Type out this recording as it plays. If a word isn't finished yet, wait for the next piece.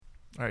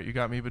All right, you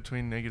got me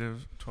between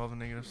 -12 and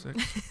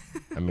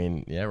 -6. I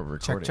mean, yeah, we're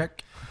recording.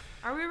 Check.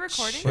 Are we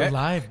recording? We're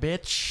live,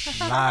 bitch.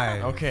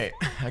 Live. Okay,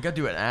 I gotta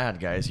do an ad,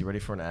 guys. You ready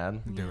for an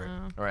ad? Do it.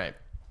 All right.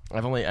 I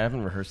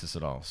haven't rehearsed this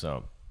at all,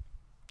 so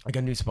I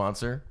got a new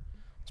sponsor.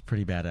 It's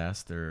pretty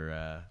badass.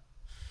 They're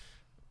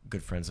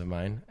good friends of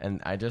mine,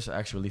 and I just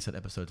actually released that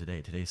episode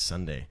today. Today's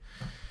Sunday.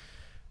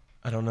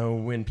 I don't know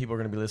when people are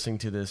going to be listening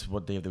to this,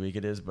 what day of the week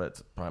it is, but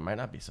it probably might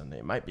not be Sunday.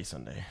 It might be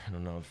Sunday. I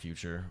don't know the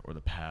future or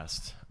the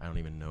past. I don't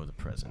even know the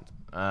present.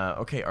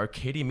 Okay,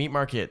 Arcadia Meat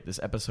Market. This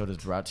episode is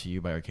brought to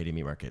you by Arcadia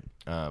Meat Market.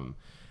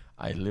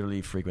 I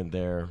literally frequent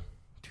there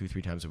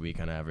 2-3 times a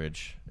week on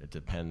average. It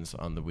depends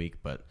on the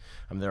week, but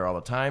I'm there all the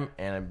time,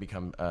 and I've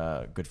become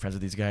good friends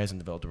with these guys and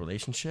developed a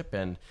relationship,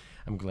 and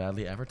I'm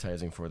gladly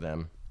advertising for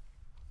them.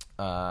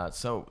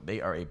 So they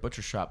are a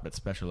butcher shop that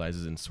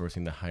specializes in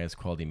sourcing the highest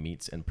quality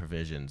meats and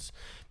provisions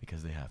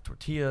because they have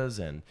tortillas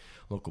and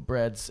local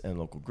breads and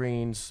local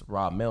greens,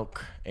 raw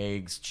milk,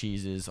 eggs,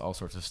 cheeses, all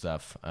sorts of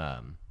stuff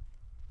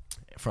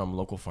from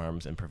local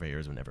farms and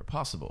purveyors whenever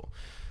possible.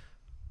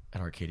 At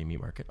Arcadia Meat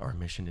Market, our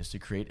mission is to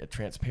create a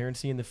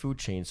transparency in the food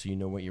chain so you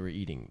know what you are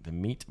eating. The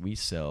meat we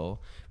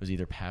sell was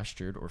either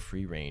pastured or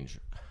free range,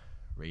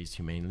 raised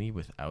humanely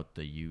without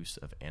the use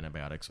of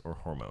antibiotics or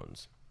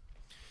hormones.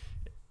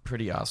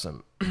 Pretty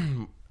awesome.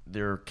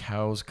 Their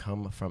cows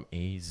come from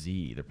AZ.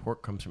 Their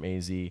pork comes from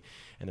AZ,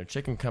 and their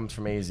chicken comes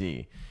from AZ,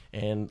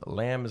 and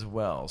lamb as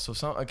well. So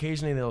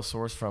occasionally they'll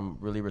source from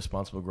really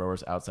responsible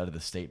growers outside of the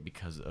state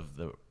because of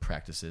the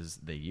practices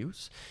they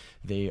use.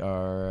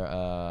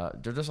 They're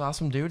just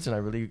awesome dudes, and I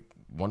really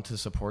want to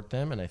support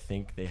them, and I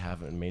think they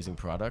have an amazing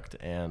product,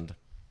 and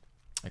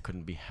I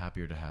couldn't be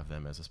happier to have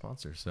them as a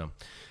sponsor. So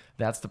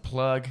that's the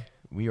plug.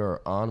 We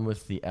are on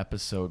with the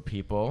episode,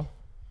 people.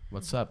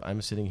 What's up?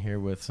 I'm sitting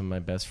here with some of my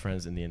best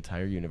friends in the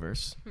entire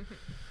universe.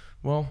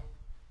 Well,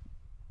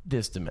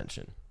 this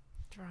dimension.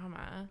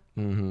 Drama.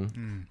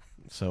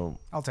 So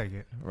I'll take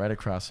it. right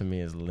across from me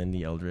is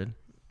Lindy Eldred.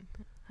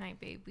 Hi,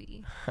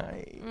 baby.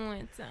 Hi.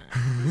 What's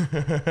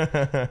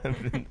up?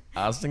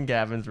 Austin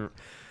Gavin's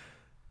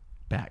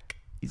back.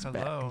 He's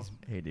Hello.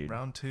 back. Hey, dude.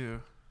 Round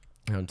 2.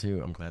 Round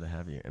 2. I'm glad to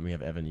have you. And we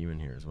have Evan Yuen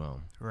here as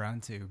well.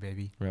 Round 2,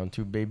 baby. Round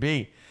 2,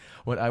 baby.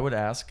 What I would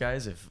ask,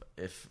 guys,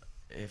 if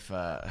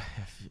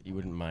you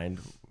wouldn't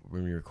mind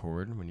when we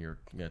record, when you're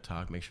going to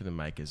talk, make sure the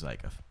mic is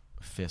like a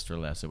fist or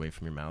less away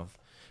from your mouth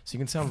so you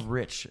can sound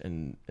rich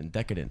and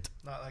decadent.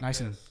 Not like Nice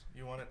this. and-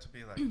 You want it to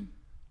be like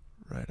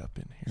right up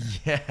in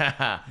here.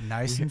 Yeah.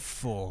 Nice and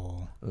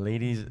full.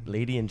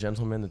 Lady and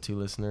gentlemen, the two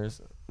listeners,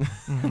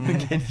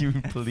 can you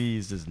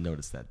please just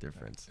notice that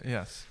difference,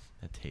 Yes.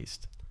 that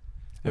taste?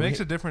 It makes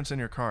a difference in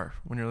your car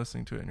when you're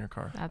listening to it in your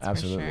car. That's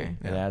Absolutely.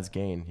 for sure. It Yeah. adds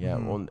gain. Yeah.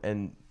 Mhm. Well,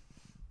 and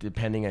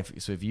depending if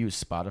you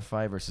use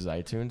Spotify versus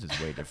iTunes, it's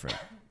way different.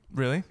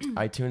 Really?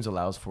 iTunes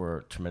allows for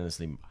a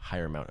tremendously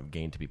higher amount of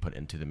gain to be put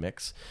into the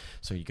mix,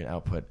 so you can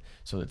output.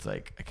 So it's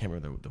like, I can't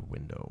remember the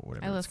window or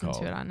whatever I it's listen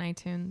called. to it on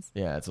iTunes.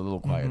 Yeah, it's a little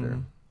quieter.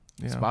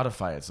 Yeah.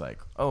 Spotify, it's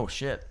like, oh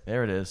shit,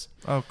 there it is.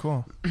 Oh,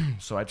 cool.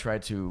 So I try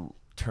to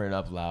turn it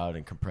up loud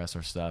and compress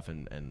our stuff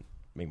and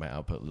make my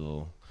output a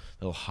little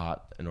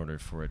hot in order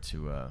for it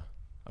to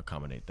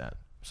accommodate that.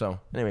 So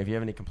anyway, if you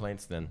have any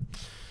complaints, then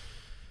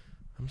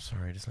I'm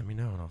sorry. Just let me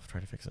know and I'll try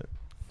to fix it.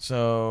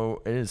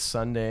 So it is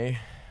Sunday.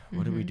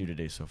 What did we do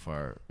today so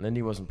far?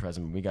 Lindy wasn't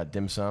present, but we got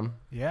dim sum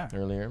Yeah.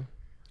 earlier.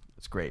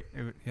 It's great.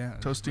 It was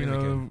Tostino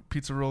really good.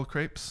 pizza roll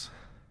crepes.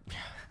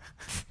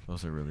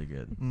 Those are really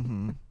good.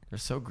 Mm-hmm. They're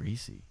so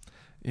greasy.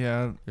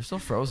 Yeah. They're still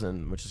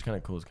frozen, which is kind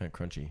of cool. It's kind of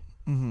crunchy.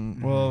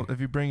 Mm-hmm. Well,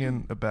 if you bring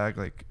in a bag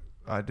like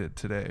I did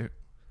today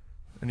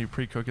and you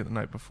pre-cook it the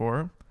night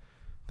before,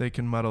 they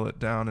can muddle it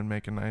down and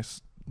make a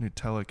nice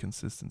Nutella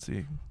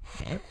consistency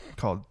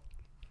called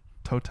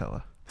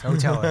Totella.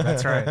 Totella,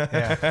 that's right.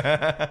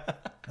 Yeah.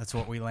 That's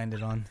what we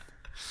landed on.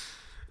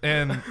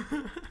 And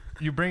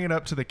you bring it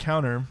up to the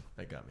counter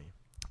That got me.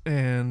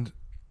 and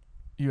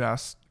you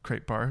ask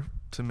Crepe Bar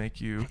to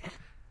make you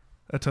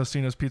a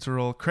Tostino's pizza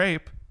roll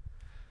crepe.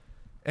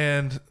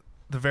 And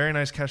the very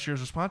nice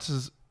cashier's response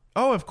is,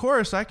 oh, of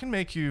course, I can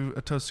make you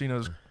a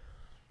Tostino's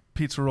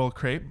pizza roll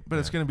crepe, but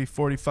it's going to be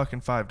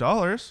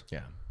 $45. Yeah.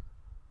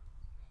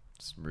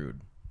 It's rude.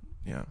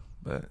 Yeah,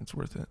 but it's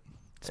worth it.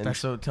 And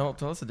so tell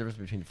us the difference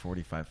between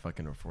 45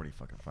 fucking or 40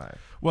 fucking 5.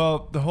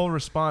 Well, the whole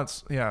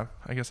response, yeah,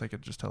 I guess I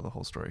could just tell the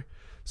whole story.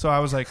 So I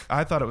was like,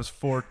 I thought it was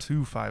 $4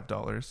 to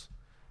 $5.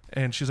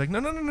 And she's like,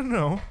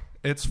 no.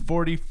 It's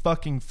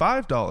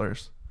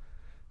 $45.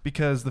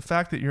 Because the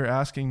fact that you're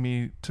asking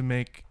me to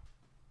make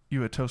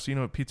you a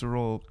Tostino pizza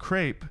roll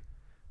crepe,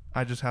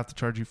 I just have to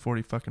charge you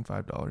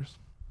 $45.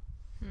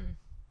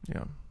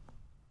 Yeah.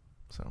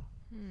 So.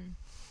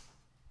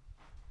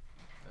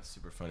 That's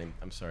super funny.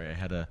 I'm sorry.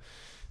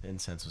 The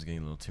incense was getting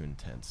a little too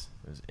intense.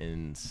 It was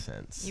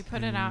incense. You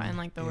put it out in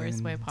like the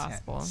worst way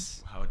possible.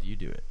 Intense. How do you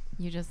do it?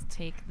 You just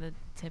take the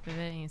tip of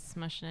it and you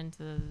smush it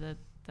into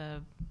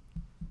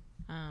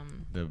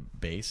The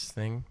base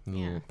thing? The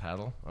Yeah. little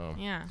paddle? Oh.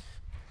 yeah.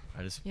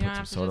 I just You put don't some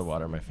have to soda just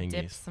water in my Dip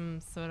fingies.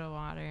 some soda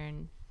water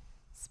and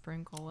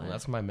sprinkle Well, it.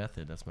 that's my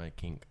method. That's my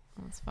kink.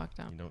 That's fucked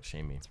up. You don't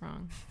shame me. It's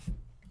wrong.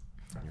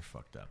 You're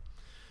fucked up.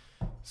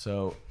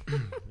 So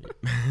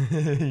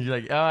you're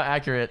like, oh,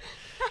 accurate.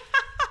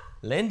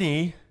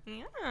 Lindy,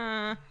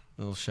 Yeah.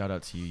 little shout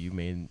out to you. You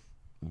made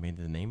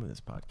the name of this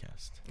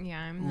podcast. Yeah,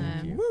 I'm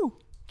Thank the you. I'm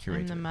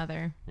Curator. the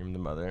mother. You're the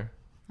mother.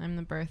 I'm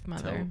the birth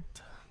mother.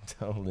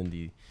 Tell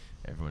Lindy,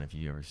 everyone, if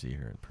you ever see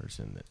her in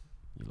person, that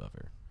you love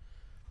her.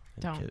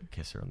 And Don't.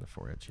 kiss her on the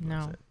forehead. She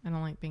loves No, it. I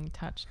don't like being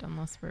touched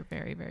unless we're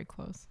very, very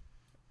close.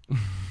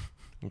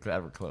 I'm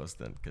glad we're close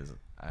then, because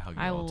I hug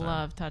you I all the time.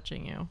 love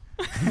touching you.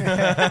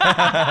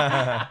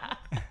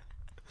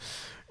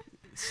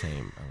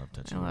 Same. I love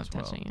touching I you love as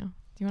well. touching you. Do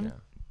you want to? Yeah.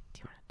 Do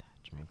you want to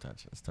touch? I'm gonna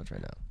touch. Let's touch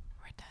right now.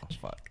 We're Oh touching.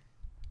 fuck.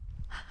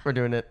 We're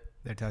doing it.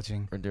 They're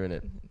touching. We're doing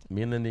it.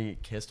 Me and Lindy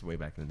kissed way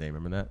back in the day.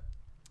 Remember that?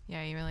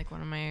 Yeah, you were like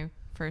one of my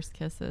first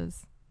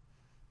kisses.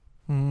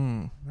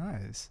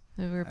 Nice.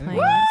 We were I playing.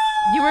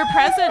 didn't- You were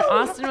present.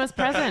 Austin was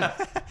present.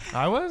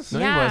 I was. No,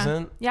 Yeah. he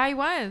wasn't. Yeah, he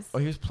was. Oh,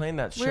 he was playing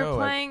that We were show.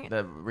 playing-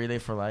 The Relay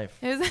for Life.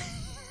 It was.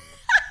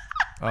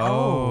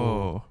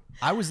 Oh.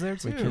 I was there We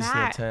too. kissed in the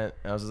That- tent.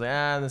 I was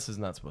like, this is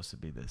not supposed to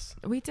be this.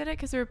 We did it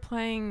because we were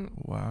playing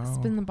Wow.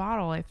 Spin the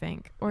Bottle, I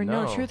think. Or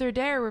no, No. Truth or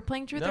Dare. We're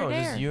playing Truth no, or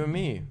Dare. just you and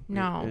me.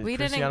 No, we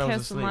didn't Christiana was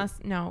kiss asleep. unless.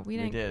 No, we We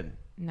didn't. did.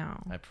 No,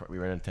 We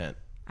were in a tent.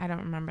 I don't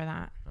remember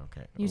that.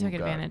 Okay. You Oh, took God.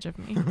 advantage of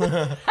me. You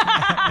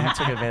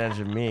took advantage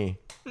of me.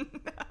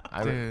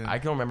 Dude. I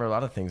can remember a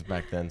lot of things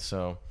back then,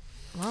 so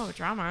Whoa,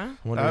 drama.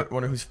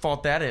 wonder whose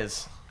fault that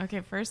is. Okay,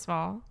 first of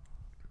all,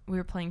 we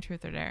were playing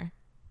Truth or Dare.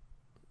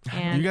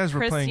 And You guys were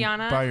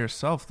Christiana, playing by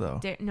yourself,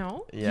 though.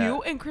 No, Yeah.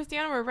 you and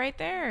Christiana were right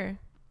there.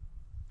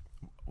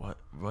 What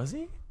was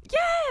he?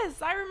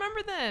 Yes, I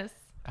remember this.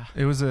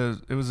 It was a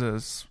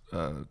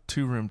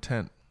 2-room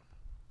tent.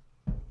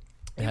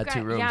 It had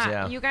 2 rooms.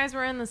 Yeah. You guys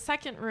were in the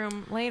second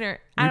room later.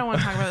 I don't want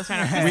to talk about this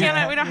right now.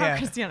 Christiana, we don't have Yeah.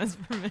 Christiana's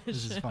This is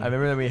permission. fun. I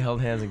remember that we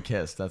held hands and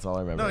kissed. That's all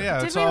I remember. No, yeah,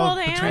 Did it's we all hold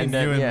hands? between And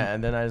then, you and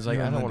and then I was like,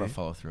 you I and don't want to Lindy.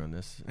 follow through on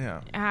this.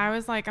 yeah. I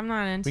was like, I'm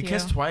not into We you.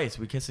 kissed twice.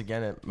 We kissed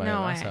again at my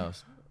No last way.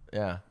 house.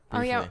 Yeah.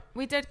 Oh yeah, briefly.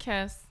 we did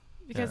kiss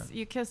because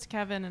you kissed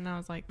Kevin, and I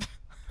was like,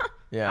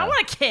 Yeah. I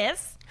want to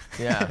kiss.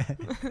 Yeah.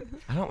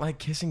 I don't like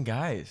kissing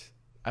guys.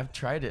 I've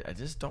tried it. I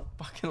just don't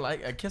fucking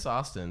like. I kiss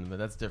Austin, but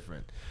that's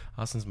different.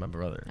 Austin's my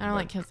brother. I don't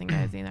like kissing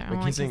guys either. I don't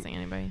like kissing- kissing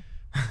anybody.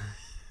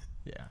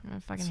 Yeah. I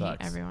fucking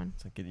Sucks. hate everyone.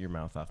 It's like, get your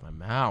mouth off my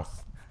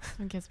mouth.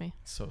 Don't kiss me.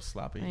 It's so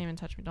sloppy. Don't even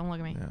touch me. Don't look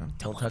at me. Yeah.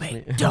 Don't touch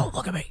me. Don't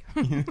look at me.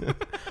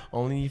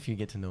 Only if you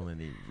get to know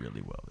Lindy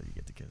really well that you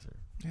get to kiss her.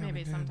 Yeah, Maybe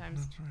we did. sometimes.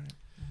 That's right.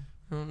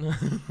 Oh, no.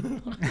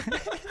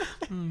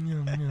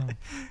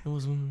 It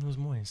was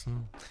moist.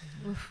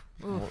 Oof.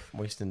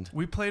 Moistened.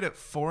 We played at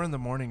 4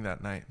 a.m.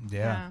 that night,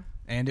 Yeah.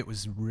 And it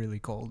was really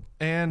cold.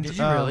 and Did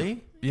you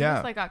really? Yeah. It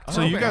was like October.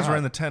 So you guys God. were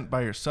in the tent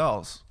by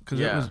yourselves because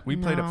Yeah. we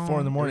played at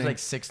 4 No. a.m. It was like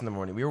 6 in the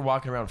morning. We were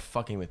walking around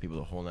fucking with people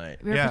the whole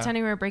night. We were Yeah.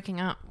 pretending we were breaking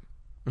up.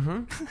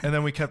 Mm-hmm. and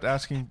then we kept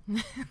asking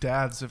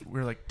dads if we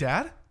were like,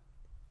 Dad,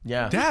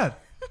 Yeah. Dad,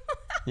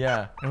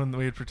 Yeah. and then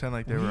we'd pretend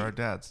like they were our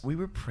dads. We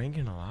were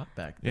pranking a lot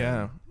back then.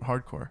 Yeah,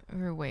 hardcore,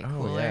 We were way Oh,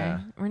 cooler. yeah.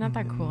 We're not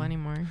that cool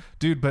anymore.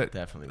 dude. But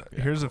Definitely.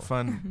 here's a cool.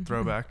 fun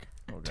throwback.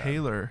 Oh, God.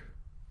 Taylor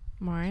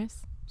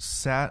Morris.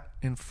 sat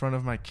in front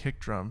of my kick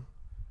drum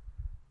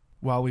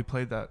while we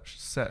played that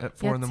set at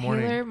 4 Yeah, a.m.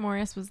 Taylor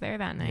Morris was there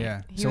that night.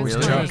 Yeah. He So was was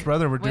Chuck and playing his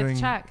brother were with doing,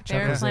 Chuck. They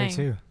Chuck were was there playing.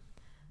 too.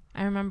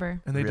 I remember.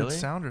 and they Really? did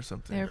sound or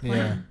something. They were Yeah.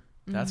 playing.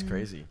 That's Mhm.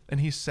 crazy. And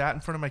he sat in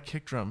front of my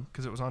kick drum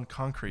because it was on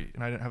concrete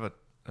and I didn't have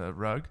a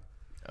rug.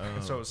 Oh.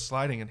 And so it was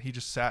sliding and he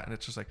just sat and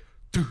it's just like,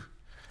 dude.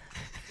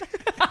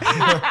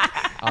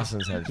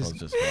 Austin's headphones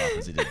just fell off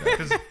as he did that.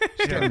 'Cause-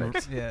 yeah,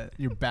 Yeah,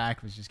 your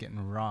back was just getting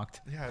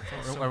rocked. yeah, it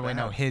felt Or, so or wait,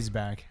 no, bad. his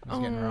back was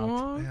getting rocked.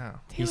 Aw. Yeah.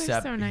 Taylor's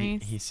so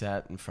nice. He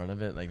sat in front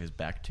of it, like his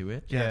back to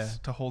it. Yes, Yeah.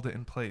 to hold it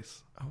in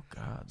place. Oh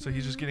God. So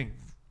he's just getting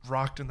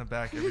rocked in the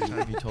back every Have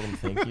time. you told him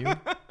thank you?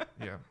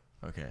 Yeah.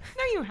 Okay.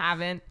 No, you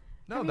haven't.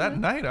 No, Have that you?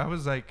 night I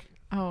was like,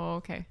 Oh,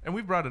 okay. and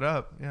we brought it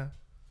up. Yeah.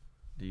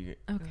 Do you?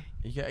 Okay.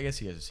 I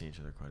guess you guys have seen each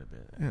other quite a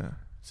bit. Yeah.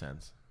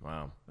 Since.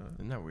 Wow.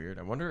 Isn't that weird?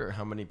 I wonder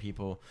how many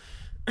people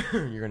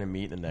you're gonna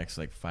meet in the next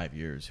like 5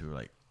 years who are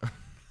like,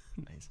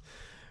 nice,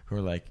 who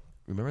are like,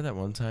 remember that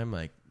one time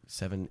like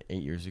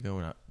 7-8 years ago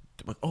when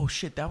like, oh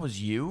shit, that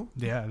was you?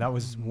 Yeah, that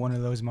was one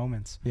of those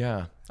moments.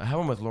 Yeah, I had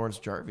one with Lawrence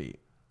Jarvie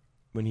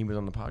when he was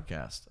on the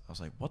podcast. I was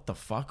like, what the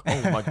fuck?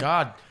 Oh my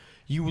God,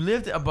 you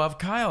lived above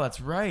Kyle.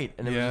 That's right.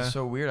 And it was just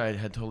so weird. I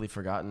had totally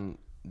forgotten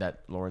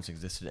that Lawrence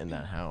existed in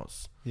that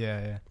house. Yeah,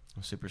 yeah. It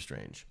was super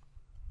strange.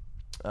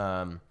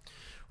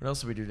 What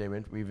else did we do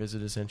today? We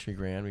visited Century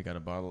Grand. We got a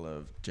bottle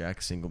of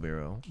Jack Single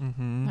Barrel.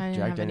 Mm-hmm. I didn't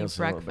Jack have Daniel's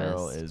any Single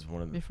Barrel breakfast is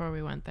one of the... before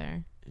we went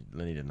there.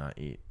 Lenny did not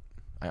eat.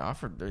 I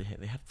offered... They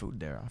had food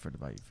there. I offered to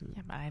buy you food.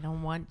 Yeah, but I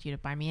don't want you to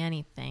buy me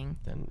anything.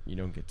 Then you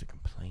don't get to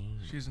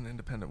complain. She's an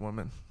independent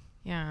woman.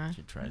 Yeah.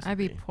 She tries to I'd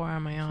be be. poor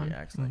on my She own.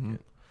 acts like Mhm.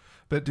 it.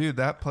 But dude,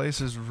 that place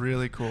is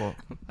really cool.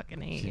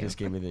 Fucking hate She you. just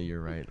gave me the you're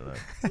right look.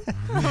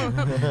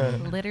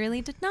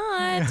 Literally did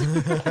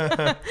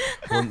not.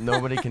 Well,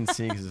 nobody can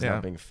see because it's Oh,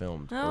 not being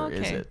filmed. Or is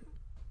Okay. it?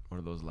 What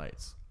are those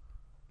lights?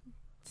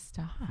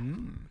 Stop.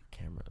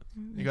 Cameras.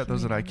 You got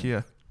those at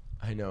IKEA.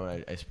 I know.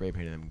 I spray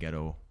painted them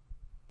ghetto.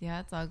 Yeah,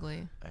 it's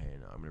ugly. I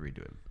know. I'm gonna redo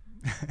it.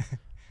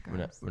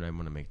 when I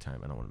want to make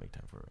time. I don't want to make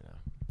time for it right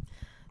now.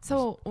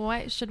 So,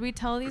 what should we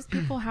tell these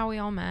people how we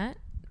all met?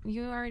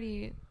 You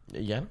already.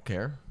 Yeah, I don't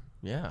care.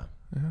 Yeah.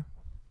 Yeah.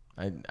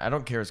 I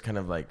don't care. It's kind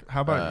of like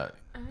How about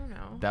I don't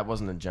know. that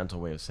wasn't a gentle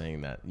way of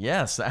saying that.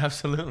 Yes,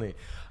 absolutely.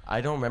 I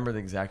don't remember the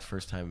exact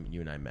first time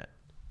you and I met.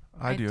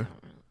 I do.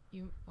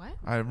 You what?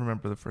 I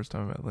remember the first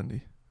time I met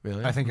Lindy.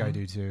 Really? I think I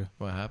do too.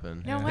 What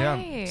happened? No Yeah.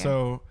 way. Yeah.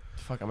 So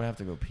Fuck, I'm gonna have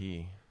to go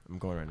pee. I'm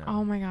going right now.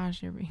 Oh my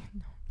gosh, you're being.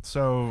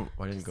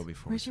 Why didn't go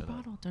before? Where's we your set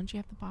up? bottle? Don't you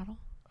have the bottle?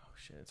 Oh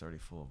shit, it's already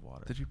full of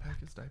water. did you pack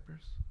his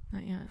diapers?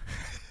 Not yet.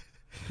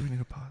 Do we need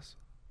to pause?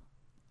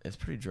 It's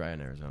pretty dry in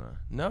Arizona.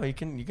 No, you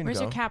can Where's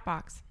go. your cat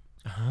box?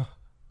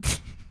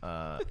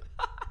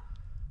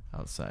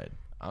 Outside.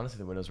 Honestly,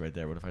 the window's right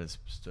there. What if I just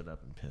stood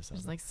up and pissed?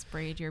 Just like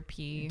sprayed your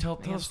pee. Tell a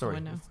against the story.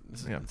 window.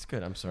 It's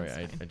good. I'm sorry,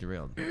 That's I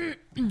derailed.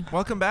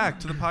 Welcome back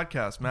to the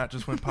podcast. Matt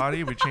just went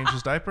potty. We changed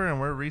his diaper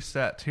and we're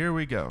reset. Here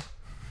we go.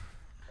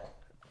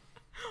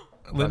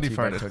 Lindy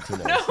Brought to you by farted.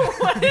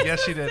 Totino's.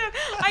 Yes, she did.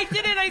 I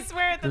did it. I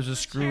swear. There's a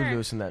screw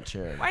loose in that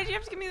chair. Why'd you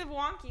have to give me the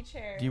wonky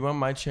chair? Do you want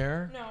my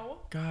chair? No.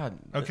 God.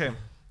 Okay.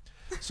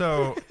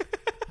 So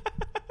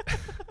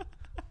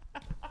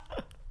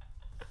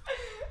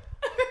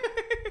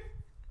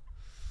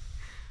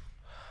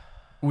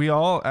we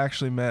all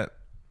actually met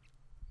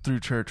through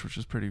church, which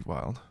is pretty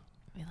wild.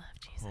 We love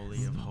Jesus.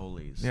 Holy of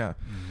holies. Yeah.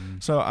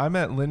 So I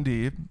met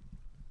Lindy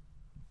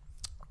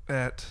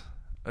at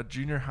a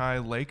junior high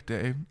lake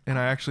day, and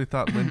I actually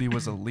thought Lindy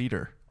was a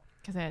leader.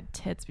 Because I had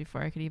tits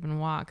before I could even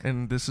walk.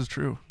 And this is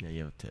true. Yeah,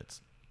 you have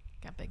tits.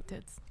 Got big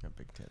tits. Got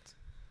big tits.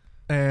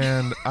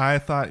 And I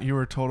thought you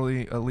were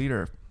totally a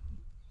leader.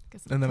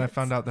 'Cause of And then I tits.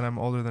 found out that I'm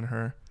older than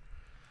her.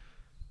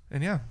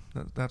 And yeah,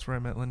 that's where I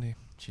met Lindy.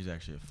 She's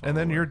actually a follower. And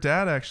then your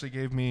dad actually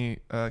gave me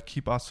a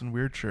Keep Austin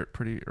Weird shirt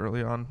pretty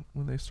early on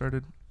when they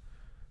started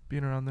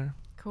being around there.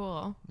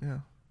 Cool. Yeah.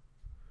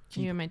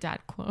 You and my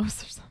dad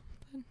close or something.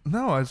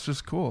 No, it's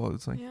just cool.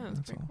 It's like, Yeah, it's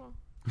that's pretty all. cool.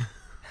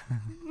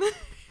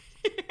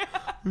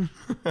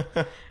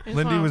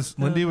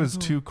 Lindy was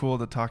too cool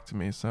to talk to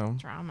me, so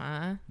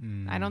Drama.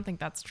 I don't think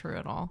that's true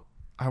at all.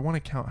 I want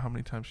to count how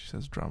many times she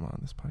says drama on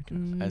this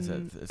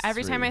podcast. It's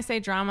Every time 3. I say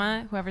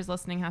drama, whoever's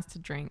listening has to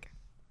drink.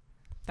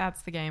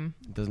 That's the game.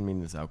 It doesn't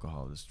mean it's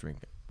alcohol. Just drink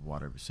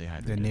water. Say hi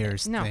to The your dad.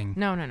 nearest No, thing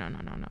no.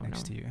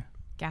 next to you.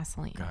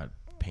 Gasoline. God,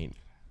 paint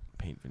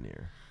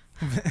veneer.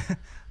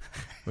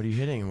 What are you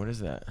hitting? What is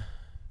that?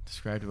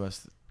 Describe to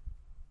us. Is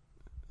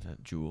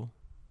that Juul?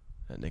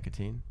 That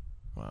nicotine?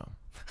 Wow,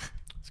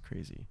 it's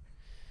crazy.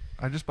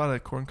 I just bought a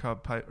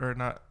corncob pipe, or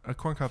not a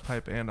corncob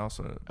pipe, and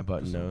also A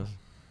button nose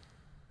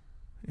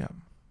Yeah.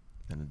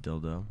 and a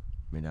dildo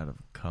made out of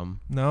cum.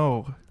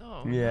 No,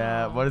 Oh,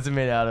 Yeah, no. what is it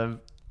made out of?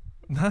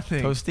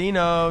 nothing.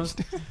 Tostinos.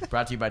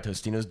 Brought to you by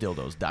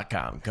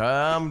TostinosDildos.com.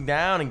 Come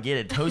down and get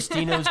it.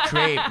 Tostinos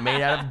crepe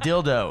made out of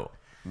dildo.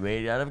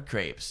 Made out of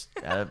crepes.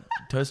 Out of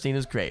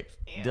Tostinos crepe.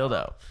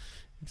 Dildo.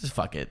 Just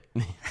fuck it.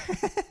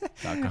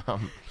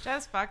 .com.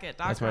 Just fuck it.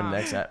 That's my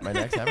next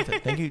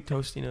advertisement. Thank you,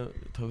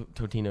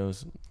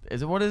 Totinos.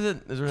 What is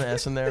it? Is there an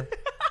S in there?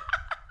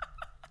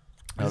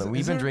 I don't know.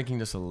 We've been drinking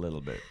just a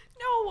little bit.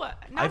 No,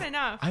 not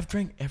enough. I've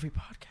drank every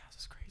podcast.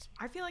 It's crazy.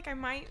 I feel like I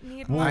might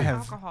need Well, more I have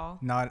alcohol.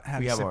 not had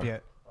We a got sip more.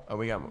 yet. Oh,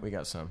 we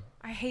got some.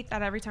 I hate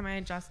that every time I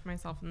adjust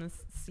myself in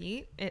this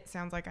seat, it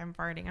sounds like I'm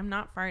farting. I'm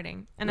not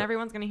farting. And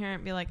everyone's going to hear it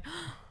and be like,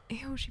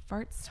 ew, she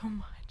farts so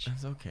much.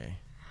 That's okay.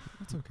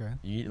 That's okay.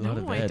 You eat a lot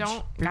of No, I veg.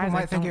 don't. People Guys,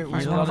 might I think don't it You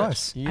was eat fart. one of lot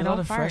us. You eat I a lot don't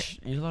of fart. fresh.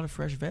 You eat a lot of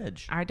fresh veg.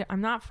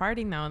 I'm not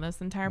farting, though. This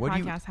entire What do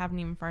you- podcast haven't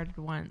even farted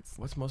once.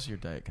 What's most of your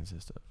diet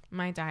consist of?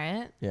 My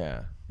diet,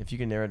 Yeah, if you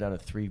can narrow it down to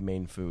 3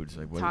 main foods,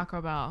 like what?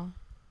 Taco Bell.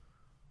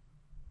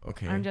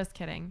 Okay. I'm just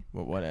kidding.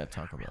 What at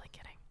Taco I'm Bell? really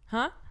kidding.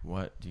 Huh?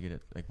 What do you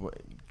get? Like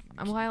what?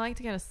 Well, I like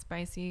to get a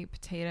spicy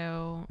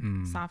potato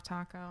soft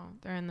taco.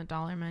 They're in the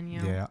dollar menu.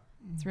 Yeah.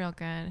 It's real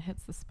good. It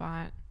hits the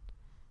spot.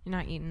 You're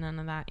not eating none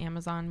of that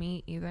Amazon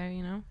meat either,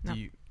 you know?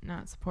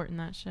 Not supporting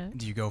that shit.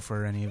 Do you go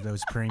for any of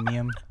those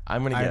premium?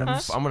 I'm gonna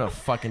items? I'm gonna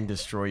fucking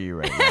destroy you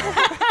right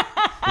now.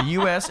 The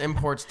U.S.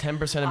 imports 10%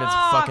 of its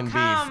fucking beef,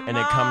 come and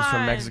it comes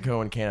from on.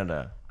 Mexico and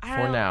Canada. I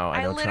For don't- now, I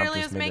know Trump literally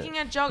just was made making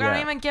it. a joke. I Yeah.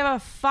 don't even give a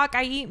fuck.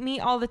 I eat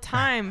meat all the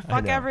time.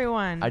 Fuck know.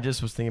 everyone. I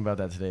just was thinking about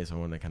that today, so I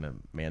wanted to kind of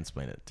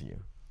mansplain it to you.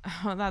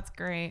 Oh, that's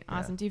great.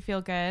 Awesome. Do you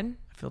feel good?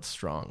 I feel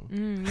strong.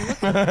 You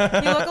look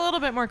a little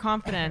bit more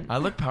confident. I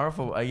look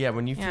powerful. Yeah,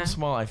 when you feel Yeah.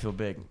 small, I feel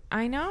big.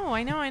 I know.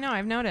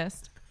 I've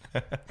noticed.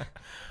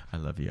 I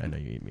love you. I know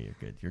you eat me. You're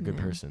good. You're a good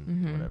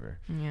person. Whatever.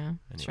 Yeah,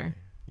 Anyway, sure.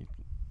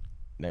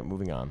 Now,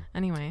 moving on.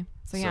 Anyway,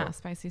 so yeah, So-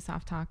 spicy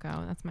soft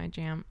taco. That's my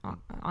jam.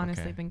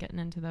 Honestly, Okay. been getting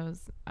into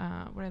those.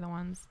 What are the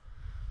ones?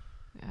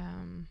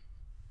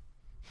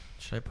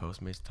 Should I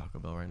Postmates Taco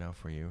Bell right now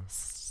for you?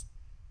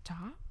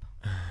 Stop.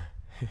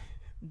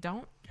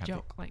 Don't Have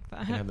joke like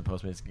I can that. have the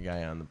Postmates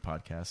guy on the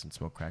podcast and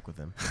smoke crack with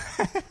him.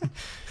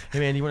 Hey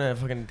man, do you want to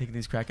fucking take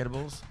these crack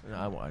edibles? No,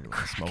 I want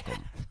to smoke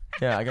them.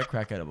 Yeah, I got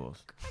crack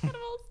edibles.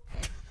 Edibles.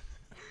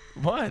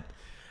 What?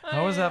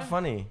 How is that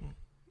funny?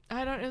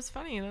 I don't. It was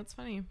funny. That's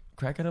funny.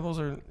 Crack edibles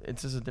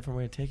it's just a different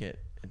way to take it.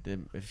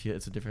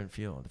 It's a different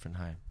feel, a different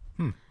high.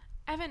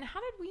 Evan, how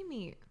did we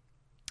meet?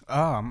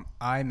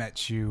 I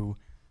met you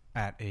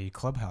at a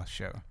clubhouse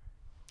show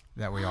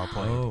that we all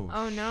played.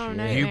 Oh no, shit.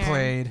 Nightmare. You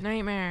played.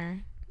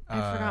 Nightmare.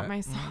 I forgot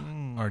my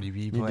song.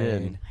 RDB You played.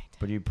 did,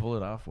 but you pull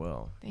it off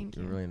well. Thank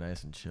You're you. really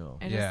nice and chill.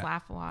 I Yeah. just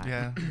laugh a lot.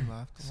 Yeah, we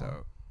laughed a lot.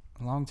 So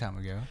a long time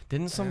ago.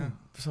 Didn't some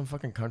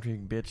fucking country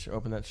bitch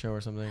open that show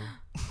or something?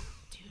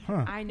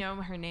 Huh. I know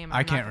her name. I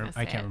I'm can't. Not gonna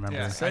I say can't it. remember.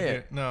 Yeah, Say I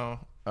it. do. No,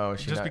 Oh,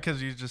 she just not-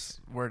 because you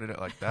just worded it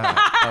like that.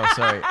 Oh,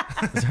 sorry.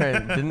 Sorry.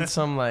 Didn't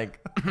some like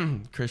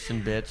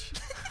Christian bitch?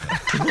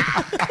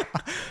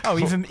 Oh,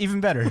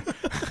 even better.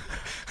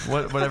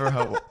 Whatever.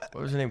 What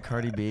was her name?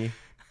 Cardi B.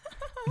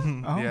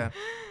 Oh. Yeah.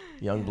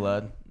 Young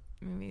Blood.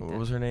 Maybe What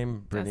was her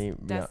name? Brittany.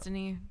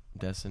 Destiny.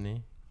 Destiny.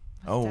 Was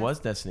Oh, it Des- was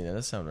Destiny. That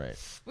does sound right.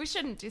 We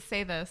shouldn't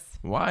say this.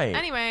 Why?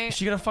 Anyway, Is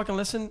she gonna fucking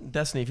listen?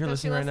 Destiny, if you're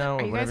does she listening right now,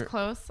 Are or you whatever. guys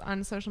close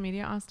on social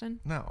media, Austin?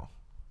 No.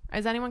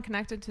 Is anyone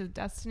connected to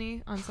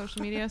Destiny on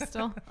social media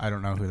still? I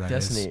don't know who that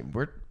is. Destiny,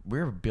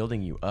 we're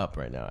building you up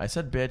right now. I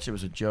said bitch, it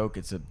was a joke.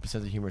 It's a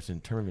sense of humor. It's in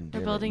term of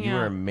endearment. building You you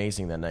were up.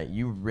 amazing that night.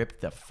 You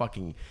ripped the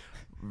fucking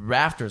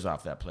rafters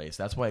off that place.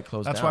 That's why it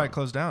closed That's down. why it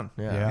closed down.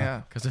 Yeah.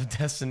 Yeah. Because of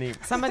Destiny.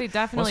 Somebody What's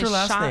definitely her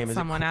last shot name?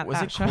 someone at was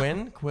that it show.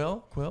 Quinn?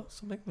 Quill?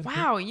 Something? Was it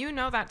Wow, you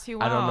know that too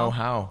well. I don't know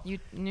how. You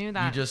knew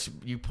that.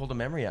 You pulled a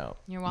memory out.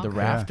 You're The welcome.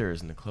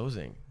 rafters and the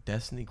closing.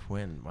 Destiny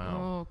Quinn.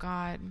 Wow. Oh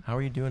God, How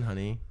are you doing,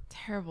 honey?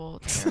 terrible.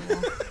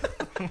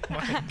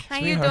 How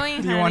you Sweetheart,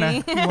 doing, Do you want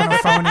honey? to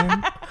phone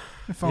in?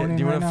 Phone in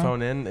do you right want to now?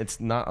 phone in? It's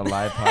not a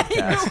live You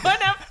podcast.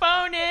 want to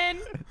phone in?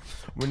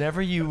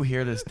 Whenever you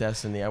hear this,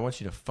 Destiny, I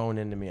want you to phone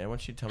in to me. I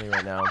want you to tell me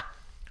right now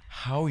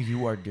how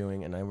you are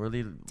doing, and I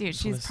really Dude,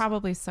 she's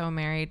probably so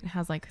married.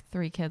 Has like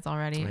 3 kids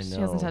already. I She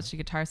know. hasn't touched a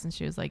guitar since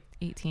she was like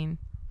 18.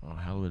 Oh,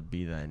 hallowed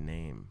be thy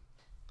name.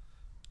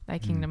 Thy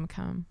kingdom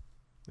come.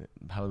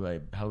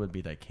 Hallowed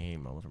be thy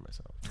came all over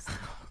myself.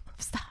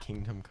 Stop.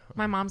 Kingdom come.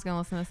 My mom's gonna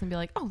listen to this and be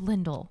like, "Oh,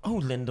 Lyndall, Oh,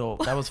 Lindell,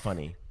 that was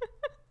funny.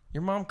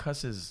 Your mom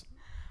cusses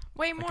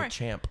way like more." a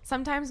champ.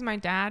 Sometimes my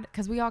dad,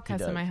 because we all cuss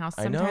in does. my house.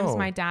 I Sometimes know.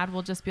 my dad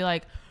will just be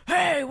like,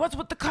 "Hey, what's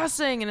with the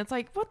cussing?" And it's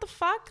like, "What the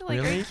fuck? Like,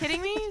 are Really? you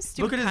kidding me? Look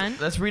Stupid at cunt."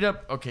 his. Let's read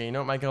up. Okay, you know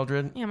what, Mike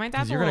Eldred? Yeah, my 'Cause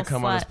dad's a you're gonna little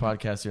come on this slut.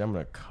 podcast, dude. I'm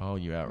gonna call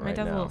you out My right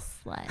dad's a now. little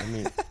slut. I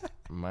mean,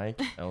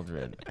 Mike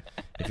Eldred.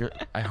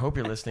 I hope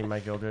you're listening,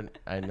 Mike Eldred.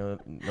 I know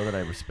that I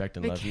respect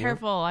and Be love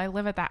careful. I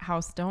live at that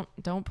house.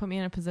 Don't put me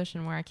in a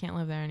position where I can't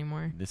live there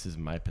anymore. you. This is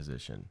my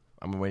position.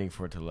 I'm waiting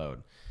for it to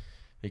load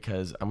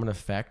because I'm gonna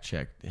fact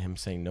check him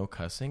saying no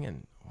cussing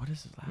and what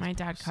is his last. My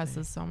dad part say?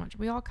 cusses so much.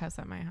 We all cuss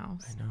at my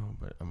house. I know,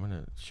 but I'm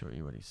gonna show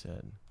you what he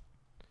said.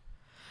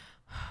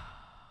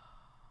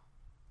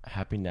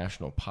 Happy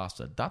National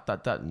Pasta. ...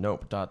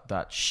 Nope. ...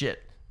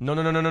 Shit. No. ...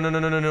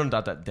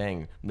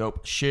 Dang.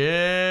 Nope.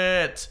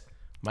 Shit.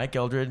 Mike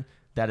Eldred,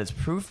 that is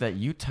proof that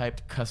you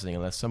typed cussing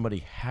unless somebody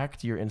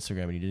hacked your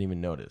Instagram and you didn't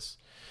even notice.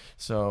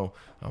 So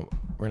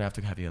we're gonna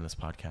have you on this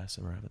podcast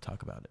and we're gonna have to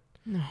talk about it.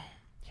 No.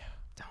 Yeah.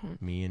 Don't.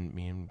 Me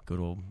and good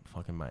old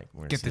fucking Mike.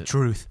 We're gonna Get the sit-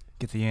 truth.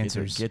 Get the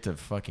answers. Get the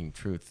fucking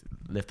truth.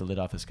 Lift the lid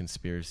off this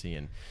conspiracy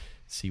and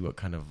see what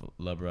kind of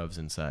love rubs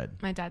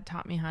inside. My dad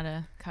taught me how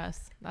to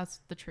cuss.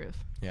 That's the truth.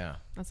 Yeah.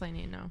 That's all you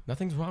need to know.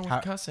 Nothing's wrong with How-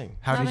 cussing.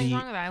 How did Nothing's he?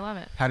 wrong with that. I love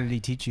it. How did he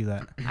teach you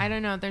that? I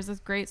don't know. There's this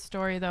great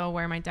story though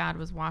where my dad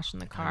was washing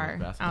the car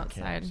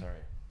outside. Sorry.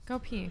 Go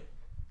pee.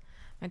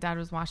 My dad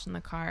was washing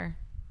the car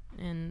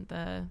in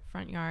the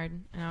front yard,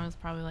 and I was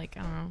probably like,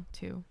 I don't know,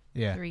 2,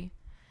 Yeah. 3,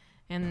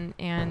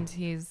 and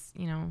he's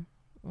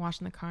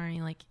washing the car, and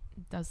he like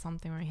does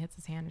something where he hits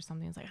his hand or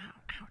something. He's like,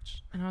 "Ow,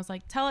 ouch," and I was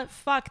like, "Tell it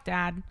fuck,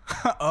 Dad."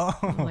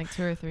 Oh. Like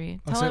 2 or 3.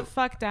 Oh, Tell so- it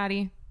fuck,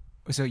 Daddy.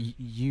 So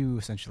you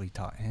essentially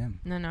taught him.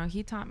 No,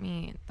 he taught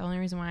me. The only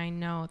reason why I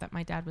know that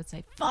my dad would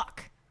say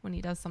fuck when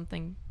he does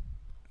something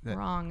That-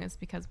 wrong is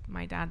because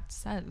my dad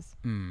says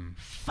Mm.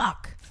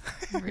 fuck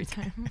every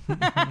time.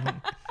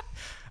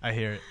 I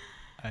hear it.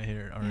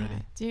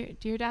 Already. Yeah.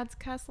 Do your dads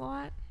cuss a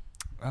lot?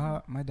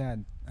 My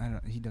dad,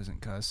 he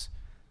doesn't cuss.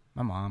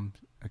 My mom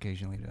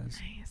occasionally does.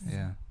 Nice.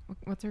 Yeah.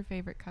 What's her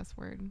favorite cuss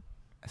word?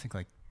 I think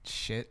like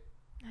shit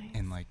Nice.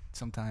 and like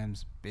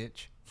sometimes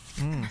bitch.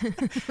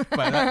 Mm.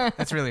 But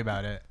that's really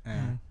about it.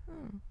 Yeah. Oh.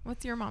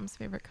 What's your mom's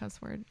favorite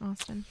cuss word,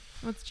 Austin?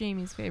 What's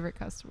Jamie's favorite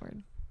cuss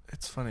word?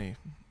 It's funny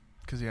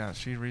because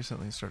she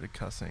recently started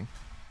cussing.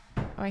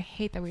 Oh, I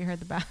hate that we heard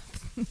the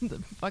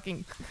the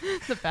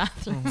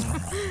bathroom.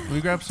 We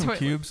grabbed some Toilet.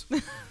 cubes.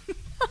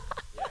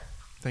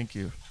 Thank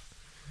you.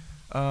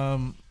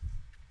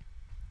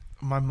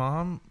 My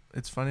mom,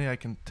 it's funny, I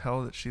can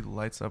tell that she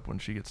lights up when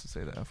she gets to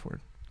say the F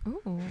word.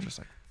 Ooh, She's just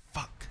like,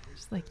 fuck.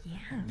 just like yeah.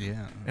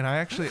 Yeah. And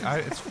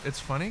it's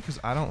funny because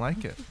I don't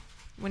like it.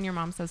 When your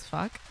mom says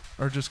fuck,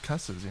 Or just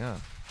cusses, yeah.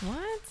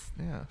 what?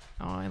 Yeah.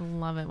 Oh, I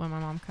love it when my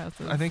mom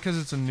cusses. I think because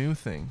it's a new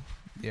thing.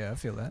 Yeah, I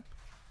feel that.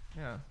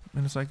 Yeah.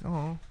 And it's like,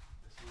 oh,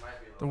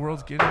 the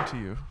world's getting to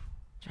you.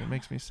 It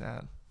makes me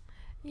sad.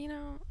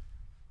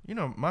 You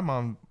know, my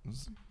mom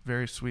was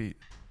very sweet.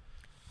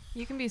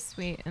 You can be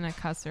sweet and a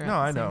cusser. No, at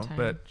I the know, same time.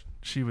 but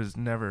she was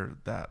never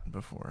that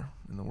before.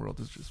 And the world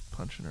is just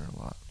punching her a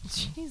lot.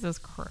 So. Jesus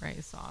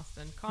Christ,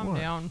 Austin, calm What?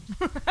 down.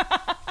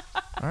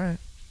 All right.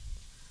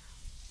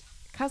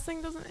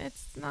 Cussing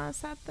it's not a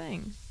sad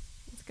thing.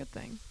 It's a good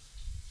thing.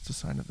 It's a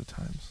sign of the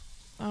times.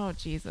 Oh,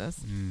 Jesus.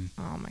 Mm.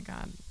 Oh, my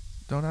God.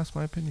 Don't ask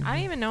my opinion. I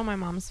don't even know my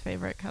mom's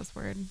favorite cuss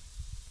word.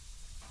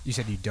 You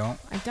said you don't?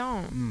 I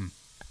don't. Mm.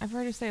 I've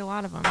heard her say a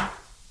lot of them.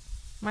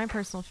 My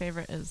personal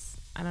favorite is,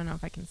 I don't know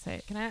if I can say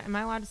it. Am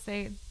I allowed to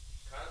say it?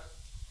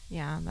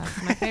 Yeah,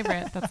 that's my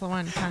favorite. That's the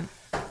one, cunt.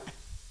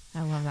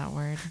 I love that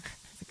word.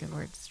 It's a good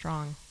word.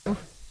 Strong. Ooh,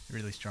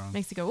 Really strong.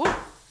 makes you go, ooh, Damn.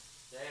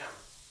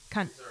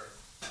 cunt. These are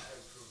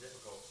proved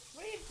difficult.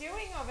 What are you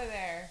doing over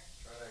there?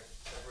 Trying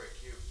to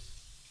separate cubes.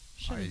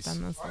 Should have Nice.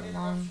 done this Already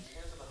long. enough. You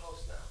guys are the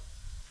host now.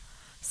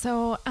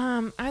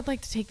 So, I'd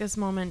like to take this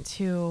moment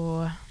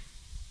to.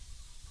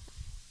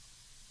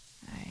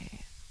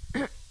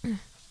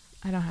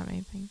 I don't have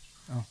anything.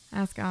 Oh.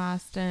 Ask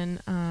Austin.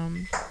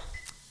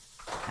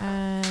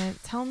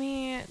 Tell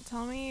me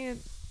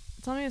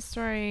a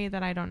story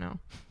that I don't know.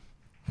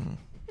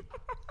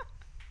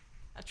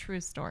 A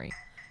true story.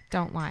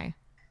 Don't lie.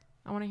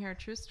 I want to hear a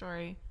true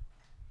story.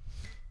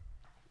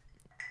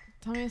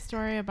 Tell me a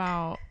story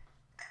about.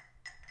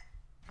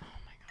 Oh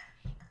my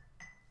gosh!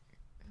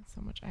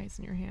 So much ice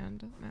in your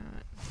hand,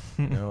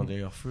 Matt. No,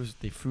 they all froze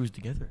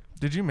together.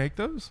 Did you make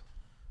those?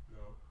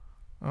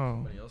 No. Oh.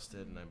 Somebody else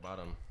did, and I bought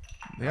them.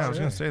 Yeah, I was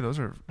going Really? to say, those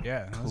are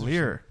Yeah. those are some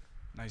clear.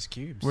 Nice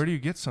cubes. Where do you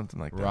get something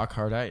like that? Rock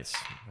Hard Ice,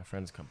 my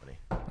friend's company.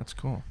 That's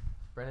cool.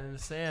 Brandon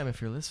and Sam,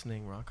 if you're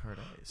listening, Rock Hard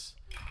Ice.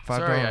 $5.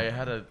 Sorry, I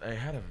had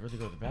to really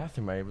go to the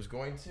bathroom. I was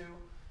going to,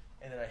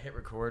 and then I hit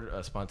record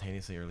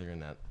spontaneously earlier,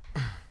 and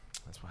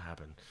that's what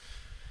happened.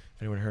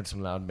 If anyone heard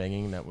some loud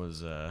banging, that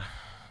was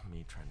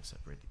me trying to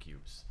separate the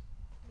cubes.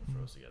 They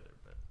froze together,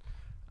 but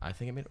I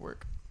think it made it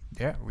work.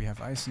 Yeah, we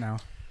have ice now.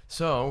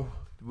 So,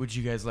 would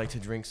you guys like to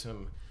drink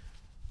some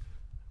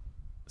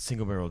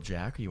single barrel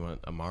Jack? Or you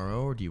want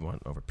Amaro, or do you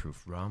want overproof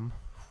rum?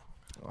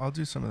 I'll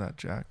do some of that,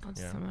 Jack. I'll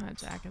do Yeah. some of that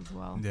Jack as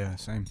well. Yeah,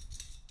 same.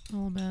 A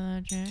little bit of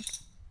that Jack.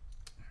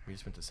 We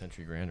just went to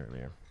Century Grand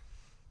earlier.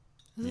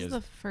 This Yes. is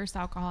the first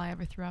alcohol I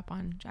ever threw up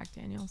on, Jack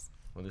Daniels.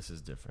 Well, this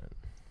is different.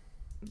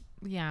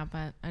 Yeah,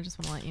 but I just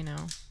want to let you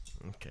know.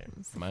 Okay,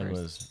 It's the mine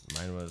first.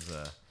 was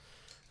a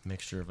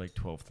mixture of like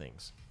 12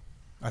 things.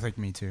 I think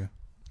me too.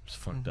 It's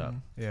fucked up.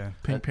 Mhm. Yeah.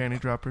 Pink panty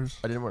droppers.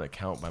 I didn't want to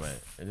count by my.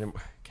 I didn't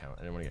want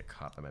to get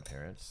caught by my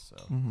parents,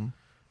 so Mm-hmm.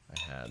 I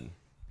had.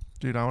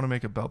 Dude, I want to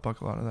make a belt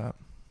buckle out of that.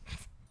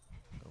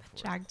 Go for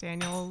it. Jack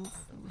Daniels.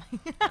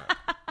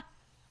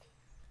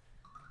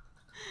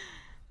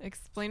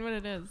 Explain what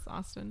it is,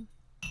 Austin.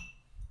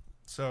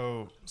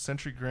 So,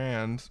 Century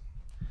Grand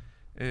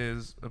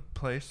is a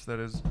place that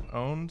is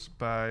owned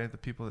by the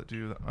people that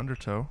do the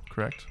Undertow,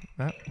 correct,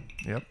 Matt?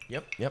 Yep.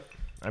 Yep.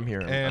 I'm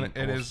here. And I'm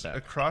it almost is back.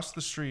 across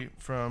the street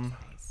from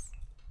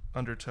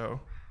Undertow.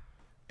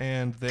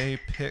 And they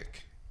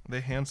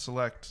hand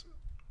select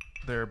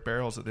their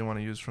barrels that they want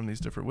to use from these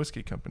different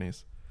whiskey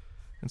companies.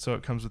 And so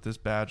it comes with this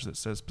badge that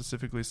says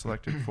specifically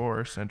selected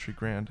for Century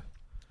Grand.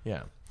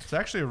 Yeah. It's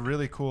actually a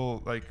really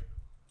cool,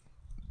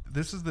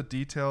 this is the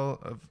detail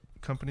of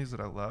companies that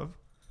I love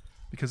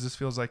because this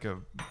feels like a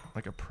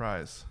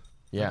prize.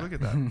 Yeah. Look at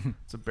that.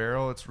 It's a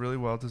barrel. It's really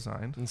well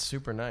designed. It's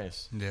super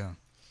nice. Yeah.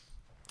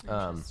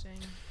 Interesting.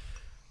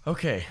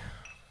 Okay.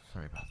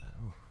 Sorry about that.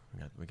 Ooh,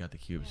 we got the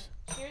cubes.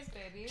 Cheers,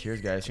 baby. Cheers,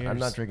 guys. Cheers. I'm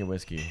not drinking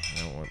whiskey. I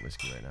don't want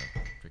whiskey right now.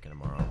 I'm drinking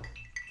tomorrow.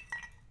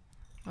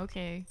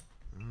 Okay.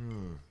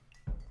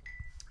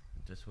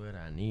 Just what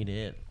I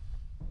needed.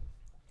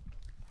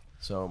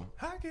 So,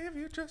 I give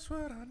you just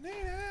what I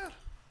needed.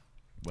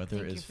 weather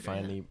Thank you is for doing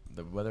finally.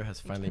 The weather has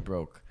finally you.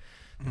 broke.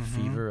 The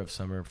fever of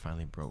summer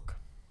finally broke.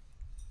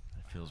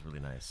 It feels really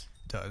nice.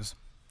 Does.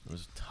 It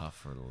was tough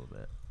for a little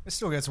bit. It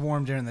still gets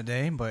warm during the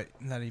day, but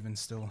that even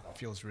still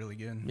feels really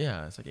good.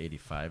 Yeah, it's like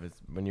 85. It's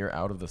when you're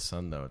out of the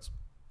sun though, it's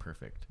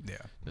perfect. Yeah.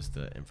 Just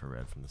the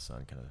infrared from the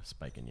sun kind of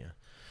spiking you.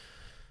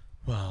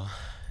 Well,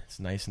 it's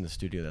nice in the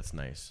studio. That's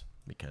nice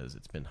because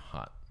it's been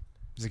hot.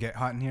 Does it get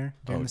hot in here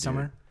during the dude,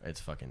 summer?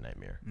 It's fucking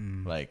nightmare.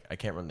 Mm. Like I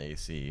can't run the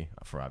AC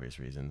for obvious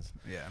reasons.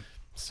 Yeah.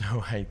 So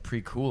I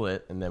pre-cool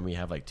it, and then we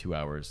have like 2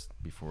 hours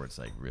before it's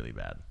like really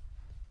bad.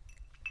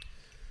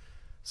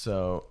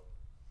 So,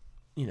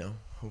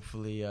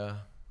 hopefully,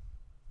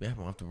 we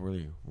won't have to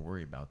really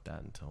worry about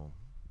that until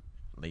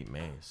late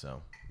May.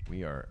 So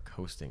we are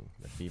coasting.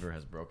 The fever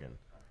has broken.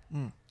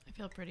 I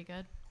feel pretty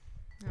good.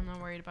 I'm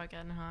not worried about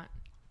getting hot.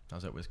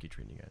 How's that whiskey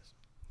treating you guys?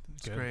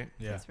 It's great.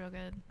 Yeah. It's real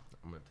good.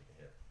 I'm gonna take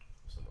a hit.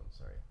 Someone,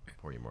 sorry,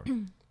 pour you more.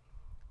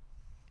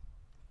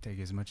 Take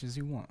as much as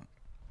you want.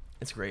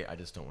 It's great. I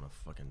just don't want to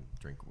fucking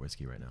drink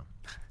whiskey right now.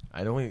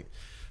 I only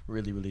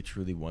really, really,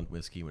 truly want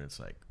whiskey when it's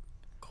like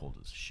cold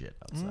as shit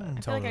outside. I feel like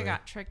I Totally.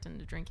 got tricked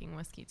into drinking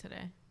whiskey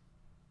today.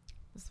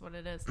 This is what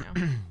it is now.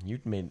 You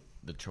made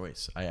the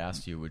choice. I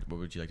asked you, what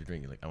would you like to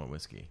drink? You're like, I want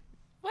whiskey.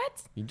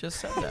 What? You just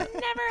said that.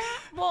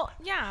 Well,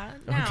 yeah,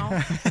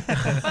 now.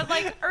 But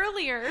like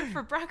earlier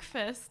for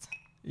breakfast,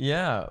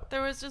 Yeah.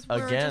 there was just we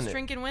were Again, just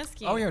drinking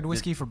whiskey. Oh, you had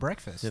whiskey for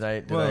breakfast. Did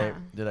I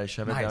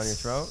shove it down your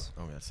Nice. throat?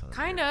 Oh, that sounds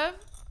Kind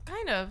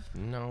weird. of.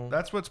 No.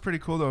 That's what's pretty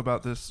cool though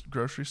about this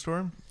grocery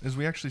store is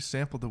we actually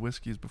sampled the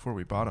whiskeys before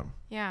we bought them.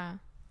 Yeah.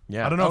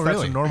 Yeah. I don't know if really?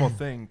 that's a normal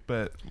thing,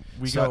 but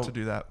we So- got to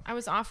do that. I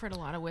was offered a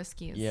lot of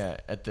whiskeys. Yeah,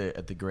 at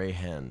the Gray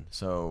Hen.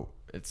 So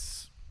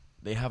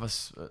they have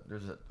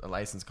there's a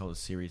license called a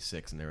Series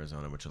 6 in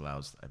Arizona, which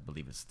allows, I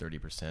believe it's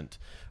 30%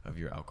 of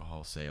your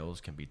alcohol sales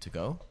can be to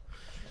go.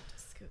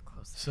 Scoot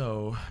closer.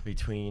 So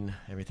between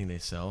everything they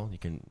sell, you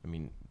can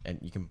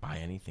buy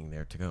anything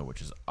there to go,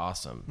 which is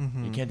awesome.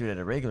 Mm-hmm. You can't do it at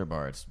a regular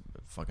bar. It's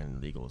fucking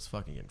illegal as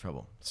fuck. You get in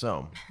trouble.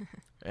 So,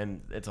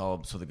 and it's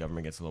all so the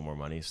government gets a little more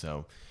money.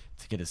 So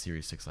to get a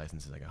Series 6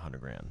 license is like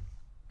 $100,000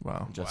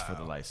 Wow. just for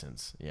the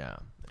license. Yeah.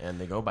 And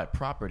they go by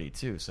property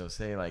too. So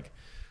say like,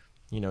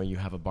 you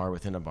have a bar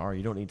within a bar.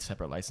 You don't need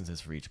separate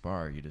licenses for each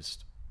bar. You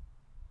just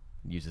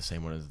use the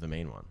same one as the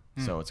main one.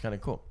 So it's kind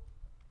of cool.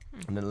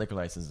 And then liquor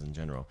licenses in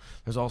general.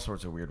 There's all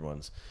sorts of weird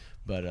ones.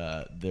 But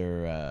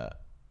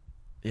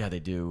they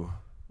do.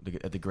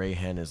 At the Gray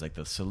Hen is like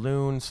the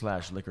saloon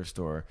 / liquor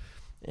store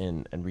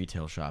and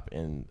retail shop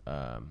in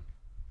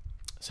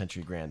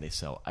Century Grand. They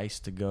sell ice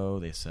to go.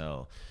 They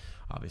sell,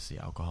 obviously,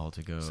 alcohol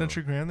to go.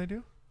 Century Grand they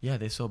do? Yeah,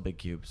 they sell big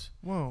cubes.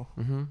 Whoa.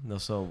 Mm-hmm. They'll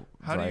sell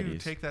How varieties. do you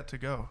take that to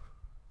go?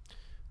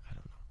 I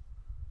don't know.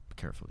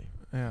 Carefully.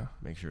 Yeah.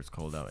 Make sure it's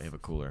cold out. You have a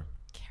cooler.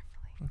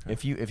 Carefully.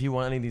 Okay. If you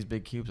want any of these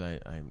big cubes,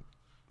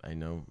 I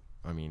know.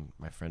 I mean,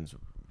 my friends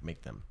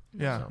make them.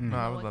 Yeah. So No,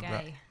 I would Little love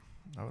that. guy.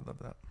 I would love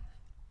that.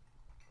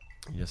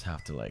 you just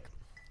have to like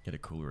get a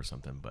cooler or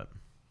something. But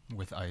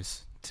With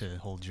ice to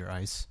hold your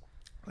ice.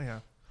 Oh, yeah.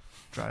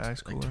 Dry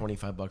ice like cooler.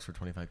 $25 for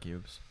 25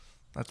 cubes.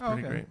 That's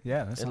pretty great.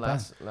 Yeah, that's It not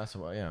bad. lasts a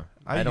while. Yeah.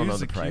 I I don't know use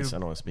the a price. cube I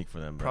don't want to speak for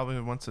them. But Probably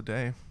once a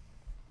day.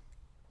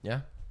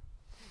 yeah,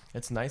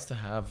 it's nice to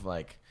have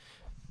like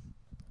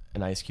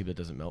an ice cube that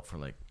doesn't melt for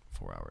like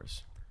 4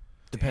 hours,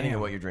 depending on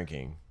Damn. what you're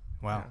drinking.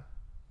 Wow.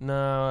 No,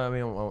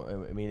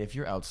 I mean, if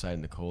you're outside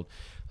in the cold,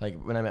 like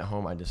when I'm at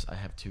home, I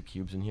have 2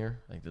 cubes in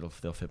here. Like they'll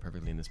fit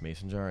perfectly in this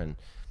mason jar, and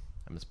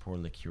I'm just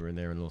pouring liqueur in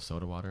there and a little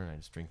soda water, and I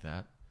just drink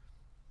that.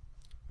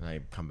 And I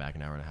come back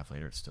an hour and a half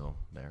later, it's still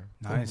there.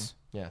 Nice.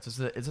 Yeah, it's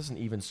just an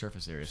even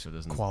surface area, so it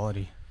doesn't.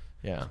 Quality.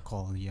 Yeah.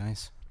 Quality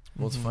ice.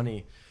 Well, it's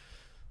funny.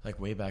 Like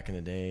way back in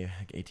the day,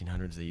 like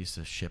 1800s, they used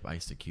to ship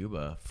ice to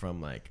Cuba from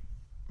like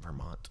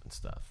Vermont and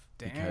stuff.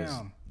 Because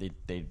Damn.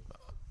 they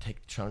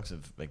take chunks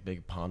of like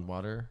big pond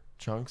water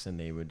chunks, and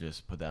they would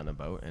just put that in a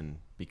boat, and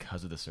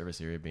because of the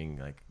service area being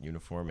like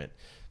uniform, it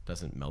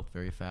doesn't melt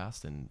very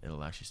fast, and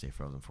it'll actually stay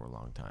frozen for a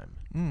long time.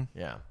 Mm.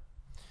 Yeah.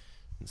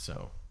 And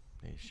so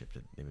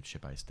they would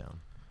ship ice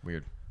down.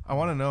 Weird. I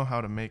want to know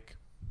how to make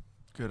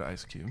good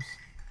ice cubes.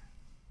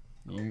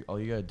 All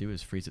you gotta do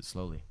is freeze it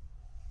slowly.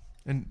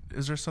 And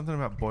is there something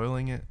about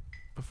boiling it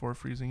before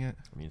freezing it?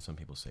 I mean, some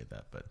people say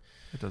that, but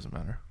It doesn't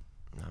matter.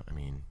 no, I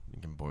mean,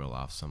 you can boil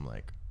off some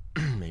like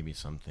maybe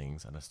some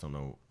things. I just don't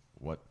know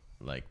what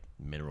like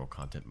mineral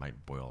content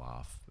might boil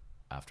off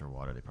after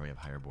water. They probably have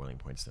higher boiling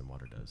points than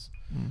water does.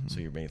 Mm-hmm. So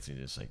you're basically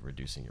just like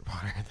reducing your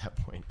water at that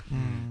point,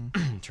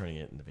 turning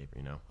it into vapor.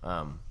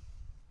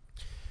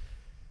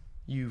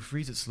 You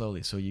freeze it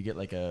slowly, so you get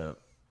like a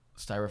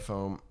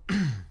styrofoam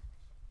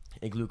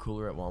igloo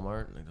cooler at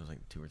Walmart. Like those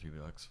like $2 or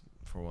 $3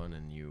 for one,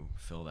 and you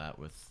fill that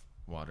with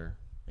water,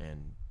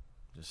 and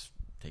just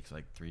takes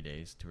like 3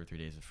 days, 2 or 3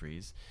 days to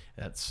freeze.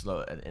 And it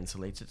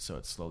insulates it, so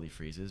it slowly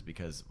freezes,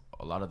 because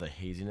a lot of the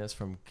haziness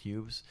from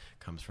cubes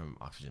comes from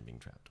oxygen being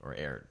trapped or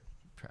air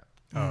trapped.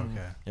 Oh,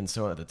 okay. And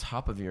so at the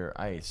top of your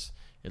ice,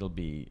 it'll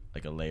be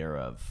like a layer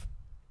of,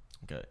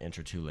 like an inch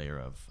or 2 layer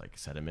of like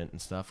sediment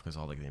and stuff, because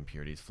all like the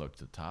impurities float to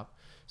the top.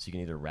 So you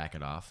can either rack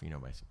it off,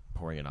 by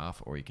pouring it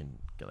off, or you can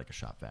get like a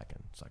shop vac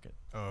and suck it.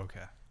 Oh,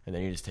 okay. And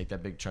then you just take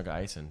that big chunk of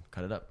ice and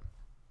cut it up.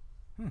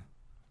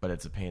 But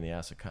it's a pain in the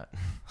ass to cut.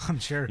 I'm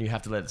sure. You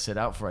have to let it sit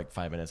out for like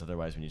 5 minutes.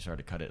 Otherwise, when you start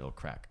to cut it, it'll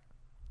crack.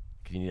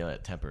 Because you need to let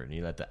it temper. And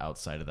you let the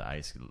outside of the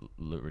ice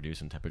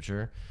reduce in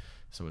temperature,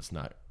 so it's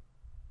not,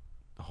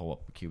 the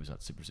whole cube is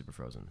not super, super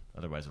frozen.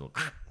 Otherwise, the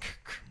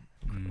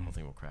whole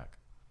thing will crack.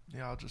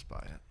 Yeah, I'll just buy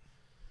it.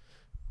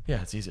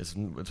 Yeah, it's easy.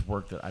 It's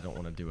work that I don't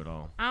want to do at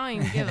all. I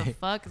don't even give a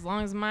fuck as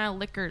long as my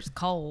liquor's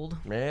cold.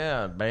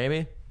 Yeah,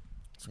 baby.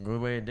 It's a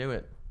good way to do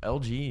it.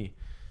 LG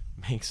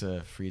makes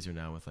a freezer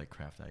now with like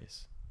craft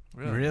ice.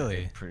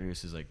 Really? It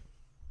produces like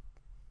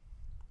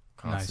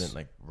constant Nice.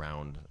 like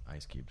round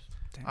ice cubes.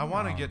 I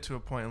want to Damn. get to a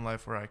point in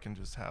life where I can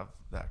just have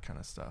that kind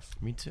of stuff.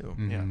 Me too.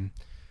 Mhm.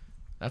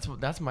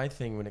 That's my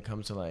thing when it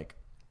comes to like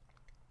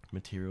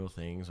material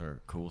things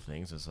or cool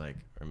things. Is like,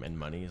 and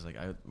money is like,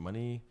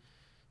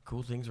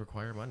 cool things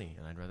require money,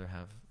 and I'd rather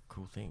have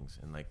cool things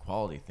and like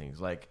quality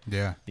things. Like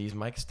Yeah. these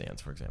mic stands,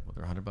 for example,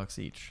 they're $100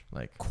 each.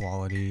 Like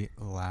Quality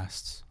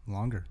lasts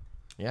longer.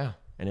 yeah,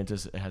 and it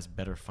has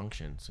better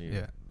function. So you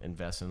Yeah.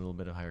 invest in a little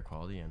bit of higher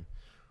quality, and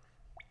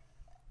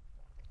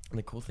And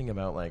the cool thing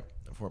about like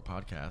for a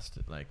podcast,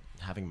 like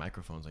having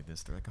microphones like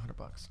this, they're like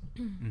 $100.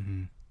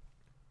 Mm-hmm.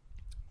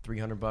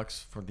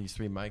 $300 for these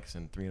 3 mics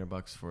and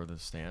 $300 for the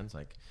stands.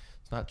 Like,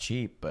 it's not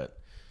cheap, but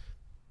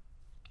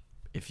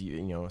if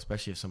you know,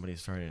 especially if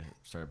somebody's start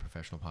a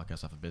professional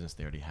podcast off a business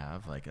they already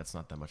have, like that's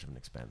not that much of an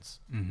expense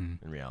in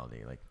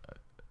reality. Like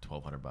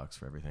 $1,200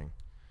 for everything.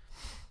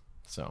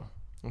 So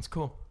it's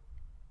cool.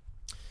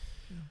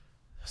 Yeah.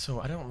 So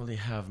I don't really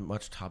have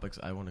much topics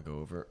I want to go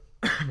over.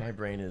 My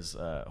brain is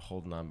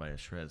holding on by a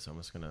shred, so I'm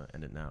just gonna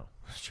end it now.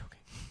 I was joking.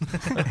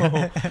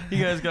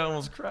 You guys got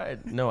almost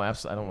cried. No,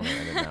 absolutely. I don't want to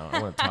end it now.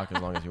 I want to talk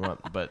as long as you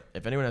want. But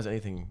if anyone has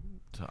anything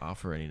to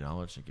offer, any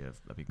knowledge to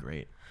give, that'd be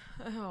great.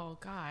 Oh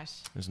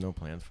gosh. There's no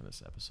plans for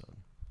this episode.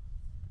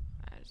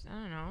 I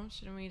don't know.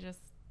 Shouldn't we just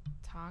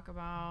talk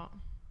about?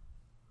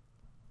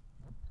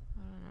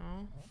 I don't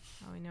know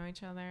how we know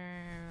each other.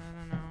 I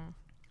don't know.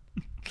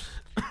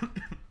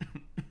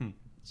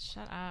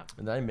 Shut up.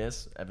 And did I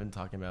miss Evan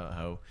talking about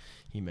how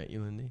he met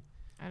you, Lindy?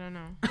 I don't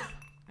know.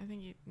 I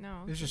think you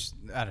no. It was just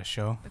at a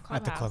show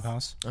at the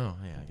clubhouse. Oh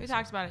yeah. We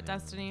talked about it,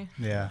 Destiny.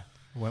 Yeah,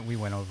 we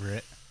went over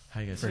it. How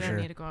you guys? We For don't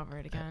sure. need to go over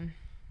it again.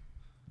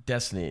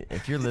 Destiny,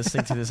 if you're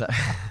listening to this,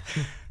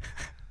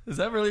 is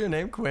that really your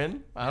name,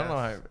 Quinn? I don't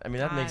know. I mean,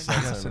 that makes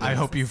God. sense. Yes, I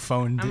hope you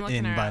phoned I'm looking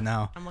in her by up.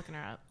 now. I'm looking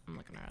her up.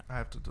 I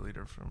have to delete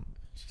her from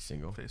She's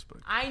single.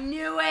 Facebook. I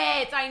knew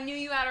it. I knew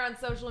you had her on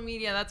social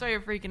media. That's why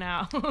you're freaking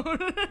out.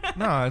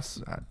 No,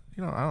 it's I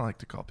don't like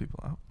to call people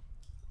out.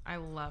 I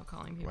love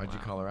calling people Why'd you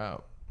out. call her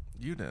out?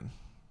 You did.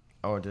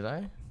 Oh, did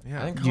I?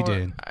 Yeah. I didn't You call her-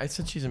 did. I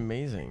said she's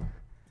amazing.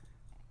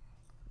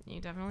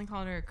 You definitely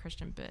called her a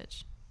Christian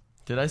bitch.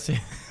 Did I say?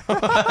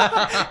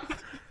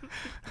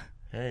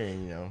 Hey,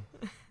 you know,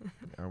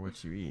 or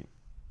what you eat.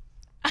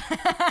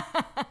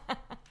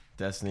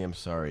 Destiny, I'm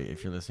sorry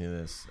if you're listening to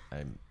this.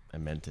 I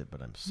meant it,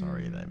 but I'm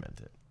sorry that I meant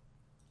it.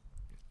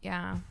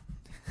 Yeah.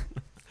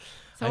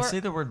 So I we're- say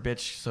the word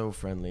bitch so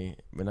friendly.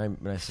 When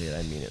I say it,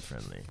 I mean it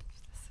friendly.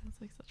 This sounds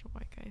like such a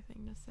white guy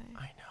thing to say.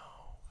 I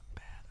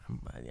know. I'm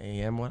bad. I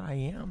am what I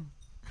am.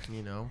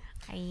 You know.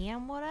 I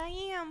am what I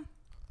am.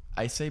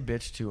 I say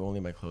bitch to only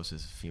my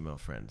closest female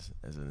friends,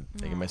 as in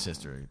like my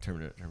sister.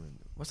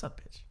 What's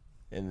up, bitch?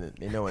 And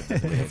they know it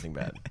doesn't mean anything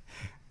bad.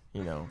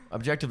 You know,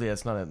 objectively,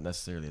 that's not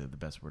necessarily the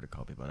best word to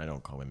call people, and I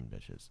don't call women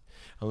bitches,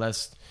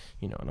 unless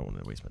I don't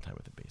want to waste my time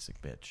with a basic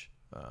bitch.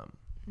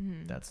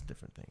 That's a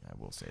different thing. I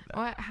will say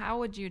that. How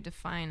would you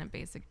define a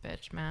basic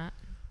bitch, Matt?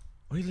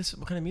 What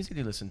kind of music do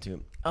you listen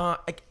to?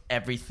 Like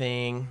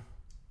everything.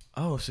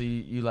 Oh, so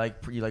you like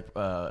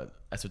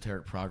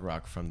esoteric prog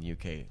rock from the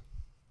UK?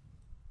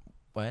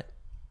 What?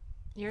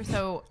 You're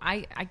so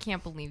I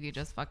can't believe you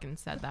just fucking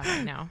said that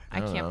right now. I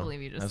don't can't know.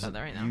 believe you just said that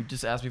right now. You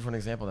just asked me for an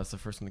example. That's the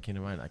first one that came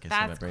to mind. I guess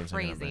my That's brain's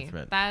hanging out by a crazy.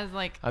 thread. That is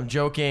like. I'm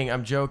joking.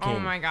 Oh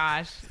my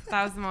gosh,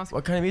 that was the most.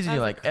 What kind of music do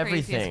you like? That's the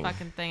craziest Everything.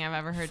 fucking thing I've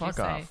ever heard Fuck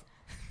you off.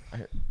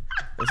 say.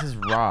 This is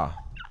raw.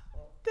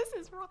 This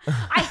is wrong.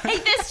 I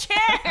hate this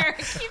chair.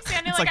 It keeps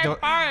sounding like I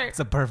fart. It's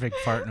a perfect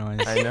fart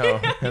noise. I know.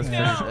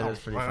 That is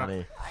pretty Wow.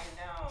 funny.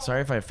 I know. Sorry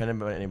if I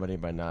offended anybody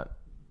by not.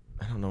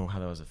 I don't know how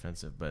that was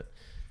offensive, but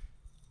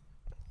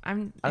I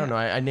don't know.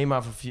 I name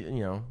off a few.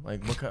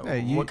 Like what kind,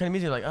 Hey, what kind of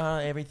music? Like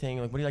everything.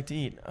 Like what do you like to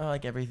eat?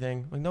 Like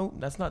everything. Like no,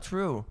 that's not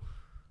true.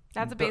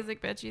 That's a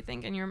basic bitch, you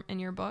think, in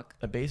your book?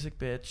 A basic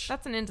bitch.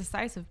 That's an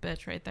indecisive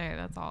bitch right there.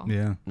 That's all.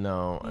 Yeah.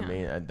 No, Yeah. I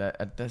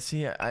mean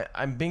see,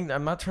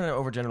 I'm not trying to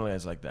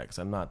overgeneralize like that because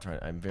I'm not trying.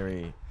 I'm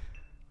very.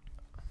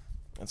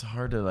 It's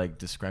hard to like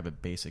describe a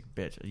basic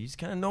bitch. You just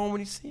kind of know them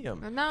when you see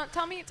them. No,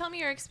 tell me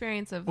your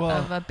experience of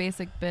Well- a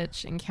basic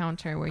bitch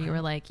encounter where you were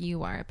like,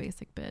 you are a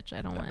basic bitch.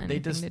 I don't want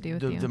anything to do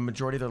with you. The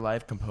majority of their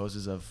life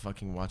composes of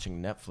fucking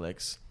watching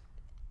Netflix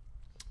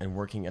and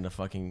working in a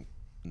fucking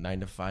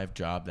 9-to-5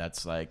 job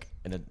that's like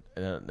in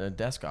a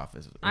desk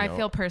office. I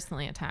feel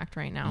personally attacked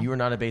right now. You are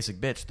not a basic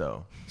bitch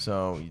though.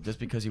 So just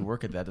because you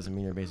work at that doesn't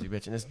mean you're a basic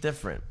bitch, and it's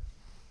different.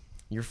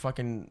 You're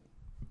fucking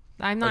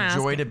I'm not a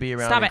joy asking, to be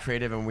around Stop and it.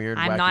 creative and weird.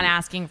 I'm wacky. not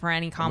asking for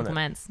any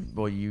compliments.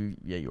 Well, you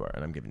are,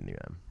 and I'm giving you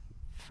them.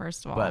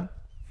 First of all, But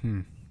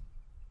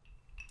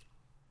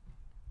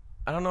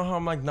I don't know how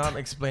I'm like not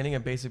explaining a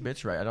basic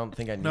bitch right. I don't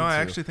think I need No, to. I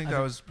actually think that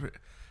was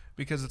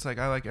because it's like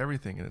I like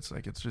everything, and it's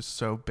like it's just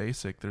so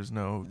basic. There's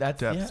no depth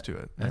to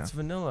it. That's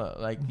vanilla.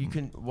 Like you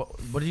can.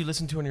 What do you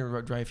listen to on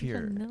your drive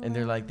here? And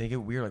they're like, they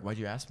get weird. Like, why'd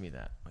you ask me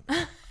that?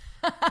 Like,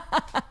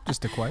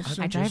 Just a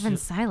question. I drive in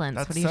silence.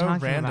 That's What are you so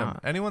talking random.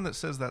 about? Anyone that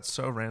says that's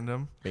so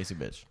random, basic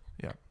bitch.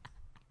 yeah.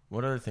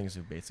 What other things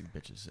do basic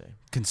bitches say?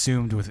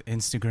 Consumed with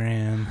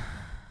Instagram.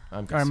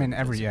 I'm Or, I mean,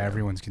 consumed with Instagram.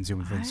 everyone's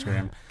consumed with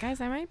Instagram. Guys,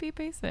 I might be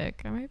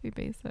basic.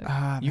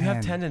 You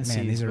have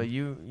tendencies, but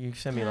you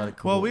send me a lot of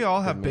cool. Well, we all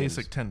good have memes.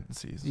 basic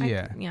tendencies.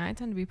 Yeah. I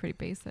tend to be pretty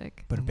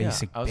basic. But a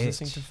basic I was bitch.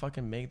 listening to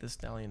fucking Meg Thee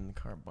Stallion in the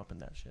car, bumping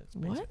that shit. It's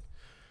basic. What?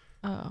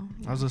 Oh.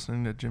 I was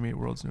listening to Jimmy Eat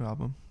World's new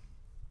album.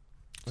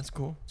 That's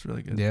cool. It's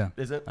really good. Yeah.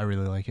 Is it? I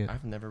really like it.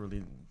 I've never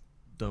really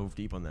dove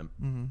deep on them.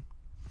 Mm-hmm.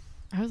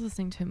 I was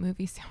listening to a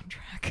movie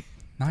soundtrack.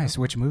 Nice.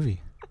 Which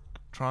movie?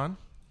 Tron.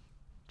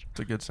 It's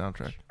a good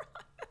soundtrack.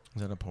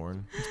 Is that a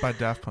porn? It's by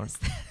Daft Punk.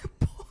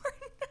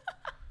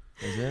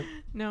 Is it?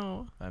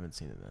 No, I haven't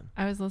seen it then.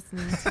 I was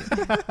listening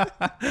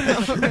to.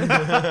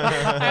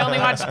 I only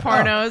watch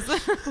pornos.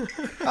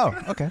 Oh,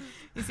 okay.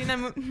 You seen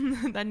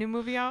that that new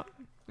movie out?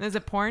 Is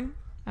it porn?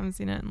 I haven't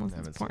seen it unless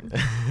it's porn.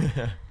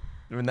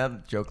 When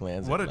that joke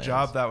lands, What it a lands.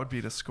 job that would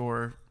be to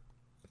score.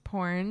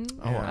 Porn.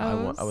 Oh,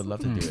 Yeah. I would love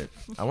to do it.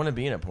 I want to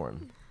be in a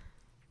porn.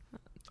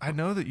 I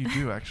know that you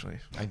do, actually.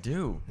 I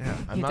do. Yeah.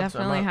 You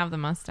definitely have the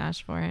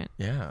mustache for it.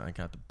 Yeah, I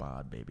got the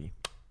bod, baby.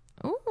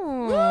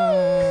 Ooh.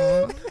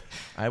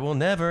 I will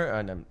never.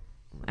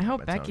 I hope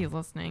my Becky's tongue.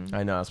 listening.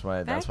 I know that's why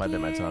I bit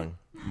my Becky. tongue.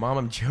 Mom,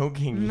 I'm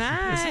joking.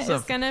 Matt This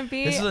is gonna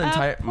be this is an a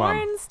entire- porn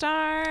Mom,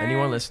 star.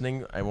 Anyone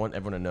listening, I want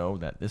everyone to know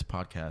that this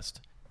podcast,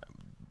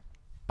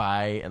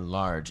 by and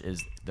large,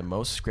 is the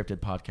most scripted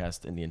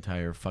podcast in the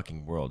entire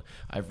fucking world.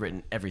 I've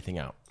written everything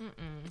out.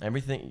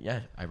 Everything.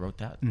 Yeah, I wrote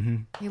that.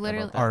 You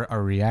literally. about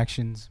Our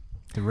reactions,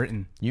 the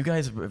written. You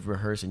guys have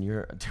rehearsed and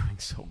you're doing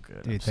so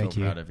good. Dude, I'm thank so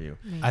you. proud of you.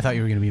 I thought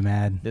you were gonna be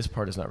mad. This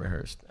part is not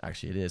rehearsed.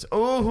 Actually, it is.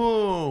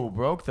 Oh,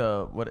 broke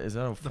the what is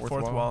that? A fourth,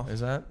 fourth wall.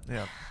 Is that?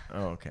 Yeah.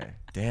 Oh, okay.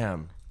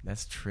 Damn,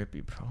 that's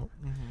trippy, bro.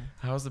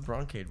 How's the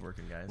bronchade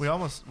working, guys? We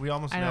almost I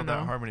don't nailed that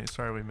know. harmony.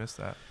 Sorry we missed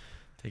that.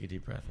 Take a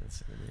deep breath and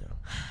sit in,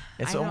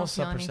 It's I don't almost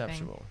feel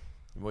perceptual.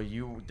 Well,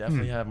 you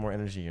definitely have more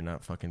energy. You're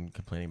not fucking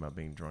complaining about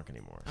being drunk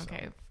anymore. So.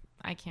 Okay,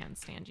 I can't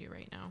stand you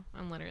right now.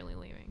 I'm literally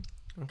leaving.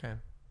 Okay.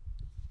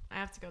 I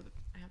have to go.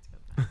 I have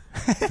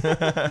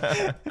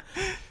to go.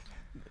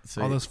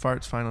 So All those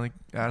farts finally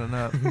adding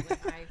up.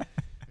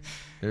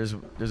 there's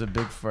a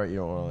big fart you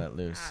don't want to let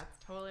loose.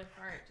 It's totally a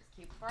fart. Just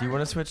keep farting. Do you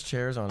want to switch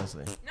chairs,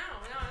 honestly? No,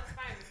 it's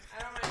fine.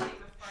 I don't want to leave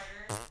a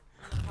farter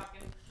on the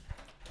fucking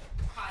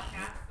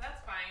podcast.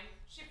 That's fine.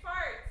 She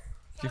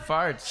farts. She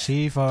farts.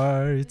 She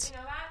farts. Did you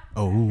know that?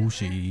 Oh,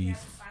 she She has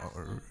farts.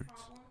 problems.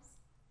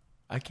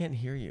 I can't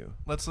hear you.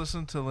 Let's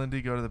listen to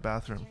Lindy go to the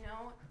bathroom.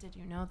 Did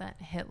you know that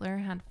Hitler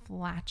had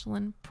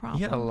flatulent problems?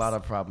 He had a lot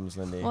of problems,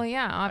 Lindy. Well,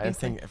 yeah, obviously.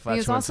 think He was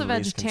flatulence also is the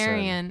least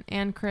vegetarian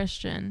and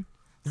Christian.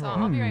 So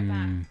I'll be right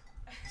back.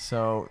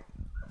 So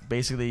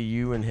basically,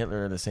 you and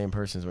Hitler are the same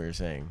person, is what you're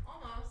saying.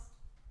 Almost.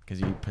 Because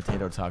you eat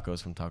potato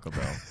tacos from Taco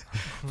Bell.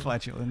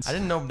 Flatulence. I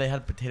didn't know they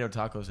had potato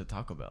tacos at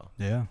Taco Bell.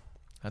 Yeah.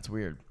 That's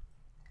weird.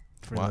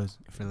 For Why? those.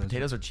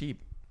 Potatoes are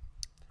cheap.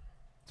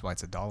 That's why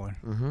it's $1.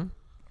 Mm-hmm.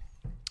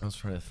 I was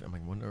trying to. I'm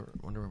like, wonder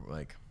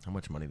like how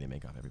much money they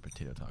make off every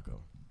potato taco.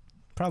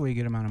 Probably a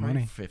good amount of Probably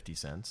money. 50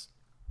 cents.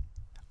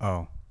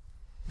 Oh,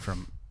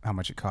 from how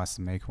much it costs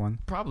to make one.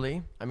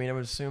 Probably. I mean, I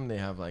would assume they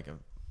have like a.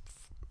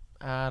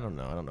 I don't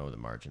know. I don't know the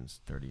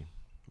margins. 30,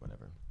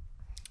 whatever.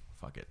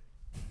 Fuck it.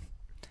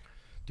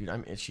 Dude,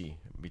 I'm itchy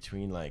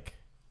between like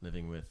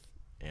living with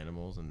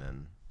animals and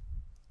then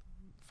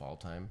fall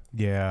time.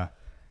 Yeah.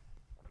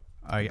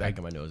 The back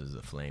of my nose is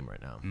a flame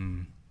right now.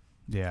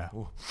 Yeah.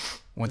 Ooh.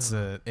 Once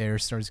the air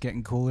starts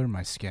getting cooler,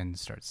 my skin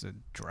starts to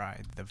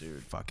dry the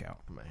Dude. fuck out.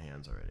 My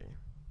hands already.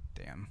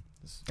 Damn.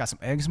 Got some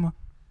eczema?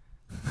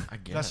 I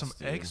guess. Got some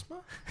dude.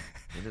 eczema?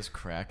 They just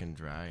crack and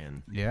dry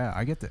and. Yeah,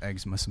 I get the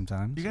eczema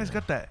sometimes. You guys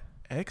got that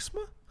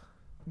eczema?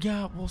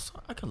 Yeah, well, so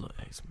I got a little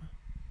eczema.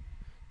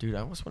 Dude,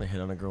 I just want to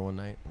hit on a girl one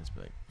night and just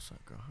be like, "What's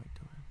up, girl? How you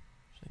doing?"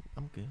 She's like,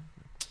 "I'm good."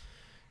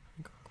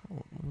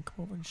 I'm like,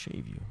 come over and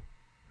shave you.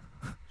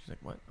 She's like,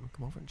 "What? I'm gonna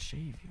come over and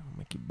shave you. I'll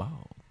make you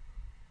bald."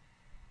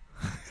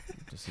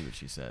 To see what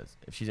she says.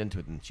 If she's into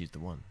it, then she's the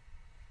one.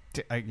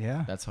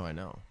 Yeah. That's how I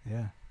know.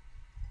 Yeah.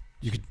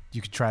 You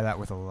could try that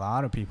with a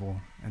lot of people,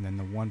 and then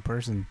the one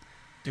person.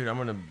 Dude, I'm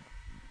gonna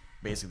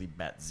basically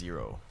bet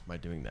zero by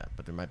doing that.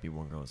 But there might be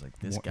one girl who's like,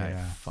 "This guy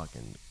Yeah.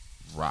 fucking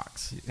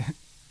rocks."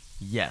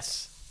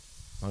 Yes,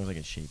 as long as I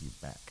can shave you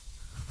back.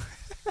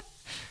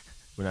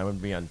 When I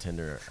would be on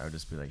Tinder, I would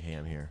just be like, "Hey,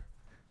 I'm here."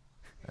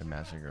 I'd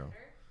match a girl.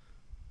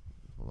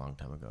 A long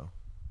time ago.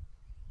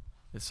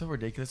 It's so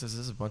ridiculous. This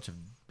is a bunch of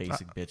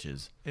basic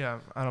bitches. Yeah,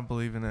 I don't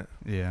believe in it.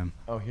 Yeah.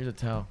 Oh, here's a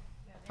towel.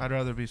 I'd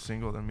rather be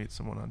single than meet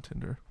someone on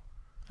Tinder.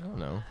 I don't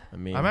know. I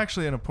mean, I'm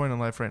actually in a point in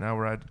life right now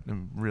where I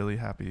am really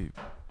happy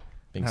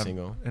being have-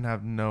 single. and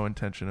have no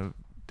intention of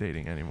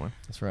dating anyone.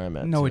 That's where I'm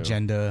at. No too.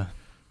 agenda.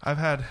 I've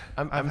had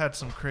I'm- had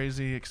some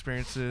crazy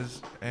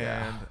experiences and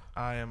Yeah.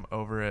 I am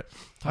over it.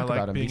 Talk I like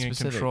about 'em. Be being in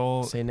specific.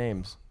 control. Say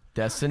names.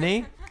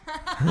 Destiny.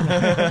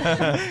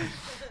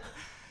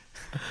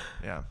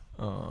 Yeah,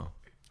 Oh.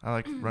 I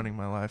like running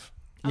my life.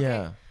 Okay.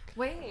 Yeah.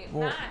 Wait,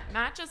 Well-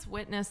 Matt just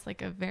witnessed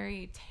like a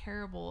very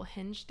terrible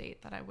Hinge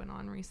date that I went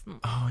on recently.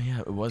 Oh yeah,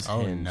 it was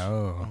Oh, Hinge.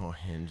 no. Oh,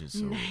 Hinge is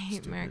so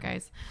Nightmare, stupid.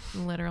 guys.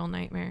 Literal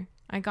nightmare.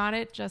 I got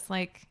it just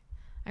like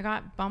I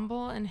got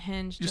Bumble and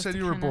Hinge. You just said to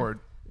you were kinda- board.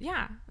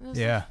 Yeah. It was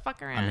Yeah. like,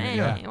 fuck around. I mean,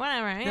 Anyway, yeah.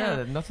 whatever. Yeah,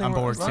 there's nothing, I'm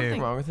bored, there's nothing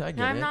too. wrong with it. I get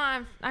No, I'm it.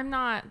 not. I'm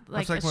not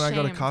like. It's like when I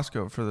go to ashamed.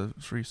 Costco for the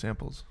free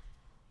samples.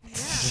 Yeah,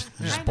 just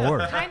kind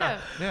bored. Of, kind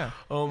of. Yeah.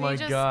 Oh We my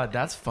just- god,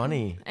 that's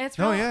funny. It's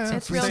Oh, real. yeah,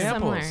 it's free real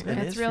samples. similar. It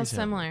It's is real free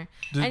similar.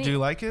 Do And you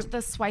like it?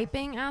 The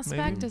swiping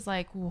aspect Maybe. is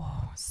like, whoa,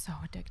 so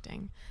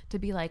addicting. To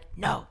be like,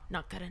 no,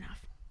 not good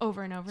enough,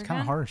 over and over It's again. kind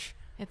of harsh.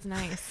 It's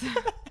nice.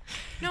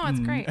 No, it's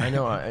great. I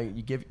know.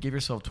 You give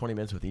yourself 20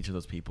 minutes with each of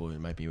those people. It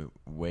might be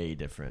way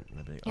different.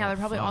 Be like, Yeah, they're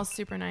probably all fuck.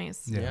 super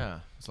nice. Yeah.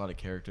 There's a lot of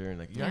character. And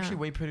like, you're actually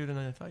way prettier than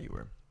I thought you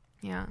were.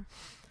 Yeah.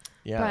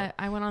 Yeah. But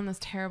I went on this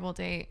terrible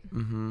date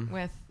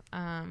with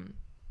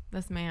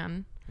this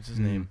man. What's his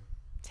name?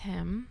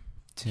 Tim.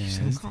 His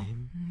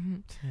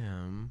name?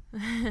 Tim.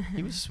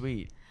 He was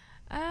sweet.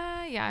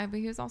 Yeah, but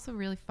he was also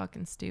really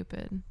fucking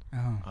stupid.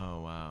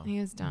 Oh, wow. He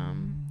was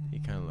dumb. He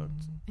kind of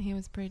looked. He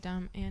was pretty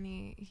dumb, and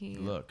he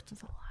looked.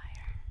 was a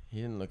liar. He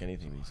didn't look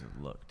anything. He just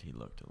looked. He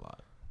looked a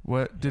lot.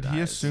 What did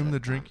he eyes. assume the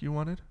drink you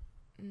wanted?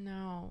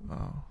 No.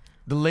 Oh,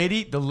 The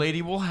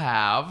lady will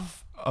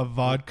have a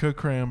vodka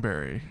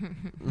cranberry.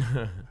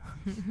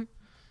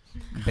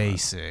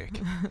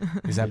 Basic.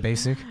 Is that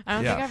basic? I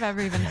don't Yeah. think I've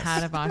ever even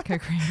had a vodka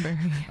cranberry.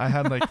 I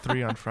had like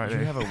 3 on Friday. Do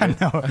you have a I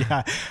know.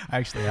 Yeah, I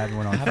actually had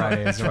one on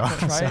Friday as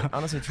well.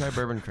 honestly, try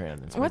bourbon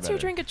cran. It's way What's your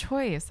better. drink of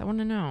choice? I want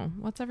to know.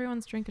 What's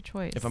everyone's drink of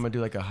choice? If I'm gonna do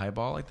like a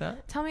highball like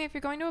that, Tell me if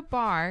you're going to a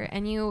bar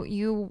and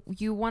you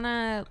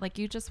wanna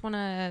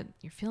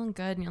you're feeling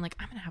good and you're like,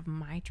 I'm gonna have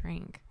my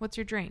drink. What's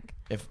your drink?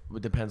 if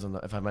it depends on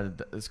if I'm at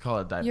it's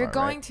called a dive You're bar,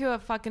 going right? to a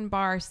fucking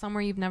bar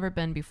somewhere you've never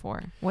been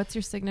before. What's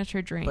your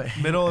signature drink? But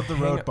Middle of the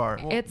hang road on. bar.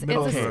 Well, It's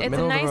middle a of the road.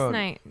 middle of the nice road.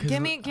 night. 'Cause Give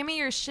me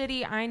your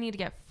shitty. I need to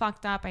get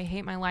fucked up. I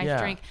hate my life Yeah.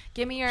 drink.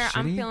 Give me your.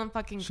 I'm Shitty? feeling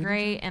fucking Shitty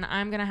great, drink? and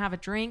I'm gonna have a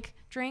drink,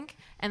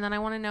 and then I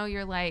want to know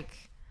your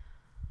like.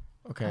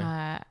 Okay.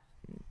 I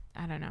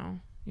don't know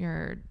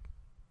your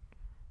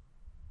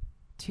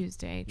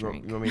Tuesday you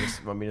drink.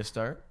 want me to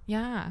start?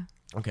 Yeah,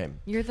 Okay.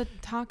 you're the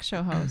talk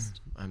show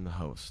host. I'm the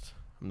host.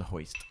 I'm the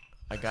hoist.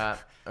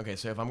 Okay,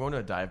 so if I'm going to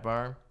a dive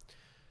bar,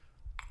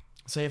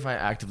 say if I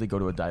actively go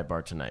to a dive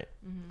bar tonight,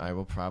 I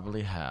will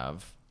probably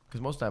have,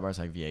 because most dive bars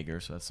have Jaeger,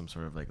 so that's some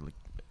sort of like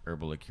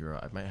herbal liqueur.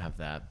 I might have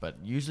that,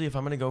 but usually if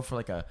I'm going to go for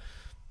like a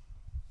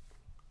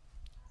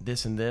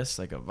this and this,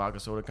 like a vodka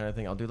soda kind of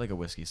thing, I'll do like a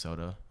whiskey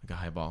soda, like a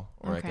highball,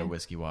 or like Okay. a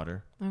whiskey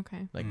water,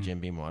 Okay. like Jim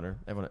Beam water.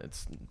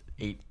 It's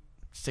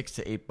 $6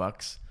 to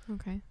 $8,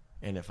 Okay.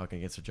 and it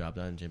fucking gets the job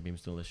done. Jim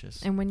Beam's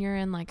delicious. And when you're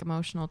in like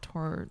emotional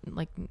torment,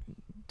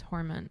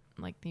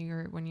 like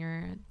when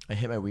you're, I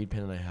hit my weed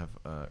pen and I have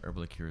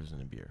herbal liqueurs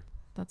and a beer.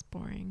 that's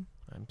boring.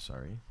 I'm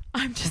sorry.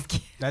 I'm just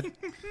kidding.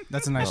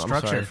 That's a nice No, I'm sorry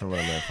structure. for what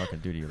I'm gonna fucking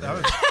do to you. That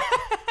Later. was-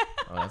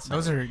 Oh, that's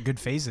Those are good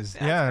phases.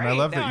 yeah, and I great.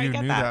 love No, that I you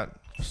get knew that.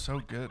 that. So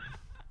good.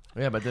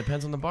 yeah, but it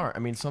depends on the bar. I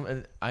mean,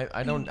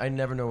 I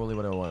never know really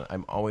what I want.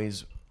 I'm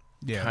always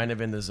Yeah. kind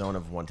of in the zone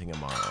of wanting a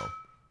mono.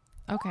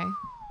 Okay.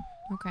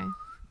 Okay.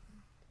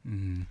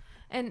 Mhm.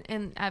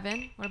 And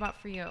Evan, what about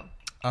for you?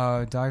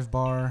 Dive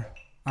bar.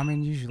 I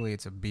mean, usually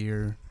it's a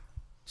beer.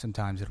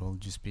 Sometimes it'll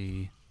just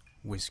be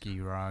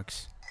whiskey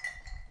rocks.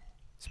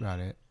 That's about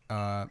it.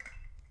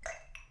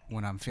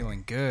 When I'm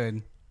feeling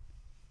good,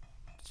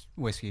 it's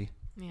whiskey.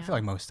 Yeah. I feel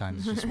like most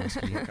times it's just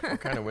whiskey.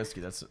 What kind of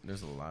whiskey?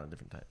 There's a lot of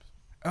different types.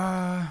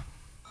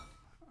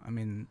 I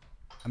mean,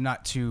 I'm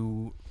not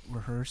too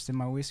rehearsed in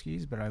my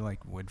whiskeys, but I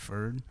like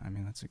Woodford. I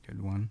mean, that's a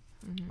good one.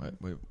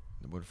 Wait,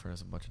 Woodford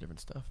has a bunch of different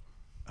stuff.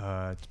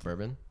 It's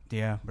Bourbon.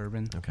 yeah,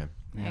 bourbon. Okay.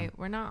 Yeah. Hey,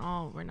 we're not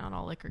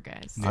all liquor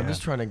guys. Yeah. I'm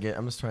just trying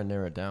to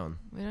narrow it down.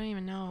 We don't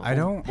even know. I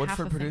don't- half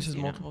Woodford the produces things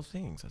you know. multiple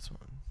things. That's one.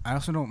 I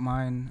also don't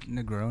mind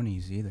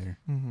Negronis either.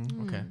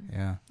 Mm-hmm. Okay.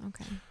 Yeah.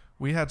 Okay.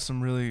 We had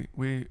some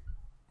we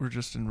were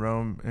just in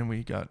Rome and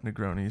we got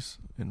Negronis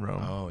in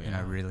Rome. Oh And I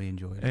yeah, really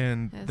enjoyed it.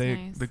 And That's they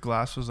nice. the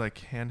glass was like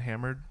hand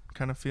hammered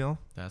kind of feel.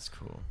 that's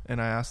cool. And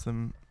I asked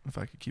them if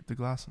I could keep the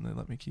glass and they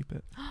let me keep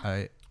it.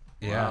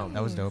 Yeah, Wow.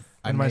 that was dope.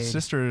 And my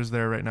sister is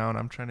there right now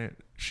and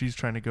she's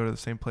trying to go to the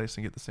same place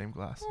and get the same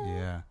glass.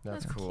 Yeah.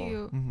 That's That's cool.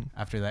 cute. Mm-hmm.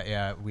 After that,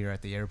 yeah, we were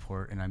at the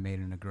airport and I made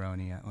a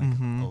Negroni at like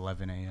Mhm.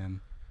 11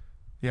 a.m.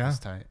 Yeah. That's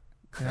tight.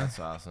 Yeah. That's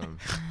awesome.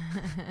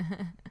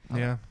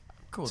 Yeah.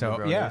 Cool. So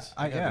Negronis.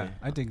 yeah, Yeah,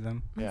 I dig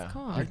them. That's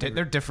yeah. cool.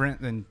 They're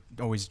different than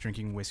always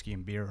drinking whiskey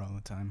and beer all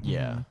the time.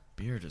 Yeah. Mhm.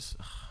 Beer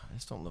I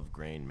just don't love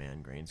grain,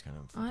 man. Grain's kind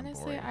of fucking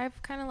Honestly, boring. I've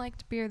kind of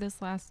liked beer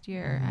this last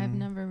year. I've Mhm.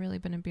 never really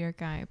been a beer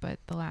guy, but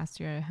the last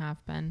year I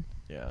have been.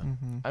 Yeah.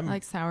 Mm-hmm. I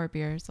like sour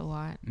beers a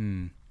lot.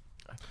 Mm.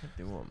 I can't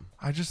do them.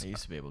 I I just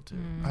used to be able to.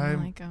 I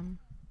I'm- like them.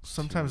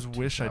 sometimes too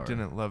wish I sour.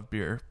 didn't love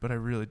beer, but I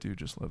really do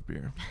just love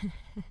beer.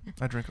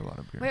 I drink a lot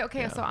of beer. Wait,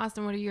 okay, Yeah. so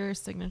Austin, what are your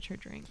signature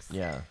drinks?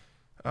 Yeah.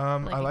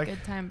 Like I a like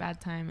good time,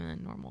 bad time, and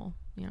then normal.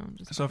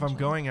 Just so if I'm chill.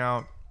 going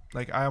out,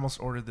 like I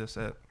almost ordered this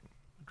at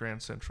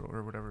Grand Central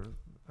or whatever,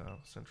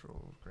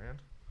 Central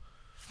Grand.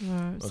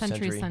 Century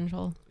Century.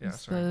 Central. Yeah,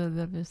 It's sorry.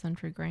 the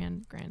Century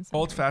Grand Century.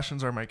 Old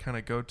fashions are my kind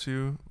of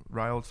go-to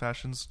rye old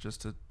fashions,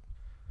 just to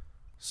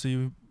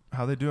see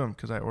how they do them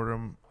because I order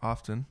them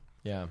often.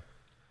 Yeah.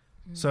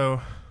 Mm.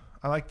 So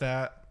I like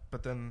that,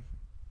 but then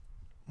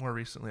more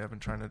recently I've been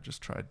trying to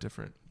just try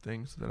different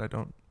things that I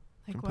don't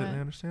like completely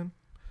what? understand.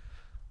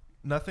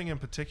 Nothing in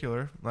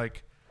particular.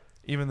 Like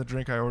even the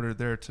drink I ordered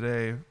there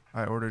today,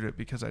 I ordered it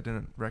because I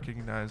didn't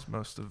recognize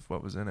most of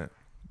what was in it.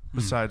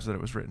 Besides that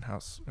it was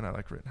Rittenhouse, and I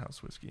like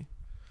Rittenhouse whiskey.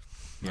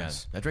 Yeah.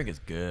 Nice. That drink is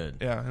good.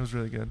 Yeah, it was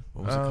really good.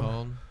 What was it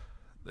called?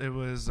 It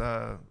was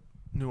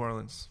New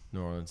Orleans.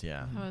 New Orleans,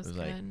 yeah. That was it was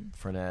like good.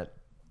 Fernet,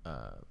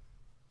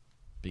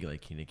 Big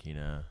Lake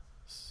Kina,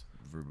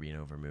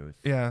 Rubino Vermouth.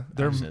 Yeah,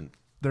 Absinthe.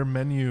 their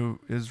menu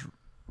is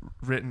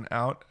written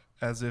out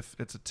as if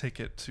it's a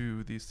ticket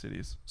to these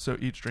cities. So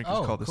each drink is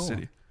called cool. a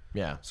city.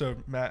 Yeah. So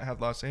Matt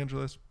had Los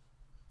Angeles,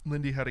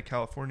 Lindy had a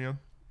California,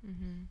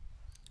 Mm-hmm.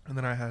 and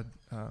then I had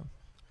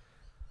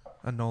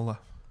a NOLA.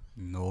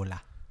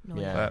 Nola.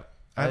 Yeah. But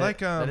I like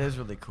that is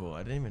really cool.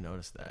 I didn't even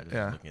notice that. I just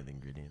Yeah. was looking at the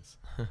ingredients.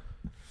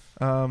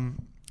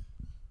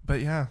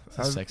 But yeah, It's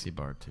a sexy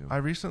bar too. I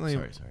recently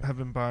Sorry. have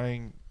been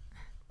buying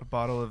a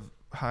bottle of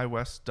High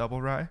West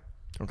Double Rye,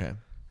 Okay.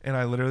 and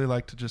I literally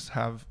like to just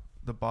have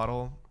the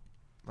bottle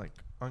like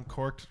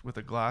uncorked with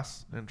a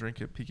glass and drink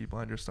it Peaky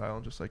Blinders style,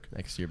 and just like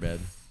Next to your bed.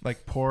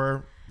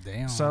 pour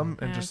Damn. some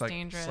and Yeah, just it's like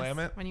dangerous. slam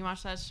it. When you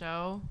watch that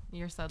show,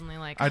 you're suddenly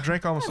like, I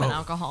drank almost I'm an a,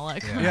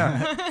 alcoholic. Yeah.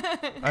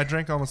 yeah, I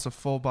drank almost a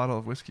full bottle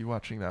of whiskey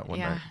watching that one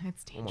Yeah, night.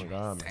 it's Oh my dangerous.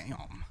 god.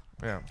 Damn.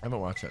 Yeah, I haven't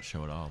watched that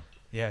show at all.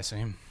 Yeah,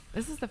 same.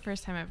 This is the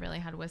first time I've really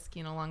had whiskey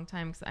in a long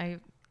time because I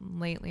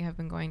lately have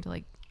been going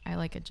to I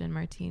like a gin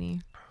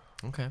martini,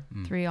 Okay.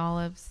 3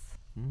 olives,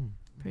 Mm.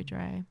 pretty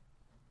dry.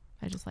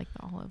 I just like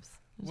the olives.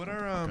 I just What want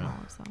the are, fucking um,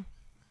 olives, though.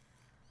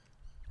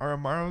 are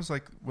Amaros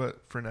like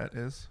what Fernet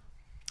is?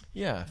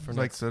 Yeah, It's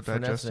like the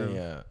Fernet's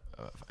digestive-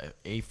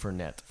 a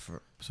Fernet.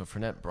 So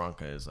Fernet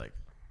Branca is like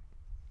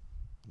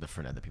the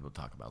Fernet that people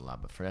talk about a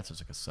lot, but Fernet's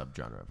just like a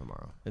subgenre of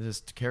Amaro. It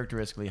is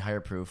characteristically higher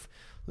proof,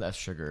 less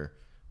sugar,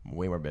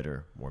 way more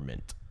bitter, more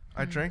mint.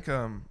 I drank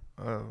a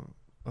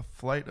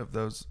flight of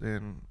those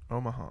in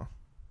Omaha.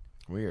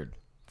 Weird.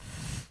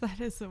 That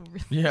is so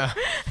really. Yeah.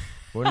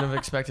 Wouldn't have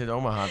expected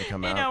Omaha to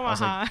come In out.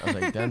 Omaha. I was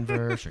like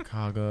Denver,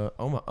 Chicago,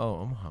 Omaha. Oh,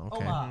 Omaha.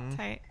 Okay. Mhm.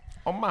 tight.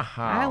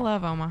 Omaha. I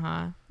love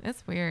Omaha.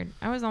 It's weird.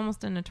 I was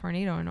almost in a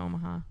tornado in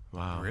Omaha.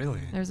 Wow.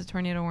 Really? There was a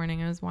tornado warning.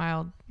 It was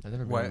wild. I've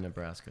never been What? in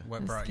Nebraska. What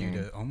That's brought you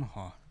scary. to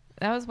Omaha?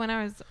 That was when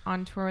I was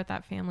on tour with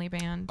that family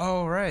band.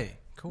 Oh, right.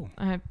 Cool.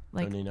 I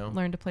Nino?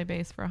 learned to play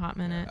bass for a hot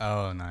minute.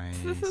 Oh, nice.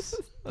 It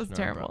was No,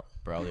 terrible.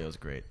 Braulio's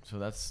great. So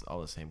that's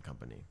all the same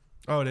company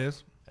Oh, it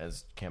is.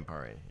 as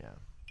Campari. Yeah.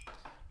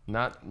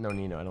 Not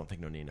Nonino. I don't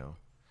think Nonino.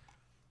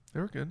 They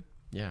were good.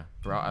 Yeah.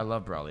 I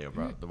love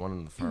Braulio. The one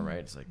on the far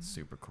right is like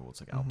super cool.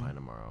 It's like Alpine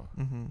Amaro.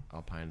 Mm-hmm.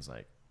 Alpine's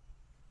like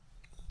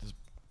just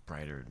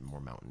brighter and more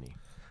mountainy.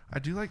 I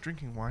do like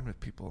drinking wine with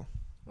people.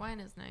 Wine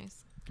is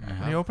nice.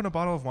 When you open a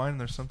bottle of wine,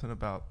 there's something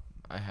about.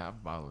 I have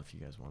a bottle if you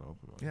guys want to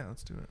open one. Yeah,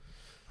 let's do it.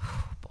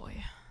 Oh boy.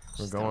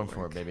 We're She's going gotta for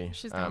work. it, baby.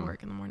 She's got to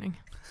work in the morning.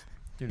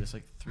 Dude, it's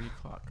like 3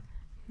 o'clock.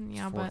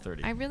 Yeah, but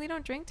 4:30. I really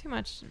don't drink too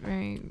much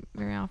very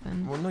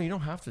often. Well, no, you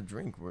don't have to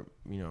drink.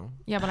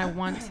 Yeah, but I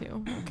want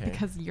to Okay.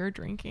 because you're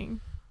drinking.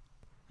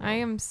 I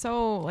am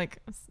so peer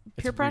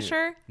weird.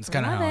 pressure. It's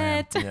kinda Love how I am.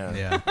 it. Yeah.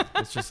 Yeah.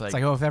 It's just like, It's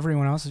like, oh, if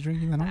everyone else is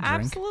drinking, then I'll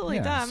drink. Absolutely,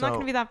 Yeah. duh. I'm not So-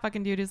 gonna be that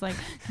fucking dude who's like,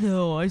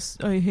 no, I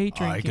hate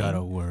drinking. I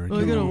gotta work. I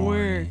in the gotta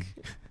morning. work.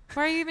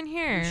 Why are you even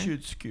here?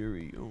 shit's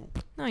scary. Oh.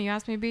 No, you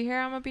asked me to be here.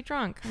 I'm gonna be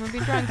drunk. I'm gonna be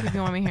drunk if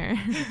you want me here.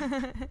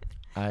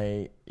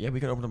 We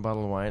can open a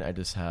bottle of wine.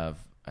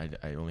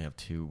 I only have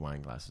 2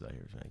 wine glasses out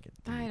here. So I get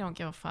I don't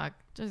give a fuck.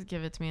 Just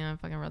give it to me in a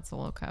fucking red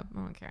Solo cup. I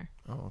don't care.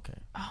 Oh, okay.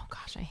 Oh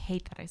gosh, I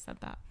hate that I said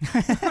that.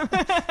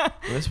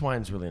 Well, this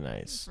wine's really It's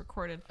nice.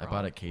 recorded. For I bought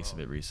all. a case of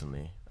it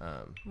recently.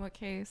 What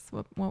case?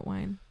 What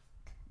wine?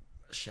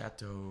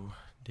 Chateau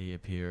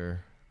d'Epire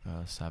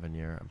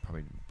Savennier. I'm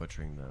probably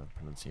butchering the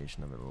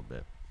pronunciation of it a little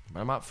bit. But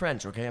I'm not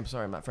French, okay? I'm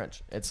sorry, I'm not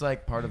French. It's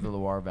like part of the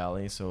Loire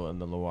Valley. So in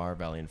the Loire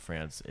Valley in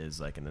France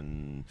is like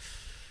kind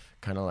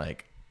of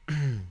like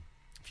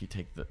if you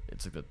take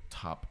it's like the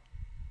top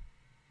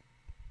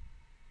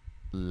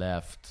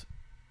left,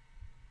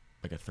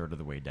 like a third of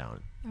the way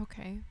down.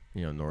 Okay.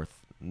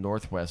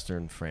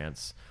 Northwestern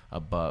France,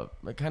 above,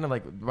 kind of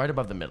like right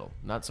above the middle.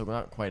 Not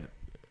quite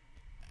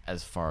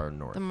as far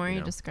north. The more you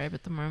know? describe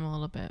it, the more I'm a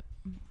little bit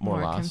More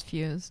more lost.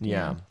 confused.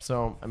 Yeah.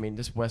 So I mean,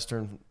 just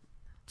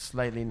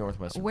slightly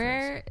northwestern.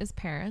 Where France is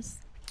Paris?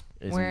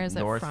 is where is it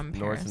north, from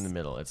North in Paris? the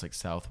middle. It's like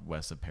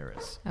southwest of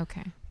Paris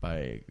Okay. by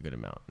a good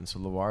amount. And so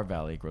Loire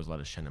Valley grows a lot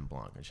of Chenin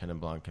Blanc, and Chenin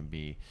Blanc can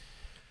be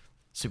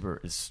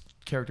is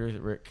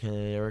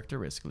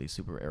characteristically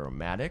super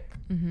aromatic,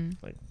 Mm-hmm.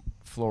 like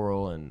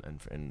floral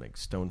and like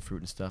stone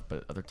fruit and stuff.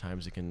 But other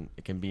times it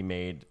can be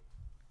made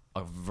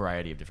a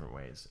variety of different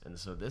ways. And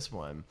so this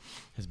one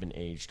has been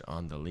aged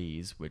on the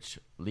lees, which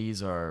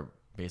lees are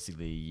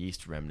basically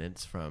yeast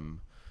remnants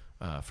from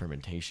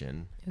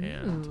fermentation,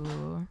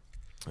 Ooh.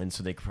 and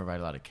so they provide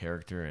a lot of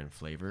character and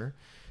flavor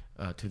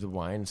to the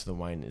wine. So the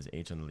wine is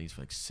aged on the lees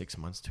for like 6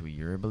 months to a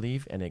year, I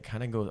believe, and it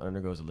kind of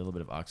undergoes a little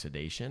bit of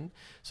oxidation.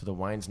 So the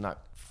wine's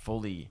not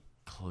fully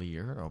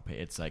clear. Okay,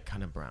 it's like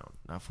kind of brown,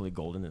 not fully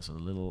golden. It's a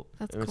little.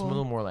 That's It's cool. a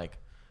little more like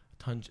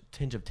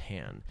tinge of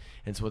tan,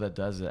 and so what that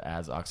does is it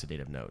adds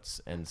oxidative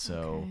notes, and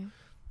so Okay.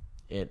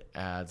 it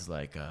adds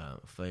like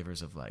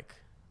flavors of like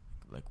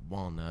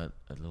walnut,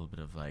 a little bit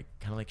of like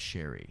kind of like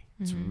sherry.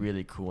 It's Mhm.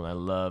 really cool, and I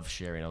love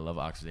sherry and I love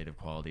oxidative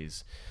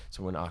qualities.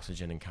 So when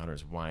oxygen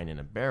encounters wine in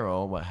a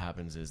barrel, what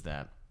happens is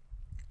that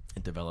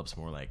it develops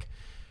more like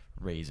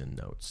raisin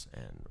notes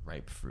and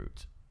ripe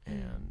fruit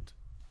and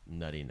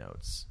nutty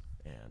notes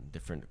and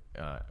different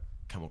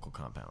chemical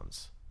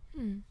compounds.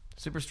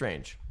 Super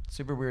strange,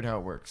 super weird how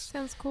it works.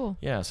 Sounds cool.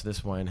 Yeah, so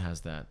this wine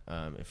has that.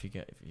 If you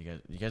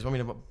guys want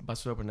me to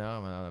bust it open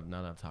now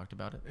that I've talked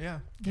about it? Yeah.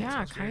 Yeah,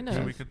 Sounds great. kind of.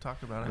 So we could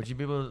talk about Would it. you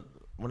be able to,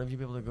 one of you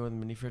be able to go in the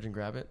mini fridge and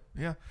grab it?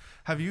 Yeah.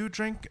 Have you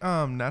drank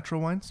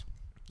natural wines?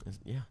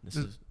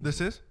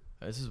 This is,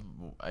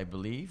 I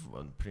believe,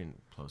 pretty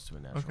close to a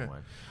natural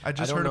wine. I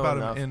just don't heard know about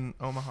enough. him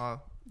in Omaha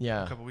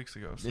Yeah, a couple weeks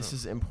ago. So. this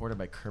is imported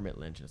by Kermit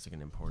Lynch. It's like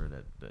an importer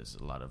that does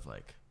a lot of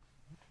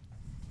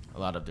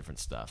different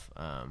stuff.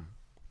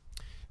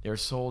 They're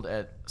sold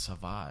at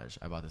Sauvage.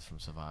 I bought this from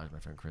Sauvage, my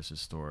friend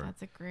Chris's store.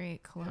 That's a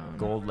great cologne.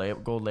 Gold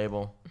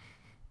label.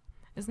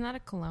 Isn't that a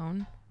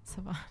cologne?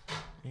 Savage.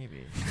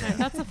 Maybe.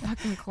 That's a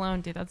fucking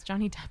cologne, dude. That's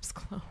Johnny Depp's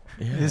cologne.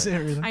 Yeah. Is it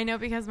really? I know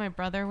because my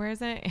brother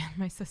wears it and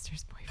my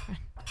sister's boyfriend.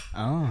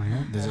 Oh,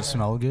 yeah. Does it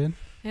smell good?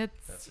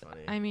 It's. That's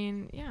funny. I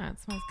mean, yeah, it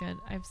smells good.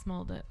 I've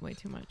smelled it way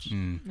too much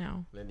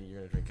now. Lindy,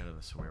 you're gonna drink out of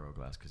the Suero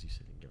glass because you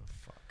said you didn't give a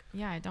fuck.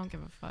 Yeah, I don't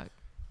give a fuck.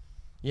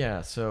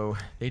 Yeah, so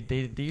they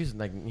use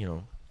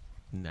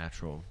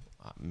natural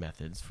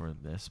methods for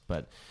this,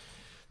 but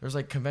there's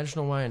like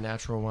conventional wine and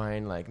natural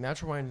wine. Like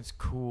natural wine is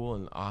cool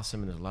and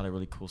awesome, and there's a lot of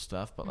really cool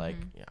stuff. But I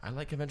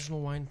like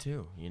conventional wine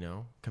too.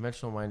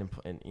 Conventional wine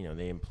and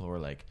they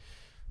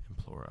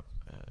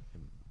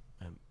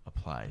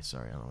apply.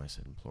 Sorry, I don't know why I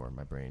said implore in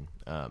my brain.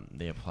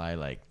 They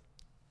apply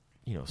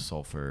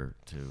sulfur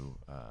to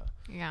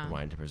the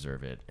wine to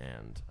preserve it,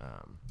 and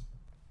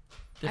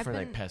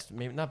different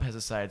maybe not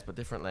pesticides, but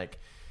different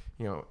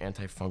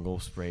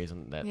antifungal sprays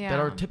and that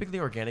are typically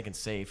organic and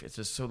safe. It's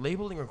just so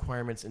labeling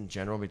requirements in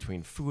general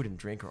between food and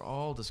drink are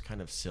all just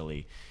kind of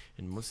silly.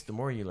 And the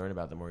more you learn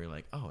about it, the more you're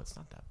like, oh, it's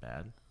not that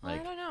bad. Well, I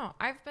don't know.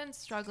 I've been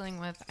struggling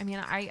with. I mean,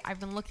 I've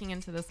been looking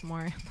into this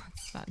more.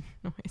 That's that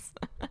noise.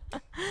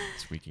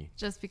 Squeaky.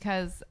 Just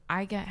because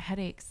I get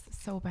headaches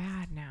so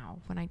bad now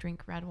when I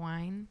drink red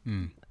wine.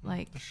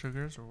 Like the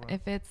sugars or what?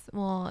 if it's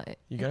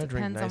you gotta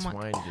drink depends nice on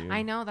what, wine, dude.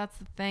 I know that's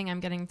the thing.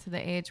 I'm getting to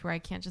the age where I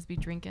can't just be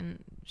drinking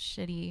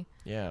shitty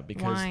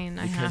because wine.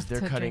 I have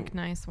they're to cutting drink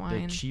nice the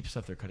wine. cheap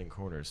stuff. They're cutting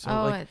corners. So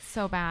Oh, it's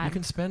so bad. you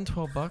can spend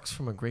 $12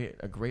 from a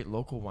great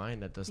local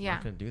wine that does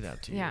not going to do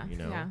that to you.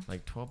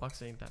 Like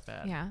 $12 ain't that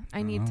bad. Yeah,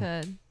 I need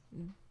to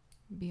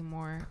be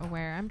more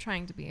aware. I'm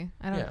trying to be.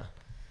 I don't. Yeah.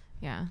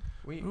 Yeah.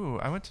 Ooh,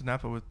 I went to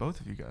Napa with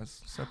both of you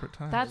guys, separate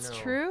times. That's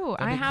true.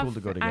 That'd be cool to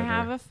go I together.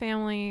 have a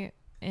family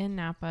in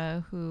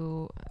Napa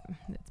who,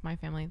 it's my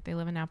family. They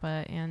live in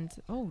Napa, and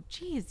oh,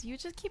 geez, you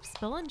just keep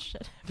spilling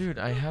shit. Dude,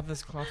 I have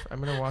this cloth.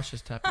 I'm gonna wash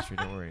this tapestry.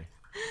 Don't worry.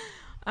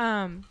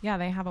 Yeah,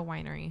 they have a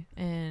winery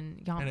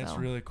in Yountville. And it's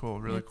really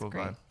cool, It's cool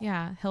great. vibe.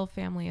 Yeah, Hill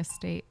Family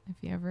Estate. If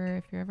you're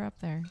ever up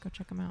there, go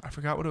check them out. I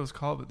forgot what it was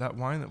called, but that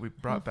wine that we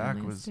brought Hill back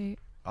Family was Estate.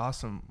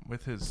 awesome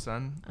with his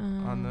son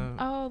on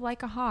the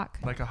Like a Hawk.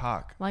 Like a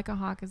Hawk. Like a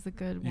Hawk is a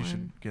good You one.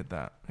 should get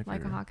that.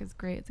 Like a Hawk is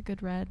great. It's a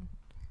good red.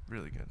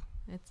 Really good.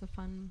 It's a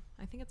fun.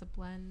 I think it's a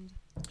blend.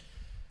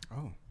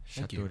 Oh,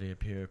 thank Chateau you. de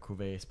Pierre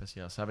Cuvée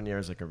Spécial. 7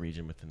 years, like a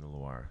region within the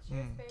Loire.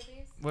 Cheers,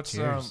 babies. What's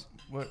Cheers.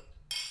 what?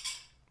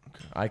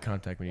 Eye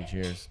contact when you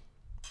cheers.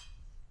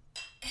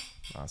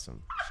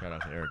 Awesome. Shout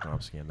out to Eric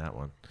Nomsky on that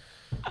one.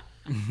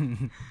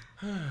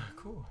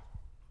 Cool.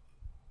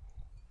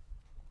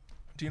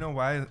 Do you know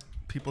why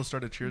people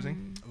started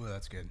cheersing? Oh,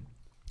 that's good.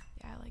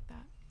 Yeah, I like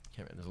that.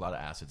 There's a lot of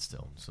acid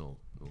still. Still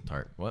a little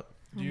tart. What?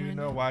 Do you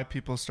know why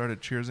people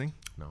started cheersing?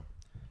 No.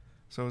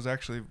 So it was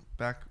actually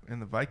back in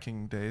the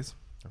Viking days.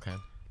 Okay.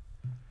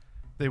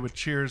 They would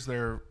cheers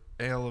their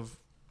ale of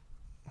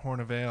Horn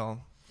of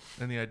Ale,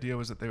 and the idea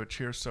was that they would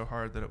cheers so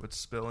hard that it would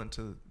spill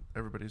into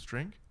everybody's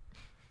drink,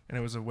 and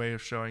it was a way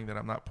of showing that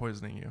I'm not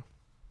poisoning you.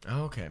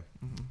 Oh, okay.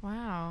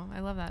 Wow, I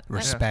love that.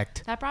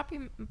 Respect. That brought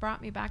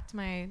me back to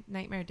my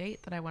nightmare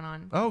date that I went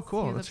on. Oh,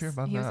 cool. Let's hear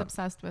about He was that.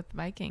 obsessed with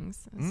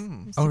Vikings. It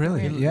was Oh, super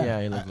really? weird. Yeah.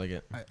 Yeah, he looked like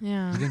it.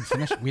 Yeah. We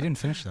didn't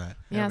finish that.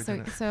 Yeah, Yeah, we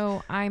didn't.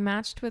 so I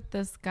matched with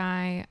this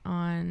guy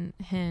on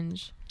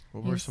Hinge.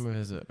 What were He's some of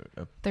his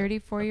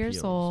 34 years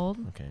appeals?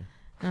 old. Okay.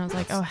 And I was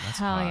like, That's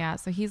hell hot. yeah.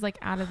 So he's like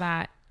out of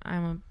that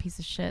I'm a piece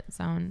of shit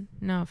zone.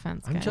 No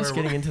offense, I'm guys. just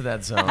getting into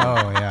that zone.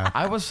 Oh, yeah.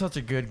 I was such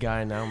a good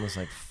guy. Now I'm just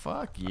like,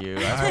 fuck you. I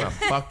just want to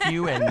fuck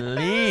you and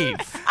leave.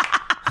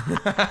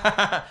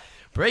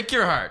 Break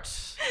your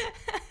hearts.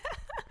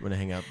 Want to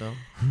hang out though?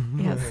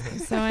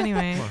 Yes. So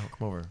anyway,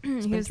 Come over.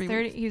 he was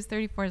 30. He was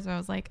 34. So I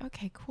was like,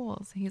 okay,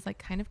 cool. So he's like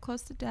kind of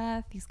close to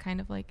death. He's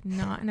kind of like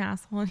not an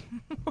asshole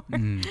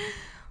anymore.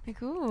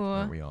 Like, ooh.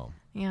 Aren't we all?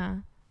 Yeah.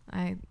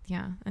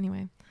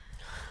 Anyway,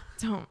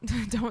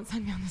 don't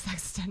send me on this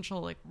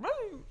existential like.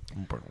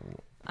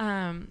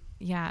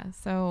 Yeah.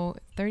 So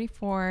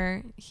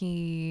 34.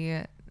 He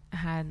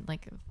had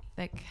like a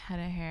thick head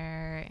of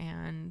hair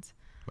and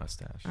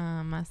Mustache.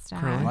 mustache.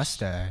 Curly?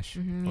 Mustache.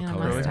 Mm-hmm, What yeah,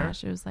 color?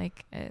 mustache. It was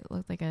like it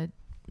looked like a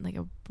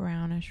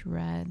brownish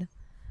red.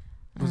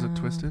 Was it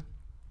twisted?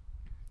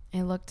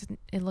 It looked.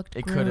 It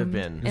groomed. could have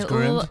been. It was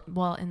groomed?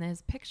 Well, in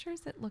his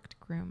pictures, it looked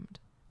groomed.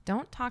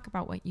 Don't talk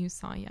about what you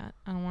saw yet.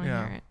 I don't want to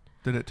Yeah. hear it.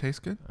 Did it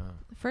taste good?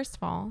 First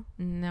of all,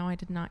 no, I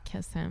did not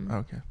kiss him.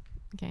 Okay.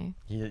 Okay.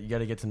 You got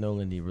to get to know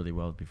Lindy really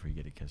well before you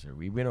get to kiss her.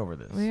 We went over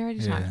this. We already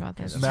talked about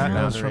this. That's Matt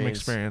right. knows from Boundaries.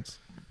 experience.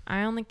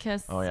 I only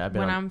kiss Oh yeah, I've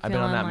when been I'm feeling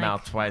on that like,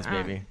 mouth twice,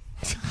 baby.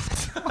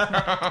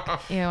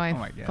 Ew, I Oh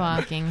my God.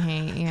 fucking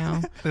hate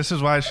you. This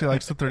is why she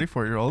likes the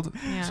 34-year-old.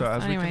 Yeah. So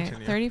as we Anyway,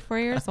 continue. 34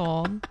 years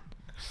old.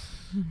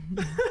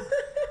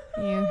 You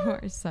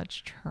are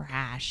such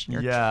trash.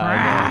 You're Yeah, I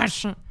know.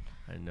 trash.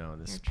 I know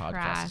this You're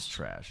podcast is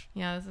trash.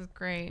 Yeah, this is I'm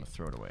great. gonna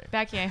throw it away.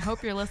 Becky, I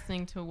hope you're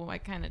listening to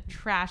what kind of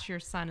trash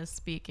your son is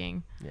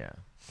speaking. Yeah.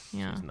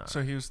 Yeah. She's not.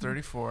 So he was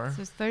 34. So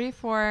he's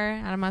 34,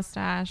 had a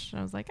mustache.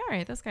 I was like, all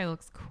right, this guy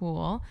looks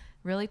cool.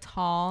 Really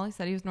tall. He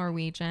said he was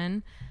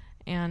Norwegian.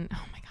 And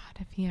oh my God,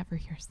 if he ever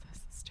hears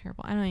this, it's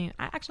terrible. I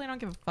don't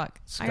give a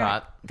fuck. I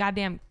got Scott.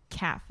 goddamn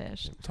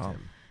catfish. Tom.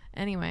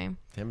 Anyway,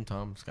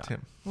 Tom, Scott.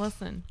 Tim.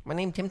 listen. My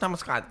name Tim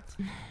Thomas Scott.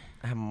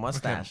 I have a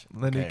mustache.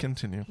 Okay. Lindy, Okay.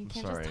 continue. You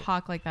can't Sorry. just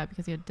talk like that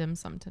because you had dim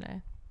sum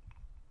today.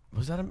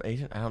 Was that an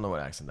Asian? I don't know what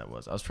accent that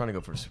was. I was trying to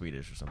go for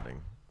Swedish or something.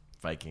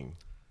 Viking.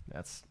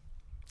 That's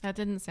That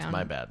didn't sound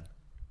my bad.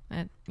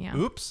 Yeah.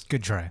 Oops.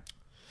 Good try.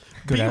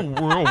 Good.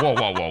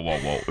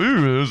 Whoa.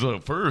 It is the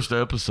first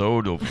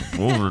episode of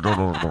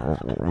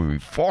we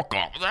fuck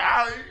up.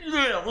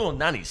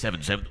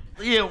 97.7.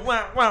 Yeah,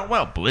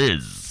 wow,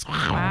 Blizz.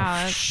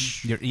 Wow,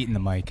 You're eating the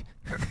mic.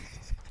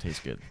 Tastes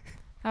good.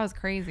 that was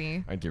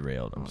crazy. I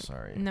derailed. I'm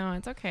sorry. No,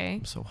 it's okay.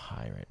 I'm so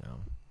high right now.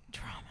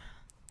 Drama.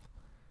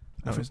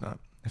 No, he's not.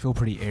 I feel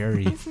pretty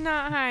airy. He's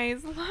not high.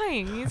 He's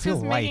lying. He's feel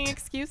just making light.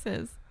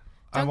 excuses.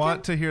 I Don't want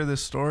you? to hear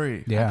this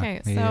story. Yeah.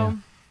 Okay, so yeah.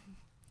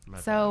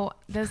 so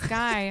this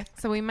guy,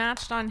 so we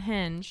matched on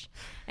Hinge,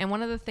 and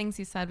one of the things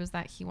he said was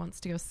that he wants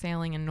to go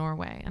sailing in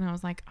Norway, and I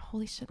was like,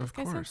 holy shit, this Of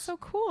guy sounds course. so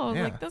cool. I was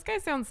Yeah. like, this guy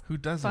sounds Who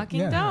doesn't?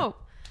 fucking Yeah.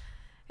 dope.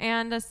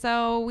 And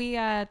so we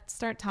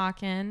start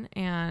talking,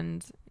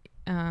 and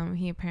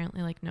he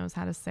apparently like knows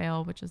how to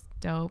sail, which is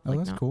dope. Oh,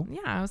 like, that's cool.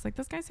 Yeah, I was like,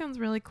 this guy sounds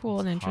really cool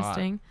and That's hot.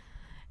 interesting.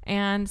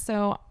 And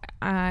so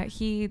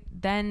he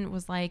then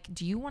was like,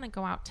 do you want to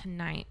go out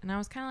tonight? And I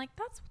was kind of like,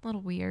 that's a little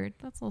weird.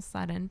 That's a little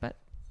sudden, but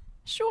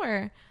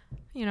sure.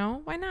 You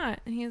know, why not?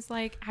 And he was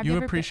like, have you You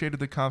ever appreciated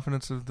the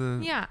confidence of the.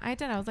 been? Yeah, I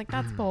did. I was like,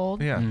 that's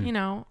bold. Yeah. Mm. You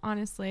know,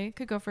 honestly,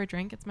 could go for a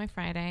drink. It's my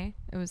Friday.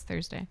 It was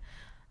Thursday.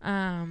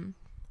 And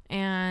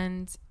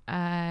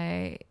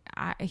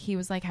he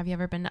was like, have you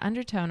ever been to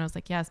Undertow? And I was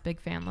like, yes, big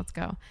fan. Let's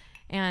go.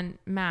 And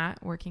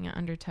Matt, working at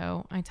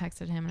Undertow, I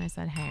texted him and I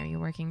said, hey, are you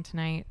working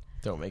tonight?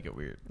 Don't make it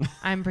weird.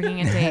 I'm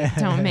bringing a date.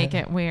 Don't make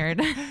it weird.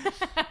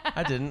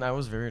 I didn't. I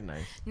was very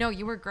nice. No,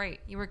 you were great.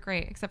 You were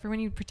great. Except for when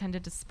you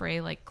pretended to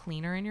spray like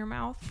cleaner in your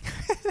mouth.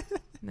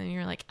 And then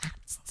you're like,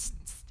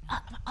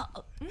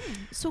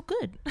 so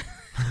good.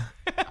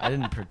 I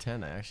didn't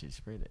pretend. I actually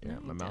sprayed it. Yeah, No,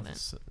 my you mouth didn't.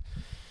 is.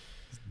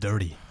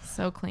 Dirty.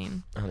 So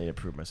clean. I don't need to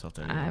prove myself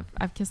to anyone.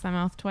 I've kissed that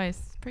mouth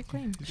twice. It's pretty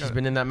clean. She's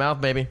been in that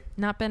mouth, baby.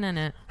 Not been in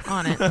it.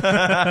 On it.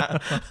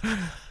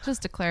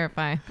 Just to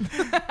clarify.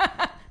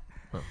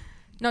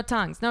 No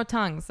tongues. No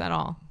tongues at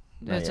all.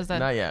 Not It's yet. just that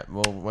Not yet.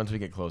 Well, once we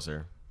get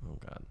closer. Oh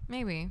God.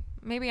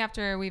 maybe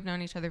after we've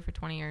known each other for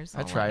 20 years. I'd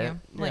I'll try let it.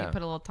 you, let Yeah. you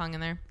put a little tongue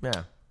in there.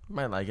 Yeah,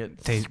 might like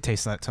it.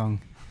 Taste that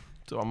tongue.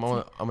 So I'm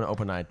gonna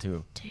open eye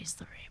too. Taste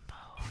the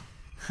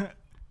rainbow.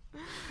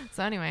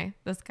 So anyway,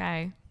 this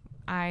guy,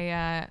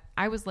 I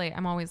was late.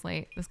 I'm always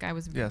late. This guy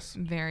was Yes.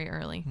 very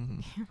early.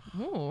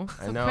 Ooh,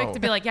 I so know. quick to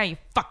be like, yeah, you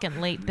fucking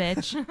late,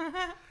 bitch.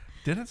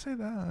 Didn't say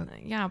that.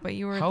 Yeah, but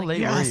you were How like,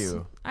 late yes. were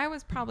you? I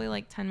was probably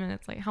like 10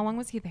 minutes late. How long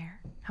was he there?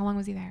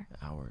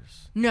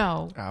 Hours.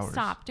 No. Hours.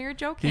 Stop. You're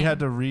joking. He had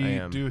to am.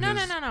 redo No,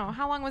 his. no.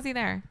 How long was he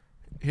there?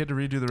 He had to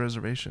redo the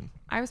reservation.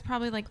 I was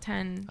probably like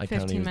 10, I counted.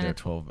 He 15 was there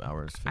minutes. 12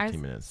 hours, I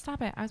 15 was, minutes.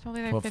 Stop it. I was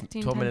probably there 12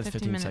 15 minutes, 15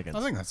 15 minutes. seconds. I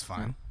think that's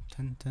fine.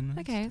 10 minutes.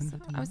 Okay, 10, so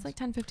 15 I was minutes. like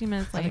 10, 15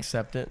 minutes I'd late.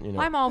 accept it. You know.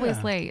 I'm always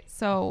Yeah. late.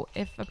 So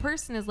if a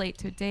person is late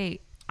to a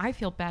date, I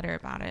feel better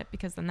about it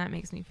because then that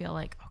makes me feel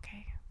like,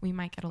 okay, we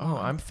might get along. Oh,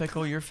 I'm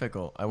fickle. You're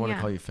fickle. I want to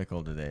Yeah. call you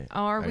fickle today.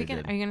 Oh, are I we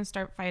gonna? did. Are you gonna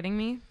start fighting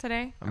me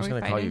today? I'm Are just we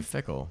gonna call you fighting?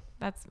 fickle.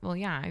 That's well,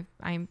 yeah.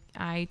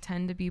 I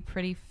tend to be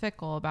pretty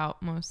fickle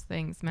about most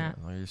things, Matt.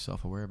 Yeah, you're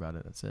self-aware about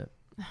it. That's it.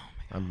 Oh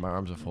my God. My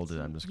arms are folded.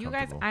 I'm just You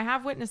guys, comfortable. I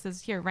have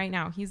witnesses here right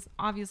now. He's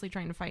obviously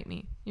trying to fight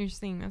me. You're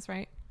seeing this,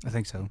 right? I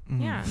think so.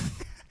 Yeah.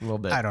 a little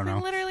bit. I don't He's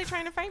know. literally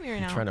trying to fight me right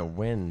I'm now. trying to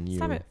win you.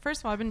 Stop it.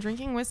 First of all, I've been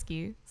drinking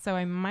whiskey, so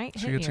I might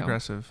She hit gets you.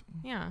 aggressive.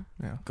 Yeah.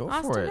 Yeah. Go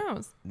Austin for it.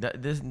 knows.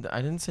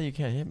 I didn't say you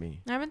can't hit me.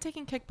 I've been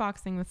taking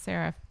kickboxing with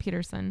Sarah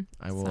Peterson.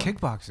 I will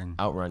Kickboxing.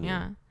 outrun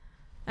Yeah. you.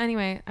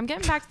 Anyway, I'm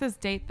getting back to this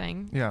date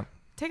thing. Yeah.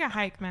 Take a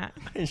hike, Matt.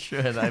 I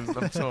should.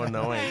 I'm so I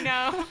annoying.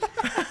 know.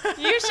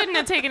 You shouldn't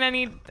have taken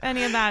any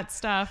of that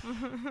stuff.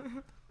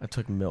 I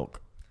took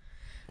milk.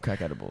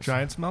 Crack edibles.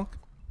 Giant's milk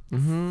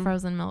Mm-hmm.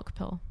 Frozen milk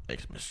pill.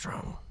 Makes me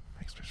strong.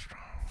 makes me strong.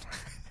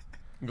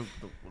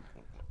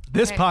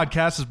 This Okay.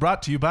 podcast is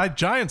brought to you by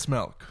Giant's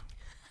Milk.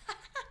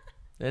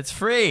 It's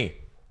free.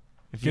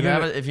 If you Get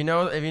have it. if you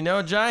know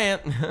a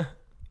giant.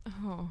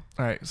 Oh. All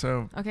right,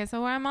 so Okay,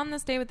 so I'm on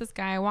this date with this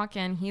guy. I walk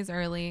in. He's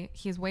early.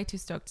 He's way too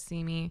stoked to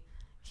see me.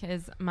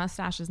 his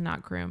mustache is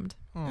not groomed.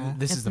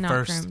 This It's is the not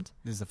first. groomed.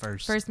 This is the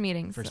first. First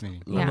meeting. First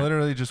meeting. Yeah. I'm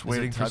literally just Does it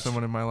waiting for touch-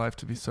 someone in my life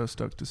to be so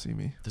stoked to see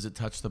me. Does it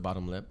touch the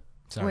bottom lip?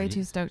 Sorry, Way dude.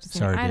 too stoked to see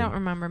Sorry, him. I don't dude.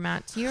 remember,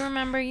 Matt. Do you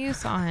remember you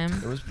saw him?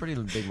 It was a pretty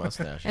big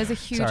mustache. It was a yeah.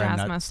 huge Sorry, I'm ass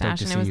not mustache,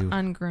 stoked and to it see was you.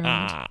 ungroomed.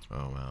 Oh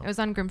wow. It was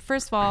ungroomed.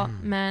 First of all,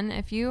 men,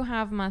 if you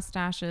have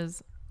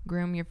mustaches,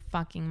 groom your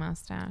fucking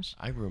mustache.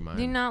 I grew mine.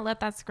 Do not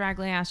let that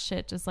scraggly ass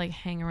shit just like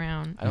hang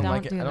around. I don't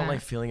like it. do I don't that. like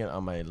feeling it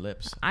on my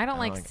lips. I don't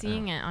like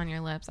seeing it on your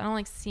lips. I don't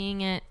like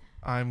seeing it.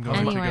 I'm going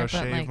Anywhere, to go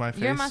but, shave like, my your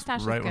face mustache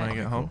is right when I good.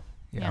 get home.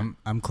 Yeah, Yeah.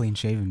 I'm clean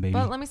shaven, baby.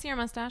 But let me see your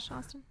mustache,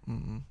 Austin.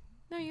 Mm-mm.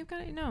 No, you've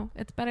got it. No,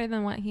 it's better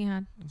than what he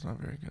had. It's not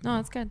very good. No,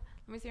 it's good.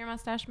 Let me see your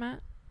mustache,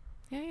 Matt.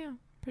 Yeah,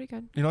 pretty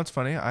good. You know what's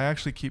funny? I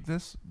actually keep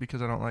this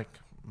because I don't like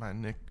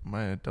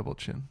my double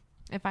chin.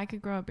 If I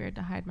could grow a beard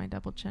to hide my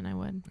double chin, I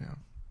would. Yeah.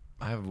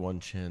 I have one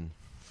chin.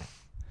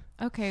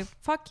 Okay,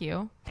 fuck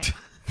you.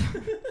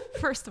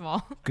 First of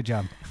all, Good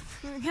job.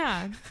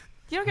 yeah,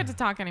 you don't get to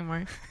talk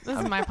anymore. This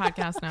is my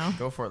podcast now.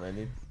 Go for it,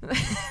 Lindy.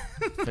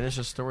 Finish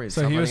the story.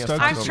 So Stop he was letting us stoked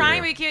talk I'm to over see trying.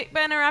 you. We keep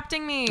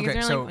interrupting me. Okay,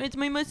 They're so- like, "Is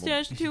my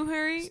mustache too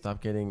hairy?"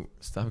 Stop getting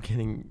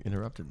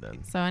interrupted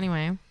then. So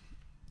anyway,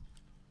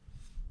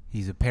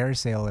 He's a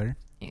parasailer.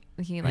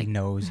 he like he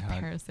knows how.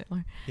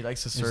 parasailer. He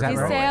likes to Is surf. that He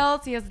right?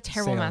 sails. He has a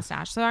terrible Sails.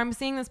 mustache. So I'm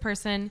seeing this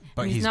person.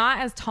 But And he's he's- not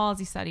as tall as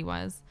he said he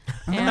was,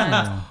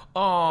 and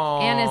Oh,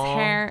 and his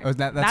hair. Oh,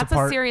 that's that's a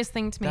part. serious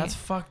thing to me. That's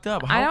fucked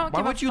up. I don't Why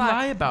give a would you fuck.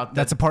 lie about that?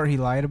 That's a part he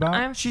lied about.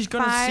 I'm She's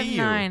gonna see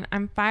you. 5'9".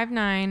 I'm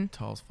 5'9".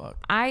 tall as fuck.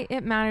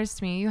 It matters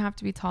to me. You have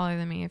to be taller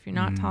than me. If you're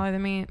not Mm. taller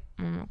than me,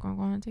 I'm not going to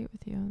go on a date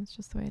with you. It's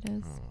just the way it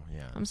is. Oh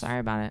yeah. I'm sorry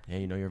about it. Yeah,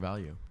 you know your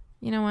value.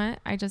 You know what?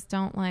 I just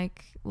don't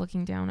like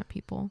looking down at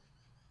people.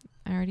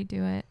 I already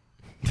do it.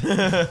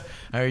 I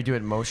already do it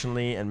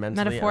emotionally and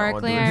mentally.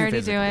 Metaphorically, I already do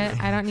physically. it.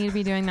 I don't need to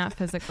be doing that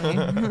physically.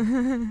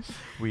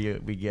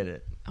 We get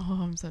it. Oh,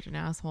 I'm such an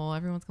asshole.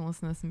 Everyone's going to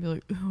listen to this and be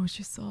like, oh,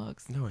 she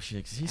sucks. No,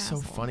 she's so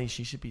Asshole. funny.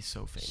 She should be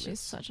so famous. She's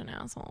such an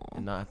asshole.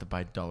 and not have to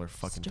buy dollar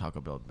fucking Taco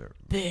Bell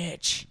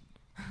Bitch.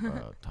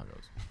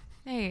 tacos.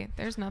 Hey,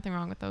 there's nothing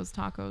wrong with those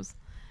tacos.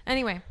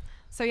 Anyway,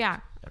 so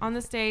yeah, on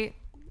this date,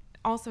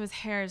 also his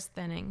hair is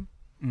thinning.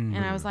 Mhm.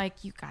 And I was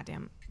like, you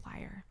goddamn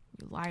liar.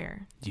 You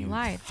liar. You You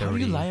lied. How do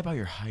you 30. lie about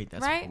your height?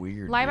 That's right?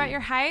 weird. Lie about dude. your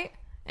height,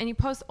 and you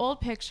post old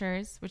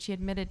pictures, which he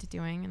admitted to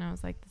doing. And I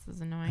was like, this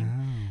is annoying.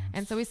 Oh.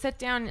 And so we sit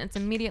down, and it's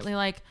immediately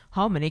like,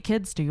 how many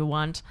kids do you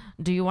want?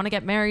 Do you want to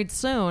get married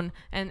soon?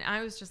 And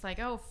I was just like,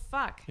 oh,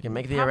 fuck. You can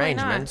make the Probably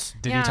not. arrangements.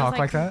 Did Yeah, I he was talk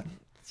like that?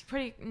 It's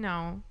pretty.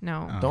 No.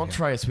 Oh. Don't Okay.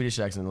 try a Swedish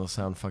accent; it'll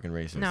sound fucking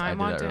racist. No, I did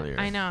won't that do earlier. it.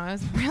 I know. It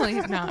was really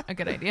not a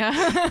good idea.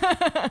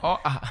 Oh,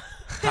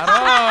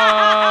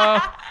 hello.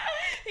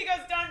 He goes,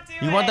 don't do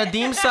it. You want the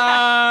dim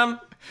sum?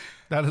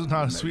 That is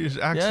not a Swedish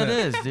Yeah, accent. it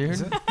is,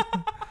 dude.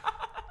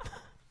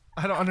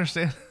 I don't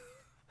understand.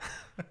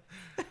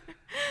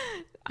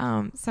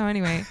 So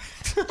anyway,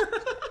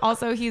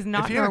 also he's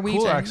not If he had Norwegian.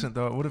 a cool accent,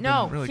 though, it would have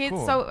No, been really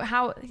cool. so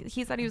how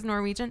he said he was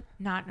Norwegian,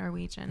 not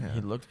Norwegian. Yeah. He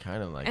looked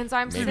kind of like. And so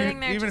I'm maybe sitting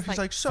there even just if he's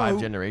like, so 5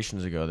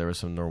 generations ago, there was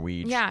some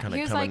Norwegian. yeah, kind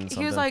he of was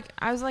coming. like,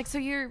 I was like, so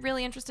you're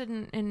really interested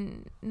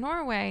in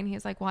Norway? And he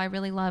was like, well, I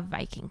really love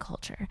Viking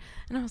culture.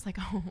 And I was like,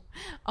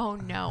 oh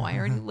no, I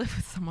already live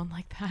with someone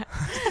like that.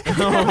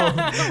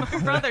 My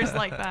brother's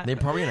like that. They're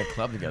probably in a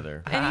club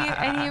together.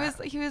 And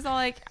he was all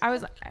like, I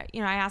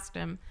asked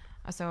him,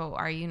 so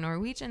are you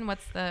Norwegian?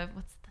 What's the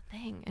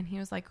thing? And he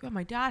was like, oh,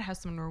 my dad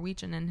has some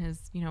Norwegian in his,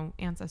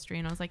 ancestry.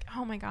 And I was like,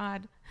 oh my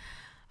God.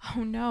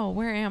 Oh no,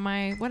 where am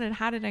I?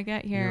 How did I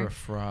get here? You're a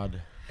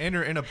fraud. and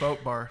you're in a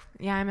boat bar.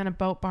 Yeah, I'm in a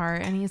boat bar,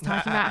 and he's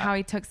talking about how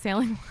he took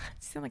sailing. You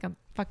sound like a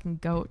fucking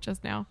goat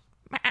just now.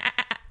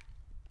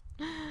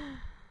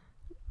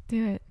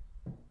 Do it.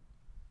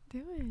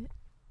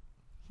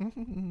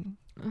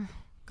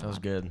 That was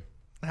good.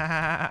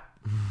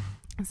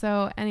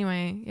 So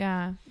anyway,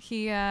 yeah,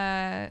 he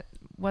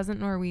wasn't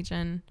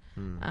Norwegian.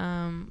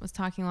 Was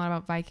talking a lot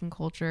about Viking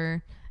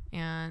culture,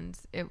 and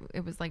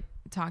it was like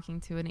talking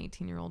to an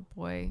 18-year-old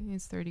boy.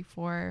 He's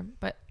 34,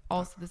 but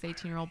also this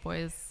 18-year-old boy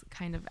is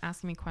kind of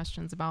asking me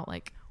questions about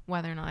like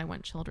whether or not I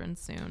want children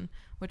soon,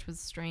 which was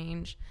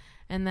strange.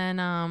 And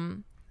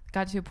then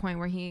got to a point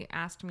where he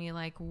asked me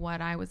like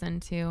what I was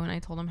into, and I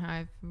told him how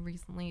I've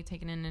recently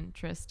taken an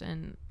interest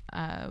in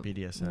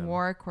BDSM.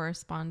 war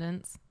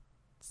correspondence.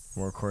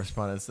 War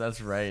correspondence.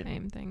 That's right.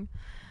 Same thing.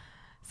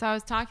 So I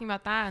was talking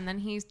about that, and then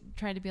he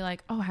tried to be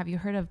like, oh, have you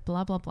heard of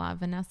blah, blah, blah,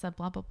 Vanessa,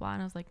 blah, blah, blah.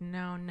 And I was like,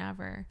 no,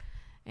 never.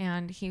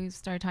 And he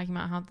started talking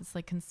about how this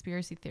like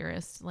conspiracy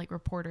theorist, like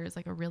reporter is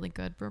like a really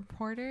good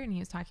reporter. And he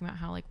was talking about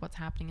how like what's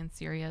happening in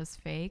Syria is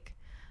fake.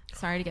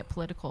 Sorry to get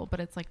political, but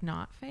it's like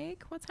not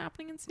fake what's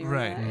happening in Syria.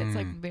 Right. It's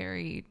like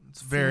very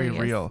very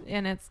real.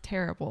 and it's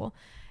terrible.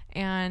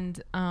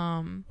 And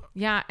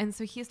yeah, and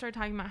so he started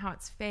talking about how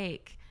it's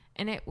fake.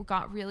 And it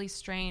got really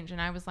strange,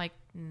 and I was like,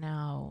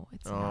 "No,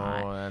 it's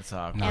not." Oh, that's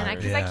awkward. And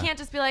because I Yeah. can't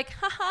just be like,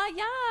 haha,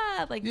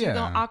 yeah, like do the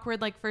Yeah.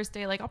 awkward like first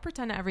day, like I'll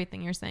pretend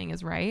everything you're saying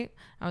is right.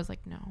 I was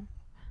like, no,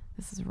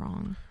 this is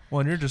wrong.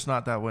 Well, and you're just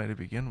not that way to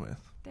begin with.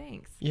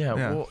 Thanks. Yeah,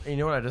 Yeah. well, you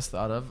know what I just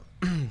thought of?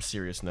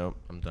 Serious note.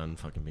 I'm done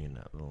fucking being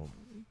that little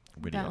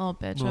witty, That little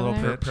bitch Little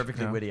over there. bitch.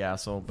 perfectly Yeah. witty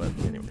asshole. But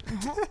anyway,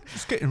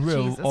 It's getting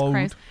real Jesus old.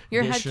 Christ.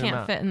 Your head Dish 'em can't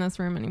out. fit in this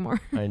room anymore.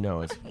 I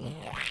know it's.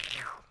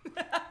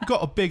 You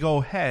got a big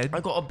old head. I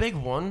got a big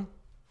one.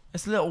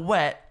 It's a little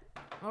wet.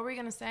 What were we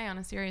going to say on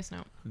a serious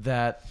note?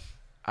 That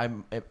I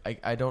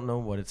don't know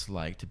what it's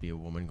like to be a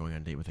woman going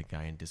on a date with a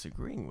guy and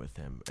disagreeing with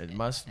him. It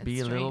must be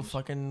It's a little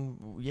strange.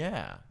 fucking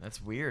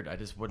that's weird. I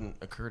just wouldn't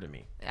occur to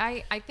me.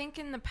 I think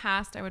in the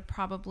past I would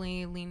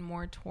probably lean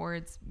more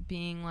towards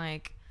being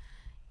like,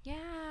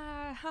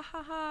 yeah, ha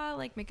ha ha,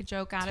 like make a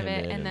joke out of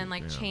it, Timid and then and,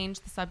 like yeah. change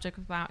the subject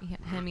without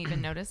him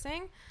even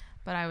noticing.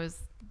 But I was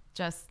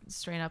just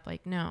straight up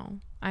like, no,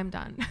 I'm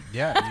done.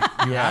 Yeah,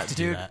 you Yeah, have to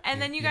do dude. that.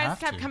 And then you guys have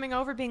kept to. coming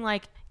over being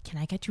like, can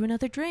I get you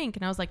another drink?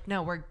 And I was like,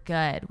 no, we're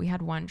good. We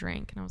had one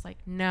drink. And I was like,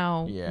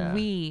 no, Yeah.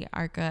 we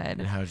are And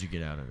good. how'd you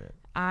get out of it?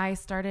 I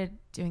started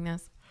doing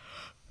this.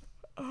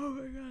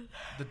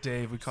 The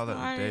Dave. We call that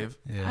Sorry. the Dave.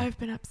 Yeah. I've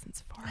been up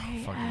since 4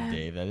 a.m. Fucking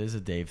Dave. That is a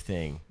Dave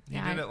thing. He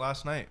Yeah, did it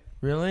last night.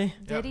 Really?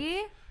 Did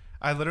he?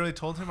 I literally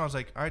told him, I was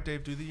like, all right,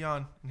 Dave, do the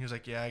yawn. And he was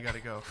like, yeah, I got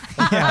to go.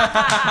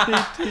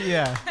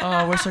 Yeah. Oh,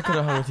 I wish I could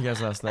have hung with you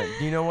guys last night.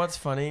 You know what's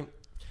funny?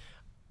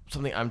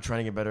 Something I'm trying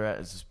to get better at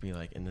is just be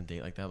like in the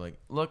date like that. Like,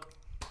 look,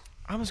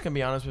 I'm just gonna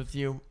be honest with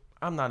you.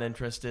 I'm not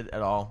interested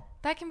at all.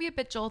 That can be a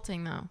bit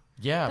jolting, though.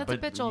 Yeah, That's a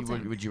but bit you-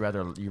 jolting. would you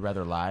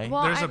rather lie?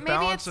 Well, There's a maybe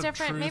balance it's of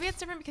different. Maybe truth. it's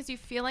different because you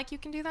feel like you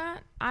can do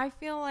that. I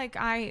feel like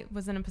I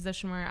was in a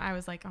position where I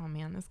was like, oh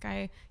man, this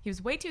guy, he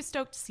was way too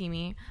stoked to see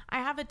me. I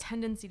have a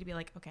tendency to be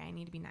like, okay, I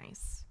need to be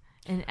nice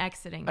and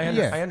exiting.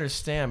 Yeah. I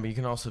understand, but you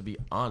can also be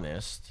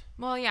honest.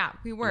 Well, yeah,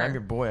 we And were. I'm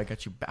your boy. I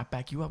got you. I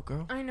back you up,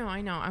 girl. I know.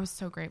 I was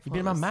so grateful. You been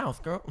in It my was-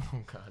 mouth, girl.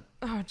 Oh God.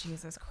 Oh,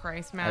 Jesus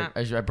Christ, Matt.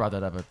 I brought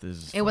that up at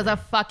this. It was a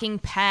fucking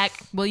peck.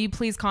 Will you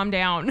please calm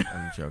down?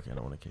 I'm joking. I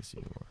don't want to kiss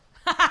you anymore.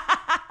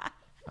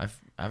 I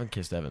haven't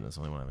kissed Evan. That's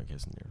the only one I haven't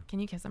kissed in here. Can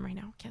you kiss him right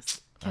now?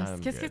 Kiss. I'm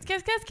Kiss, kiss, good.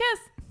 kiss, kiss, kiss.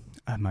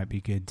 I might be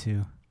good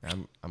too.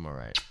 I'm all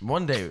right.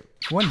 One day.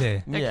 One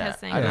day, They're yeah.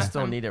 kissing. I just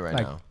Awesome. don't need it right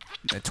Like- now.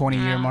 a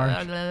 20-year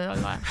mark.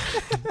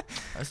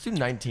 Let's do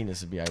 19.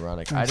 This would be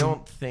ironic. I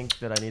don't think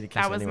that I need to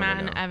kiss That was anyone Matt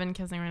right and now. Evan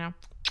kissing right now.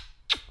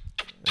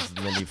 This is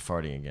Lindy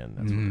farting again.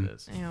 That's Mhm. what it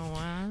is.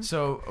 Ew.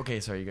 So okay,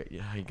 sorry.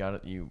 You got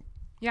it.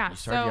 Yeah, You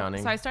started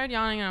yawning. So I started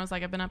yawning, and I was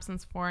like, I've been up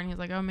since 4, and he's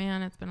like, oh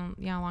man, it's been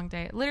a long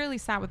day. Literally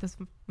sat with this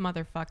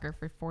motherfucker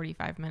for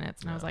 45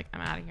 minutes, and I was like,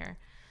 I'm out of here.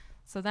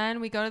 So then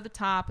we go to the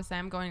top. I say,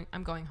 I'm going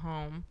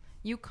home.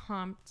 You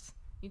comped.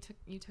 You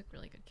took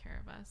really good care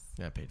of us.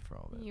 Yeah, I paid for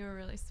all of it. You were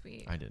really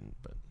sweet. I didn't,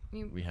 but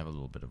we have a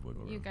little bit of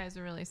wiggle room. You guys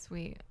are really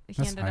sweet. He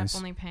That's ended nice. up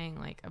only paying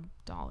like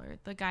 $1.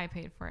 The guy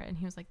paid for it, and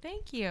he was like,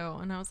 thank you.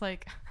 And I was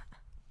like,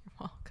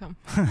 you're welcome.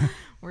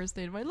 Worst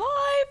day of my life.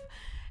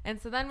 And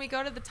so then we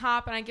go to the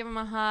top, and I give him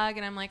a hug,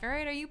 and I'm like, all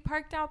right, are you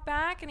parked out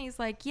back? And he's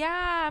like,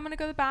 yeah, I'm going to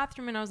go to the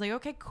bathroom. And I was like,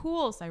 okay,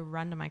 cool. So I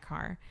run to my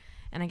car,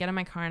 and I get in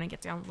my car, and I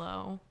get down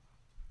low,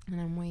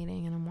 and I'm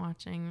waiting, and I'm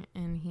watching,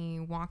 and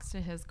he walks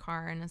to his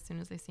car, and as soon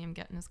as I see him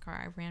get in his car,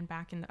 I ran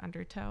back into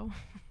Undertow.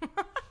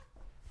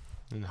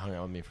 And hung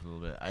out with me for a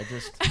little bit. I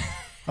just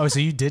Oh, so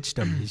you ditched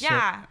him? You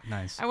Yeah. shit.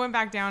 Nice. I went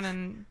back down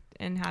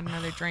and had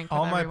another drink with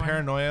All my everyone.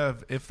 paranoia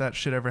of if that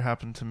shit ever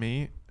happened to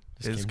me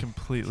Just is kidding.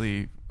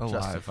 completely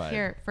alive. justified.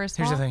 Here, first of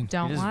Here's all, the thing.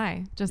 don't You just-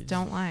 lie. Just you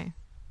don't just- lie.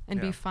 And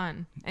Yeah. be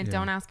fun. And Yeah.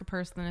 don't ask a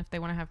person if they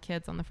want to have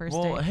kids on the first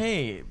Well, date.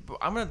 hey,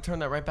 I'm gonna turn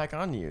that right back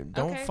on you.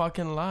 Don't Okay.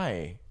 fucking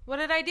lie. What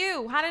did I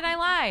do? How did I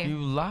lie? You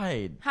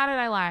lied. How did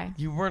I lie?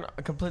 You weren't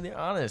completely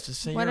honest.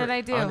 Just say What you're did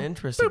I do?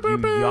 uninterested. You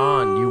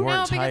yawned. You No,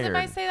 weren't because tired. if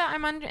I say that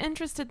I'm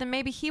uninterested, then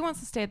maybe he wants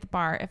to stay at the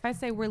bar. If I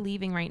say we're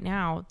leaving right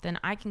now, then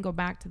I can go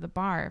back to the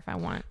bar if I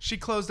want. She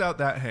closed out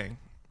that hang.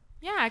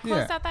 Yeah, I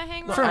closed Yeah. out that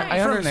hang. No, From- right.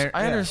 I from there,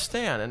 I yeah.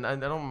 understand, and I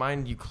don't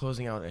mind you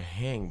closing out a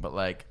hang, but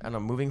like, I don't know,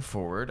 moving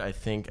forward, I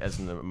think as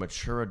a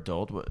mature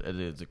adult,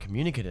 as a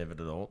communicative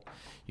adult,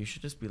 you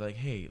should just be like,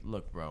 hey,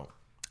 look, bro.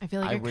 I feel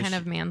like I you're kind wish-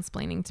 of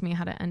mansplaining to me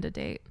how to end a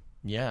date.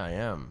 Yeah, I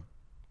am.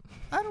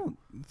 I don't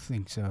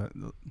think so.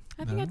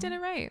 I think I did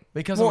it right.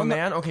 Because Well, I'm a no,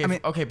 man? Okay, I mean-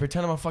 okay,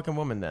 pretend I'm a fucking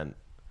woman then.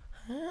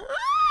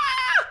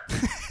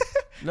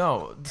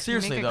 No,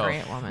 seriously you make a though.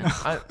 great woman.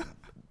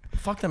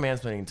 Fuck the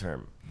mansplaining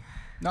term.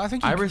 No, I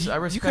think you, I you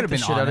respect could have the been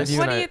shit out of honest. you.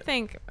 What and do I- you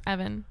think,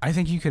 Evan? I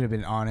think you could have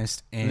been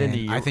honest, and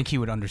Lindy, I you're- think he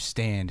would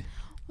understand.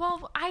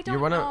 Well, I You're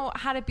don't one of- know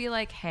how to be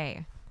like,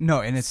 hey.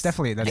 No, and it's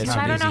definitely that's Because not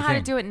I an don't easy know how to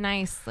thing. do it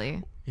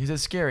nicely. He said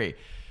scary.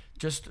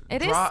 Just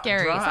It is draw-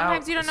 scary. draw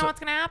Sometimes out- you don't know so- what's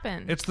going to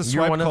happen. It's the You're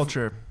swipe one of-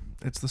 culture.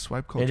 It's the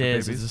swipe culture. It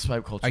is. Baby. It's a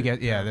swipe culture. I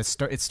get, yeah.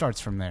 It starts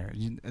from there.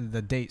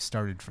 The date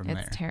started from It's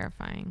there.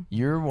 terrifying.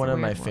 You're one a of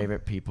my weird one.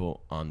 favorite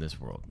people on this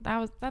world.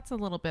 That's a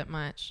little bit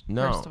much.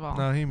 No. First of all,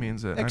 No, he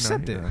means it.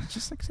 Accept I know it. he does.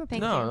 Just accept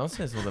Thank it. No, you. don't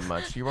say it's a little bit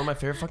much. You're one of my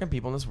favorite fucking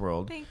people in this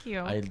world. thank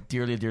you. I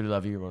dearly, dearly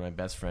love you. You're one of my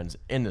best friends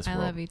in this I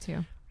world. love you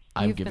too.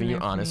 I'm You've been giving you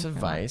there for me honest for a lot.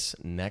 advice.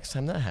 Next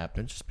time that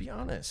happens, just be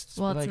honest. Just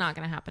Well, be it's like, not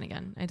going to happen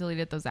again. I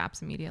deleted those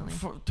apps immediately.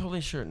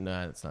 Totally sure.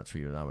 Nah, it's not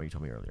true. Not what you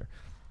told me earlier.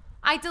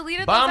 I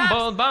deleted those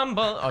apps.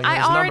 Bumble. Oh, you I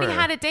have his already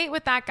number. had a date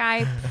with that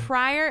guy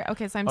prior.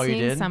 Okay, so I'm Oh, you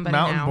seeing did? somebody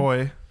Mountain now.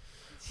 boy.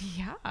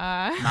 Yeah.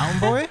 Mountain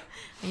boy.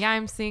 Yeah,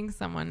 I'm seeing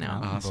someone now.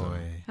 Mountain boy.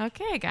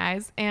 Okay,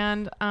 guys,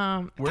 and Where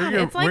God,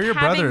 your- it's like where your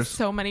having brothers?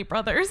 so many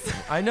brothers.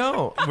 I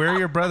know. Where are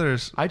your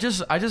brothers? I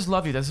just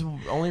love you. That's the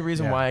only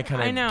reason Yeah. why I I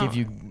kind know.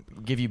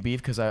 of give you beef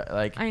because I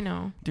like. I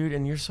know. Dude,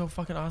 and you're so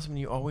fucking awesome.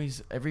 You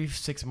always, every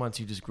 6 months,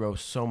 you just grow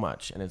so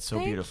much, and it's so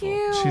Thank beautiful.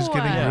 you. She's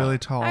getting Yeah. really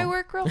tall. I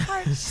work real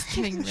hard. She's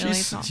getting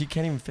really tall. She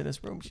can't even fit in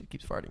this room. She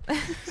keeps farting.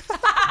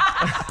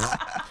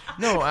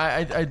 No,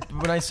 I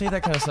when I say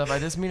that kind of stuff, I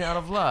just mean it out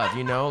of love.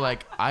 You know,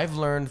 like I've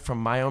learned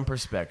from my own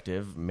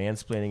perspective,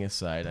 mansplaining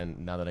aside,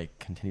 and now that I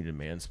continue to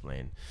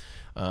mansplain,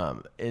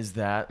 is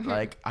that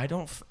like I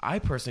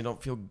personally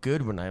don't feel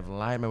good when I've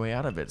lied my way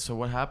out of it. So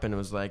what happened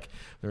was like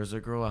there was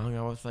a girl I hung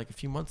out with like a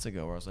few months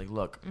ago where I was like,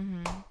 look,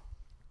 and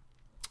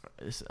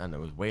it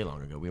was way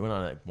long ago. We went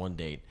on like one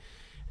date.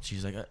 And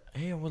she's like,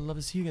 hey, I would love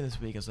to see you again this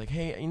week. I was like,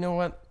 hey, you know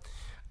what?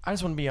 I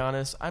just want to be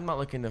honest. I'm not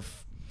looking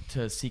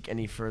to seek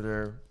any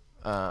further.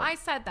 I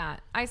said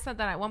that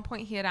at one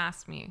point. He had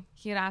asked me.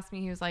 He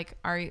was like,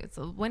 "Are you?"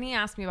 So when he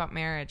asked me about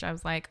marriage, I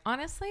was like,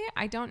 "Honestly,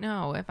 I don't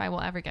know if I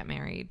will ever get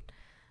married,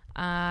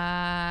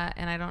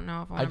 and I don't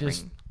know if I want to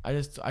bring."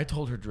 I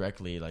told her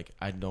directly, like,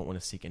 I don't want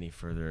to seek any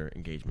further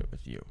engagement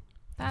with you.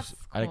 That's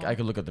I cool.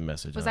 could look at the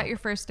message. Was that your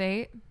first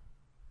date?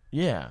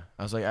 Yeah,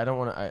 I was like, I don't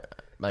want to.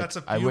 Like, That's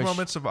a I few wish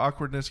moments of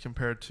awkwardness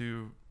compared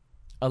to.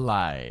 a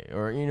lie,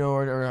 or you know,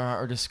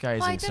 or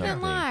disguising Well, I didn't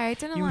something. lie. I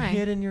didn't you lie.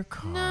 hid in your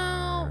car.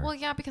 No. Well,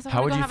 yeah, because I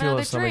How want would to go you have feel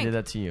another if somebody drink.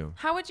 did that to you?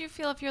 How would you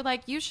feel if you're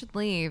like, you should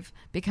leave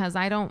because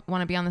I don't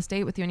want to be on this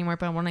date with you anymore,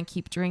 but I want to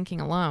keep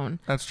drinking alone?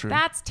 That's true.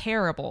 That's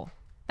terrible.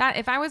 That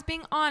if I was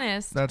being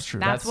honest, That's true.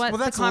 That's what Well,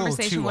 that's the a little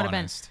conversation too would have been.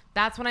 honest.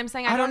 That's what I'm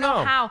saying. I I don't don't know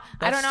know. how. I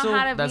That's don't know still-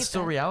 how to. that's meet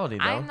still the- reality,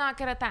 though. I'm not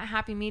good at that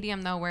happy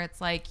medium though, where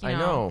it's like, I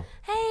know.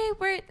 hey,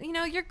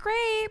 you're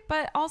great,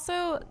 but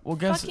also Well,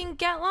 guess- fucking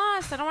get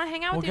lost. I don't want to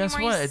hang out Well, with you guess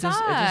anymore. what? You It's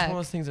just one suck. of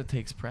those things that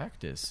takes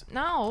practice.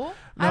 No,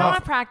 I don't want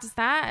to practice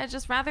that. I'd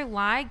just rather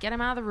lie, get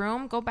him out of the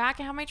room, go back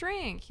and have my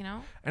drink.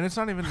 And it's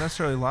not even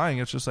necessarily lying.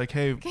 It's just like,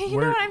 hey, Okay, you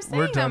we're, know what I'm we're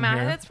saying, though, done Matt.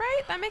 here. That's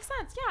right. That makes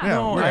sense. Yeah. Yeah,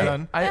 No, we're I-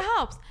 done. I- It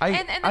helps. I-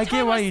 and the I get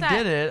tone why was you set.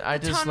 did it. I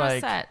The just, tone like-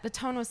 was set. The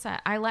tone was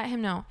set. I let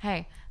him know,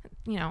 hey,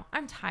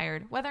 I'm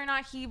tired. Whether or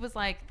not he was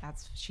like,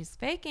 she's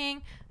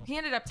faking. He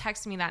ended up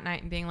texting me that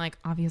night and being like,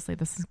 obviously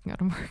this isn't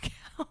going to work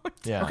out.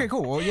 Yeah. Okay,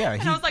 cool. Well, yeah.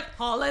 And I was like,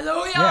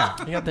 hallelujah.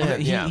 yeah. You got the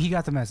hit, yeah. He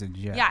got the message.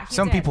 Yeah. Yeah, he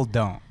Some did. people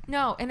don't.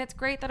 No, and it's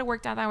great that it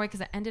worked out that way because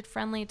it ended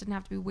friendly. It didn't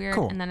have to be weird.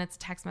 Cool. And then it's a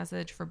text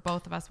message for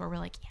both of us where we're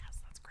like, yes,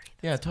 that's great.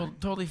 Yeah,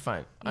 totally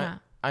fine. Yeah.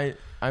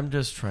 I'm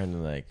just trying to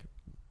like.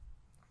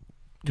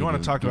 You want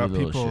to talk give about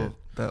you a little people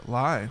that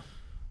lie?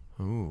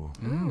 Ooh,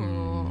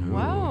 Ooh.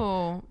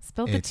 Whoa.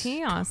 Spill the It's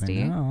tea, coming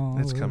Austin. out.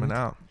 It's coming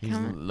out. he's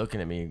Come on.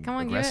 looking at me Come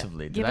on, give it-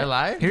 aggressively. give Did I it-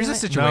 lie? Here's a No.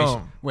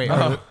 situation. Wait.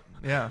 No.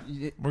 Yeah.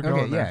 We're okay.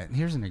 going Yeah. there.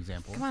 Here's an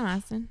example. Come on,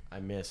 Austin. I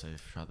miss. I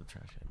shot the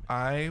trash can.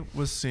 I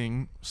was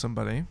seeing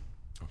somebody.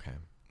 Okay.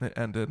 It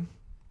ended.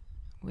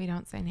 We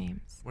don't say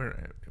names.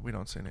 We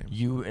don't say names.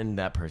 You and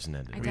that person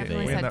ended. I We-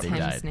 definitely we said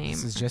ended up- Tim's name.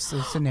 This is just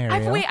a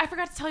scenario. I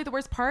forgot to tell you the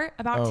worst part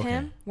about Oh, okay.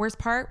 Tim. Worst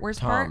part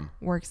Tom.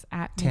 works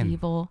at Tim.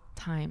 Medieval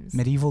Times.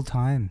 Medieval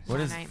times. What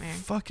My is? nightmare.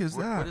 Fuck is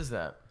that? What is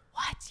that?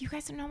 What? You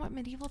guys don't know what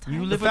Medieval Times?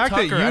 You is? live with fact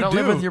that Tucker. you I don't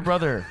live do. with your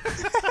brother.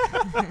 She's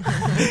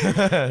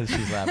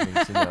laughing.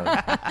 She knows.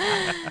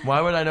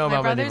 Why would I know My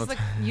about brother's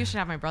medieval? you should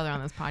have my brother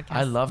on this podcast.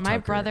 I love my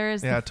Tucker. brother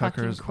is Yeah, the Tucker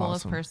fucking is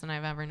coolest awesome. person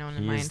I've ever known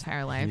in my He's-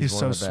 entire life. He's one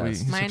so of the sweet.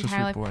 best. He's my such a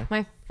entire sweet boy. life.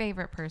 My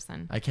favorite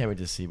person. I can't wait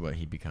to see what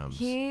he becomes.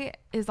 He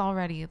is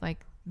already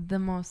like the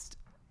most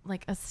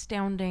like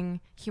astounding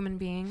human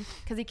being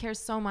because he cares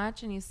so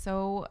much and he's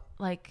so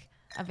like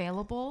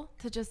available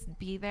to just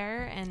be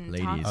there and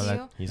talk Ladies, to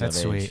you. he's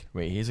That's of age. sweet.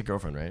 Wait, he's a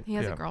girlfriend, right? He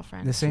has Yeah. a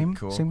girlfriend. The same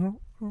Cool. same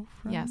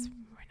girlfriend? Yes,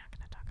 we're not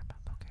going to talk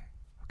about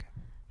that. Okay.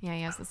 Yeah,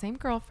 he has the same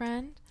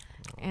girlfriend,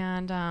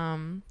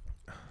 and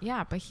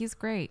yeah, but he's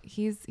great.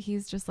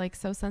 He's just like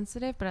so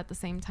sensitive, but at the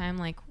same time,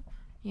 like,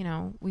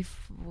 we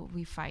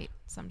fight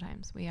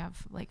sometimes. We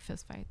have like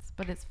fist fights,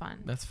 but it's fun.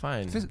 That's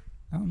fine.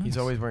 Oh, nice. He's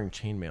always wearing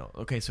chainmail.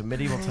 Okay, so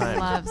medieval He times.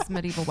 loves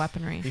medieval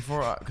weaponry.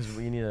 Before, because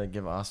we need to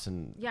give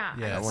Austin. Yeah,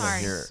 Yeah, I I'm want to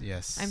sorry. hear.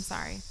 Yes. I'm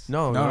sorry.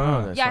 No, No, no.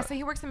 no. That's Yeah, not- so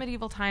he works in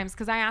medieval times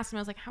because I asked him,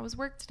 I was like, how was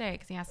work today?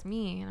 Because he asked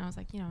me, and I was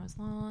like, it was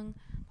long,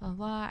 blah, blah,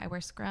 blah. I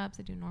wear scrubs.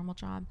 I do a normal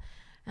job.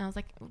 And I was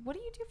like, what do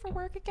you do for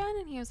work again?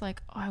 And he was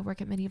like, oh, I work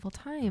at medieval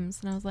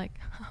times. And I was like,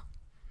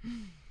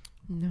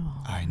 no.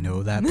 I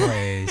know that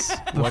place.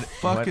 The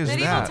fuck is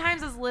Medieval that?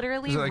 Times is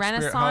literally Is it like Spirit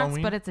Renaissance,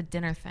 Halloween? but it's a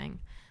dinner thing.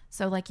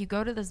 So like you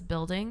go to this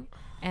building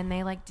and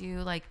they like do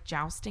like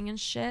jousting and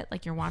shit,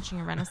 like you're watching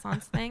a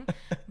Renaissance thing,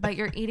 but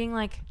you're eating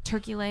like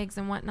turkey legs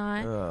and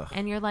whatnot, Ugh.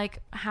 and you're like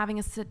having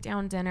a sit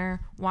down dinner,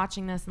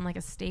 watching this in like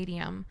a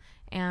stadium.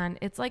 And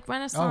it's like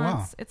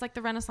Renaissance. It's like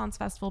the Renaissance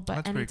Festival, but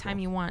That's pretty anytime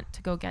cool. you want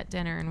to go get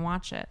dinner and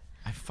watch it.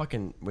 I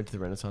fucking went to the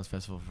Renaissance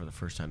Festival for the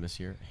first time this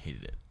year. I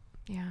hated it.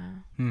 Yeah.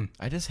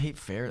 I just hate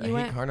fairs. I You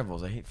hate went-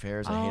 carnivals. I hate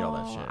fairs. I hate all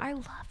that shit. I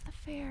love the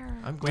fair.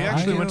 I'm We glad.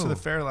 actually I went to do. the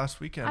fair last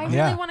weekend. I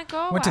Yeah. really want to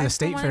go. Went to the I've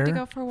state wanted to fair.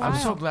 go for a while. I'm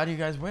so glad you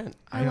guys went.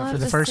 I love For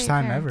the first state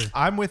time fair. ever.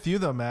 I'm with you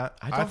though, Matt.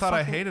 I I, don't thought I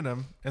fucking- hated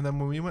him, and then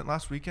when we went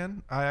last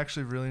weekend, I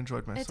actually really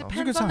enjoyed It myself.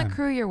 depends good on the time.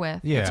 crew you're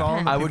with. Yeah. It's all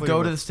Depends. I people would you're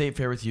go to with. the state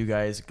fair with you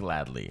guys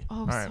gladly,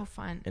 Oh, right. so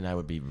fun. and I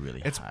would be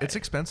really It's high.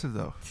 expensive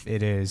though.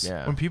 It is.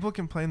 Yeah. When people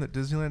complain that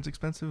Disneyland's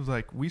expensive,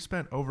 like we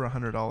spent over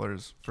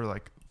 $100 for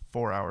like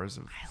 4 hours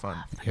of fun,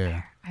 Love the Yeah.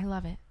 fair. I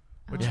love it.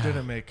 I which love Yeah.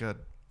 didn't make a.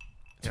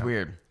 It's Yeah.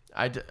 weird.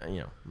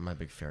 I'm a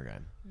big fair guy.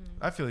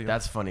 I feel you.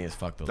 That's funny as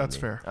fuck though. That's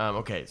Lindy. fair.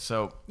 Okay,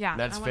 so Yeah,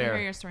 that's I wanna fair.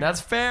 hear your story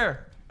That's now.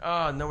 fair.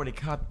 Oh, nobody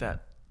caught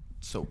that.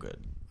 So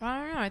good. I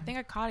don't know. I think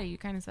I caught it. You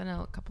kind of said it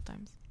a couple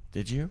times.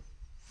 Did you?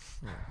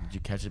 Did you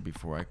catch it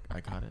before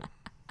I caught it?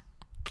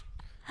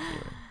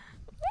 Anyway,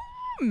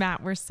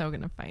 Matt, we're so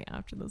gonna fight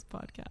after this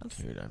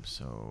podcast. dude, I'm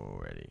so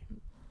ready.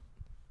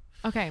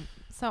 Okay,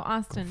 so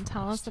Austin,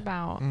 tell us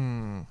about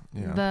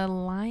Yeah. the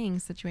lying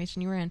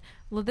situation you were in.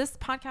 Well, this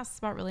podcast is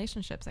about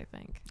relationships, I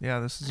think.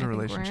 Yeah, this is I a think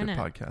we're relationship in it.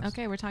 podcast.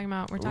 Okay, we're talking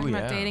about Ooh,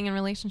 yeah. dating and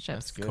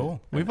relationships. That's good.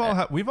 Cool. We've all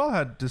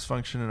had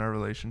dysfunction in our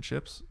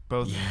relationships,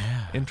 both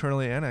Yeah.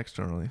 internally and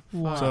externally.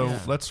 Wow. So Yeah.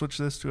 let's switch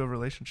this to a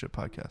relationship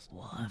podcast.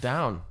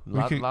 Down.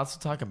 could- Lots to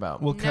talk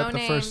about. We'll No cut the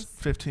names. first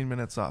 15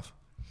 minutes off.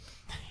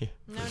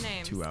 No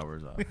names. 2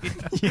 hours off.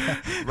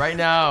 Right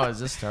now, as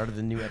this started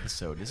the new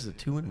episode, this is a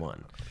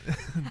 2-in-1.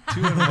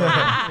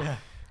 2-in-1.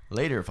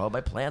 Later, followed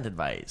by plant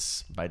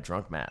advice by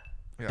Drunk Matt.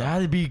 Yeah.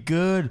 That'd be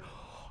good.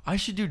 I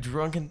should do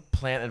drunken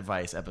plant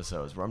advice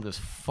episodes where I'm just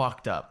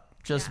fucked up,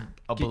 just Yeah.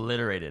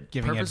 obliterated,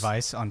 Giving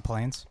advice on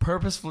plans.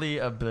 purposefully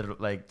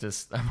obliterated. Like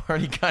just, I'm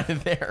already kind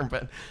of there,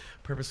 but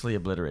purposely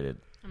obliterated.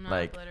 I'm not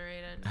Like,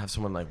 obliterated. have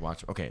someone like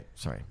watch. Okay,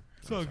 sorry.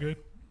 It's all good.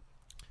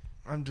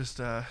 I'm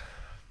just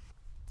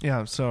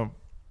yeah, so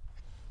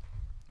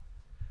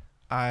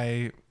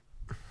it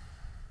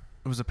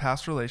was a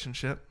past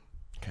relationship.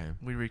 Okay.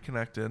 We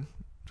reconnected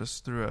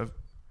just through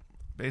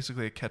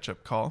basically a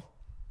catch-up call.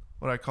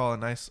 What I call a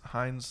nice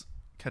Heinz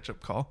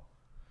catch-up call.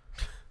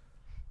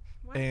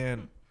 What?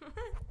 And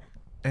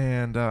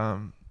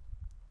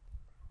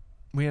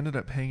we ended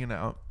up hanging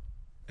out,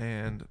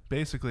 and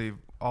basically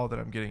all that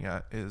I'm getting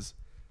at is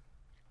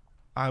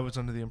I was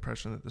under the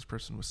impression that this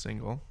person was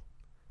single.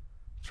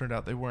 Turned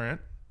out they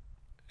weren't,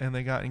 and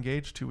they got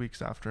engaged 2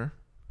 weeks after,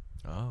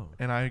 Oh.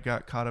 and I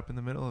got caught up in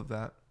the middle of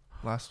that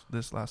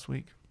last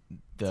week.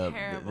 The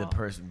Terrible.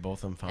 person, both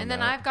of them found And then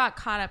out. I've got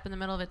caught up in the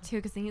middle of it too,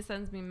 because he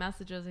sends me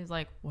messages. He's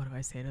like, "What do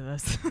I say to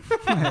this?"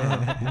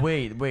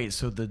 Wait.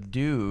 So the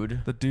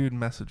dude. The dude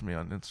messaged me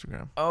on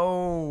Instagram.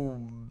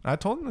 Oh. I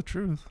told him the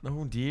truth.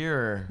 Oh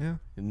dear. Yeah.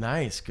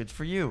 Nice. Good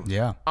for you.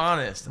 Yeah.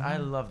 Honest. I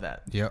love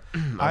that. Yep.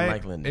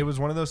 Unlike Lindy. It was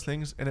one of those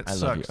things, and it I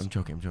sucks. love you. I'm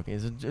joking.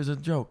 It's a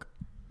joke.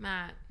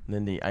 Matt,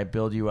 Lindy, I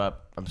build you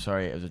up. I'm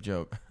sorry. It was a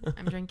joke.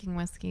 I'm drinking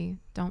whiskey.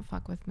 Don't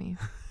fuck with me.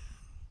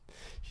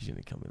 She's going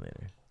to kill me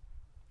later.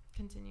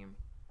 Continue.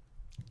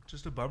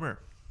 Just a bummer.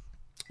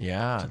 It's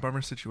Yeah. a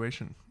bummer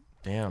situation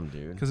Damn,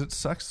 dude. because it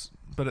sucks,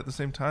 but at the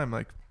same time,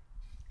 like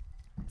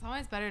It's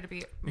always better to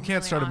be. you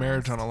can't start a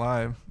marriage on a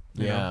lie. you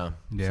Yeah. know?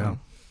 Yeah. So,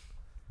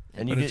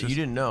 And you, But it's you just-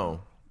 didn't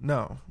know.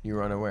 no. You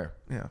were unaware.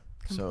 Yeah.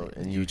 So,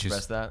 Completely. and you You just-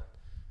 expressed that?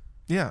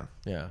 Yeah.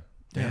 Yeah.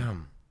 Yeah.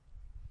 Damn.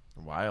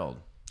 Wild.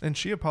 And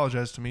she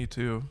apologized to me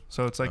too.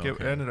 So it's like it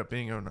Okay. ended up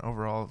being an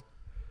overall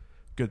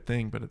good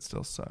thing, but it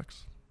still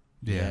sucks.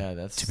 Yeah,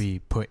 that's- to be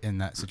put in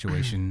that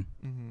situation.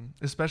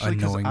 Especially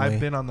because Unknowingly. I've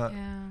been on the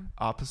Yeah.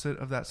 opposite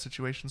of that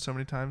situation so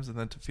many times, and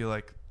then to feel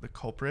like the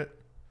culprit,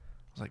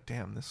 I was like,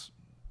 damn,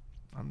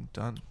 I'm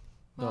done.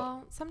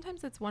 Well,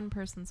 sometimes it's one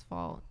person's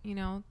fault. You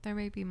know, there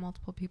may be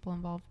multiple people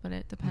involved, but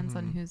it depends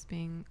on who's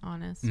being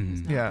honest,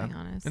 who's not Yeah. being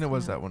honest. And it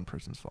was you know? that one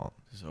person's fault.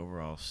 Just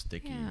overall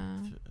sticky.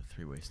 Yeah.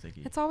 Three-way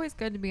sticky. It's always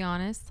good to be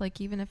honest.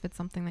 Like, even if it's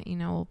something that you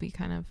know will be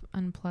kind of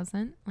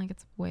unpleasant, like,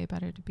 it's way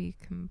better to be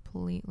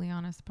completely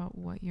honest about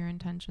what your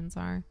intentions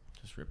are.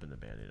 Just ripping the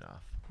Band-Aid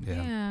off.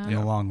 Yeah. Yeah. In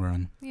the long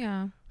run.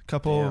 Yeah.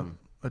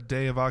 A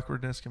day of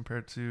awkwardness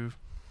compared to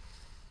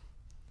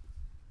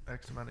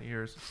X amount of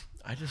years.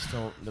 I just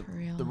don't. For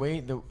real. The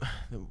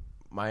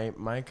way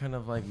my kind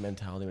of like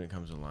mentality when it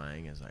comes to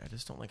lying is like I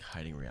just don't like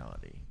hiding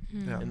reality.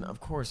 Yeah. And of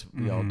course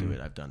we all do it.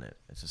 I've done it.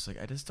 It's just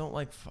like I just don't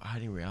like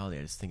hiding reality.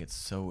 I just think it's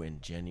so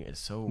ingenuine. It's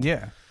so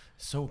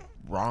so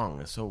wrong.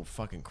 It's so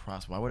fucking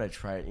cross. Why would I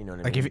try it? You know what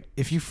I Like mean?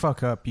 if you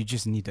fuck up, you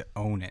just need to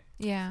own it.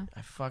 Yeah.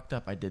 I fucked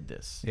up. I did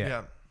this.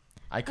 Yeah.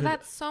 I But could.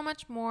 that's so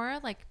much more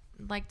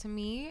like to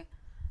me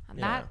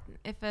that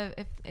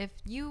if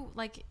you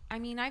like, I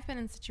mean, I've been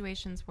in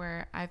situations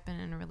where I've been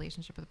in a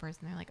relationship with a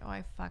person, they're like, oh,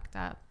 I fucked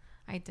up,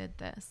 I did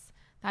this,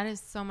 that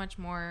is so much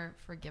more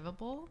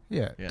forgivable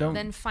Yeah. Yeah.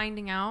 Don't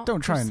finding out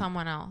don't try for and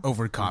someone else.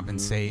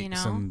 overcompensate You know?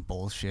 some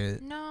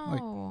bullshit.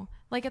 No.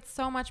 Like it's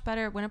so much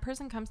better when a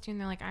person comes to you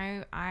and they're like,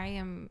 I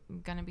am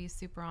gonna be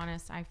super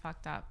honest, I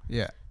fucked up.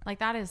 Yeah. Like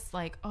that is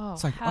like, oh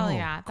It's like, hell oh,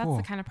 yeah. cool.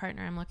 That's the kind of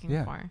partner I'm looking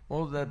Yeah. for.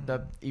 Well,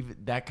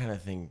 that kind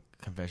of thing,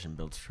 confession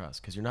builds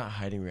trust because you're not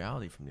hiding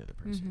reality from the other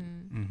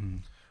person. Mm-hmm.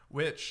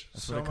 Which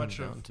That's so what it comes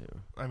much down of, to.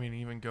 I mean,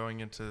 even going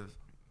into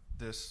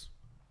this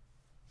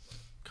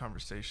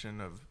conversation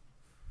of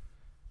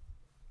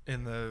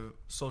in the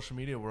social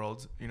media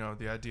world, you know,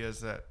 the idea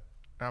is that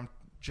I'm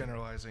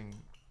generalizing.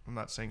 I'm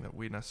not saying that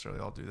we necessarily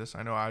all do this.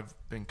 I know I've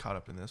been caught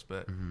up in this,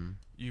 but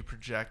you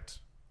project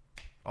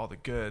all the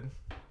good.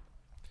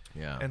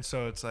 Yeah. And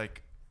so it's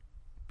like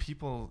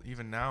people,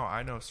 even now,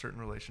 I know certain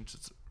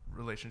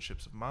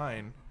relationships of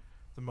mine,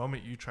 the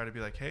moment you try to be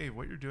like, hey,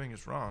 what you're doing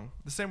is wrong,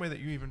 the same way that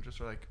you even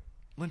just are like,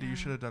 Lindy, you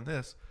should have done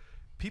this.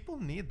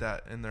 People need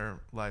that in their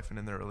life and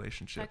in their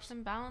relationships. Checks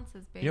and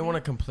balances, baby. You don't want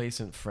a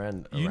complacent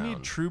friend You around.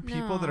 need true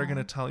people that are No.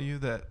 going to tell you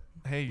that,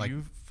 hey, Like-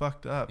 you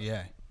fucked up.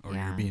 Yeah. Or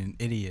Yeah. you're being an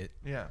idiot.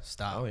 Yeah.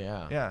 Stop. Oh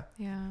yeah. Yeah.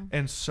 Yeah.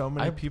 And so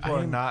many people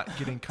are I'm- not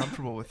getting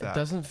comfortable with It that.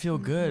 doesn't feel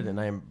good, and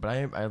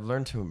I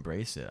learned to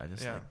embrace it. I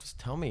just Yeah. like, just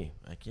tell me,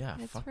 like, yeah,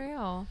 It's fuck,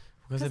 real.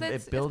 because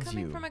it's it builds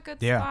coming you. from a good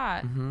Yeah.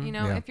 spot. Mhm. You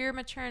know, Yeah. if you're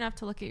mature enough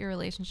to look at your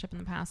relationship in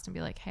the past and be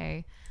like,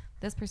 hey,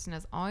 this person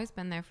has always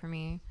been there for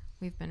me.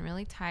 We've been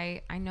really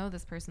tight. I know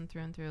this person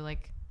through and through.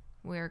 Like,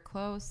 we're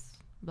close,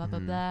 blah, blah,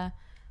 blah.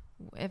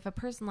 If a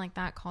person like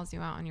that calls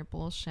you out on your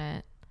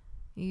bullshit,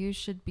 you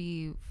should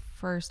be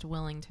first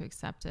willing to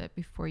accept it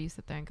before you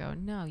sit there and go,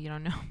 no, you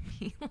don't know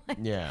me. Like,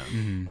 Yeah.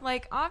 Mm-hmm.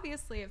 like,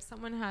 obviously, if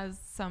someone has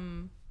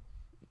some,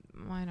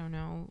 I don't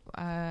know,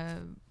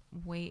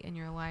 weight in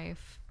your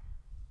life,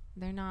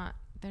 they're not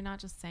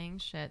just saying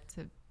shit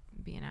to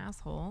be an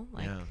asshole.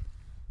 Like,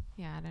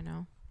 yeah, I don't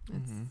know.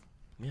 It's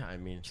Yeah. I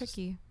mean, it's just-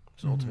 tricky.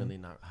 it's ultimately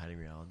not hiding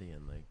reality,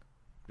 and like,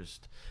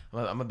 just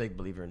I'm a big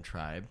believer in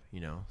tribe. You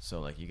know,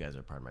 so like you guys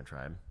are part of my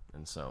tribe,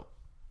 and so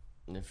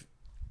if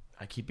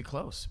I keep you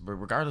close, but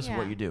regardless of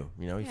what Yeah. you do,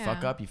 you know, you Yeah.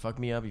 fuck up, you fuck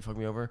me up, you fuck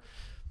me over,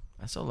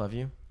 I still love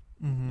you.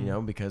 Mm-hmm. You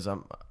know, because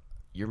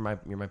you're my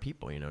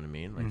people. You know what I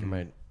mean? Like you're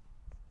my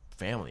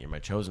family, you're my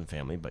chosen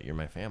family, but you're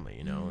my family.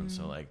 You know, and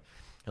so like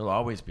it'll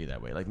always be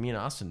that way. Like me and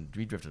Austin,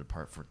 we drifted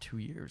apart for 2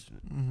 years.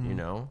 You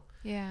know,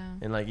 Yeah.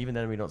 and like even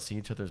then we don't see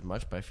each other as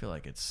much, but I feel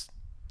like it's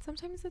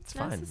Sometimes it's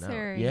fine now.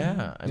 necessary.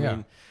 Yeah, I Yeah.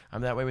 mean,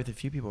 I'm that way with a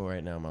few people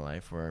right now in my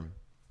life where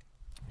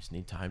I just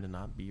need time to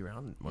not be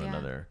around one Yeah.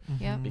 another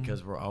Yep.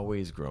 because we're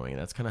always growing.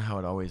 And that's kind of how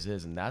it always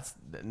is. And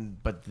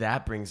but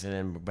that brings it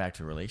in back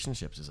to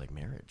relationships is like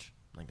marriage.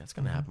 Like that's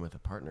going to happen with a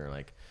partner.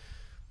 Like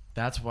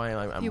that's why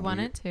I'm You want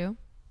weird. it too?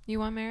 You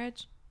want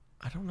marriage?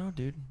 I don't know,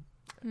 dude.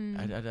 Mm.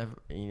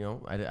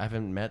 I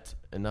haven't met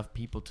enough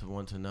people to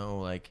want to know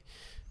like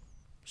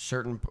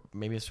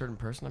maybe a certain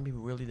person I'd be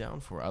really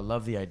down for. I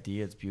love the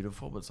idea. It's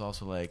beautiful, but it's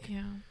also like,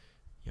 Yeah.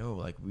 yo,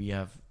 like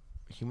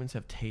humans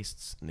have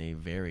tastes and they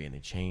vary and they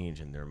change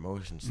and their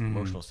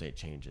emotional state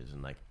changes.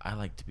 And like, I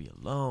like to be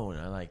alone.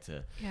 I like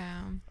to,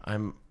 Yeah.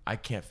 I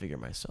can't figure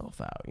myself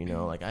out, you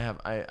know, like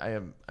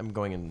I'm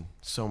going in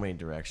so many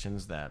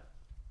directions that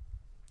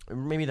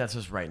maybe that's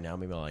just right now.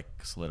 Maybe I'll like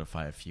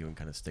solidify a few and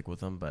kind of stick with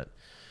them. But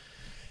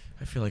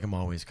I feel like I'm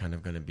always kind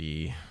of going to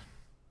be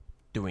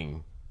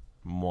doing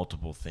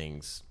multiple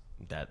things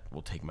that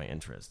will take my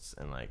interests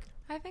and like,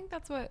 I think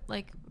that's what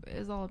like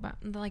is all about.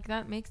 Like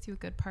that makes you a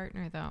good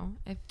partner though.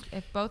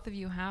 If both of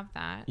you have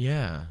that,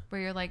 yeah.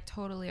 where you're like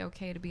totally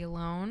okay to be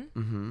alone,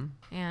 Mm-hmm.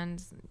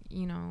 and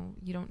you know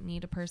you don't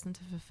need a person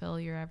to fulfill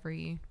your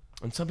every.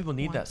 And some people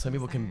need Want that. Some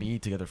people can desire. be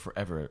together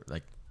forever,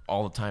 like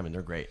all the time, and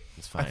they're great.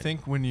 It's fine. I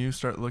think when you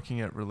start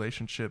looking at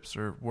relationships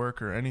or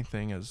work or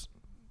anything as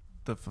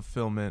the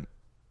fulfillment,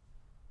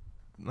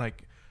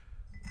 like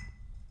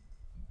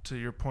to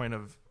your point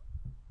of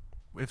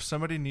if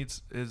somebody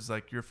is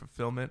like your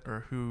fulfillment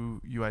or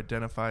who you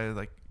identify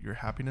like your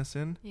happiness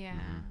in, Yeah.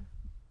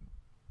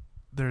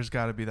 there's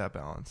got to be that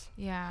balance.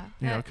 Yeah.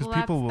 You know, That- 'cause well,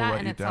 people will that let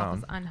in you itself down.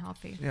 is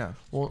unhealthy. Yeah.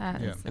 well,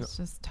 That Yeah. is it's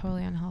just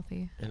totally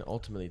unhealthy. and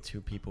ultimately,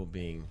 two people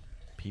being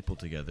people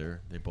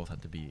together, they both have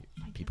to be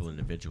people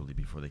individually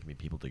before they can be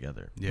people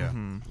together. Yeah.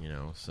 Mhm. You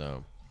know,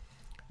 so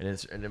and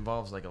it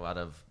involves like a lot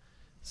of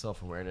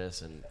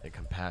self-awareness and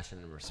compassion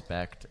and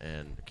respect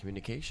and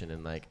communication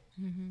and like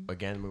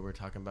again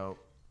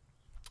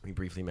we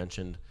briefly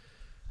mentioned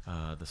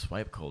the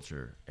swipe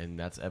culture, and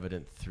that's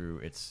evident through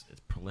it's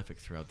prolific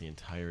throughout the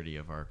entirety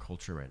of our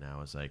culture right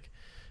now. Is like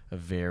a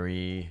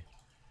very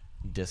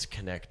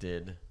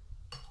disconnected,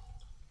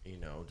 you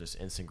know, just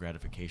instant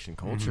gratification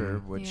culture,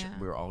 which Yeah.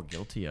 we're all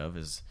guilty of.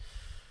 Is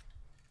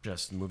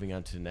just moving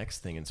on to the next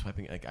thing and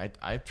swiping. Like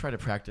I try to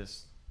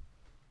practice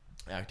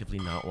actively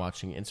not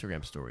watching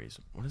Instagram stories.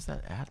 What does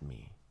that add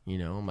me? You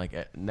know, I'm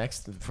like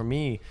next for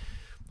me,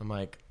 I'm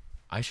like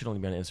I should only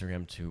be on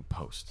Instagram to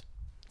post.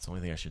 It's the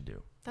only thing I should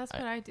do. That's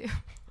what I do.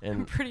 And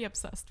I'm pretty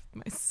obsessed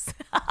with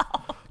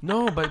myself.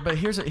 No, but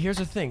here's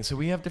the thing. So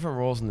we have different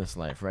roles in this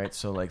life, right?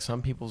 So like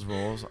some people's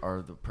roles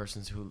are the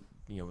persons who,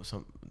 you know,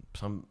 some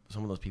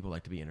of those people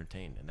like to be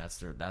entertained, and that's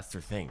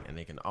their thing, and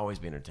they can always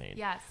be entertained.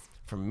 Yes.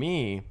 For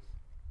me,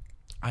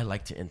 I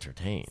like to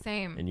entertain.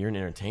 Same. And you're an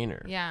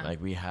entertainer. Yeah.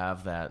 Like we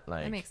have that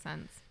like That makes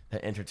sense.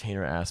 that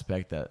entertainer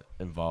aspect that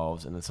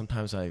involves, and then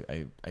sometimes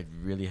I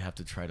really have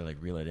to try to like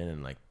reel it in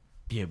and like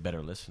be a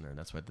better listener. And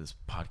that's what this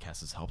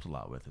podcast has helped a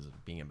lot with, is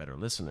being a better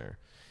listener.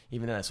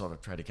 Even then, I sort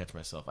of try to catch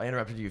myself. I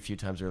interrupted you a few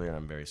times earlier, and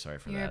I'm very sorry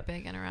for You're that. a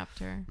big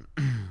interrupter,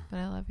 but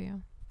I love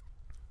you.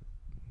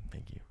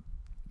 Thank you.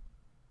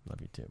 Love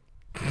you too.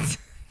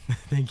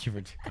 Thank you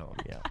for calling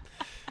me out.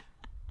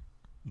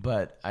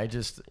 But I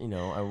just, you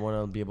know, I want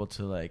to be able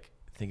to like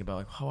think about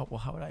like, how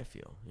would I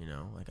feel? You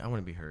know, like I want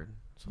to be heard.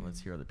 So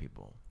let's hear other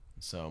people.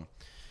 So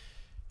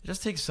it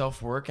just takes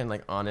self-work and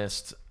like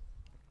honest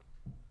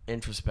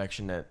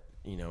introspection, that,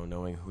 you know,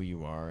 knowing who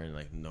you are and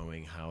like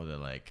knowing how to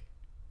like,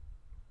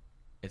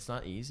 it's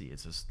not easy.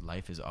 It's just,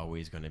 life is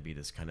always going to be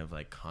this kind of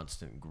like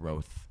constant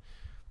growth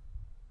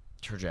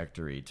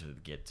trajectory to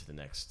get to the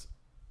next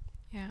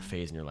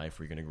phase in your life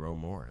where you're going to grow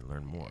more and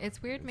learn more.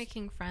 It's weird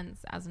making friends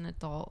as an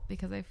adult,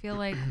 because I feel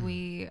like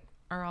we've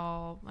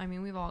all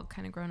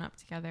kind of grown up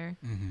together.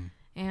 Mm-hmm.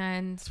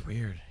 And It's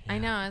weird. I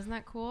know, isn't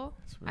that cool?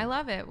 It's weird. I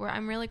love it.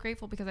 I'm really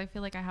grateful because I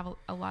feel like I have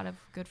a lot of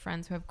good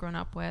friends who I've grown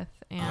up with,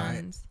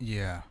 and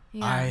Yeah.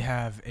 Yeah. I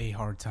have a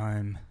hard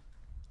time.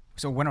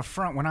 So when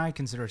I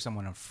consider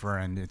someone a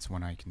friend, it's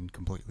when I can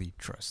completely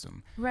trust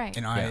them. right.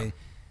 And Yeah.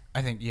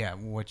 I think,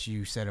 what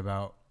you said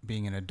about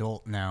being an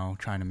adult now,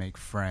 trying to make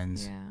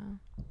friends,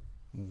 Yeah.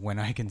 when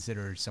I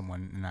consider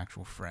someone an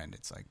actual friend,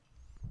 it's like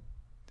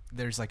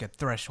there's like a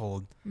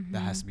threshold that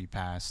has to be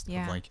passed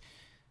Yeah. of like,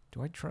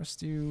 do I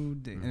trust you?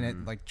 And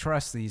it, like,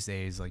 trust these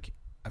days, like,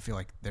 I feel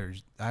like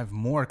I have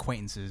more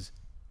acquaintances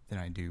than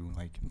I do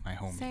like my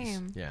homies.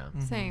 Same. Yeah.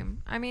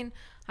 Same. I mean,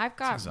 I've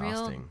got real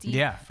exhausting. deep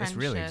Yeah, friendships. it's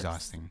really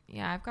exhausting.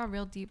 Yeah, I've got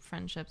real deep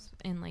friendships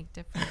in like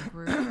different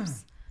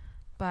groups,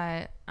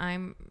 but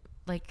I'm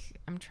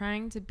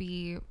trying to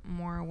be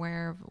more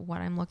aware of what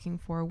I'm looking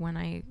for when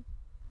I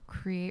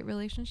create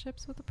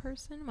relationships with a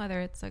person, whether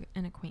it's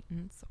an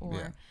acquaintance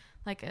or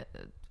like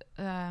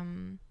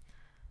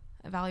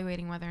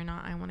evaluating whether or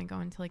not I want to go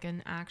into like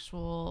an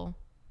actual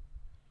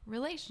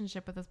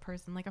relationship with this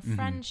person, like a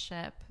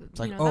friendship. It's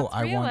like, that's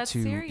I real, want that's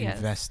to serious.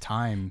 invest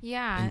time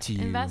into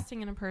you.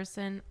 Investing in a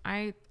person.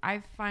 I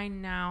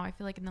find now, I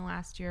feel like in the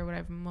last year, what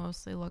I've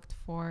mostly looked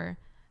for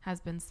has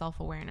been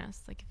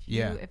self-awareness. Like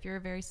if you're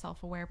a very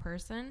self-aware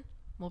person,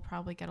 we'll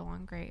probably get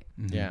along great.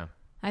 Mhm. Yeah.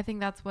 I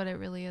think that's what it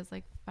really is,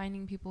 like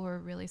finding people who are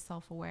really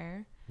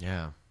self-aware,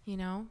 Yeah. you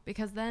know,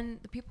 because then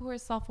the people who are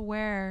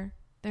self-aware,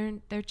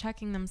 they're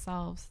checking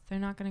themselves. They're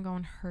not going to go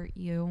and hurt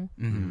you.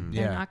 Mhm.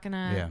 They're Yeah. not going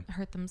to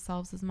hurt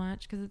themselves as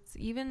much, because it's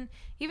even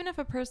if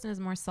a person is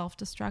more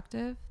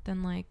self-destructive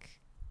than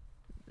like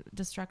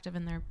destructive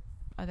in their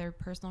other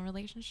personal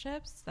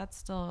relationships, that's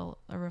still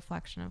a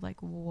reflection of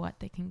like what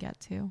they can get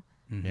to.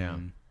 Mhm. Yeah.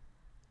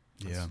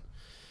 Yeah.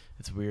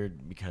 It's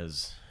weird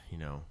because, you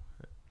know,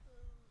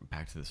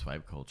 back to the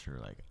swipe culture,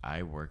 like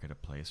I work at a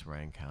place where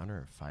I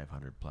encounter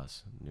 500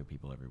 plus new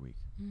people every week.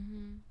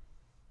 Mm-hmm.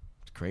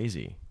 It's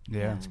crazy.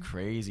 Yeah. It's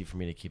crazy for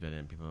me to keep that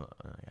in. People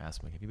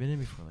ask me, have you been in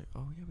before? Like,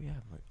 oh yeah, we have.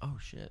 I'm like, oh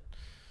shit.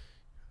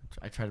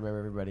 I try to remember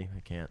everybody.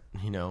 I can't,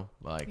 you know,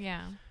 like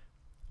Yeah.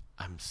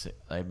 I'm sick.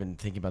 I've been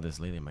thinking about this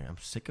lately. I'm like, I'm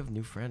sick of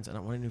new friends. I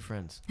don't want any new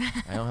friends.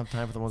 I don't have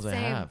time for the ones I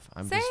Same. have.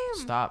 I'm Same.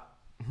 just stop.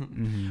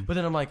 Mhm. But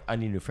then I'm like, I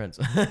need new friends.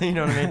 You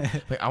know what I mean?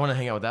 Like, I want to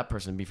hang out with that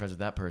person, be friends with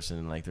that person.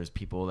 And like, there's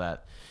people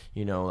that,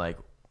 you know, like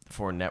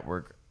for a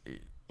network,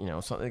 you know,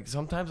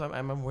 sometimes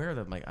I'm aware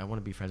that like I want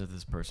to be friends with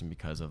this person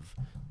because of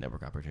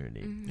network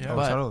opportunity. Mm-hmm. Yeah. Oh,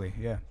 But- totally.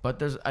 Yeah. But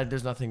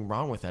there's nothing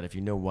wrong with that if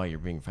you know why you're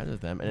being friends with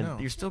them, and No.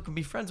 you still can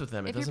be friends with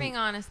them. If you're being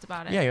honest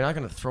about it. yeah, you're not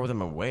gonna throw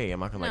them away. I'm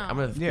not gonna like, No. I'm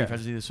gonna be Yeah.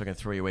 friends with you so I can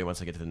throw you away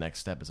once I get to the next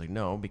step. It's like,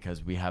 no,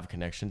 because we have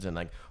connections, and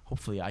like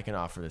hopefully I can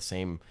offer the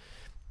same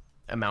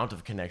amount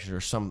of connection or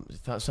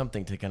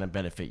something to kind of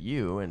benefit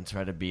you, and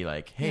try to be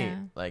like, hey, Yeah.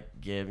 like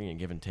give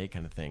and take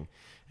kind of thing.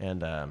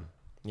 And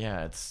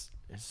yeah, it's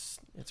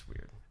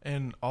weird.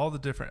 And all the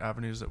different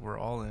avenues that we're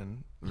all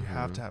in, you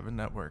have to have a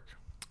network.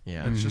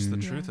 Yeah, It's just the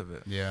Mhm. truth of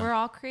it. Yeah. We're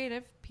all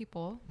creative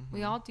people.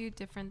 We all do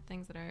different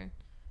things that are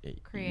you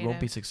won't creative.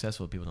 be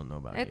successful if people don't know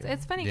about you.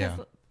 it's funny Yeah.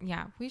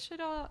 because we should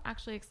all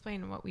actually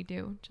explain what we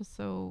do, just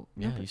so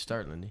Yeah, you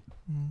start, Lindy.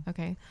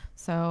 Okay,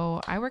 so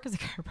I work as a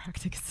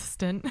chiropractic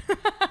assistant, which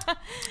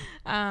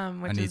I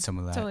need is some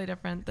of that totally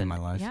different than my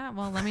life. Yeah,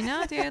 well, let me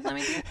know, dude. Let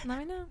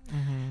me know.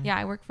 Yeah,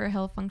 I work for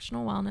Hill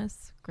Functional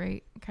Wellness,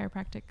 great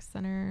chiropractic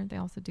center. They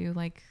also do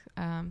like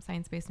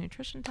science-based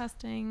nutrition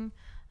testing.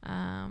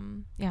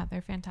 Yeah,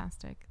 they're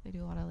fantastic. They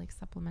do a lot of like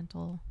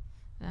supplemental,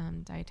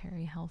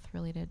 dietary health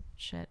related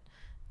shit.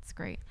 It's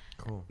great.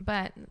 Cool.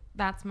 But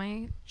that's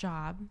my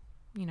job,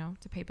 you know,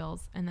 to pay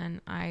bills. And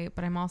then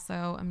but I'm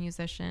also a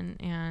musician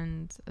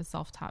and a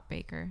self-taught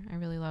baker. I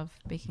really love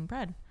baking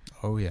bread.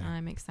 Oh yeah.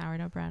 I make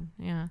sourdough bread.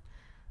 Yeah.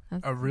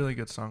 That's, A really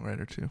good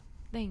songwriter too.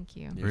 Thank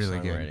you. Your Really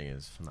good. songwriting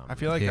is phenomenal. I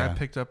feel like I Yeah.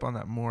 picked up on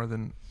that more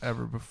than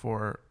ever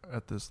before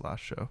at this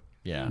last show.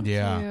 yeah. Thank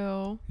Yeah.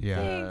 you. Yeah.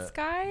 Thanks,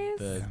 guys.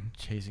 The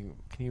chasing.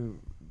 Can you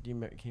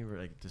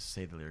like just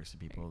say the lyrics to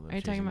people? The Are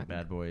you talking chasing about-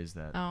 bad boys?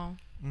 That Oh.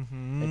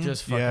 Mm-hmm. it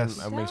just fucking yes.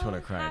 makes me want to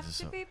Don't cry. have It's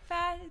to just so, be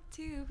bad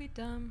to be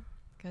dumb,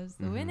 'cause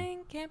the Mhm.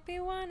 winning can't be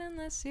won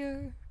unless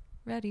you're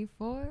ready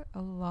for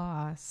a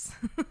loss.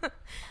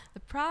 The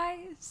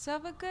price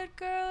of a good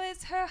girl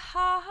is her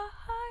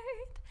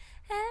heart,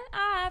 and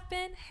I've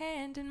been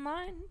handing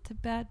mine to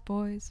bad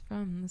boys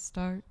from the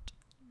start.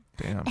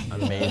 Damn.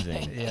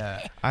 amazing.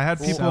 Yeah. I had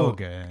So people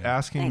good.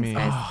 asking Thanks, me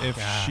guys.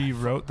 if she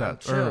wrote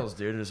that. Chills,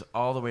 dude. It's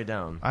all the way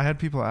down. I had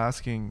people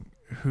asking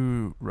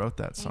who wrote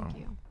that Thank song.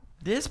 you.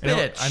 This And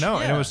bitch. I know,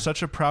 and it Yeah. was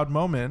such a proud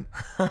moment.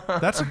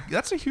 That's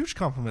a huge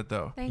compliment,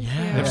 though. Thank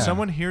Yeah. If you.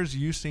 someone hears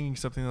you singing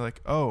something, they're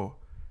like, "Oh,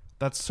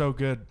 that's so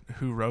good.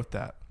 Who wrote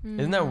that?"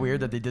 Isn't that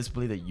weird that they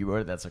disbelieve that you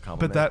wrote it? That's a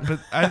compliment. But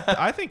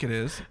I think it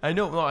is. I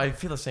know. No, I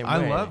feel the same I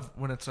way. love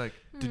when it's like,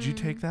 "Did you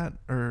take that,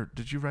 or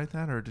did you write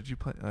that, or did you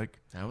play?" Like,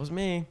 That was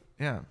me.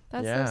 yeah.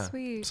 That's Yeah. so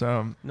sweet.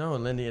 So No,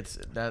 Lindy, it's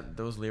that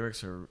those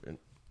lyrics are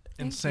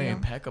insane. you.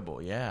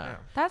 impeccable. Yeah. Yeah.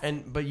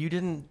 That's But you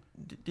didn't.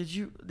 Did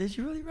you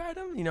really write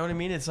them? You know what I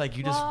mean? It's like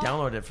you just Well-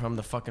 download it from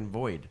the fucking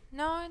void.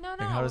 no. Like,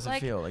 how does it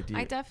feel? Like, do you?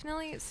 I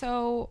definitely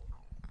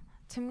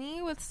to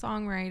me with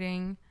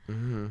songwriting,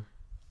 Mm-hmm.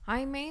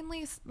 I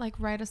mainly like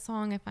write a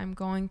song if I'm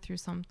going through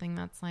something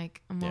that's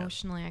like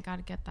emotionally I got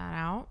to get that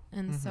out.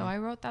 And so I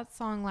wrote that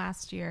song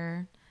last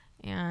year,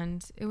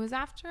 and it was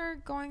after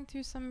going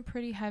through some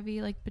pretty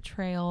heavy like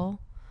betrayal.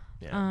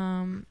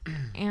 Yeah.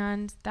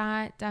 And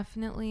that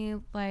definitely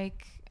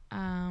like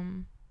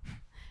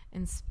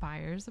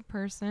inspires a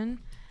person.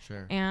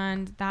 Sure.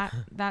 And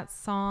that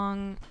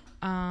song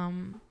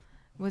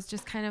was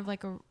just kind of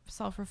like a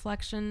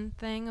self-reflection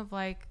thing of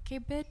like, okay,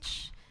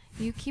 bitch,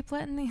 you keep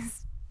letting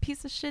these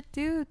piece of shit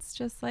dudes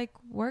just like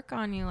work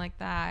on you like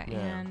that.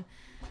 Yeah.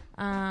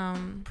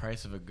 And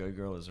Price of a good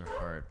girl is her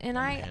heart. And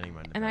I'm I- handing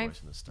mine to and that I-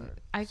 voice in the start.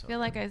 I So feel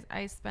like good.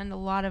 I spend a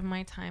lot of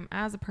my time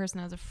as a person,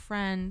 as a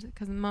friend,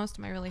 because most of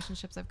my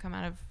relationships have come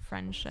out of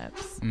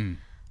friendships.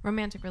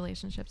 Romantic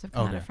relationships have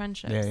come out of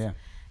friendships. Yeah, yeah.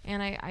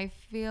 And I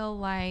feel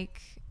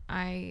like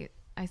I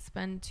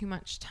spend too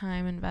much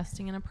time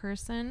investing in a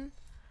person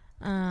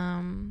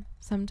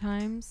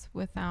sometimes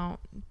without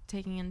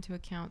taking into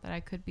account that I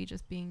could be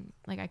just being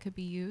like I could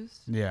be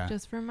used Yeah.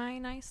 just for my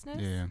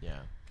niceness. Yeah. Yeah.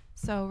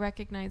 So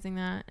recognizing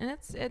that, and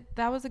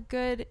that was a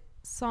good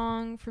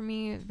song for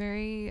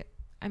me.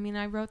 I mean,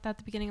 I wrote that at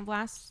the beginning of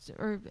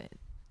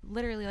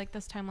literally like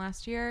this time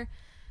last year.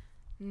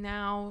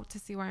 Now to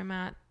see where I'm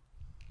at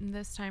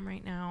this time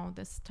right now,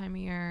 this time of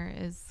year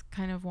is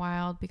kind of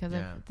wild because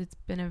it's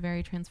been a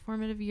very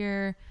transformative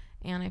year,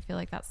 and I feel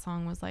like that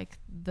song was like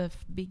the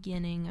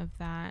beginning of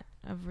that,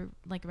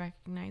 like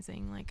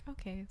recognizing like,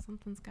 okay,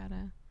 something's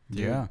gotta.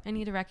 Yeah. I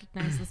need to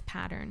recognize this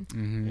pattern.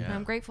 Mm-hmm. Yeah. And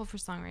I'm grateful for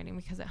songwriting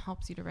because it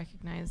helps you to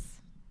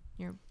recognize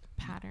your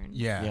patterns.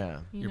 Yeah. Yeah.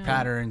 You Your know?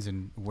 patterns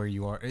and where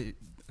you are.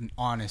 An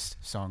honest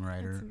It's a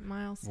songwriter will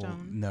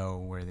milestone. know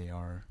where they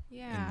are.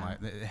 Yeah. In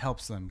life. It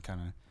helps them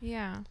kind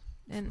Yeah. of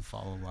And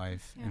follow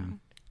life. yeah. And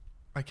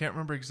I can't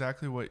remember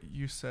exactly what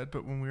you said,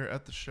 but when we were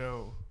at the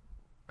show,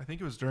 I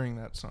think it was during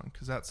that song,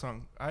 because that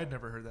song, I had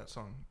never heard that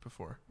song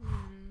before.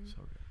 So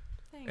good.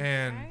 Thanks,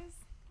 And- guys.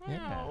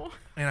 Yeah. Wow.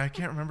 And I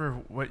can't remember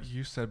what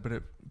you said, but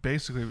it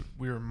basically,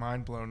 we were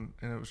mind blown,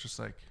 and it was just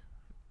like,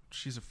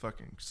 she's a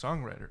fucking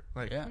songwriter.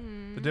 Like, yeah.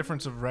 the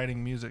difference of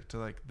writing music to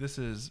like,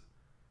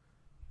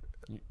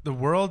 the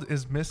world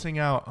is missing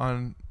out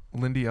on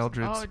Lindy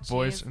Eldred's Oh,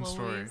 voice geez and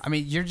story. Louise. I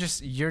mean, you're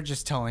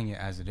just telling it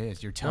as it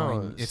is. You're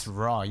telling it's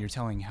raw. You're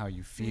telling how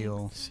you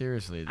feel.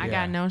 Seriously. I dude.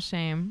 got no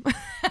shame.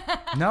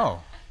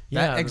 No.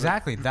 Yeah,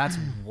 Exactly. That's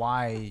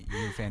why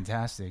you're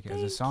fantastic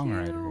as a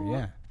songwriter. you.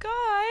 Yeah.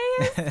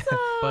 Guys.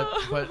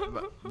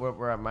 but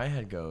where my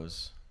head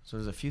goes. So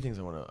there's a few things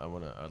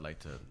I'd like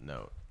to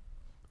note.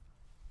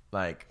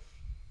 Like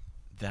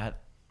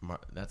that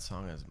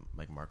song has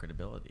like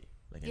marketability.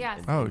 Like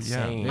Yes. Oh, yeah.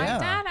 insane. My Yeah.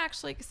 dad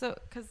actually,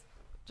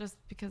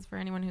 because for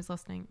anyone who's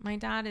listening, my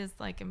dad is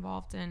like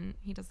involved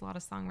he does a lot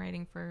of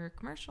songwriting for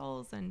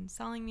commercials and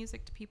selling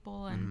music to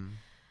people and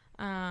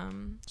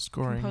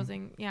Scoring.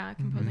 composing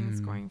and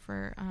scoring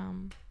for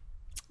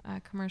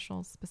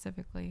commercials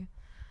specifically.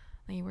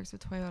 And he works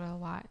with Toyota a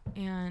lot.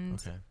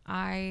 And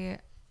Okay.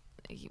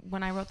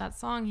 when I wrote that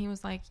song, he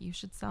was like, "You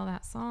should sell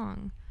that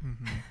song."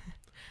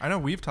 I know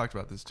we've talked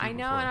about this too. I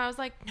know, before. and I was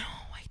like, "No,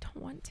 I don't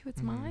want to.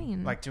 It's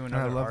mine. Like to I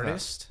another love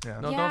artist. that. Yeah.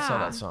 No, don't sell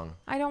Yeah. that song.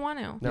 I don't want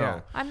to. No.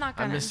 Yeah. I'm not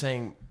gonna. I'm just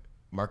saying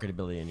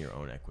marketability in your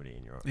own equity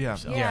in your own Yeah.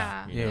 yourself.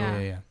 Yeah. You know?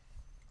 Yeah.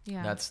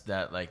 Yeah. That's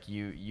that like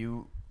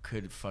you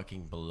could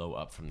fucking blow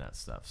up from that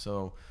stuff.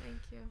 So Thank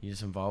you. it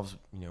just involves,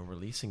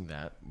 releasing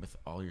that with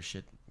all your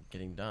shit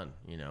getting done,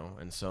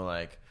 And so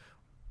like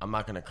I'm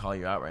not gonna call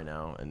you out right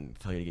now and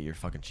tell you to get your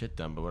fucking shit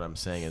done, but what I'm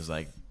saying is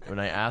like when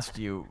I asked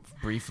you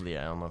briefly,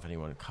 I don't know if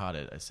anyone caught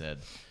it, I said,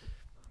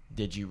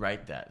 did you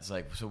write that? It's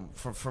like, so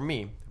for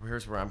me,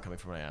 here's where I'm coming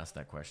from when I asked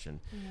that question.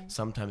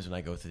 Sometimes when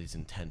I go through these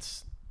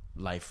intense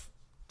life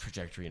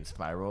trajectory and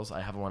spirals.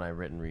 I have one I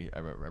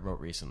wrote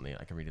recently.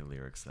 I can read the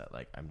lyrics that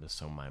like I'm just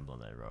so mind blown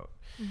that I wrote.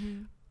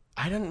 Mm-hmm.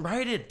 I didn't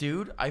write it,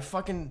 dude. I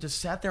fucking just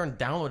sat there and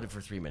downloaded it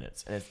for 3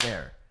 minutes, and it's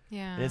there.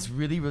 Yeah. And it's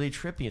really, really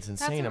trippy. It's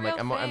insane. That's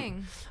a real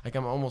thing.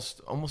 I'm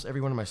almost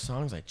every one of my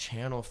songs I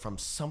channel from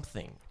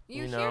something.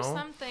 You know? hear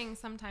something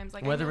sometimes,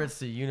 like whether it's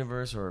the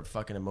universe or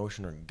fucking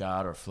emotion or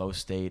God or flow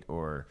state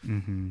or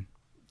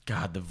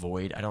God, the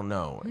void. I don't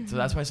know. So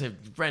that's why I say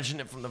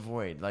wrenching it from the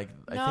void. Like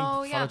I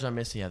think Father John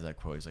Misty has that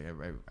quote. He's like, I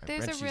wrench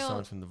these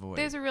songs from the void.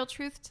 There's a real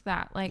truth to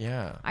that. Like,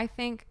 I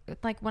think,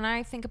 like when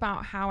I think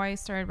about how I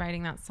started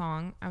writing that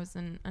song, I was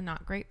in a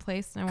not great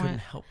place, and I couldn't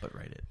help but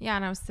write it. Yeah,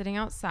 and I was sitting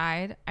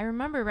outside. I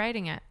remember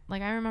writing it.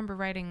 Like I remember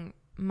writing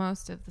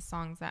most of the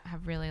songs that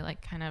have really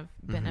like kind of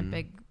been a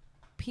big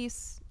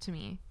piece to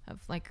me of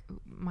like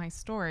my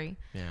story.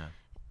 Yeah.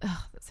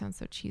 Ugh, that sounds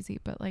so cheesy,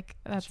 but like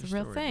that's a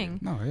real story, thing.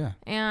 No, yeah.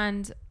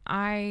 And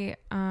I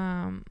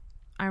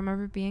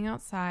remember being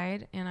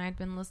outside, and I'd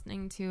been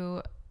listening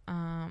to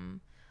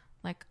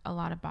like a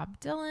lot of Bob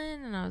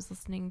Dylan, and I was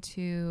listening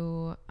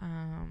to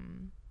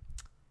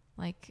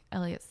like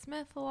Elliott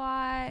Smith a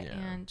lot,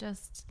 and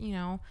just, you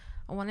know,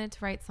 I wanted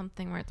to write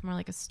something where it's more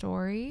like a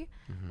story.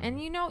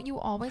 And you know, you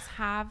always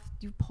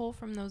you pull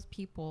from those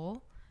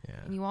people,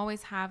 and you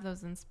always have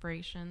those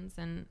inspirations,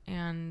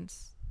 and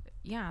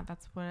yeah,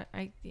 that's what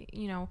I,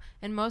 you know,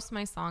 and most of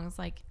my songs,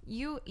 like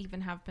you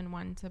even have been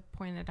one to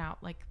point it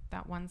out, like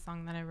that one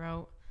song that I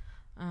wrote,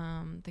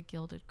 the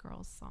Gilded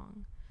Girls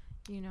song.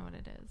 You know what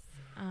it is.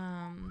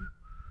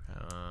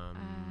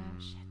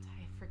 Shit,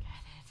 I forget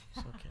it.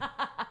 It's okay.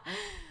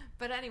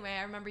 But anyway,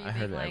 I remember you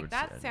being like,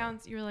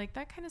 you were like,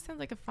 that kind of sounds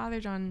like a Father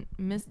John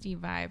Misty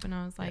vibe. And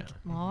I was like,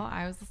 well,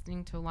 I was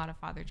listening to a lot of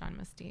Father John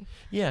Misty.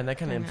 Yeah, and that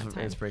kind of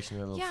inspiration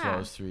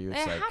flows through you.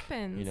 It's it like,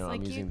 happens. you know, like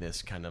I'm using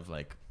this kind of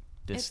like,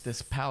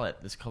 this palette,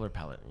 this color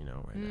palette, you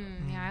know, right now.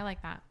 Yeah, I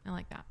like that.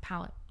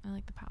 Palette. I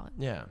like the palette.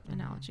 Yeah.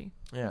 Analogy.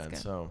 Yeah, and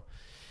so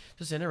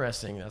just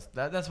interesting.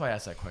 That's why I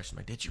asked that question.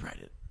 Like, did you write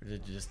it? Or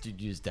did you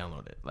just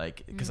download it?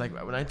 Like, because like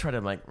when I try to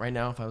like right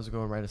now, if I was to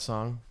go and write a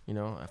song, you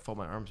know, I fold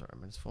my arms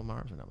around. I just fold my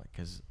arms around, like,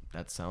 because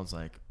that sounds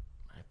like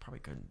I probably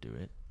couldn't do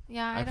it.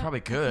 Yeah, I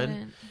probably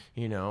could.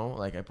 You know,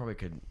 like I probably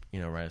could. You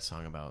know, write a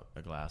song about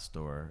a glass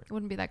door. It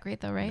wouldn't be that great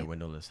though, right? In a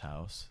windowless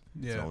house.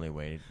 Yeah. It's the only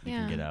way you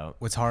can get out.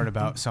 What's hard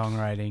about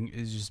songwriting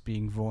is just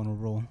being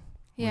vulnerable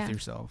with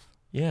yourself.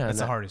 Yeah, that's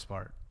the hardest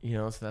part. You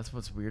know, so that's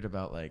what's weird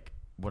about like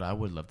what I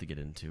would love to get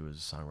into is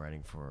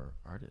songwriting for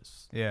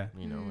artists. Yeah,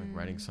 you know, like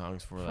writing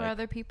songs for like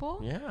other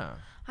people. Yeah,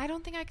 I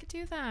don't think I could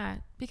do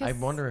that because I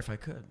wonder if I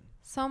could.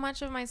 So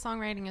much of my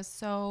songwriting is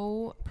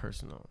so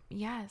personal.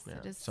 Yes,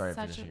 it is. Sorry,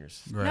 such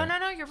finishing your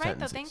No, you're right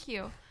though. Thank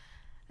you.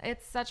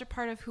 It's such a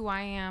part of who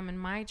I am and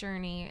my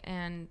journey,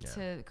 and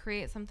to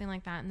create something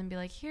like that and then be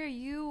like, here,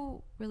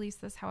 you release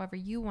this however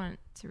you want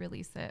to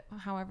release it,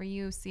 however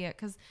you see it.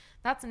 Because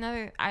that's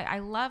another, I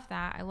love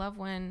that. I love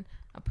when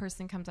a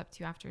person comes up to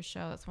you after a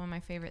show. That's one of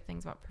my favorite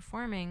things about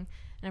performing.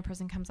 And a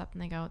person comes up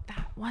and they go,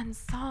 that one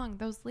song,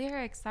 those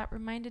lyrics, that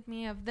reminded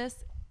me of this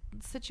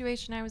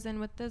situation I was in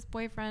with this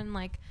boyfriend.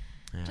 Like,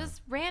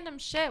 just random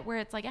shit where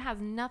it's like it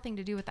has nothing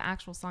to do with the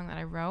actual song that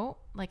I wrote.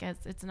 Like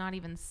it's not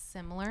even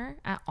similar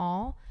at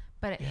all,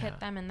 but it hit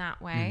them in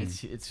that way.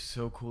 It's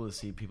so cool to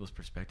see people's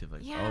perspective.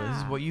 Like, oh, this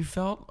is what you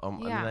felt?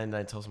 And then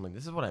I tell someone,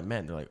 this is what I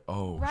meant. They're like,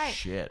 oh,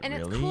 shit, and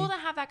really? It's cool to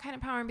have that kind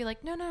of power and be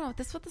like, no,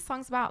 this is what the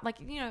song's about. Like,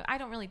 you know, I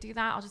don't really do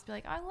that. I'll just be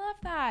like, I love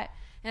that.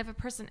 And if a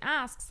person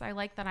asks, I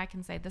like that I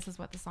can say, this is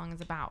what the song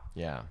is about.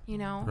 Yeah. You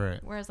know? Right.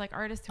 Whereas like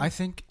artists who I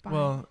think,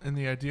 well, and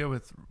the idea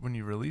with when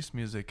you release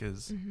music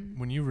is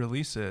when you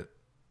release it,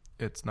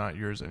 it's not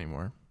yours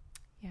anymore.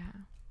 Yeah.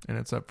 And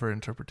it's up for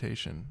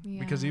interpretation.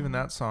 Yeah. Because even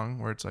that song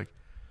where it's like,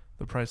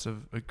 the price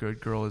of a good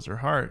girl is her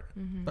heart.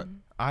 But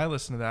I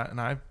listen to that and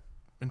I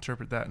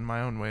interpret that in my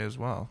own way as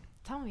well.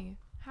 Tell me,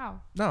 how?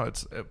 No,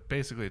 it's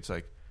basically it's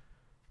like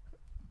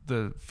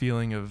the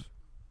feeling of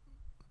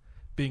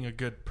being a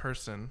good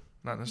person.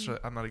 Not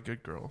necessarily, I'm not a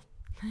good girl.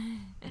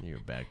 You're a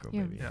bad girl,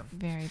 You're baby. Yeah.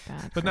 Very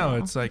bad. But girl. no,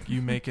 it's like you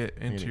make it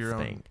into your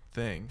own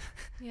thing.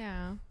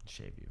 Yeah.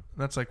 Shave you.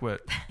 That's like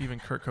what even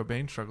Kurt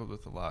Cobain struggled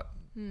with a lot.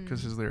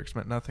 Because his lyrics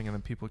meant nothing, and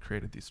then people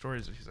created these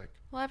stories. And he's like,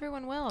 well,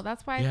 everyone will.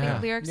 That's why I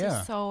think lyrics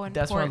are so important.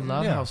 That's why I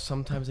love how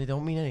sometimes they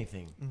don't mean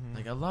anything.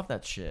 Like, I love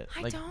that shit.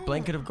 I like, don't.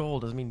 Blanket of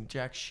Gold doesn't mean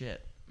jack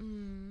shit.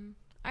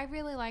 I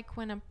really like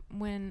when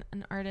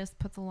an artist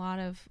puts a lot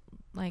of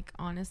like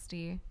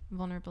honesty,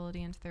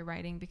 vulnerability into their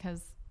writing,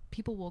 because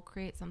people will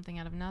create something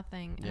out of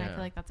nothing, and I feel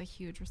like that's a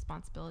huge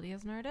responsibility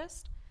as an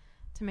artist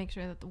to make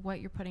sure that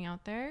what you're putting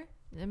out there,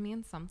 it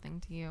means something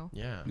to you.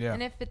 Yeah.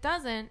 And if it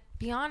doesn't,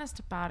 be honest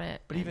about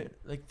it. But even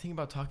like think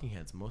about Talking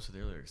Heads, most of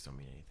their lyrics don't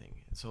mean anything.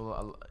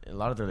 So a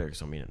lot of their lyrics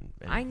don't mean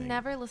anything. I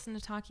never listen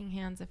to Talking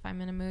Hands if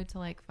I'm in a mood to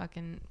like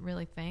fucking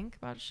really think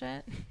about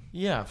shit.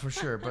 Yeah, for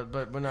sure.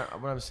 But what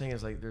I'm saying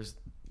is like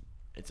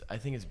I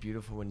think it's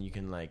beautiful when you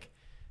can like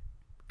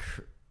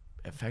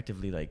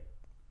effectively like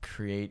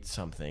create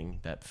something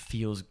that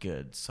feels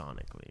good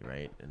sonically,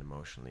 right? And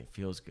emotionally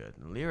feels good.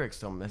 And the lyrics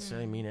don't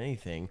necessarily mean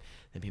anything,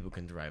 then people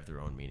can derive their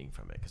own meaning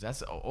from it. Because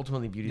that's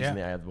ultimately beauty's in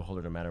the eye of the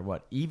beholder, no matter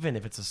what. Even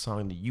if it's a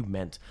song that you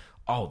meant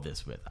all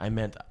this with. I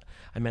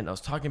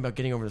was talking about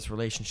getting over this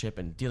relationship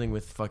and dealing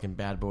with fucking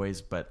bad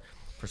boys, but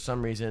for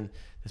some reason,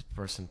 this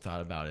person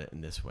thought about it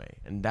in this way.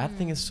 And that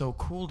thing is so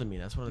cool to me.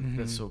 That's what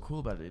that's so cool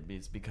about it.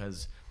 It's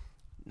because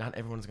not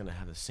everyone's going to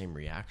have the same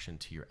reaction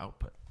to your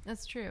output.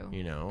 That's true.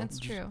 You know? That's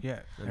true. Yeah.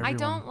 I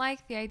don't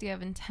like the idea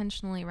of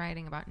intentionally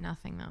writing about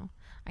nothing, though.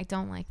 I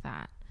don't like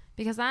that.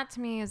 Because that to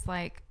me is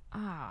like,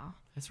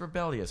 It's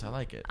rebellious. I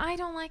like it. I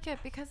don't like it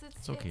because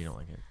It's okay you don't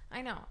like it.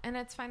 I know. And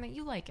it's fine that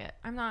you like it.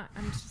 I'm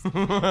just...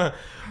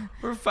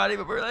 We're fighting,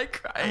 but we're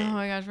like crying. Oh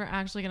my gosh, we're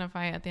actually going to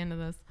fight at the end of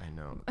this. I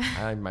know.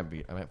 I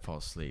might fall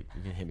asleep.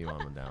 You can hit me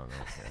while I'm down.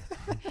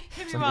 Okay.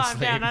 Hit me while I'm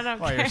down. I don't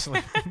While care. you're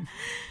sleeping.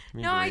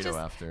 Me No, and burrito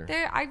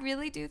after. I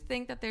really do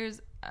think that there's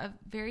a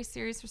very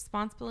serious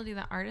responsibility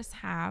that artists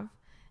have.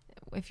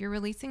 If you're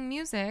releasing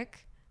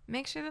music,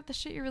 make sure that the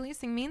shit you're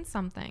releasing means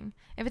something.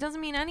 If it doesn't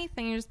mean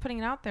anything, you're just putting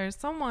it out there.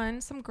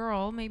 Some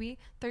girl, maybe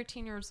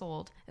 13 years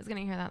old, is going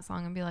to hear that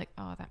song and be like,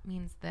 oh, that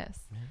means this.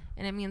 Yeah.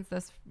 And it means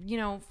this,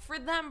 for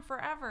them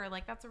forever.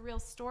 Like, that's a real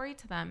story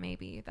to them,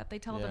 maybe, that they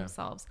tell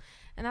themselves.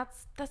 And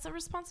that's a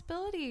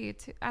responsibility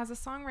to, as a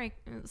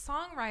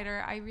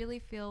songwriter. I really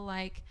feel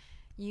like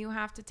you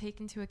have to take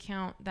into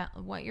account that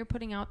what you're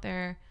putting out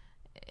there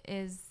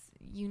is,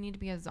 you need to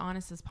be as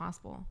honest as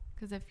possible.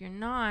 Because if you're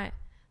not,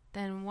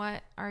 then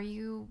what are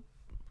you,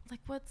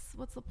 like, what's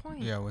the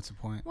point? Yeah, what's the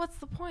point? What's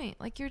the point?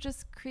 Like, you're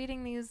just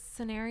creating these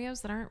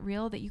scenarios that aren't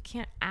real, that you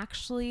can't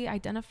actually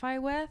identify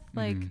with.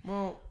 Like,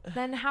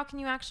 then how can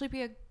you actually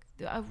be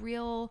a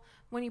real,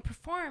 when you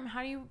perform,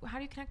 how do you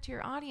connect to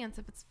your audience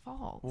if it's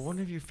false? Well, one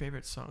of your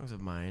favorite songs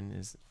of mine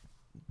is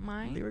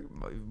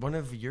one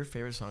of your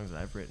favorite songs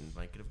that I've written,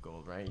 Blanket of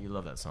Gold, right? You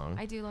love that song.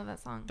 I do love that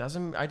song.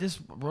 I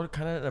just wrote it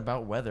kind of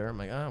about weather. I'm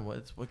like,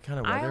 what kind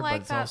of weather? I like but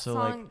it's that also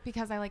song like,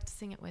 because I like to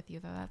sing it with you,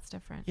 though. That's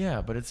different.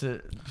 yeah, but it's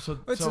the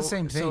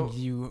same thing.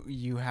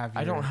 You have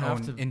your don't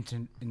have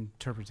own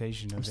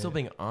interpretation of it. I'm still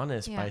being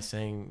honest by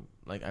saying,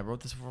 like, I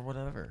wrote this for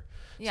whatever.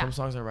 Yeah. Some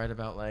songs I write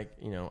about, like,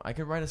 I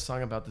could write a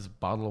song about this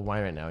bottle of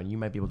wine right now, and you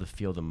might be able to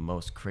feel the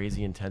most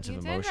crazy intensive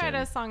emotion. You did write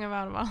a song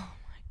about a bottle.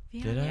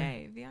 Did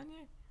I?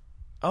 Viognier.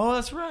 Oh,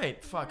 that's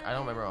right. Fuck. I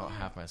don't remember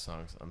half my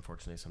songs,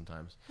 unfortunately,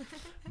 sometimes.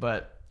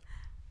 But,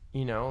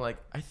 like,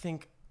 I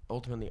think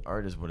ultimately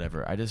art is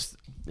whatever.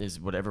 Is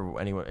whatever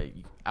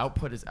anyone...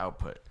 Output is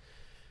output.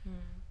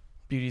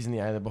 Beauty's in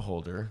the eye of the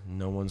beholder.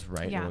 No one's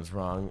right. No one's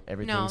wrong.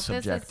 Everything's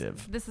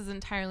subjective. This is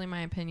entirely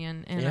my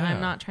opinion, and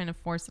I'm not trying to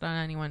force it on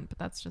anyone, but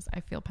that's just...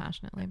 I feel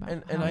passionately about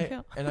how I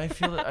feel. And I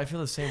feel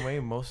the same way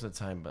most of the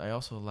time, but I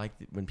also like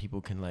when people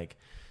can, like,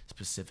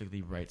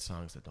 specifically write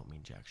songs that don't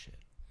mean jack shit.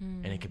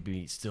 And it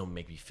could still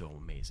make me feel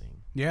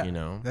amazing. Yeah,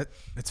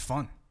 it's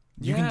fun.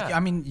 You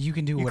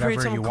can do whatever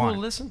you want. Cool to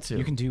listen to.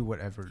 You can do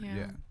whatever.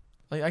 Yeah.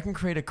 Like, I can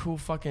create a cool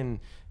fucking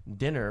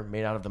dinner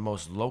made out of the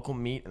most local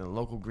meat and the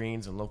local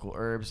greens and local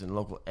herbs and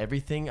local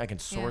everything I can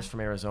source from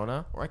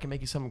Arizona, or I can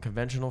make you something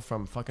conventional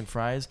from fucking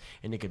fries,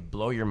 and it could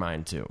blow your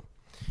mind too.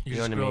 You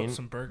know what I mean?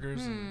 Some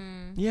burgers.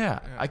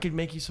 I could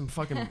make you some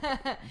fucking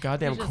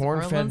goddamn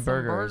corn-fed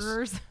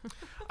burgers.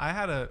 I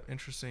had an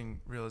interesting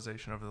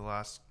realization over the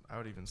last, I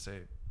would even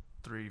say,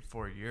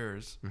 3-4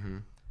 years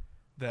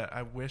that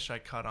I wish I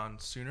caught on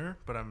sooner,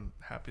 but I'm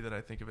happy that I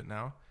think of it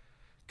now.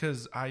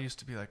 Because I used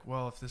to be like,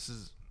 well, if this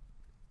is...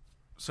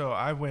 So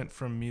I went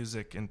from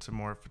music into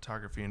more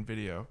photography and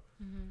video.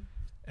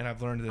 And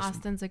I've learned this...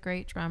 Austin's a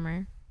great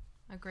drummer.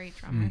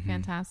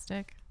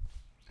 Fantastic.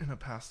 In a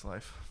past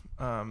life.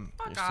 You're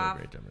still a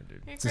great drummer,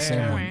 dude. It's the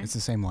same one. It's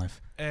the same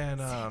life. And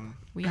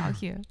we all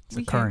here. It's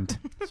the current.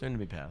 Soon to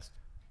be past.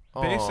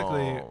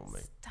 Basically,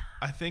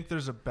 I think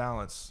there's a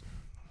balance.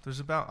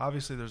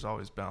 Obviously there's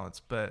always balance,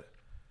 but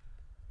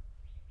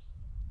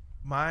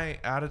my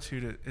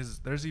attitude is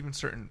there's even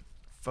certain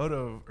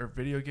photo or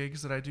video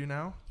gigs that I do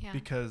now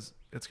because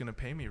it's going to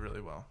pay me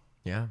really well.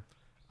 Yeah.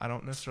 I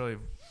don't necessarily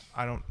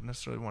want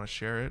to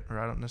share it, or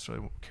I don't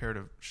necessarily care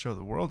to show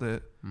the world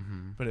it,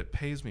 but it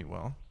pays me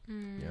well.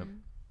 Yep.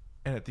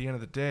 And at the end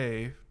of the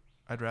day,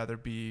 I'd rather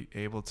be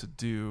able to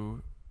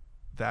do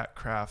that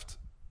craft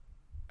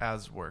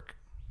as work.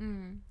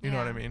 You know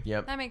what I mean?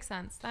 Yep. That makes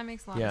sense. That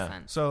makes a lot of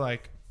sense. So,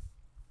 like,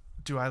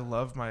 do I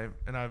love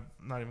and I'm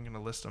not even going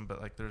to list them,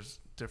 but, like, there's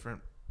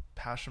different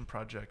passion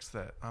projects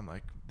that I'm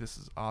like, this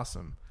is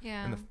awesome.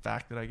 Yeah. And the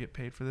fact that I get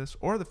paid for this,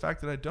 or the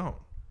fact that I don't.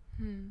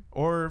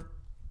 Or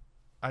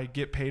I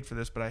get paid for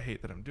this, but I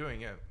hate that I'm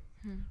doing it.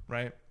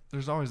 Right?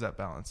 There's always that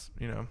balance,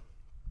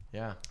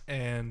 Yeah.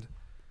 And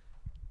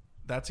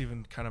that's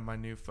even kind of my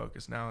new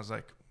focus now is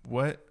like,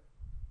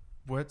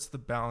 what's the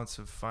balance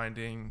of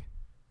finding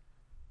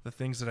the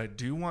things that I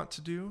do want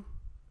to do,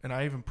 and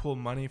I even pull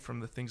money from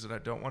the things that I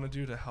don't want to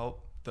do to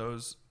help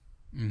those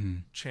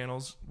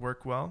channels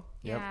work well.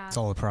 Yeah. It's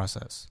all a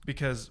process.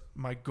 Because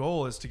my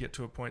goal is to get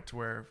to a point to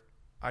where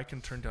I can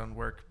turn down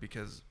work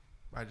because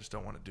I just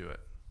don't want to do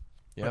it.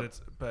 Yep.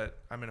 But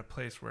I'm in a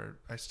place where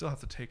I still have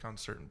to take on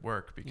certain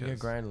work because You gotta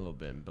grind a little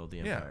bit and build the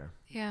empire.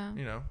 Yeah.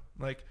 you know,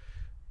 like,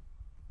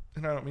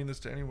 and I don't mean this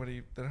to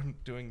anybody that I'm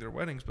doing their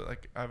weddings, but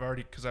like I've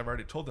already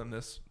told them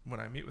this when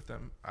I meet with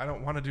them. I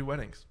don't want to do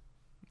weddings.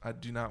 I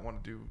do not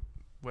want to do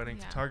wedding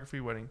photography,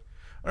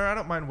 or I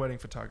don't mind wedding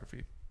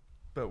photography,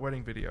 but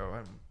wedding video,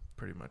 I'm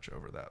pretty much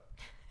over that.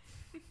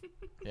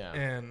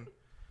 Yeah.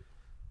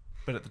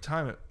 But at the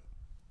time,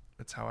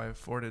 it's how I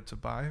afforded to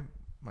buy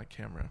my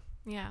camera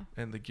Yeah.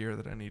 and the gear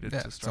that I needed to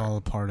That's start. all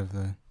a part of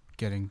the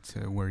getting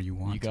to where you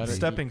want You to gotta be.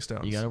 Stepping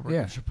stones. You gotta work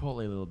Yeah. at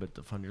Chipotle a little bit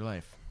to fund your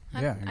life.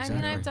 Yeah, I mean,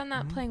 exactly. I've done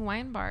that playing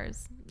wine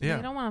bars. Yeah.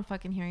 They don't want to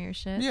fucking hear your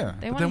shit. Yeah.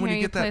 They But want to then when hear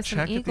you you get play that some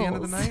check Eagles. at the end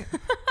of the night,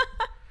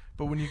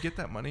 but when you get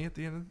that money at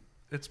the end,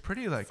 it's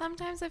pretty like.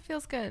 Sometimes it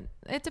feels good.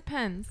 It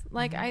depends.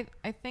 Like I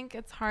think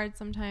it's hard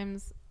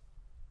sometimes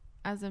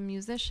as a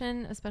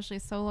musician, especially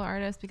a solo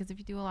artist, because if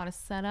you do a lot of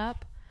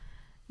setup,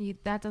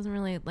 that doesn't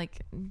really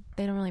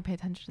they don't really pay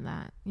attention to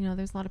that. You know,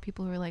 there's a lot of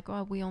people who are like,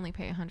 "Oh, we only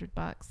pay $100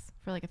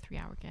 for like a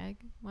 3-hour gig."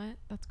 What?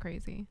 That's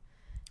crazy.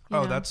 You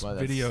know? That's Wow,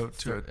 video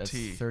to a that's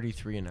T.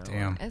 $33 an hour.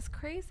 Damn. It's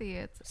crazy.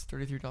 It's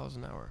 $33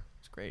 an hour.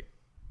 It's great.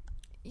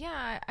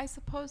 Yeah, I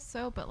suppose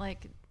so, but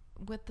like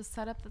with the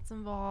setup that's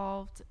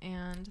involved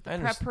and the I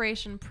understand.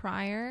 preparation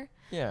prior,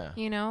 Yeah.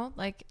 you know,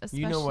 like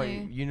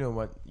especially You know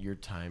what your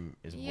time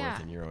is worth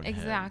in your own head.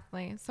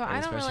 exactly. So And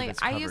I don't especially really. if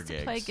it's I cover used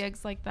to play gigs.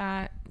 gigs like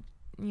that,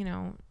 you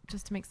know,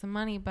 just to make some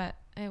money, but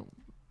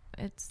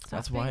it's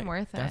That's not being why.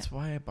 worth That's it.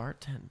 why I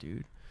bartend,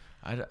 dude.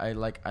 I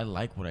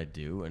like what I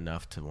do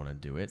enough to want to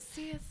do it,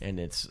 See, and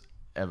it's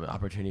an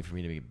opportunity for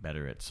me to be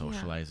better at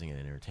socializing and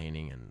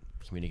entertaining and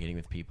communicating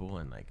with people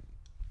and like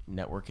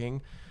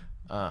networking.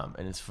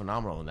 And it's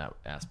phenomenal in that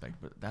aspect.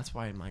 But that's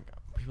why I'm like,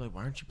 people are like,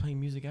 why aren't you playing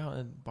music out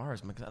at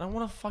bars? I'm like, I don't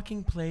want to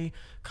fucking play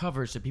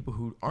covers to people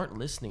who aren't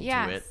listening to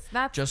it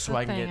that's just so the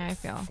I can thing, get I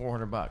feel.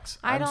 $400.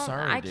 I I'm don't.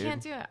 sorry, I dude.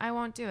 can't do it. I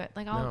won't do it.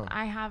 Like No.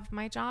 I have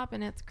my job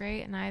and it's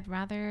great, and I'd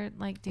rather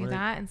like do What?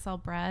 that and sell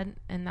bread,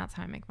 and that's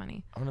how I make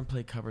money. I want to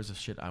play covers of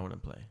shit I want to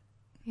play.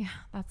 Yeah,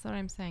 that's what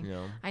I'm saying. You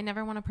know? I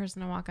never want a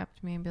person to walk up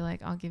to me and be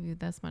like, "I'll give you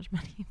this much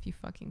money if you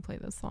fucking play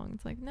this song."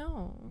 It's like,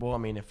 no. Well, I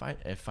mean,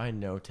 if I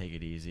know Take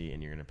It Easy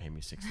and you're gonna pay me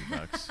 $60,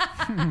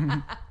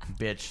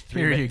 bitch,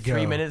 Here you go.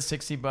 3 minutes,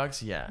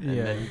 $60, yeah. And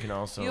Yeah. then you can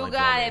also You like,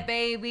 got well, it,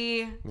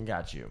 baby. I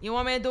got you. You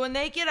want me to do it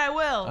naked? I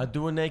will. I'll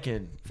do it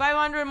naked.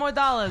 $500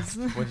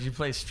 more. What did you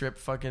play? Strip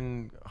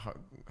fucking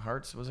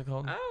Hearts? What's it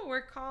called? Oh,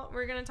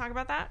 we're gonna talk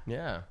about that.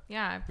 Yeah.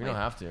 Yeah, We don't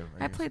have to.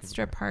 I played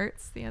Strip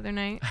Hearts the other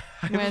night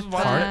I was with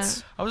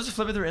watching- I was just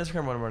flipping through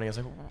Instagram one morning. I was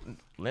like,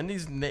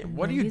 Lindy's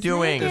what are you Lindy's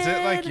doing? naked. Is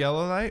it like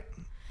yellow light?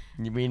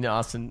 You mean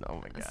Austin? Oh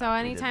my god. So we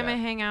anytime did I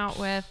that. hang out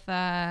with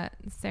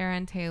Sarah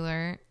and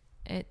Taylor,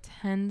 it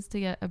tends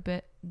to get a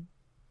bit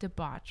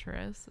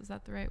debaucherous. Is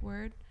that the right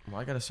word? Well,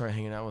 I gotta start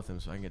hanging out with them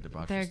so I can get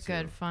debauched. They're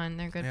good fun.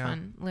 They're good Yeah.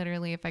 fun.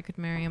 Literally, if I could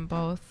marry them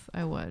both,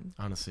 I would.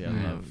 Honestly, I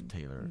Mm. love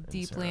Taylor. And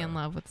Deeply Sarah. in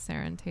love with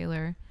Sarah and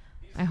Taylor.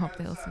 I hope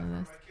they listen to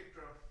this.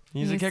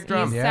 He's a kick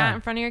drum. He Yeah. sat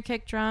in front of your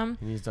kick drum.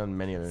 And he's done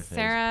many other things.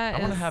 Sarah I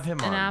want is to have him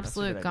on. an That's a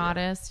absolute good idea.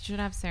 goddess. You should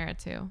have Sarah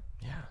too,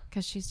 Yeah.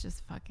 because she's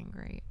just fucking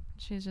great.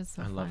 She's just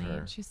so I love funny. her.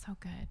 And she's so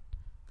good.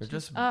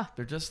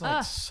 They're just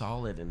like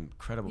solid,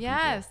 incredible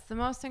Yes, the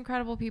most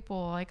incredible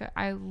people. Like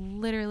I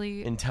literally,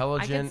 people.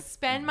 Intelligent. I could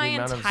spend my the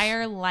amount of-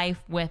 entire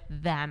life with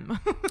them.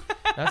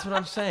 That's what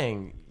I'm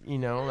saying. You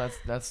know,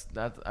 that's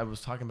I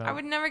was talking about. I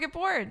would never get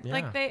bored. Yeah.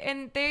 Like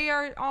they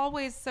are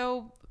always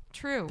so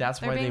true. That's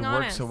They're why they being work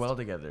honest. so well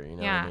together. You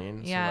know yeah, what I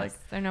mean? yes. So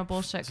like, They're no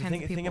bullshit so kinds of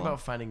people. think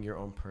about finding your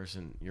own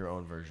person, your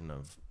own version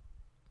of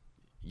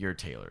your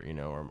Taylor. You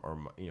know, or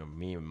you know,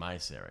 me and my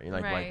Sarah. You're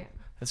like, Right.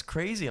 that's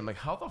crazy. I'm like,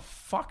 how the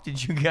fuck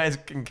did you guys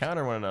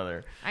encounter one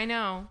another? I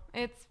know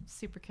it's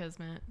super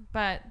kismet,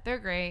 but they're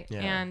great. Yeah.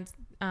 And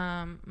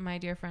my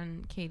dear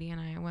friend Katie and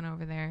I went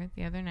over there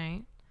the other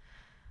night.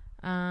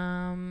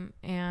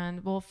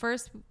 And well,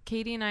 first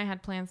Katie and I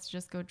had plans to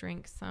just go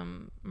drink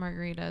some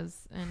margaritas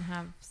and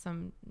have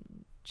some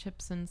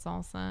chips and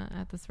salsa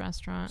at this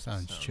restaurant.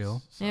 Sounds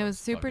chill. It was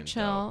super fucking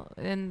chill,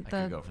 and I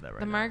could go for that right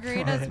the now.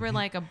 margaritas were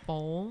like a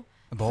bowl.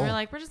 A So bowl. we're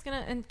like, we're just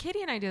gonna, and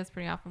Katie and I do this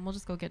pretty often. We'll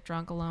just go get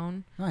drunk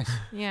alone. Nice.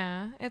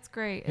 Yeah, it's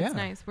great. It's Yeah.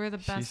 nice. We're the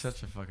best. She's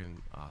such a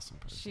fucking awesome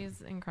person.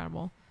 She's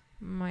incredible,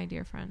 my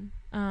dear friend.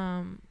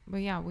 But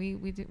yeah, we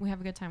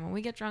have a good time when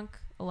we get drunk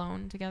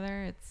alone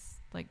together. It's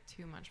like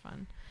too much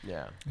fun.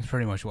 Yeah. It's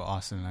pretty much what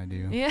Austin and I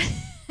do. Yeah.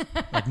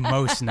 Like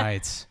most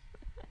nights,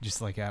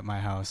 just like at my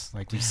house.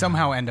 Like we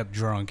somehow end up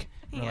drunk.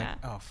 We're Yeah.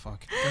 like, oh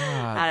fuck.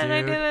 God, How did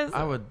I dude, do this?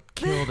 I would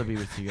kill to be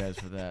with you guys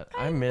for that.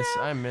 I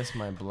miss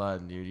my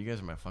blood, dude. You guys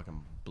are my fucking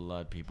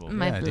blood, people.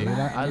 My Yeah, dude,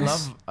 blood.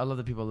 I love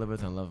the people I live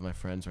with. I love my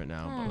friends right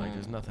now, but like,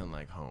 there's nothing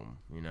like home.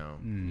 You know,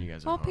 you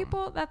guys are Well,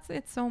 home.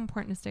 it's so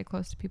important to stay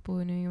close to people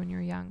who knew you when you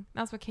were young.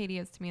 That's what Katie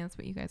is to me. That's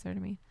what you guys are to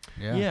me.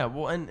 Yeah.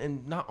 Well,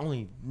 and not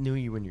only knew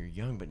you when you were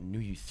young, but knew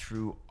you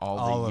through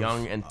all the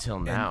young until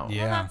now.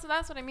 Well,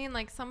 that's what I mean.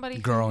 Like somebody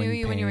who Growing knew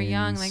you when you were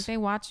young, pains. like they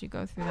watch you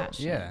go through that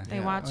shit. Yeah. They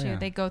Yeah. watch Oh, you. yeah.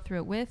 They go through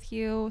it with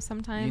you.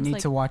 Sometimes You need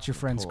like to watch your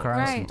friends cry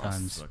Right.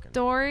 sometimes.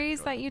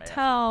 stories that you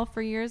tell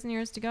for years and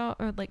years to go,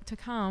 or like to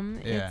come.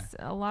 Yeah. It's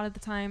a lot of the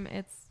time.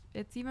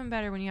 It's even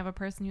better when you have a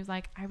person who's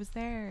like, I was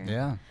there.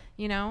 Yeah.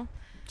 You know.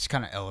 Just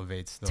kind of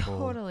elevates the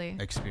whole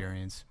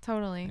experience.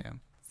 Totally. Yeah.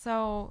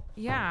 So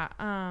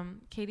yeah,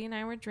 Katie and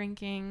I were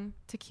drinking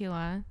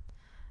tequila.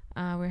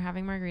 We were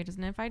having margaritas,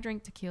 and if I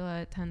drink tequila,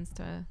 it tends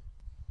to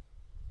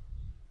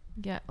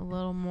get a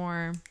little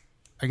more.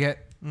 I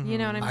get. You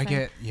know what I'm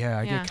saying?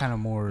 I get kind of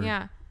more.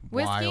 Yeah,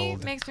 whiskey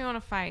wild. makes me want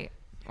to fight.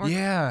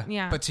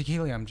 Yeah. But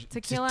tequila, I'm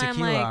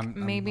like,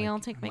 maybe I'll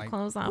take my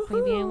clothes off.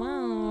 Maybe I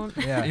won't.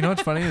 Yeah. You know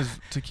what's funny is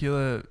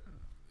tequila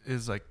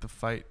is like the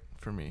fight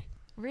for me.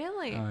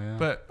 Really? Oh, yeah.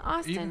 But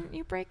Austin,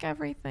 you break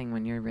everything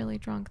when you're really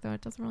drunk, though.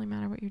 It doesn't really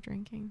matter what you're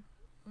drinking.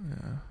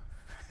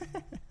 Yeah.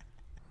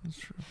 That's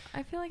true.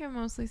 I feel like I've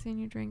mostly seen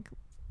you drink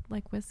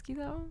like whiskey,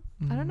 though.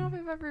 I don't know if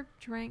I've ever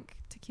drank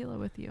tequila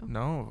with you.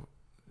 No.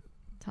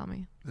 Tell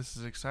me. This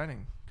is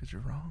exciting because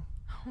you're wrong.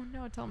 Oh,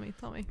 no. Tell me.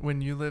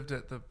 When you lived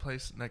at the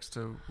place next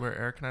to where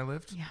Eric and I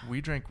lived,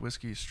 we drank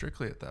whiskey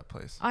strictly at that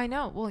place. I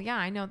know. Well, yeah,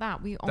 I know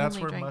that. We That's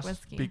only where drank Must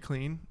whiskey. Be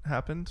Clean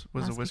happened,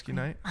 was Must a Be whiskey Clean.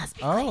 night. Must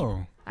Be Oh.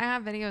 Clean. I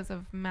have videos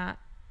of Matt,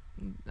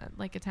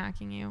 like,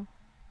 attacking you.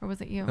 Or was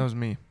it you? That was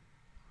me.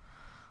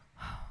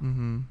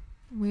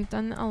 We've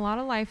done a lot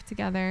of life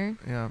together.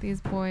 Yeah.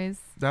 These boys.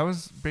 That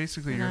was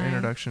basically your And I-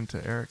 introduction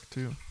to Eric,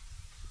 too.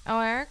 Oh,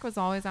 Eric was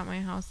always at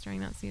my house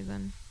during that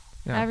season.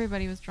 Yeah.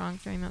 Everybody was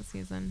drunk during that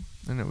season.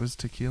 And it was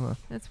tequila.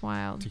 It's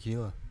wild.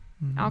 Tequila.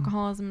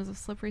 Alcoholism is a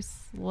slippery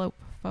slope,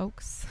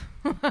 folks.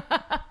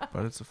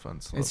 But it's a fun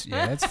slope.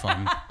 It's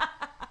fun.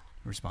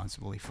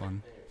 Responsibly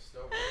fun.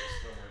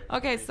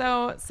 Okay,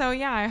 so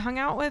yeah, I hung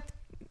out with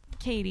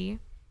Katie.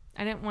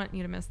 I didn't want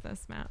you to miss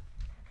this, Matt.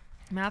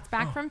 Matt's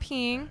back from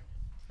peeing.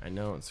 I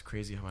know, it's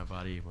crazy how my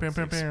body wants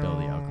to expel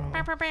the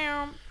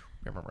alcohol.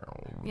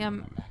 Yeah,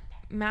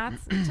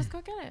 Matt's just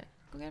go get it.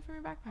 Go get it from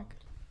your backpack.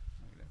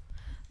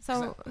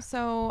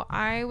 So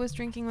I was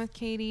drinking with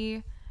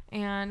Katie,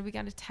 and we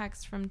got a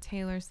text from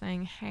Taylor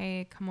saying,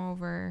 "Hey, come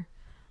over.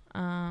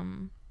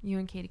 You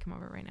and Katie come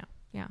over right now."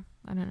 Yeah,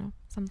 I don't know,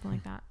 something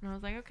like that. And I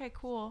was like, "Okay,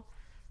 cool."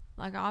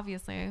 Like,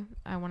 obviously,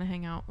 I want to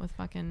hang out with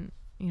fucking,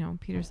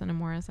 Peterson and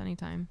Morris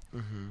anytime.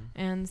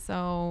 And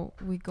so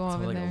we go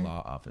over like there. a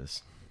law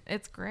office.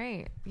 It's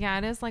great. Yeah,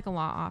 it is like a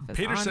law office.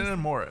 Peterson Honestly,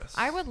 and Morris.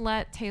 I would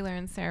let Taylor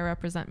and Sarah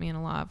represent me in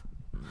a law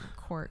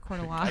court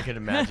of law. I could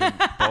imagine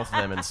both of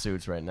them in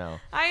suits right now.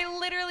 I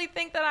literally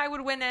think that I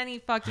would win any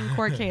fucking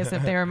court case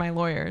if they were my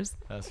lawyers.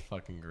 That's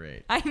fucking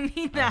great. I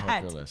mean that. I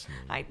hope you're listening.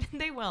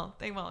 They will.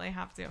 They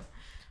have to.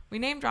 We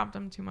name dropped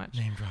them too much.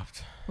 Name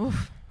dropped.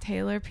 Oof.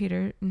 Taylor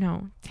Peterson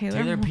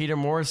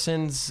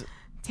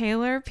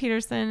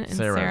and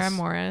Sarah's. Sarah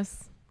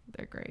Morris.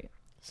 They're great.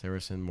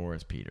 Saracen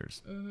Morris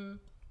Peters.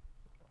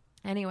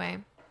 Anyway,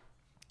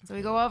 so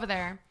we go over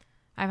there.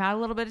 I've had a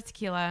little bit of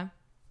tequila,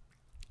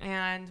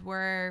 and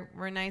we're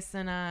nice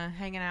and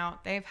hanging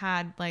out. They've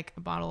had like a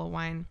bottle of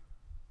wine.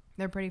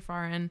 They're pretty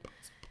far in,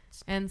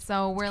 and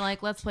so we're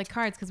like, let's play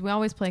cards because we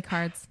always play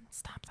cards.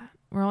 Stop that.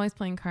 We're always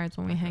playing cards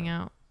when we hang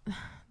out.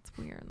 It's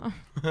weird though.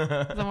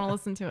 'Cause I want to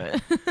listen to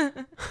it.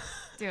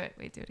 Do it.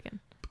 Wait, do it again.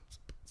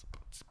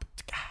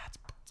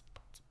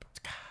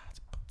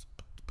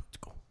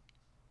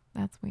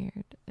 That's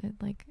weird. It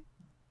like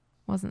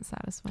wasn't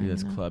satisfying. Dude,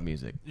 that's enough. club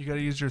music. You got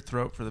to use your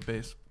throat for the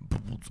bass.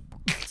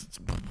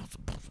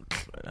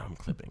 I'm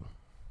clipping.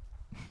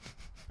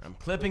 I'm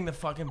clipping the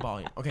fucking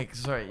volume. Okay,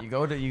 sorry. You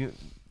go to you.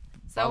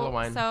 Bottle of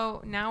wine.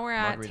 So now we're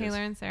at Margaritas. Taylor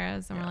and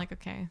Sarah's, and we're like,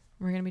 okay,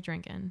 we're gonna be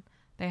drinking.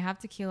 They have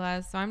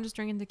tequila, so I'm just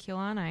drinking tequila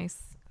on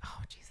ice.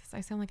 Oh Jesus,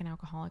 I sound like an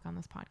alcoholic on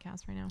this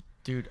podcast right now.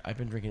 Dude, I've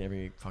been drinking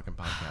every fucking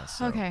podcast.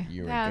 So Okay,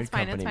 you're yeah, in it's good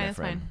fine. company, It's fine. my It's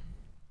friend. fine.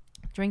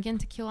 Drinking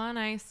tequila on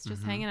ice,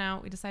 just hanging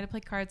out. We decided to play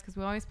cards because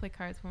we always play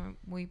cards when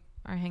we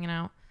are hanging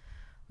out.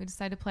 We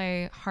decided to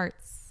play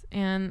Hearts,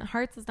 and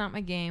Hearts is not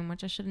my game,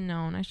 which I should have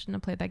known. I shouldn't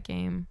have played that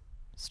game.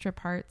 Strip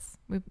Hearts.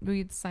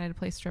 We decided to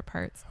play Strip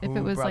Hearts. If it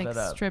Who was brought like that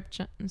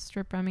up?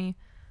 strip rummy,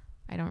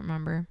 I don't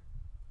remember.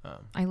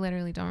 I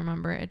literally don't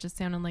remember. It just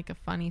sounded like a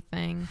funny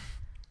thing.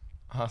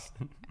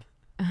 Austin.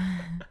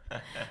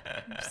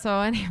 So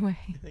anyway,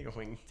 I think I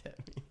winked at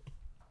me.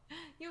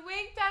 you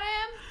winked at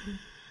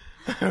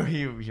him.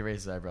 he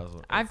raised his eyebrows.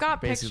 I've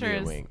got basically a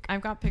pictures. wink.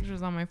 I've got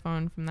pictures on my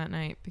phone from that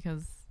night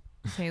because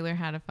Taylor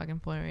had a fucking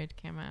Polaroid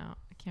camera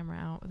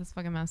out with his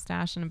fucking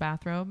mustache and a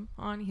bathrobe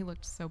on. He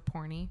looked so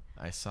porny.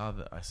 I saw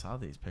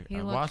these pictures. He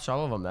I looked- watched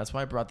all of them. That's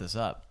why I brought this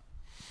up.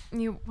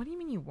 What do you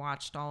mean you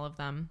watched all of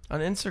them?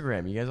 On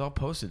Instagram, you guys all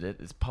posted it.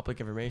 It's public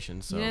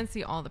information. So You didn't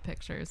see all the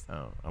pictures.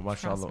 Oh, I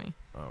watched Trust all the. me.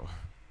 Oh,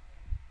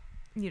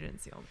 You didn't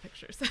see all the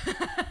pictures.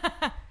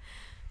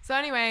 So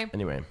anyway,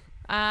 Anyway,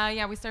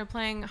 we started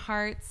playing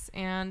hearts,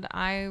 and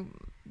I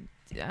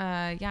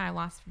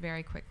lost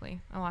very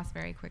quickly.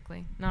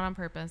 Not on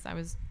purpose. I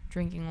was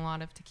drinking a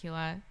lot of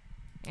tequila,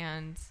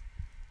 and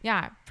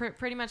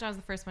pretty much I was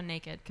the first one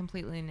naked,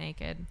 completely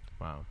naked.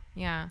 wow.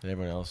 Yeah, Did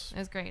everyone else? it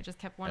was great. Just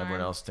kept one Everyone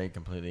arm. else stayed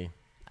completely.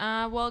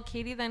 Well,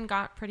 Katie then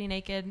got pretty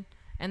naked,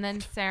 and then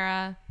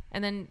Sarah,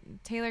 and then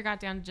Taylor got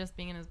down to just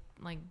being in his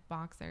like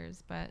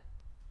boxers, but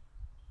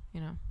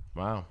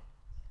Wow.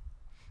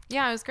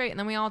 Yeah, it was great. And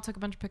then we all took a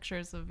bunch of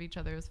pictures of each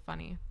other. It was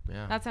funny.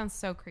 Yeah. That sounds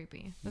so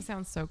creepy. That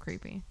sounds so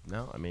creepy.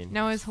 No, I mean.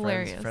 No, it was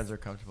hilarious. Friends are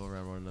comfortable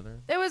around one another.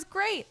 It was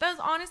great. That was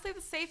honestly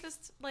the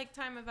safest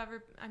time I've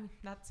ever. I mean,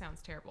 that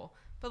sounds terrible,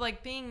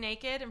 but being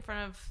naked in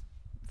front of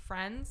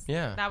friends.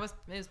 Yeah.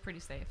 It was pretty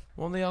safe.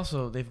 Well,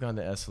 they've gone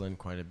to Esalen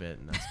quite a bit,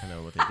 and that's kind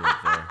of what they do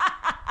up there.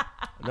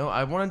 No,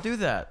 I want to do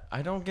that.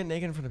 I don't get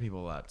naked in front of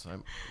people a lot, so I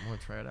want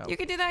to try it out. You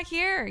could do that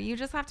here. You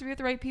just have to be with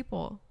the right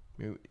people.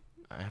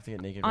 I have to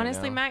get naked.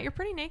 Honestly, right now. Matt, you're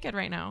pretty naked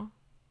right now.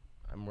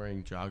 I'm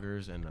wearing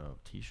joggers and a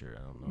t-shirt.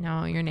 I don't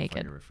know. No, you're what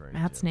naked. you're referring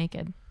Matt's to.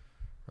 naked.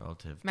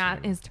 Relative.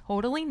 Matt to, is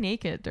totally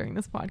naked during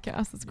this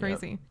podcast. It's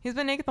crazy. He's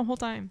been naked the whole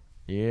time.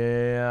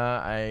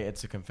 Yeah,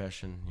 it's a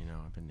confession.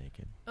 I've been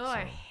naked. Oh, so.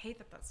 I hate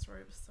that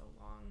story was so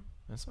long.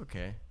 That's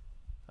okay.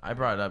 I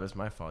brought it up. It's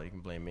my fault. You can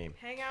blame me.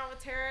 Hang out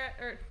with Tara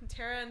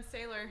and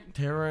Sailor.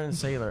 Tara and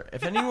Sailor.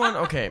 If anyone,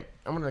 okay,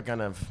 I'm gonna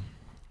kind of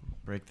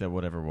break the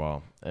whatever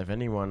wall. If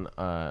anyone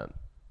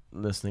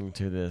listening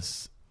to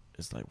this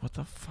is like, what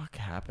the fuck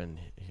happened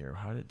here?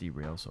 How did it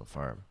derail so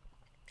far?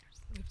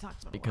 We've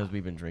talked about Because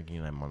we've been drinking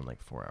and I'm on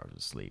 4 hours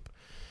of sleep.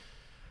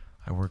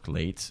 I work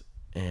late,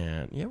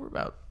 and we're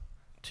about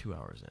 2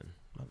 hours in.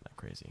 Not that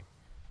crazy.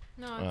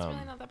 No, it's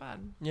really not that bad.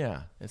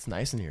 Yeah, it's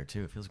nice in here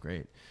too. It feels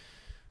great.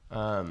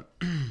 Austin,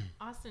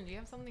 do you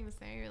have something to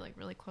say? You're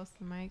really close to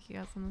the mic. You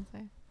got something to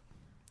say?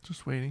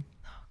 Just waiting.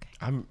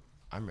 Okay.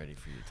 I'm ready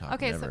for you to talk.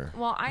 Okay, whenever.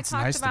 I It's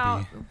talked nice to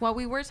about be. what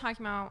we were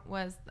talking about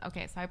was so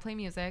I play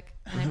music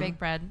and I bake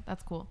bread.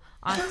 That's cool.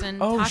 Austin.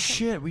 Oh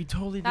shit, we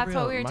totally derailed. That's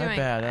what we were My doing.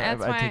 bad.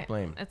 That's I why take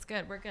blame. It's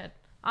good. We're good.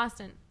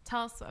 Austin,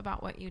 tell us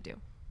about what you do.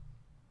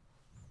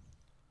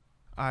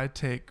 I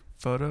take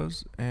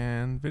photos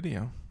and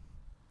video.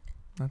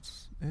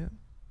 That's it.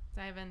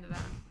 Dive into that.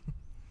 Talk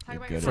You're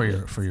about good your at For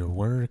your for your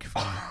work, for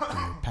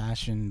your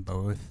passion,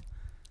 both.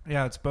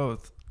 Yeah, it's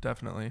both,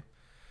 definitely.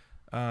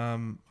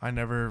 I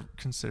never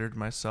considered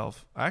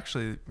myself.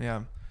 Actually,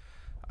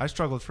 I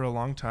struggled for a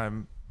long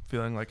time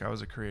feeling like I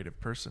was a creative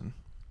person.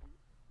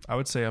 I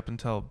would say up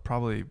until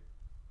probably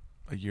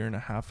a year and a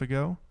half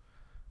ago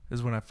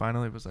is when I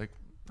finally was like,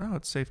 oh,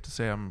 it's safe to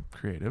say I'm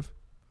creative.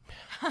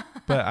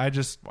 But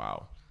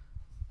wow.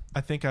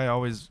 I think I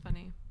always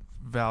funny.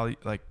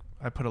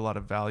 I put a lot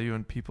of value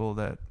in people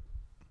that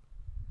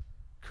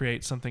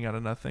create something out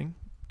of nothing.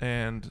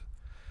 And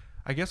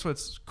I guess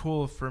what's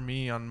cool for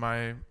me on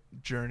my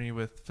journey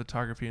with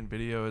photography and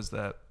video is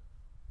that,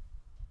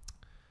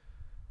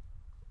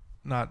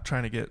 not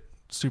trying to get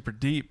super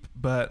deep,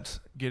 but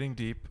getting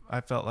deep,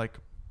 I felt like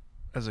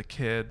as a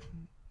kid,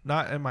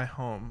 not in my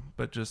home,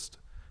 but just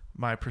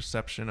my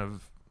perception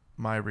of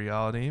my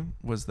reality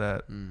was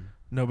that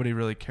nobody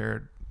really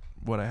cared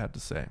what I had to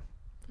say.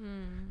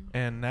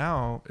 And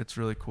now it's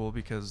really cool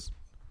because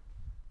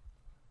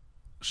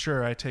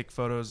sure, I take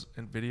photos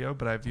and video,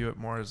 but I view it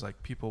more as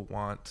people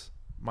want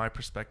my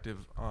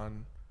perspective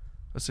on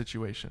a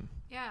situation.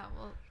 Yeah,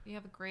 well, you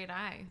have a great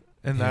eye.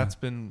 And that's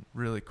been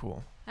really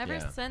cool. Ever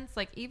since,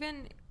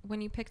 even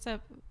when you picked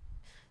up...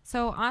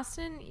 So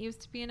Austin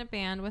used to be in a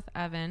band with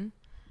Evan.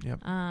 Yep.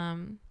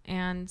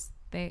 And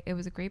it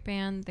was a great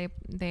band.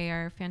 They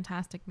are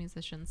fantastic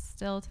musicians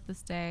still to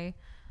this day.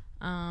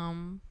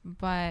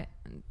 But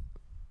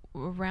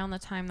around the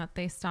time that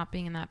they stopped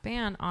being in that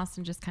band,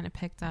 Austin just kind of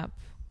picked up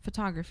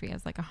photography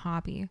as a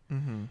hobby.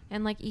 Mm-hmm.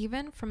 And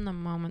even from the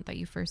moment that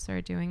you first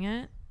started doing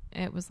it,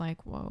 it was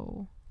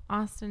whoa,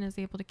 Austin is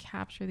able to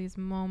capture these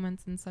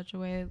moments in such a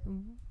way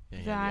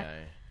that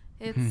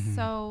it's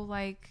so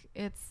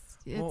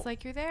it's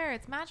like you're there.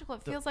 It's magical.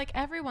 It feels like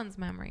everyone's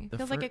memory. It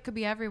feels like it could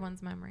be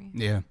everyone's memory.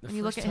 Yeah. When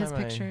you look at his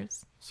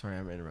pictures. Sorry,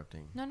 I'm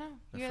interrupting. No.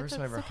 The first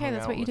time I ever okay. hung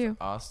That's out what you with do.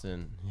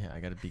 Austin, I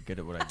got to be good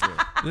at what I do.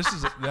 This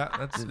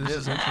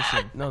is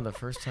interesting. No, the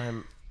first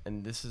time,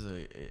 and this is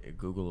a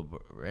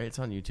Googleable, right? It's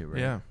on YouTube,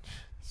 right? Yeah.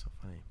 It's so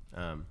funny.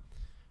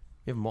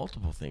 We have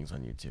multiple things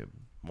on YouTube.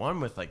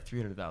 One with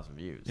 300,000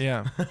 views.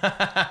 Yeah.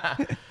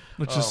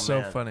 Which is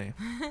so man. funny.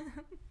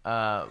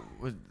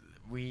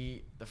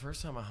 The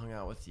first time I hung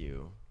out with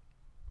you,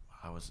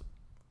 I was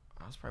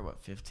probably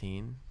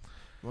 15.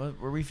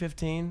 Were we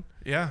 15?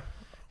 Yeah.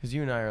 Because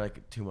you and I are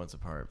 2 months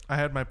apart. I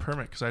had my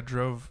permit because I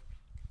drove.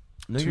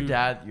 No,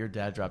 your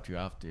dad dropped you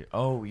off, dude.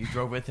 Oh, you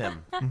drove with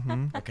him.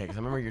 Mm-hmm. Okay, because I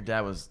remember your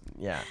dad was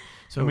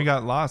So and we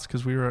got lost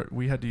because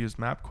we had to use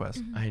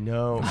MapQuest. I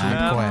know.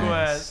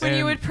 MapQuest. When you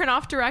And- would print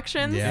off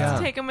directions Yeah.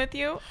 to take them with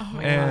you. Oh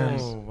my And-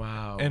 gosh. Oh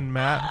wow. And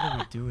Matt, how did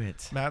we do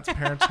it? Matt's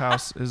parents'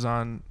 house is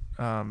on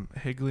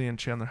Higley and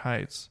Chandler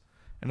Heights,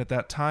 and at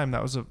that time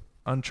that was a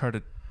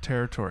uncharted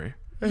territory.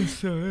 It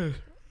still is.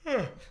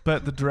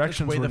 But the It's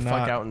directions way were the not.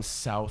 fuck out in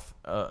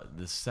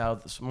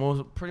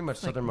pretty much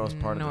Like southernmost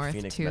part of the North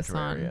Phoenix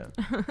Tucson.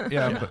 metro area.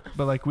 Yeah,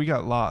 but like we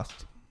got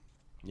lost.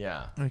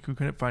 Yeah, Like we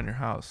couldn't find your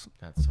house.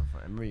 that's so funny.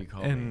 I remember you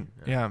called me.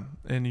 And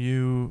and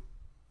you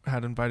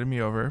had invited me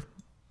over,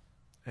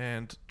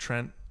 and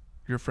Trent,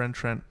 your friend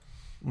Trent,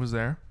 was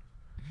there,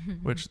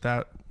 which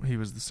he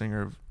was the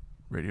singer of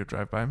Radio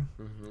Drive By.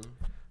 Mm-hmm.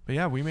 But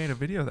yeah, we made a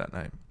video that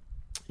night.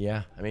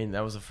 Yeah, I mean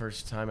that was the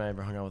first time I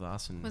ever hung out with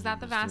Austin. Was He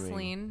that the doing-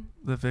 Vaseline?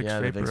 The Vicks Yeah,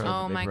 the Vapor Vicks Rub.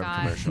 Oh my Vapor Rub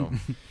God. commercial.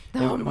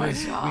 Oh It my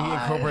was- God. We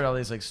incorporate all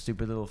these like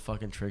stupid little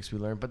fucking tricks we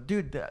learned. But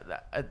dude,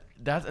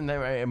 that's and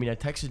then, I mean I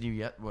texted you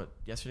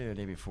yesterday or the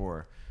day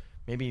before,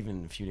 maybe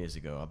even a few days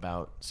ago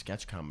about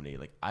sketch comedy.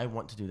 Like I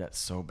want to do that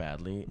so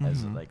badly,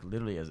 as like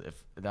literally as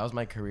if that was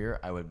my career,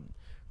 I would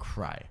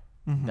cry.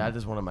 That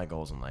is one of my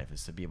goals in life,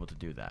 is to be able to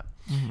do that.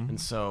 And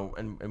so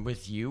and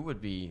with you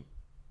I'd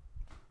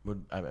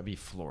be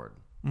floored.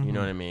 You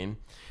know what I mean?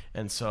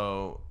 And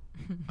so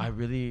I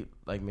really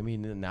like, maybe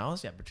now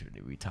is the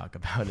opportunity we talk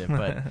about it,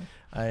 but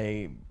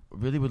I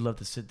really would love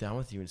to sit down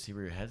with you and see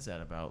where your head's at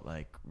about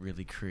like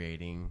really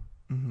creating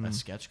a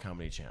sketch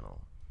comedy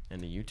channel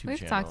and a YouTube We've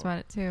channel. talked about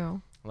it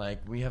too.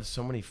 Like we have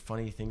so many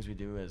funny things we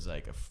do as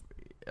like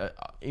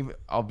even,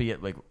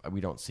 albeit like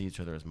we don't see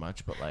each other as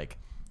much, but like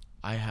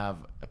I have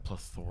a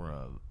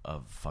plethora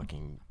of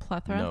fucking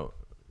Plethora?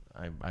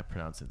 I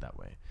pronounce it that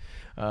way,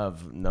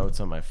 of notes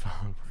on my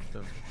phone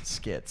of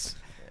skits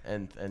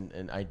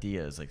and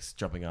ideas, like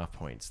jumping off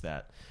points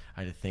that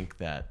I think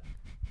that,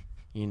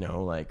 you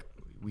know, like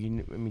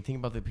think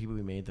about the people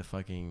we made the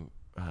fucking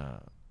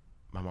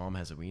My Mom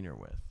Has a Wiener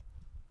with.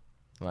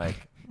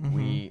 Like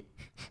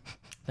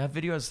that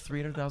video has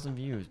 300,000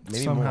 views,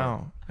 maybe somehow,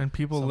 more. and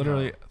people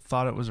literally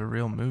thought it was a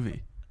real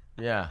movie.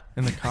 Yeah,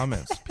 In the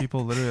comments,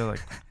 people literally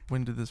like,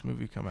 "When did this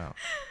movie come out?"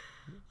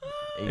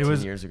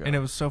 18 years ago. And it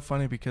was so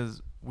funny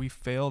because we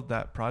failed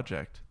that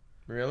project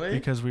Really?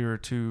 because we were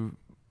too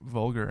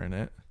vulgar in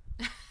it.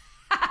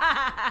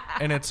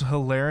 And it's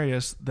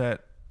hilarious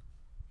that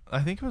I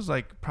think it was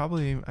like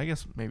probably, I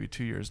guess maybe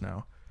 2 years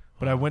now,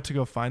 but I went to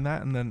go find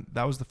that, and then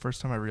that was the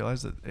first time I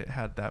realized that it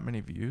had that many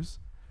views.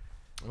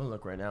 I'm gonna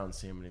look right now and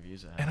see how many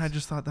views it has. And I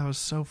just thought that was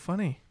so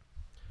funny.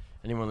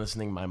 Anyone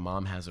listening, My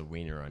Mom Has a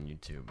Wiener on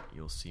YouTube.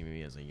 You'll see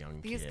me as a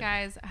young These kid.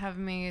 guys have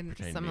made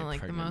Pretending some to be of a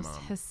like the pregnant most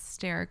mom.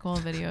 hysterical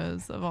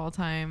videos of all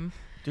time.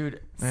 Dude,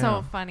 So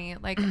Yeah. funny.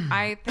 Like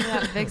I think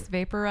that Vicks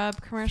Vapor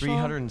Rub commercial.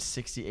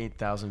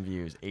 368,000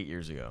 views 8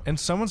 years ago. And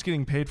someone's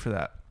getting paid for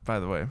that, by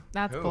the way.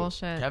 That's Who?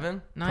 bullshit.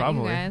 Kevin? Not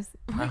Probably. you guys.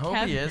 I hope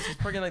Kevin. he is. He's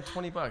probably getting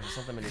like $20 or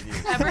something many views.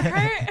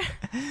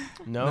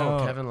 Everhart? No,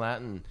 No. Kevin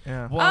Latin.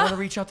 Yeah. Well, I want to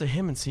reach out to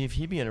him and see if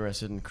he'd be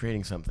interested in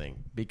creating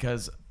something,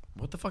 because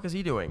what the fuck is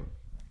he doing?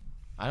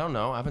 I don't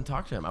know. I haven't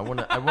talked to him. I want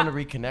to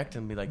reconnect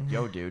and be like,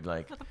 yo, dude,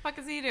 like, What the fuck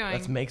is he doing?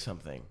 let's make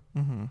something.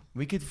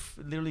 We could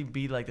literally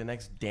be like the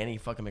next Danny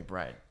fucking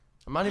McBride.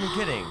 I'm not even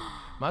kidding.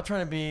 I'm not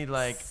trying to be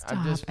like, I'm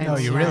Stop just. it. No,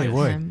 you really Yes.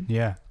 would.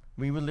 Yeah.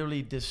 We would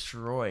literally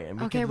destroy, and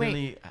we Okay, could wait.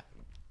 literally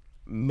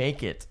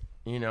make it.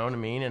 You know what I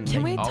mean? And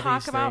Can make we all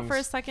talk these about for a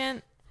things.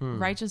 second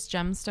Righteous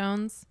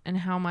Gemstones and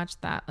how much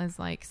that is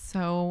like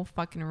so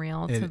fucking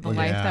real to It- the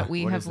life yeah. that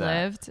we What have is that?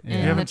 lived Yeah. You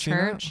in the haven't seen that?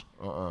 church?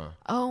 Uh-uh.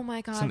 Oh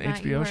my god! an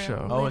Matt, HBO you are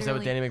show. Oh, is that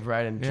with literally- Danny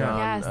McBride and Yeah. John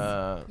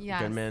Yes.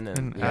 Yes. Goodman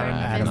And yeah,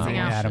 Adam missing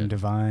out. Adam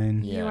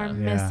Devine. You are Yeah.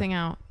 missing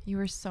out. You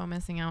are so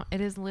missing out.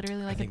 It is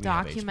literally like a think we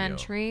have HBO.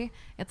 documentary.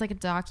 It's like a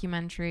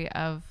documentary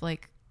of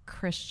like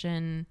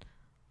Christian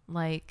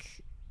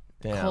like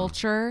Damn.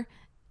 culture,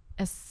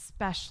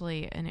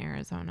 especially in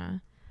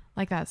Arizona.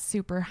 Like that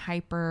super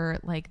hyper,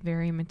 like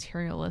very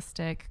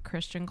materialistic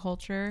Christian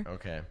culture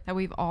Okay. that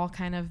we've all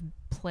kind of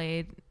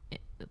played,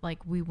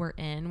 like we were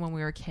in when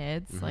we were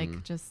kids,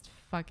 like just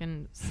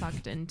fucking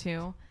sucked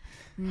into.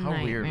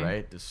 How weird, Nightmare.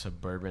 right? The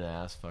suburban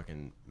ass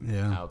fucking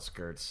Yeah.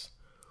 outskirts.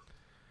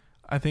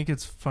 I think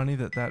it's funny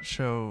that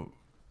show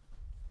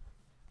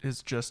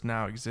is just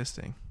now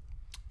existing.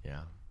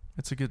 Yeah.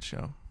 It's a good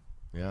show.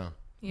 Yeah.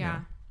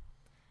 Yeah.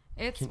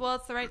 It's Can- well,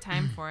 it's the right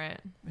time for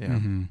it. Yeah.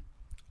 Mm-hmm.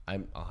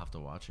 I'll have to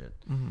watch it.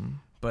 Mm-hmm.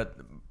 But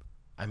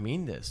I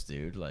mean this,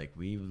 dude. Like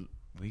we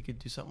could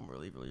do something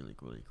really, really, really,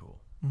 really cool.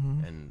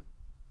 Mm-hmm. And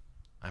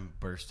I'm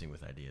bursting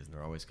with ideas, and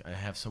I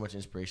have so much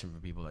inspiration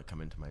from people that come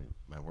into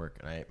my work,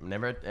 and I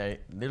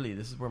literally,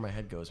 this is where my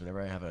head goes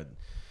whenever I have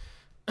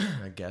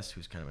a guest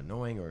who's kind of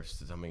annoying or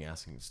something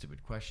asking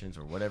stupid questions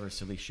or whatever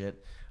silly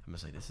shit. I'm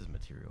just like, this is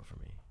material for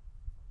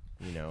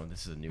me. You know,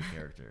 this is a new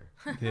character.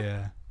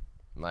 Yeah.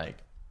 Like,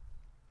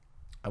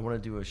 I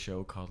want to do a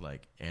show called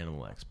like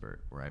Animal Expert,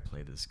 where I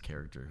play this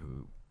character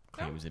who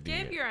claims to Don't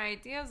be. give your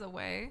ideas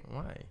away.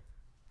 Why?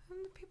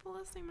 And the people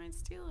listening might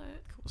steal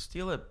it. Cool,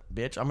 steal it,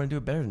 bitch. I'm gonna do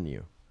it better than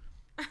you.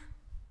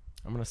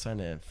 I'm gonna sign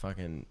a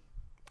fucking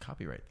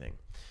copyright thing.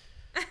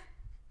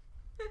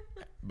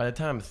 By the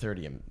time I'm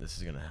 30, this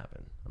is gonna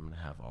happen. I'm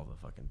gonna have all the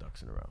fucking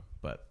ducks in a row.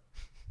 But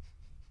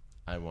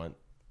I want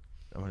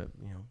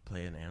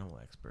play an animal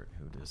expert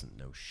who doesn't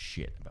know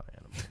shit about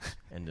animals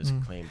and just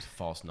claims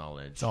false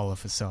knowledge. It's all a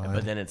facade.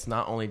 But then it's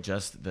not only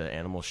just the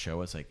animal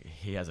show. It's like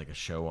he has like a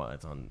show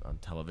it's on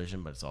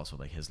television, but it's also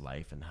like his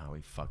life and how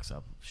he fucks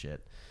up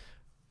shit.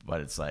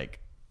 But it's like,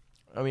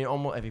 I mean,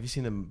 almost. Have you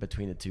seen the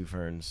Between the Two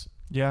Ferns?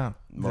 Yeah.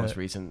 Most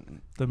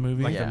recent. The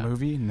movie? Like the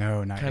movie?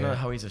 No, not kind yet. of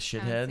how he's a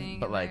shithead, seen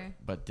but it like, either.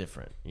 but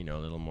different. You know,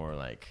 a little more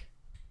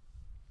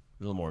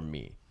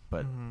me.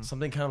 But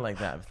something kind of like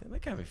that. I think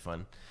that can be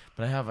fun.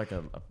 But I have like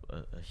a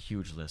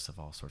huge list of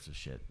all sorts of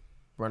shit.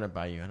 Run it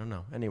by you. I don't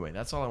know. Anyway,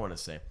 that's all I want to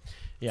say.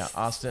 Yeah,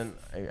 Austin,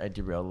 I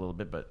derailed a little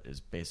bit, but is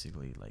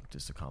basically like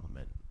just a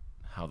compliment.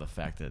 How the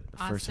fact that the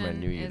first time I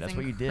knew you, that's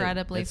what you did.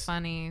 Incredibly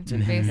funny,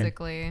 inherent.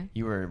 basically.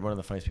 You were one of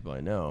the funniest people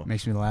I know.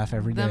 Makes me laugh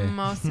every The day.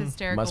 most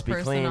hysterical Must be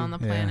person clean. on the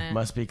Yeah. planet.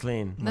 Must be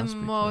clean. The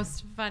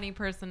most funny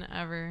person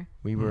ever.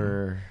 We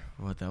were,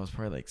 that was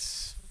probably like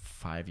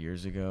 5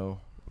 years ago.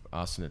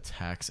 Austin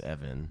attacks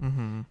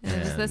Evan.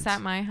 Was this at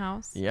my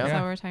house? Yeah. Is that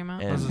what we're talking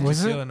about? And- Was it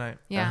Was it? Tequila night?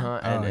 Yeah. Uh-huh,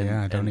 Oh,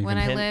 yeah, I don't even- When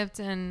I Pen- lived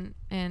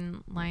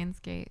in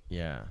Lionsgate.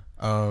 Yeah.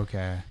 Oh,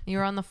 okay. You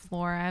were on the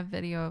floor. I have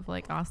video of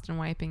like Austin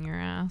wiping your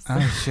ass. Oh,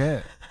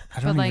 shit. I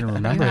but don't like even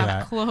remember you have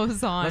that.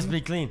 clothes on. Must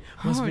be clean.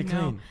 Must be no.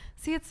 clean.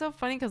 See, it's so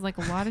funny because like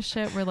a lot of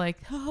shit we're like,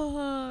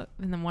 and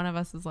then one of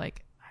us is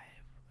like,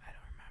 I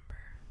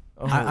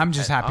don't remember. Oh, I'm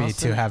just happy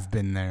Austin, to have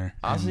been there.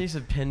 Austin And used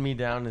to pin me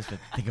down and said,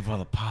 think of all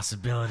the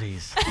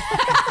possibilities.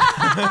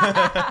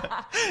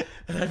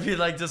 And I'd be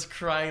like just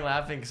crying,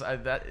 laughing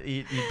because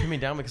he pinned me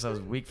down because I was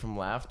weak from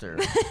laughter,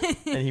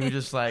 and he would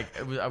just like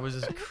I was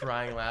just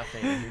crying,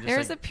 laughing. And he would just There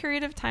was like, a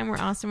period of time where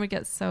Austin would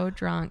get so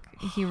drunk,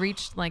 he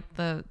reached like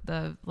the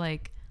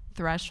like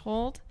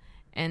threshold,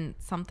 and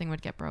something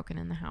would get broken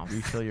in the house.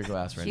 refill your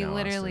glass right He now.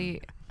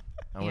 literally,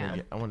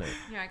 Austin. I want to.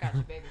 Here, I got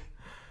you, baby.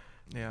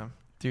 Yeah.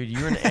 Dude,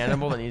 you're an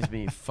animal that needs to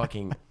be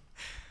fucking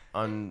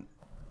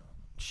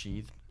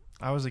unsheathed.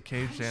 I was a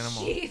caged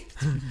animal.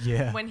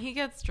 yeah. When he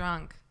gets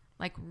drunk,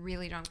 like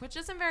really drunk, which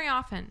isn't very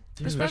often,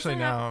 Especially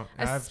now.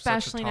 I have such a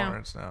especially now.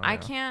 tolerance now. I yeah.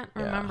 can't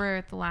Yeah.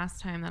 remember the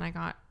last time that I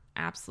got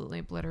absolutely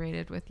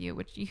obliterated with you,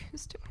 which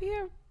used to be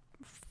a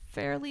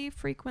fairly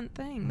frequent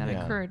thing that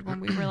Yeah. occurred when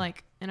we were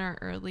like in our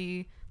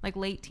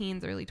late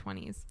teens, early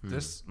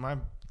 20s. My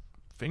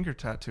finger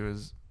tattoo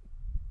is.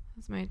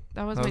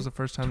 That was That my was the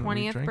first time that we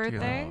 20th drank birthday.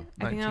 together.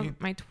 I think that was 19th.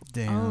 my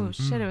Damn. oh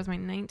shit! It was my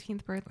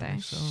 19th birthday.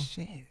 So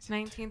Shit.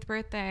 19th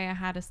birthday, I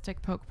had a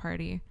stick poke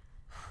party.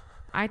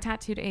 I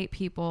tattooed 8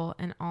 people,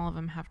 and all of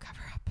them have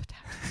cover-up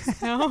tattoos.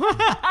 No.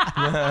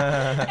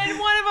 And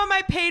one of them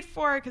I paid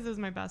for because it was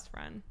my best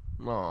friend.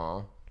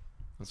 Aw,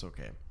 that's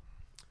okay.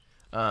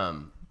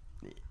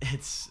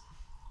 It's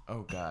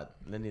oh god,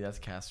 Lindy, that's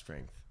cast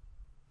strength.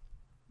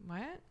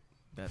 What?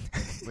 That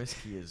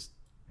whiskey is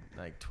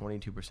like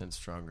 22%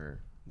 stronger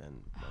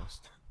than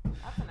most.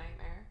 That's a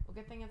nightmare. Well,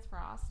 good thing it's for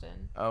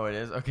Austin. Oh, it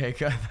is? Okay,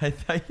 good. I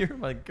thought you were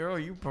like, girl,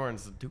 you pouring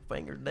some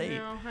 2-finger date.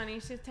 No, honey,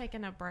 she's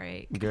taking a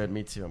break. Good,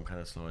 me too. I'm kind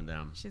of slowing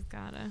down. She's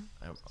gotta.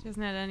 I, She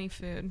hasn't had any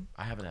food.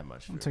 I haven't had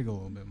much I'll food. take a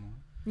little bit more.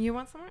 You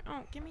want some more?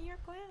 Oh, give me your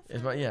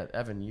glass. Yeah,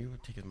 Evan, you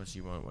take as much as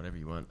you want, whatever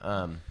you want.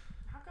 How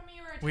come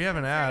you were just We have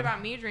an concerned ad.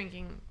 about me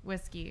drinking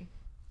whiskey?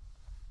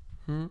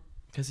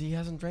 Because he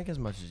hasn't drank as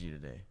much as you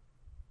today.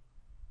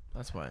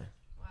 That's why.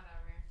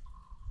 Whatever.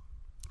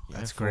 Yeah, That's I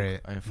have full- great.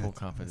 I have full That's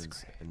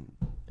confidence in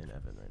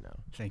Evan right now.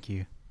 Thank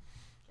you.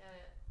 Get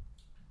it.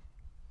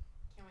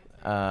 Can't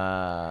wait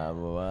to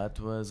What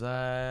was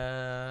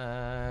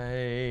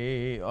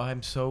I? Oh,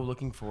 I'm so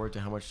looking forward to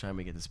how much time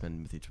we get to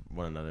spend with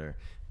one another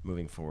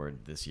moving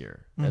forward this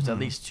year. There's at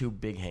least 2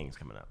 big hangs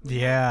coming up.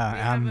 Yeah, We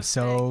have I'm a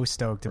so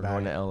stoked We're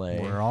about going it. to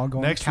LA. We're all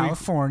going Next to week-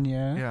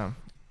 California. yeah.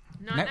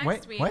 Not Ne- next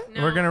wait, week. what?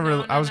 No, We're gonna.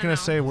 no, I was no, gonna no.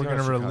 say we're He's going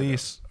gonna to Chicago.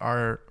 release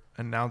our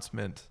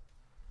announcement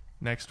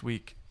next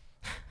week.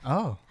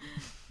 Oh,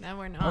 No,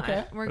 we're not.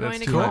 Okay. We're But going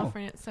it's to too late.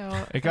 California.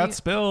 So It got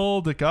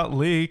spilled. It got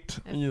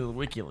leaked.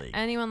 WikiLeaks.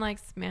 anyone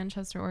likes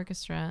Manchester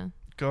Orchestra,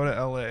 Go to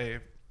LA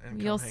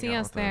and you'll come hang see out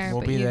us with there,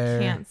 We'll but be you there.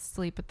 can't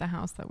sleep at the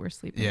house that we're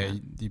sleeping yeah, at.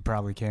 you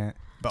probably can't.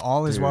 But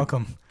all is Dude.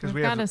 welcome. Because We've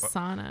we got have a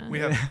sauna. we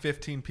have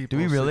 15 people.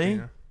 Do we really?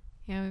 sleeping.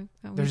 yeah,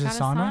 we've There's a got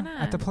sauna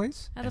at the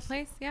place? At the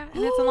place, yeah.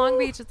 And it's in Long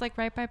Beach. It's like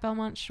right by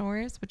Belmont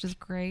Shores, which is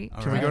great.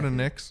 All Can we right. go to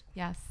Nick's?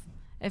 Yes.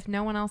 If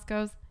no one else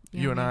goes,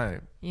 You and me. I.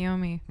 You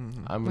and me.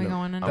 I'm We gonna,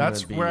 going in? I'm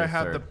That's gonna be where I your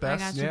had third. the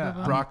best I got you, Yeah.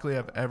 boo-boo. broccoli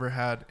I've ever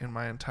had in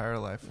my entire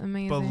life.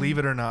 Amazing. Believe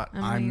it or not.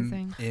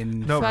 Amazing. I'm in.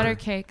 No, butter but-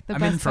 cake. The I'm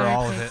best in for butter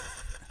all cake. of it.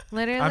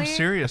 Literally. I'm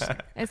serious.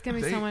 It's going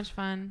to be They- so much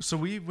fun. So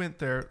we went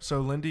there.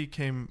 So Lindy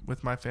came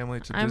with my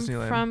family to I'm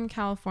Disneyland. from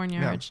California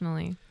Yeah.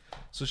 originally.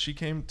 So she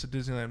came to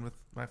Disneyland with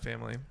my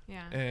family,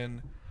 Yeah.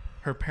 and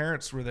her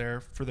parents were there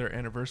for their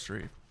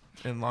anniversary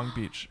in Long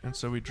Beach, and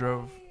so we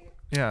drove.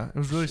 Yeah, it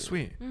was really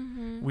sweet.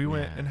 Mm-hmm. We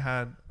went Yeah. and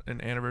had an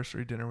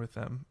anniversary dinner with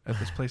them at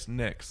this place,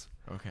 Nick's,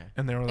 Okay.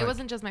 and they were like, It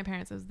wasn't just my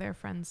parents. It was their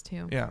friends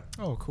too. yeah,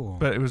 Oh, cool.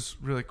 but it was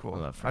really cool. I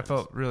love I friends.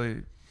 felt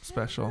really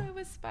special. It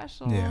was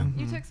special. Yeah.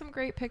 You Mhm. took some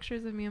great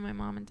pictures of me and my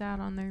mom and dad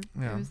on their.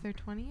 Yeah. It was their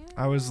 20th.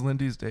 I was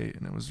Lindy's date,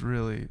 and it was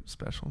really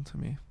special to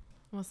me.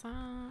 What's up?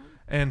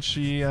 And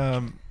she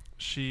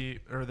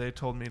they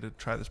told me to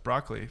try this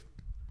broccoli,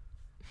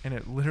 and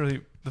it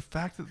literally, the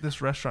fact that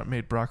this restaurant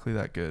made broccoli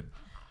that good,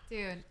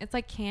 Dude, it's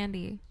like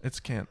candy. it's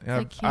can't.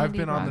 like I've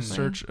been candy on the broccoli.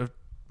 search of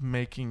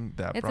making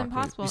that It's broccoli.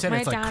 impossible. You said My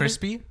it's like dad-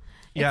 crispy? It's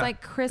Yeah,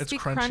 like crispy,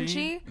 it's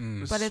crunchy, crunchy,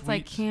 Mm. but it's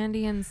like sweet.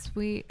 candy and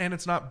sweet. And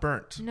it's not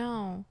burnt.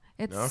 No,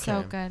 it's Okay.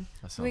 so good.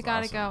 That We sounds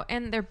gotta awesome. go.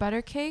 And their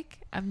butter cake.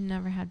 I've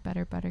never had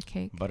butter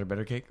cake. Butter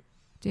cake.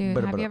 Dude,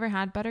 Butter, have butter. you ever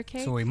had butter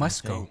cake? So we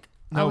must go. Think.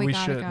 No, we we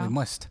gotta should. go. We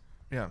must.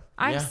 Yeah.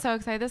 I'm Yeah. so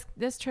excited.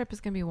 This trip is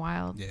gonna be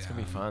wild. Yeah. It's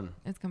gonna be fun.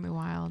 It's gonna be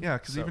wild. Yeah,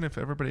 because So- even if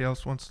everybody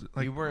else wants to,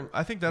 like, You weren't-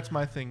 I think that's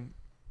my thing,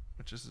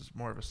 which is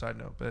more of a side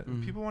note. But Mhm.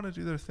 if people want to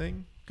do their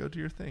thing, go do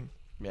your thing.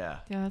 Yeah.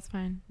 Yeah, that's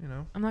fine. You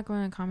know. I'm not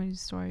going to a comedy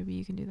store, but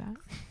you can do that.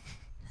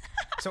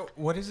 So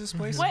what is this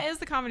place? What is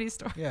the comedy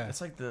store? Yeah.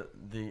 It's like the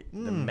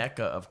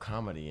mecca of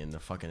comedy in the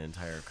fucking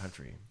entire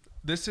country.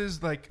 This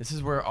is like This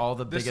is where all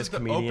the this is biggest the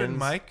comedians. open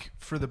mic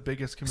for the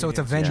biggest comedians. So it's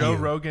a venue. Joe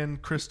Rogan,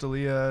 Chris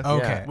D'Elia. Oh,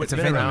 okay. Yeah, It's it's a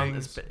been venue.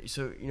 around.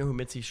 So you know who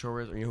Mitzi Shore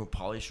is, or you know who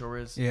Polly Shore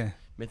is? Yeah.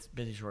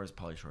 Mitzi Shore is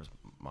Polly Shore's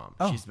mom.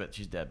 Oh.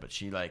 She's dead, but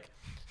she like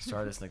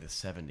started this in like the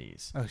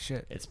 70s. Oh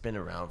shit. It's been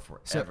around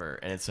forever,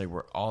 and it's like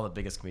where all the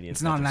biggest comedians.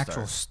 It's not an get actual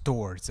their start.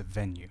 store. It's a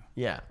venue.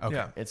 Yeah. Okay.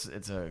 Yeah. It's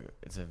a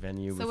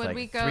venue So with would like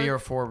we go- 3 or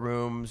 4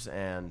 rooms,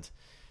 and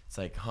it's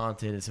like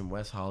haunted. It's in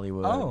West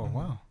Hollywood. Oh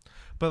wow.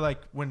 But like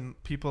when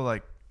people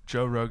like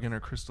Joe Rogan or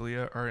Chris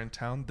D'Elia are in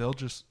town, they'll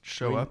just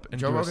show up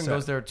and Joe do a Rogan set.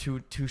 goes there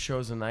two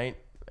shows a night,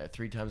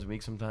 3 times a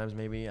week sometimes,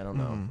 maybe. I don't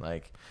know. Mhm.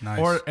 Like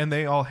Nice. and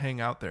they all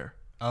hang out there.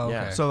 oh, okay.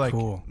 yeah. So like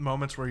cool.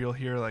 moments where you'll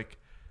hear like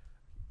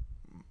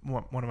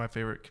one of my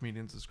favorite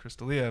comedians is Chris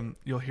D'Elia, and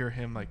you'll hear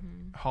him like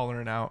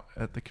hollering out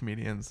at the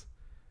comedians,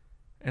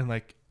 and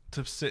like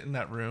to sit in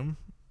that room.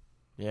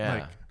 yeah.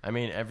 Like- I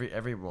mean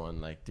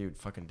everyone like dude,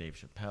 fucking Dave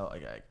Chappelle.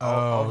 Like Oh,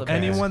 all the okay.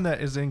 best. Anyone that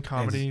is in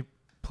comedy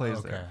plays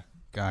Okay. there.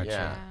 Gotcha.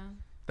 Yeah.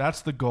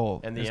 That's the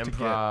goal. and the is to get-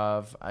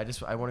 improv.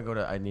 I want to go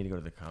to. I need to go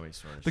to the comedy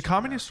store. and The check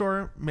comedy it out.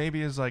 store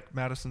maybe is like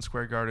Madison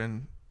Square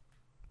Garden.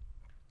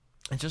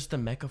 It's just the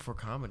mecca for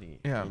comedy.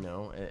 Yeah. You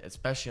know,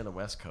 especially on the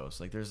West Coast.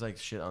 Like there's like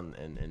shit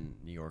in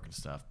New York and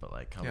stuff, but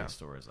like comedy Yeah.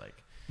 store is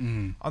like.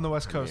 Mm. On the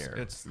West Coast,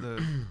 Premiere. it's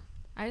the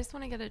I just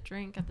want to get a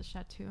drink at the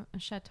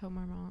Chateau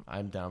Marmont.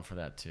 I'm down for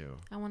that too.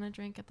 I want to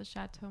drink at the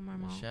Chateau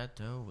Marmont.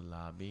 Chateau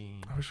Lobby.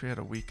 I wish we had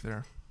a week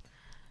there.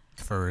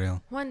 For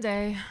real. One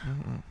day,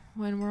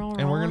 when we're all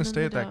And we're rolling gonna in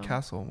stay the at that dough.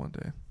 castle one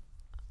day.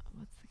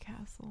 What's the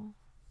castle?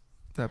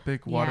 That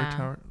big water Yeah,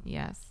 tower.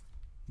 Yes.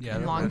 Yeah,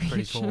 in that- Long that's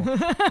pretty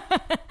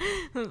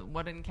Beach. cool.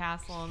 Wooden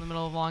castle in the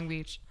middle of Long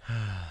Beach.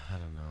 I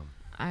don't know.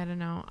 I don't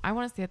know. I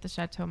want to stay at the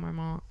Chateau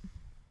Marmont.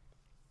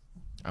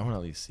 I want to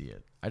at least see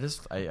it. I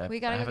We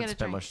gotta go haven't get a spent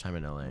drink. much time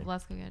in LA.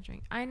 Let's go get a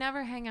drink. I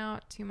never hang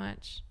out too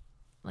much,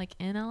 like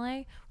in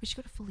LA. We should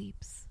go to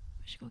Philippe's.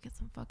 We should go get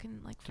some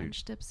fucking like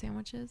French dip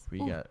sandwiches. We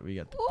Ooh. got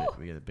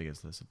Ooh. the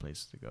biggest list of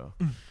places to go.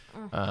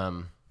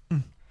 Mm.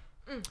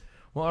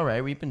 Well, all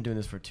right. We've been doing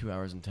this for 2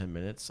 hours and 10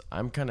 minutes.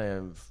 I'm kind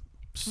of.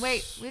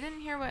 Wait, we didn't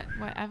hear what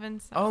Evan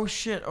said. Oh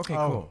shit. Okay.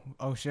 Cool.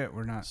 Oh shit,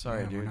 we're not.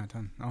 Sorry, yeah, dude. We're not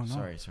done. Oh no.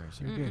 Sorry.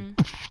 You're good.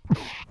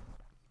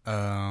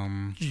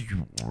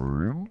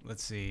 Mm-mm.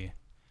 Let's see.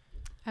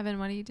 Evan,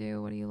 what do you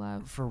do? What do you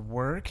love? For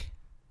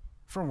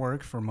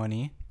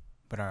money,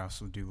 but I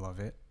also do love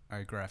it.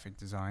 I graphic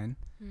design.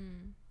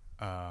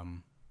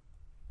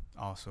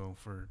 Also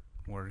for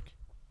work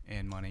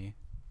and money,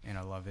 and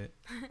I love it.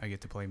 I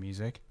get to play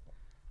music.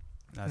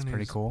 That's And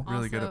pretty he's cool.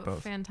 Really good Also at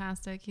both.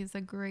 Fantastic. He's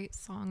a great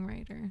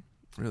songwriter.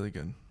 Really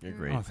good. You're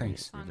great. Oh,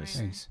 thanks. You're, Songwriter.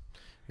 Thanks.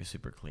 you're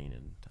super clean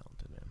and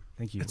talented, man.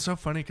 Thank you. It's so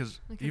funny because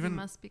Because he even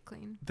must be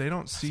clean. they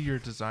don't see your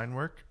design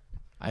work,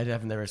 I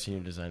have never seen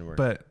your design work.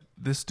 but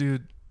this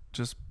dude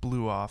just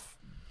blew off.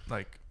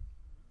 Like,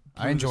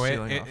 blew I the enjoy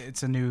ceiling it. off.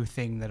 It's a new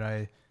thing that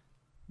I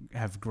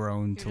have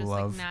grown You're to just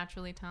love. like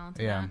naturally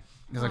talented. Yeah. at.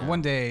 It's like Huh.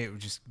 one day it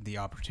was just the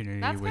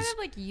opportunity That's was kind of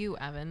like you,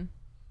 Evan.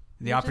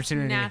 the You're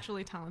opportunity. Just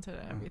naturally talented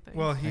at everything.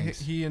 Well, Thanks.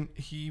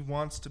 he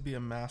wants to be a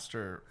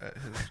master at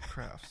his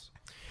crafts.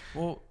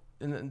 Well,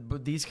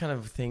 but these kind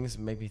of things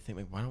make me think,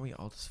 like, why don't we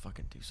all just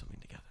fucking do something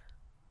together?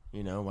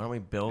 You know, why don't we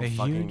build A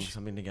fucking huge-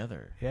 something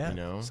together? Yeah. You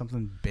know?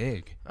 Something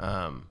big.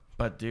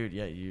 But dude,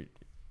 yeah,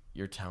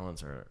 your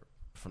talents are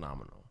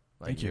phenomenal.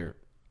 Like Thank you.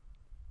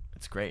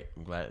 It's great.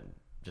 I'm glad.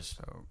 Just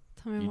So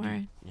Tell me you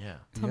more. yeah.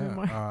 Tell me yeah,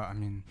 more. I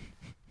mean,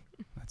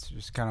 that's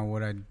just kind of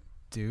what I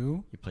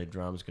do. You play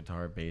drums,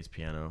 guitar, bass,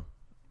 piano.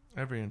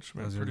 Every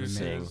instrument Those are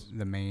produces.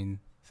 the main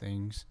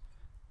things.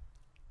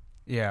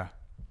 Yeah.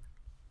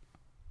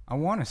 I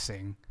want to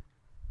sing.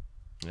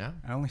 Yeah.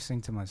 I only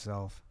sing to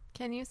myself.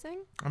 Can you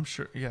sing? I'm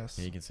sure. Yes.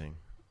 Yeah, you can sing.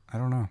 I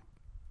don't know.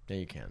 Yeah,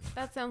 you can.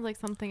 That sounds like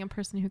something a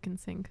person who can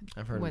sing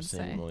I've heard him would sing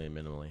say.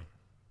 minimally.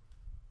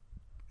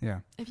 Yeah.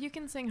 If you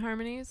can sing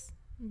harmonies,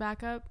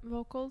 backup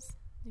vocals,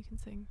 you can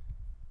sing.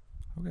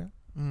 Okay.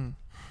 Mm.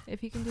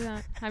 If you can do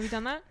that. Have you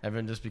done that?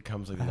 Evan just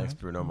becomes like the next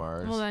Bruno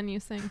Mars. Well, then you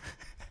sing.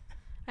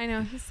 I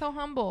know. He's so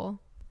humble.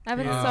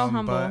 Evan is so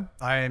humble.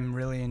 But I'm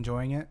really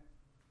enjoying it.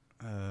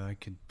 I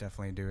could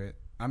definitely do it.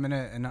 I'm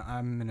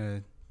in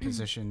a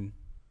position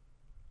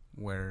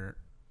where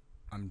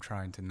I'm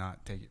trying to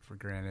not take it for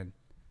granted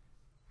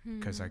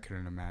because I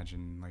couldn't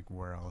imagine like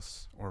where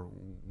else or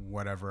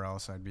whatever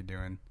else I'd be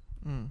doing.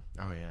 Mm.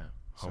 Oh yeah,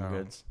 home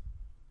goods.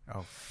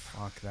 Oh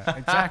fuck that.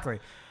 Exactly.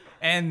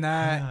 And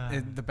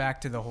that the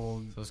back to the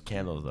whole Those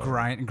candles though.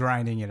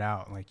 grinding it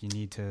out. Like you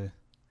need to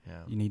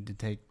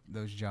take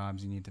those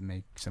jobs. You need to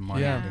make some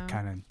money Yeah. to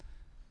kind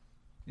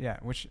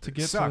of which To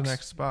get sucks. to the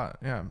next spot.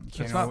 Yeah.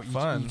 You It's not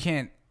fun. You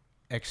can't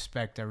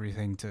expect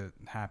everything to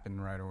happen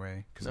right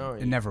away because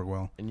it never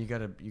will. And you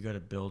gotta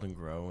build and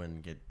grow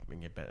and get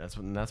better. That's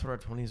what our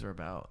 20s are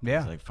about. Yeah.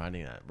 It's like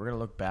finding that. We're gonna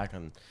look back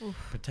on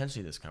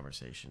potentially this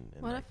conversation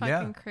in What like a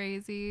fucking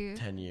crazy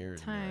 10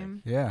 years.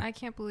 time. Yeah. I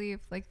can't believe,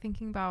 like,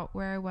 thinking about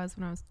where I was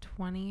when I was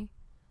 20.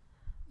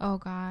 Oh,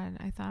 God.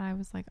 I thought I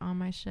was, like, on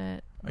my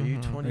shit. Are you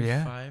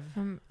 25?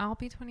 Yeah. I'll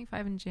be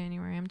 25 in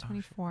January. I'm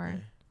 24.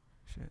 Okay.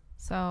 Shit.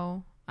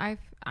 So, I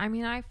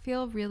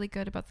feel really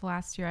good about the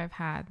last year I've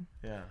had.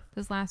 Yeah.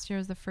 This last year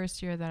was the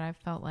first year that I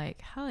felt like,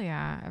 hell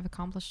yeah, I've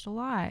accomplished a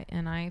lot.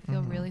 And I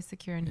feel really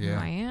secure in who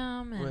I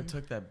am. And Well, it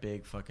took that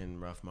big fucking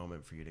rough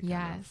moment for you to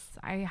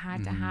I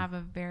had to have a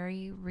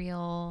very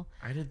real...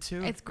 I did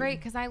too. It's great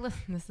because I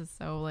listen. This is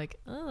so like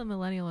the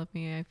millennial of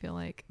me. I feel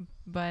like,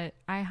 but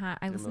I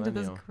listened to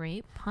this millennial.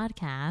 great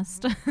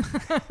podcast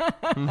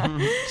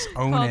Just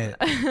own called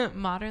it.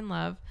 Modern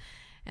Love,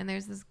 and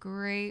there's this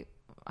great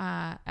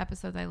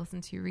episode that I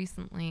listened to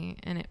recently,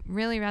 and it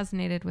really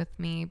resonated with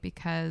me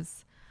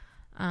because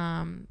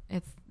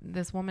it's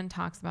this woman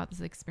talks about this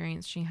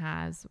experience she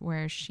has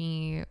where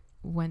she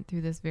went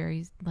through this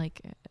very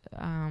like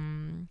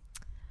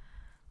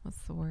what's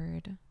the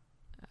word?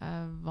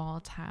 A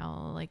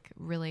volatile like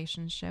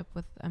relationship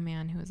with a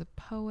man who was a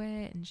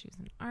poet, and she was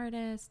an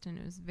artist, and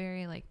it was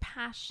very like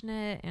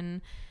passionate,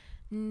 and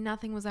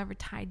nothing was ever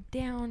tied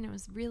down. It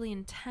was really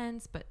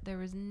intense, but there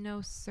was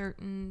no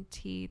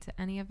certainty to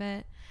any of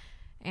it.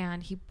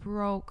 And he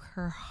broke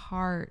her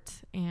heart,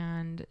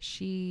 and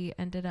she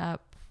ended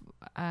up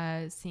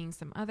seeing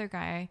some other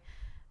guy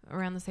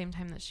around the same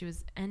time that she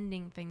was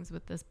ending things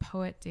with this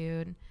poet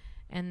dude.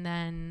 And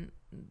then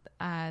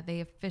they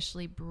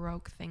officially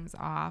broke things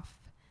off,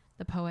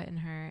 the poet and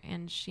her,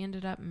 and she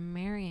ended up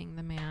marrying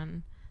the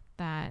man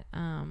that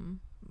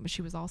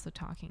she was also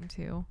talking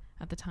to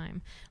at the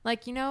time.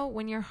 Like, you know,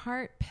 when your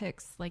heart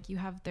picks, like you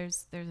have,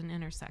 there's an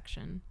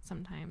intersection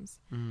sometimes.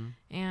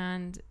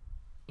 And,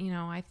 you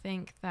know, I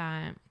think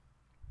that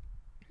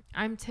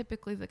I'm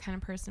typically the kind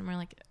of person where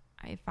like,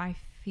 if I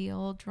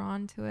feel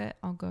drawn to it,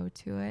 I'll go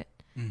to it.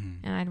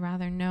 And I'd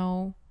rather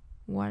know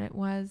what it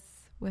was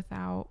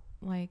without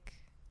like,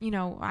 you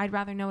know, I'd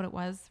rather know what it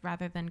was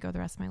rather than go the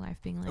rest of my life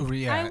being like,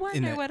 I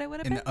wonder what it would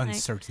have been in the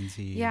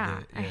uncertainty. like.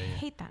 Yeah, I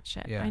hate that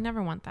shit. Yeah. I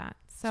never want that.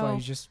 So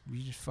you just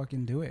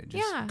fucking do it.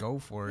 Just Yeah. go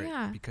for it.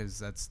 Yeah. Because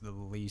that's the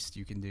least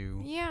you can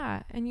do.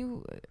 Yeah, and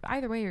you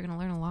either way you're gonna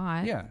learn a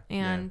lot. Yeah.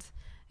 And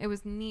it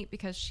was neat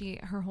because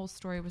her whole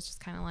story was just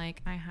kind of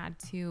like, I had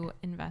to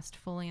invest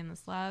fully in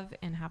this love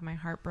and have my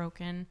heart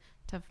broken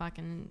to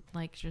fucking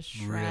like just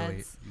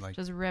shreds, Really, like,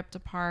 just ripped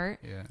apart.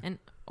 Yeah. In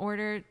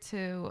order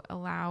to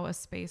allow a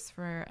space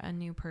for a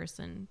new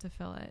person to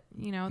fill it.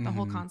 You know, the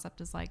whole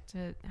concept is like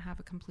to have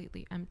a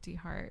completely empty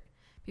heart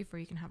before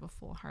you can have a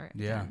full heart.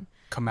 Yeah. again.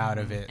 Come out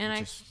of it. And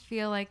just, I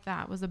feel like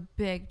that was a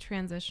big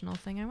transitional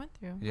thing I went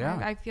through. Yeah.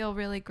 I feel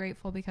really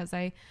grateful because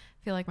I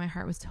feel like my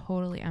heart was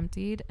totally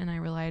emptied, and I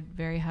relied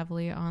very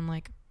heavily on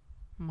like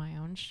my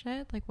own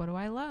shit. Like, what do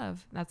I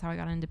love? That's how I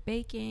got into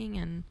baking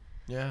and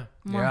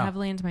more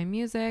heavily into my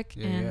music.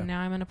 And now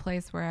I'm in a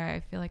place where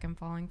I feel like I'm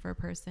falling for a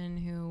person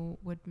who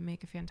would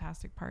make a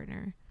fantastic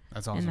partner.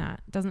 That's awesome. And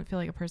that doesn't feel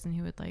like a person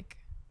who would like,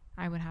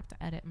 I would have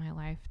to edit my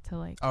life to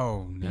like be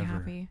never.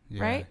 happy.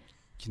 Yeah. Right?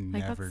 Can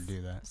Like, never that's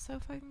do that. So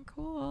fucking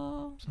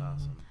cool. It's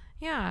awesome.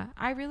 Yeah,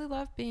 I really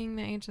love being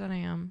the age that I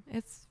am.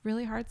 It's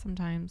really hard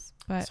sometimes,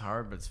 but It's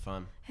hard, but it's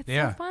fun. it's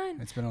Yeah, so fun.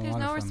 it's been a There's lot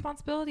of no fun.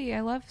 responsibility.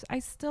 I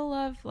still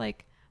love,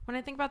 like, when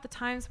I think about the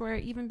times where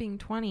even being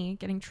 20,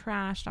 getting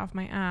trashed off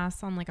my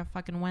ass on like a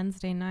fucking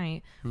Wednesday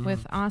night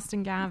with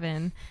Austin,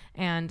 Gavin,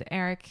 and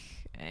Eric,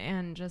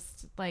 and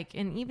just like,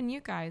 and even you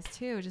guys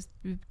too, just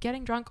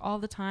getting drunk all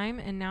the time.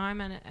 And now I'm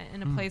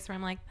in a place where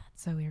I'm like,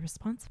 that's so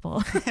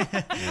irresponsible.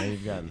 Yeah,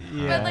 you've gotten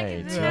But high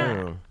like,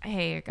 too.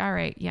 hey, all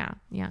right, yeah,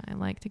 I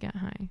like to get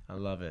high. I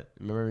love it.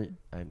 Remember,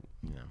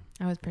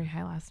 I was pretty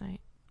high last night.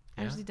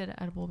 I Yeah? actually did an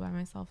edible by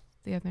myself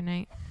the other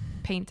night,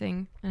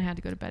 painting, and I had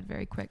to go to bed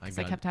very quick because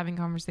I got- kept having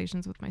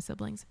conversations with my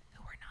siblings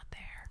who were not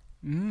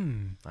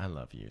there. I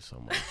love you so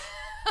much.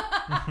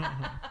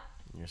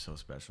 You're so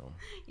special.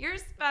 You're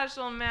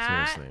special,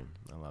 Matt. Seriously,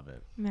 I love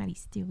it. Maddie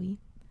Stewie.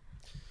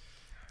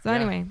 So Yeah.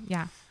 anyway,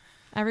 yeah.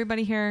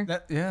 Everybody here,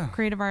 Yeah.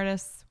 creative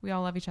artists, we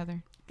all love each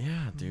other.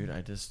 Yeah, dude.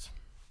 I just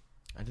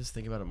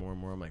think about it more and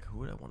more. I'm like, who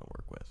would I want to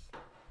work with?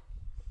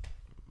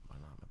 Why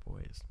not my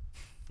boys?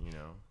 You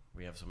know,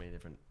 we have so many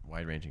different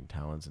wide-ranging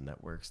talents and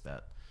networks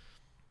that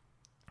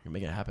can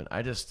make it happen.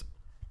 I just,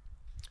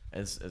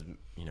 as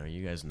you know,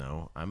 you guys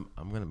know, I'm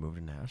gonna move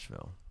to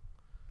Nashville.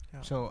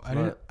 Yeah. So I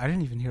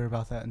didn't even hear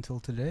about that until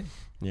today.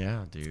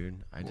 Yeah,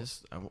 dude.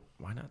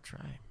 Why not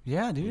try?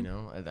 Yeah, dude. You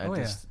know, I Oh,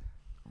 just.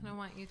 I don't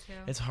want you to.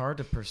 It's hard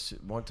to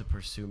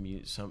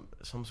pursue some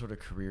sort of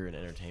career in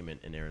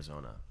entertainment in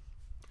Arizona.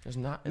 There's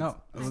not.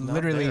 It's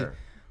literally,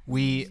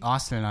 not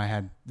Austin and I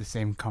had the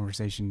same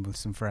conversation with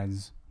some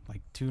friends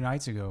like 2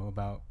 nights ago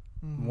about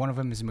one of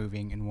them is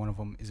moving and one of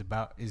them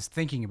is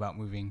thinking about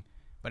moving,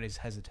 but is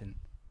hesitant.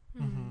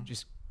 Mm-hmm.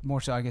 Just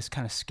more so, I guess,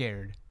 kind of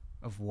scared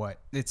of what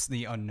it's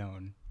the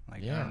unknown.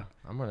 Like, Yeah,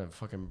 I'm gonna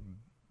fucking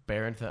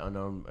bear into the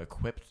unknown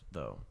equipped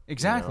though.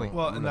 Exactly. You know?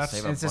 Well, I'm and gonna that's-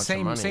 save a it's the bunch of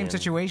same money and-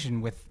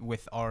 situation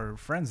with our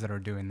friends that are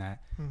doing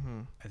that.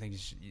 Mm-hmm. I think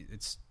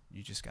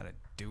you just gotta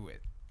do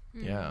it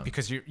Yeah.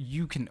 because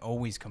you can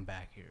always come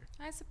back here.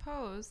 I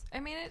suppose. I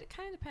mean, it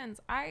kind of depends.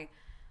 I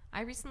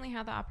recently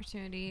had the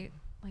opportunity,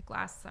 like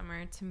last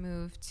summer, to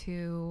move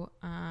to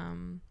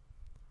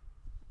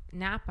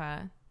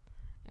Napa,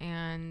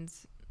 and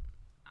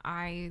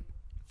I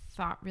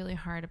thought really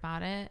hard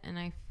about it, and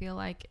I feel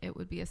like it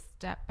would be a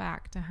step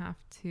back to have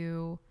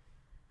to,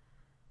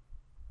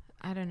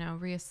 I don't know,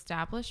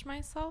 reestablish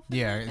myself in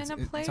a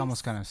place. It's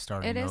almost kind of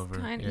starting over. It is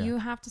kind of, you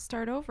have to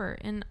start over.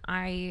 And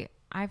I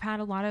have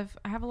a lot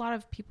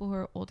of people who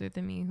are older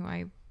than me who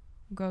I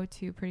go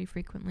to pretty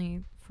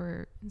frequently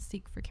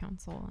seek for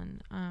counsel.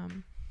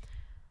 And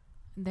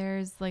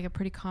there's like a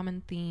pretty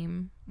common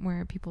theme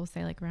where people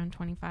say like around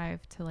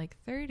 25 to like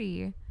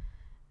 30,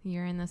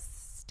 you're in this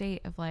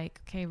state of like,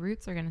 okay,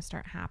 roots are going to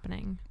start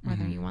happening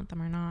whether you want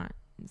them or not.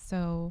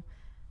 So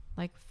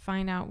like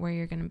find out where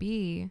you're going to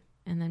be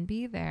and then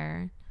be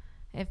there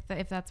if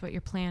that's what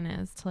your plan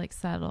is, to like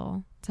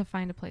settle, to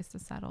find a place to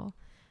settle.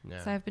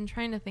 Yeah. So I've been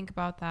trying to think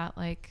about that.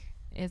 Like,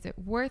 is it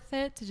worth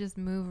it to just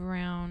move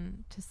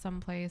around to some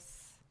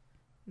place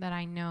that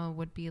I know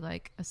would be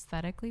like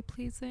aesthetically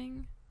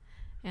pleasing?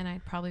 And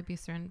I'd probably be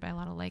surrounded by a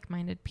lot of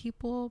like-minded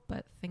people,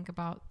 but think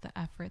about the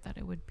effort that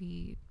it would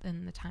be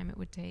and the time it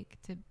would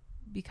take to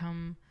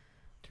become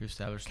to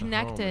establish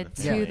connected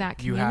the home and the to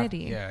that You have-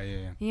 community.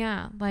 yeah.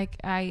 Yeah, like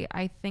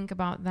I think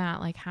about that,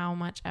 like how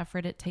much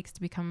effort it takes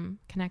to become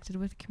connected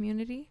with a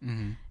community.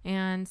 Mm-hmm.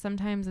 And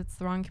sometimes it's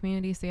the wrong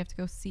community, so you have to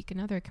go seek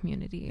another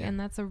community. Yeah. And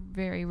that's a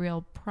very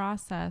real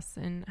process.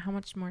 And how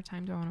much more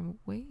time do I want to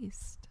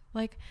waste?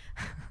 Like,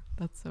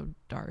 that's so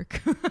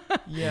dark.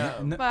 Yeah.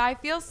 No- But I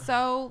feel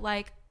so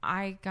like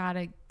I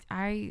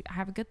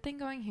have a good thing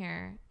going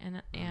here,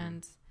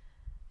 and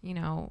you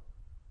know,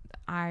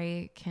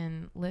 I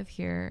can live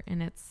here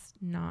and it's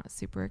not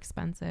super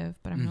expensive,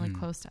 but I'm really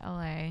close to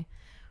LA,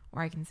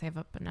 or I can save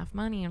up enough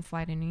money and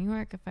fly to New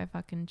York if I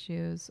fucking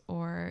choose,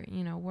 or,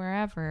 you know,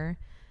 wherever.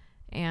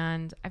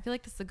 And I feel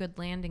like this is a good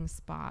landing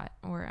spot,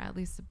 or at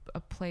least a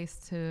place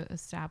to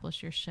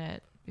establish your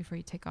shit before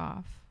you take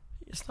off.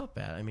 It's not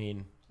bad. I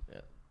mean,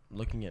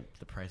 looking at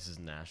the prices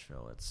in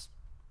Nashville, it's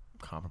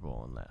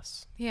comparable and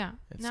less. Yeah,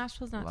 It's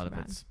Nashville's not too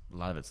bad. A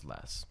lot of it's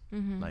less.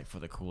 Mm-hmm. Like for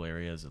the cool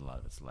areas, a lot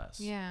of it's less.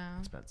 Yeah.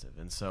 Expensive.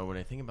 And so when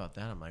I think about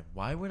that, I'm like,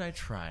 why would I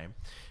try?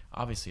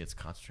 Obviously, it's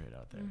concentrated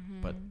out there,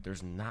 but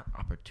there's not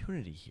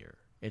opportunity here.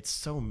 It's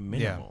so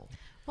minimal.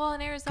 Well,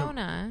 in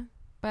Arizona,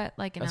 but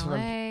like in That's LA what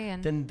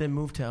and Then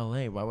move to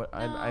LA. Why would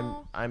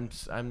No.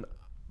 I'm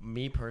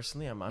me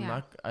personally? I'm Yeah.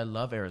 not. I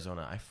love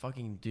Arizona. I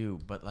fucking do.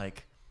 But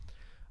like,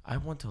 I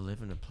want to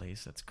live in a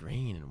place that's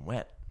green and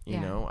wet. You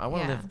Yeah. know, I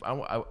want to Yeah.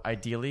 live.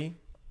 Ideally,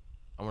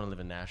 I want to live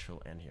in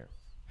Nashville and here.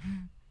 I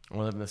want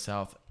to live in the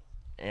South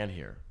and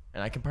here,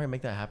 and I can probably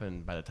make that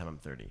happen by the time I'm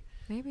 30.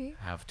 maybe.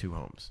 Have 2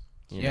 homes.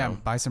 You Yeah, know?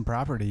 buy some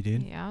property,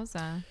 dude.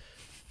 Yowza.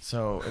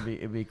 So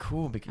it'd be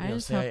cool because I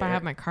just hope I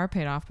have my car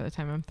paid off by the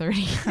time I'm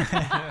 30.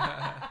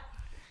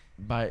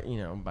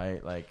 by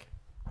like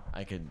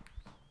I could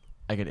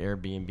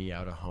Airbnb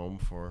out a home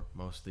for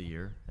most of the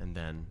year and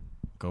then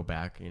go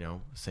back, you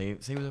know, say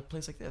with a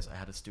place like this. I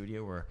had a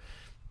studio where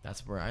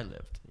that's where I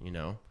lived, you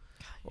know.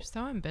 You're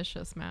so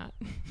ambitious, Matt.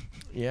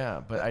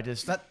 Yeah, but I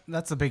just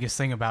That's the biggest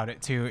thing about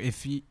it too.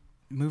 If you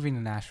moving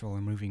to Nashville or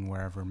moving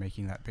wherever,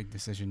 making that big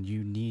decision,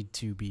 you need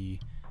to be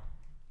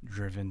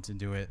driven to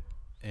do it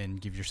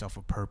and give yourself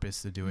a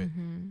purpose to do it,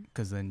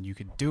 because then you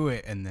could do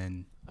it and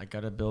then I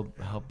gotta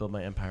help build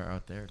my empire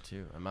out there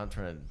too. I'm not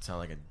trying to sound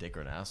like a dick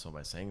or an asshole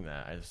by saying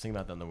that. I was thinking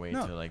about that on the way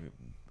to like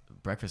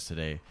breakfast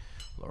today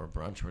or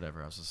brunch or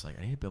whatever. I was just like,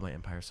 I need to build my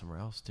empire somewhere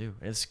else too.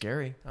 And it's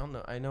scary. I don't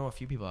know. I know a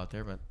few people out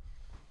there, but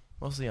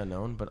mostly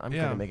unknown. But I'm good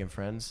at making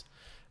friends.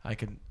 I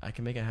can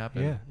make it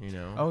happen. Yeah. You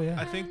know. oh yeah,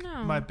 I think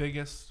know. my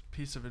biggest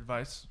piece of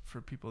advice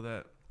for people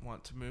that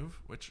want to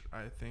move, which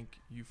I think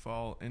you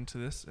fall into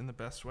this in the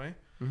best way,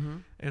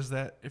 is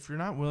that if you're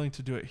not willing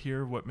to do it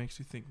here, what makes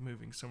you think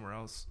moving somewhere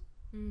else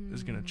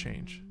is going to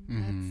change?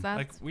 That's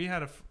Like we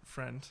had a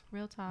friend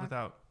real talk.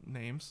 without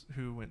names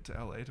who went to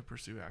LA to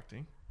pursue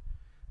acting,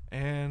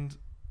 and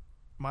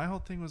my whole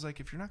thing was like,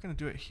 if you're not going to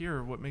do it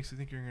here, what makes you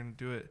think you're going to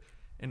do it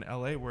in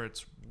LA where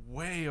it's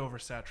way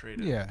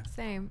oversaturated? yeah.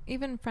 Same.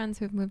 Even friends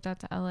who've moved out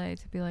to LA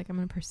to be like, I'm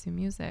going to pursue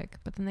music,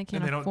 but then they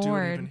can't And they don't do it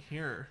afford. even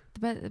here.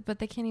 But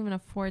they can't even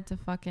afford to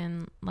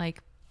fucking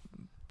like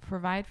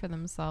provide for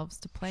themselves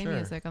to play Sure.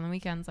 music on the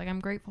weekends. Like, I'm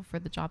grateful for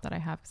the job that I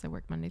have because I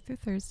work Monday through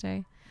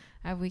Thursday.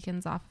 I have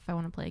weekends off if I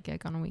want to play a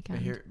gig on a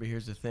weekend. But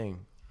here's the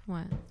thing.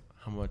 What?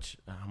 How much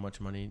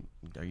money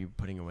are you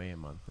putting away a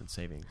month in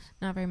savings?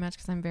 Not very much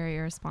because I'm very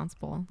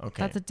irresponsible.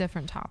 Okay. That's a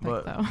different topic,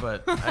 But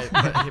though.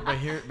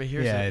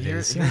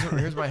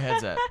 Here's my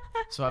head's at.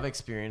 So I've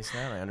experienced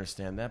that. I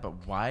understand that.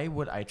 But why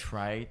would I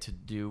try to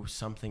do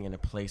something in a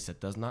place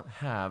that does not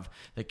have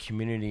the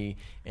community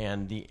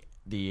and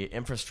the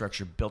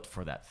infrastructure built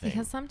for that thing?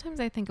 Because sometimes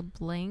I think a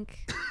blank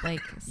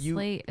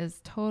slate is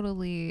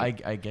totally.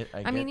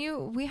 I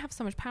mean, we have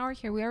so much power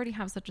here. We already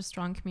have such a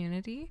strong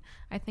community.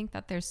 I think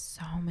that there's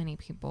so many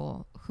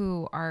people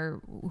who are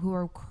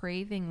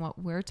craving what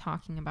we're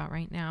talking about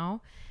right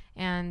now,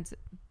 and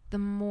the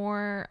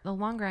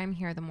longer I'm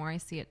here, the more I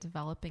see it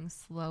developing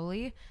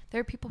slowly. There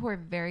are people who are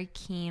very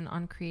keen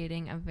on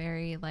creating a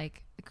very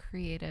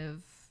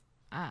creative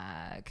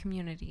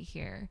community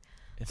here.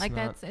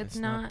 It's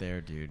not there,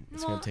 dude.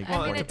 It's gonna take.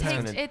 Well,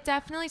 it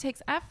definitely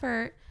takes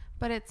effort,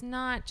 but it's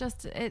not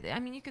just. I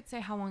mean, you could say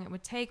how long it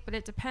would take, but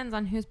it depends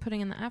on who's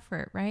putting in the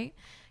effort, right?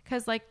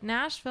 Because like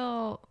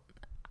Nashville,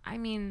 I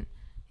mean,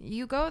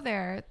 you go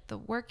there, the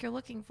work you're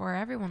looking for,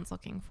 everyone's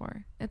looking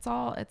for. It's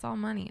all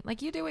money.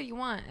 Like, you do what you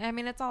want. I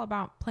mean, it's all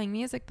about playing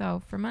music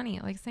though for money.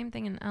 Like, same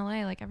thing in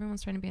LA. Like,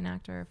 everyone's trying to be an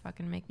actor or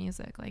fucking make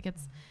music. Like,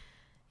 it's.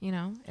 You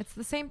know, it's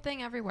the same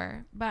thing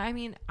everywhere. But I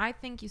mean, I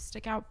think you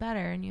stick out better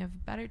and you have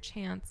a better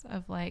chance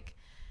of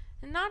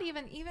and not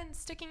even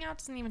sticking out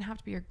doesn't even have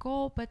to be your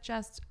goal, but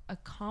just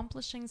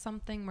accomplishing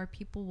something where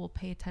people will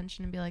pay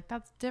attention and be like,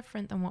 that's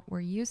different than what we're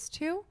used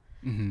to.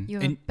 Mm-hmm. You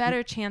have a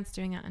better chance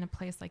doing it in a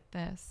place like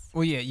this.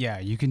 Well, yeah,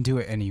 you can do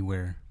it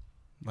anywhere.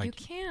 You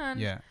can.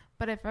 Yeah.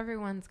 But if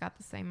everyone's got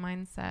the same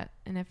mindset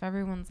and if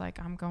everyone's like,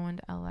 I'm going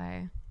to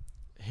LA.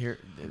 Here.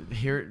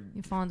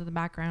 You fall into the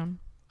background.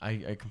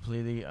 I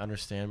completely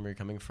understand where you're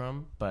coming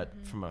from, but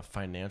from a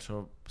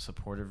financial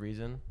supportive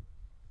reason,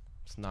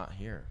 it's not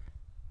here.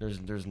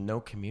 There's no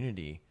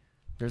community.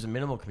 There's a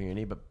minimal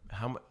community, but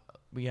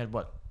we had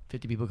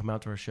 50 people come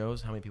out to our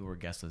shows. How many people were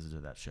guest listed to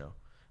that show?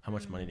 How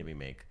much money did we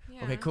make?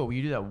 Yeah. Okay, cool. Well,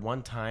 you do that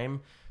one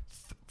time,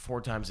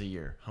 4 times a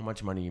year. How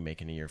much money are you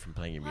making a year from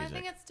playing your music?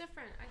 I think it's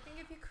different. I think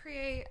if you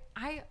create,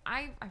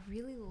 I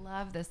really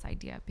love this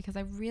idea because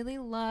I really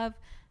love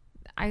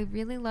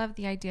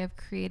the idea of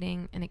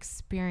creating an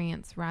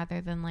experience rather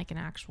than like an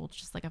actual,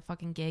 just like a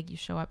fucking gig you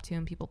show up to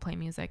and people play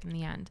music in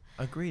the end.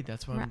 Agreed.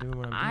 That's what I'm doing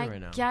right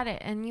now. I get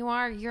it. And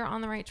you're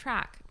on the right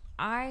track.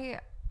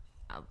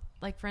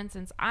 For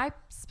instance, I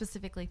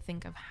specifically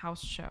think of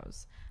house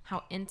shows,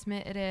 how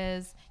intimate it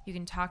is. You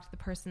can talk to the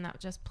person that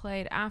just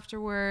played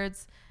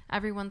afterwards.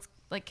 Everyone's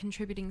like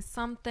contributing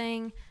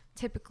something.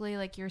 Typically,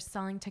 like, you're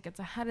selling tickets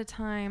ahead of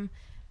time.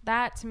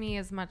 That to me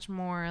is much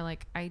more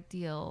like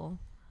ideal.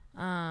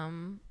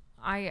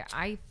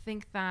 I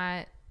think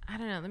that, I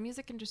don't know, the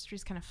music industry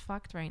is kind of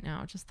fucked right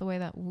now. Just the way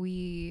that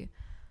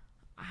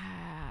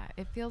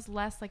it feels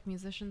less like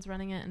musicians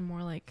running it and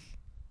more like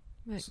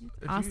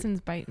Austin's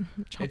chomping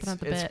at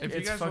the bit. If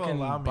you guys fucking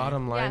will allow me,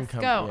 bottom line.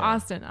 Yes, go, yeah.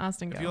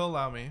 Austin, go. If you'll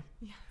allow me,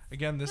 yes.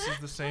 Again, this is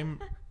the same.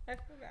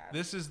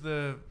 This is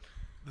the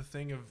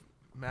thing of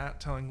Matt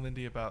telling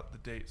Lindy about the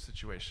date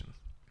situation.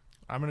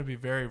 I'm going to be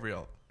very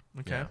real.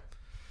 Okay. Yeah.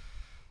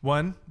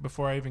 One,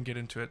 before I even get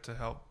into it to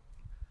help,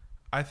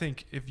 I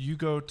think if you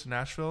go to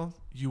Nashville,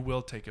 you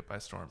will take it by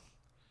storm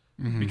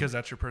because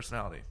that's your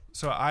personality.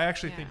 So I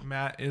actually think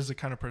Matt is the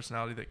kind of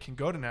personality that can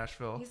go to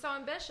Nashville. He's so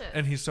ambitious.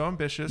 And he's so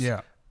ambitious.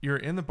 Yeah. You're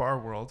in the bar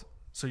world,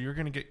 so you're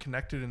going to get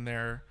connected in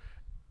there,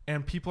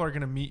 and people are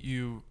going to meet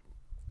you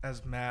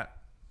as Matt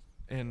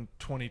in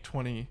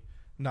 2020.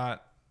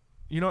 Not,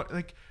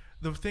 like,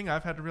 the thing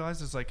I've had to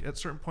realize is, like, at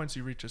certain points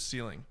you reach a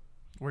ceiling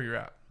where you're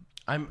at.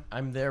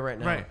 I'm there right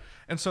now. Right.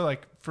 And so,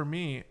 like, for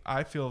me,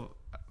 I feel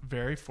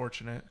very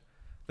fortunate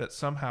that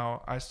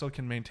somehow I still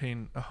can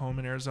maintain a home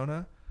in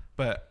Arizona.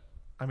 But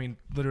I mean,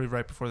 literally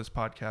right before this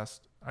podcast,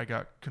 I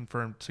got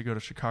confirmed to go to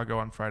Chicago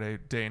on Friday,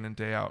 day in and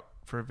day out,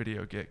 for a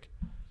video gig.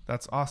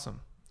 That's awesome.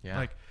 Yeah.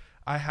 Like,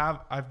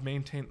 I've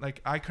maintained, like,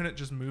 I couldn't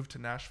just move to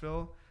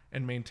Nashville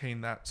and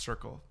maintain that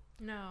circle.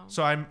 No.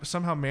 So I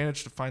somehow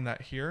managed to find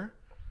that here.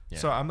 Yeah.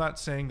 So I'm not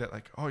saying that,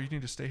 like, oh, you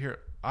need to stay here.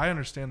 I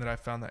understand that I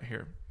found that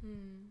here.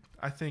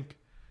 I think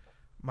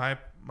my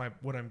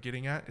what I'm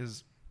getting at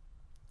is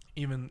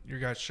even your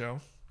guys' show,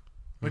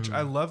 which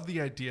I love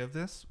the idea of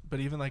this, but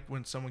even like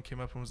when someone came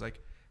up and was like,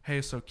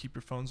 hey, so keep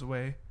your phones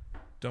away,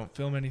 don't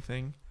film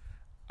anything.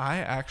 I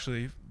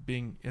actually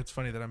it's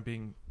funny that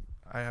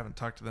I haven't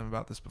talked to them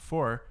about this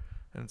before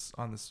and it's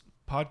on this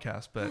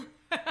podcast, but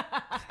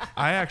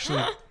I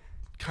actually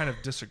kind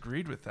of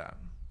disagreed with that.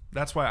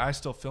 That's why I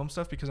still film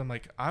stuff, because I'm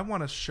like, I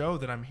want to show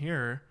that I'm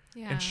here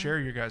and share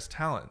your guys'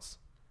 talents.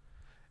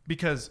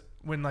 Because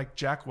when like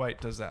Jack White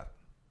does that,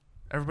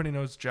 everybody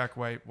knows Jack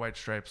White, White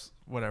Stripes,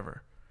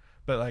 whatever.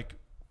 But like,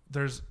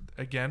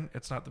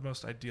 it's not the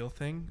most ideal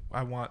thing.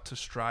 I want to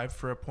strive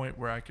for a point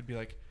where I could be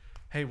like,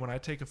 hey, when I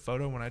take a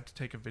photo, when I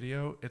take a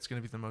video, it's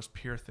going to be the most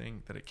pure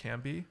thing that it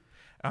can be.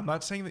 I'm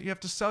not saying that you have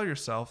to sell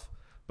yourself,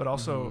 but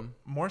also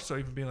more so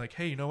even being like,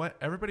 hey, you know what?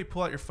 Everybody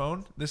pull out your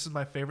phone. This is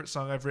my favorite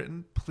song I've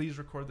written. Please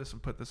record this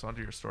and put this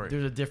onto your story.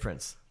 There's a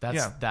difference.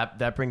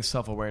 That brings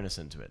self-awareness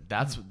into it.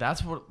 That's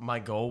what my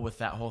goal with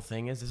that whole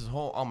thing is. This is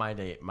all my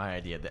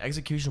idea. The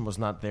execution was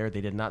not there.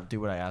 They did not do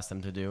what I asked them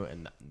to do,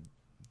 and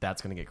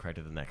that's going to get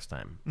corrected the next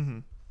time. Mm-hmm.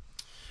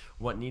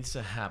 What needs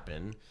to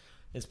happen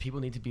is people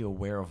need to be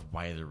aware of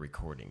why they're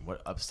recording.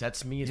 What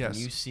upsets me is when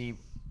you see...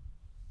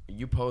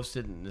 You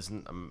posted,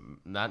 and I'm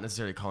not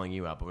necessarily calling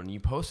you out, but when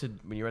you posted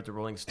when you were at the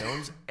Rolling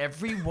Stones,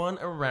 everyone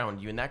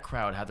around you in that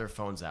crowd had their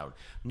phones out.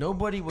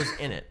 Nobody was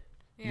in it.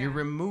 Yeah. You're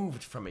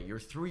removed from it. You're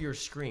through your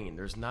screen.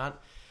 There's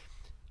not...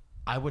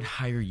 I would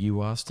hire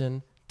you,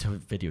 Austin, to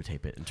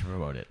videotape it and to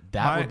promote it.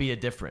 That would be a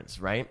difference,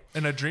 right?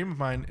 And a dream of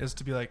mine is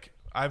to be like,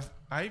 I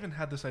even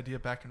had this idea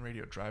back in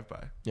Radio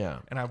Drive-By. Yeah.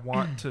 And I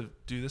want to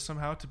do this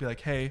somehow, to be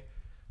like, hey,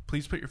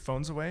 please put your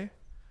phones away.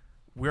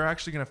 We're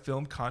actually going to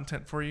film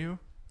content for you.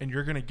 And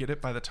you're going to get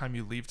it by the time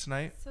you leave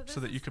tonight so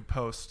that you could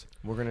post.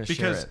 We're going to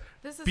share it.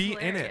 This is be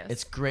hilarious. in it.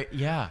 It's great.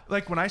 Yeah.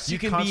 Like when I see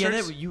concerts. You can be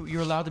in it.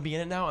 You're allowed to be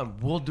in it now,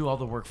 and we'll do all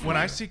the work for you. When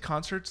I see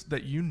concerts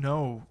that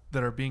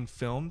that are being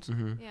filmed,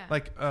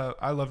 like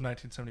I love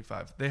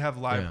 1975. They have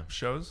live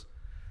shows.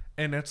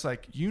 And it's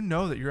like,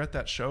 that you're at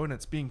that show and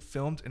it's being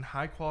filmed in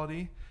high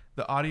quality.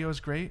 The audio is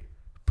great.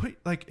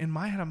 In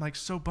my head, I'm like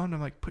so bummed. I'm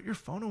like, put your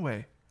phone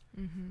away.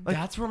 Mm-hmm. Like,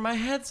 that's where my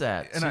head's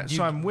at. And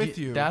so I'm with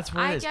you. That's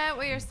where it is. I get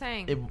what you're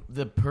saying.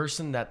 The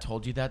person that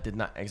told you that did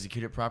not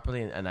execute it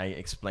properly, and I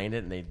explained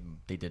it, and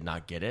they did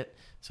not get it.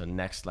 So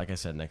next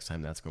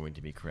time that's going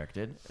to be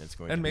corrected. It's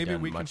going. And maybe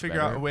we can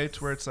figure out a way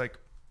to where it's like,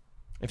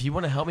 if you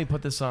want to help me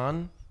put this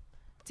on,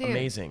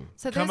 amazing.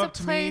 So come up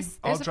to me.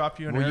 I'll drop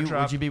you an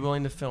airdrop. Would you be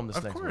willing to film this?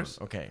 Of next course.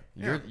 one? Okay,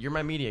 you're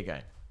my media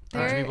guy.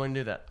 Would you be willing to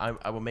do that?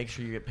 I will make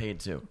sure you get paid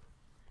too.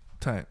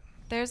 Tight.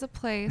 There's a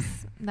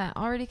place that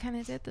already kind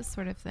of did this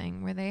sort of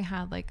thing where they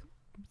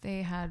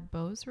had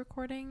Bose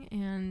recording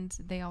and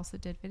they also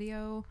did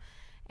video,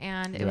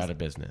 and they're out of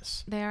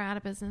business. They are out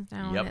of business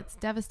now, and it's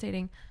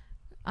devastating.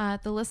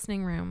 The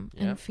Listening Room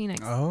in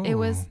Phoenix. Oh. It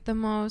was the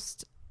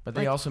most. But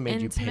they also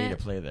made intimate. you pay to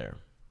play there.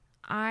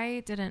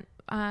 I didn't.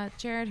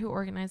 Jared, who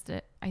organized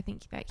it, I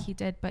think that he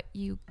did. But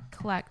you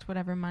collect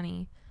whatever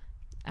money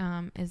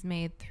is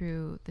made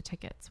through the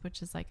tickets,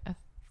 which is like a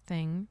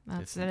thing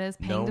that is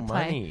paying to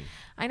play. Money.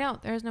 I know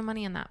there's no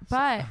money in that,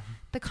 but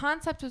the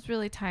concept was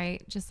really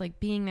tight. Just like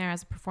being there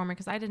as a performer,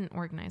 because I didn't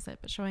organize it,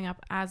 but showing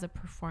up as a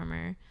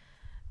performer,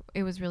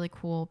 it was really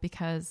cool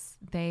because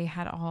they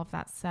had all of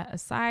that set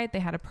aside. They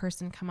had a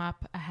person come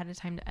up ahead of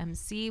time to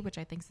MC, which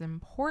I think is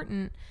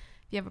important.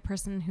 If you have a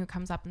person who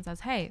comes up and says,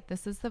 hey,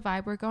 this is the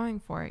vibe we're going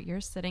for.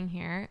 You're sitting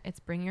here.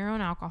 It's bring your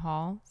own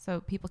alcohol. So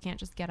people can't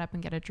just get up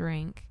and get a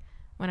drink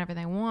whenever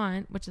they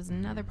want, which is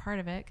another part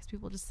of it, because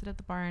people just sit at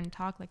the bar and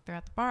talk like they're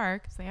at the bar,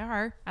 because they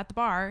are at the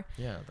bar.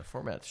 Yeah, the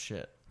format's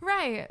shit.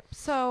 Right.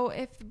 So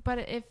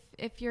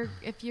if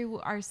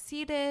you are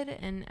seated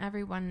and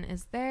everyone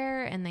is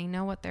there and they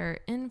know what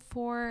they're in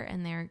for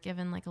and they're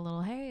given like a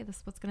little, hey, this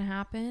is what's going to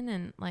happen,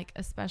 and like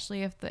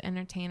especially if the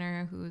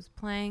entertainer who's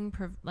playing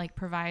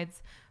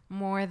provides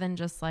more than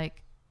just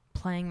like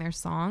playing their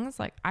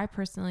songs. Like I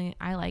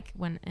like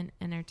when an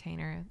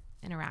entertainer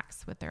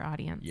interacts with their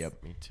audience.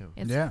 Yep, me too.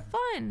 It's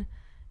fun.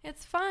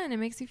 It's fun. It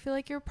makes you feel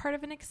like you're part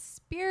of an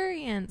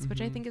experience, which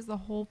I think is the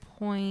whole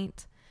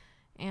point.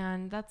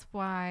 And that's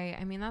why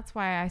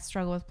I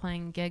struggle with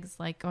playing gigs,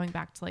 like going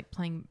back to like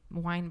playing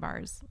wine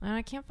bars. And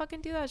I can't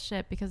fucking do that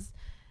shit because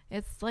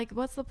it's like,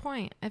 what's the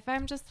point? If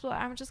I'm just going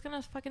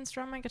to fucking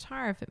strum my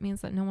guitar if it means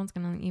that no one's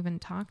going to even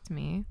talk to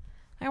me.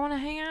 I want to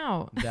hang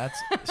out.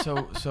 That's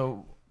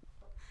so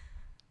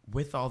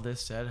with all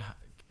this said,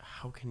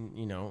 how can,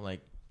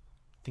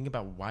 think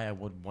about why I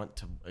would want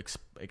to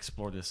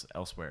explore this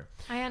elsewhere.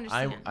 I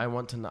understand. I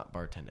want to not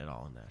bartend at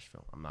all in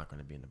Nashville. I'm not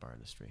going to be in the bar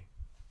industry.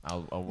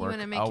 I'll work. You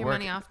want to make your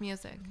money off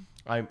music.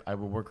 I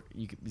will work.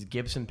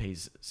 Gibson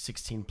pays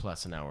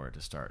 $16+ an hour to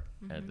start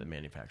at the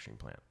manufacturing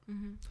plant.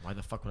 Mm-hmm. Why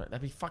the fuck would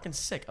that'd be fucking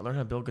sick. I learned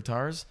how to build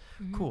guitars.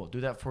 Mm-hmm. Cool.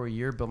 Do that for a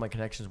year. Build my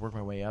connections. Work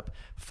my way up.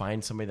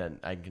 Find somebody that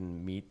I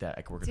can meet that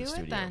I can work at the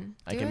studio.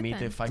 I can meet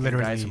the fucking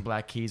guys in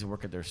Black Keys and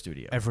work at their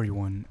studio.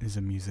 Everyone is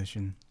a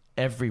musician.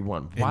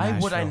 Everyone. Why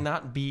would I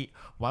not be?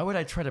 Why would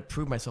I try to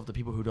prove myself to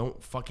people who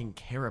don't fucking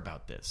care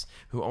about this?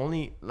 Who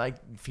only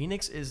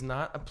Phoenix is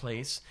not a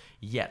place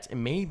yet. It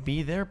may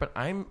be there, but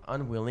I'm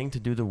unwilling to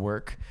do the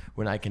work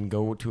when I can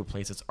go to a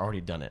place that's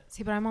already done it.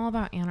 See, but I'm all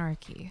about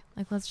anarchy.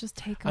 Like, let's just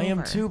take over. I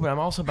am too, but I'm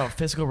also about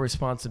fiscal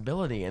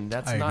responsibility, and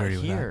that's not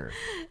here.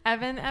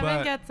 Evan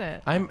gets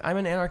it. I'm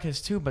an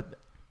anarchist too, but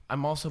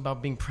I'm also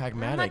about being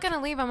pragmatic. I'm not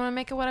gonna leave. I'm gonna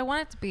make it what I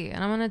want it to be,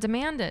 and I'm gonna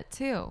demand it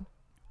too.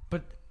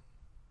 But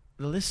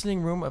the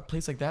Listening Room, a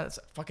place like that, is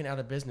fucking out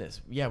of business.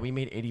 Yeah, we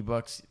made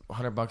 $80,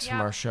 $100 from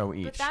our show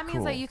each. But that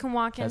means that you can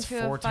walk into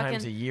That's four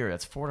times a year.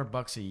 That's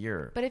 $400 a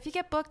year. But if you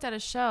get booked at a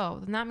show,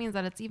 then that means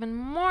that it's even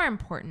more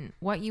important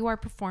what you are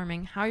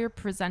performing, how you're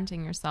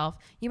presenting yourself.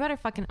 You better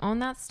fucking own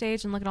that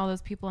stage and look at all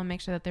those people and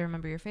make sure that they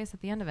remember your face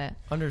at the end of it.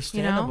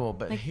 Understandable,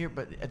 but at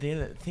the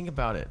end of it, think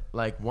about it.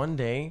 Like one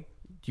day,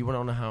 do you want to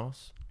own a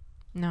house?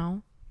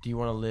 No. Do you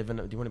want to live in?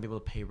 Do you want to be able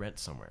to pay rent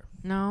somewhere?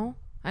 No.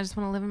 I just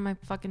want to live in my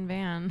fucking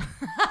van.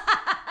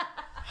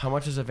 How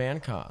much does a van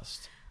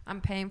cost? I'm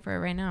paying for it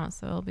right now,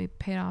 so it'll be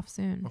paid off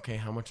soon. Okay,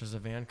 how much does a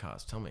van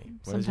cost? Tell me.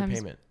 What is your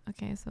payment?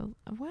 Okay, so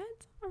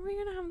what? Are we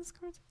going to have this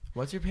conversation?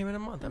 What's your payment a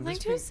month? It's like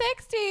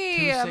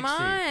 $260 a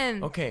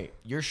month. Okay,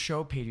 your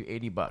show paid you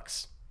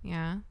 $80.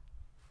 Yeah.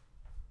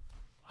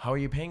 How are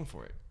you paying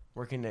for it?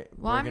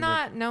 I'm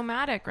not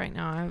nomadic right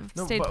now. I've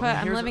stayed put.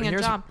 I'm living a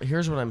job.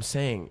 Here's what I'm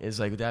saying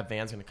is like that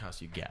van's going to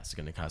cost you gas. It's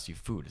going to cost you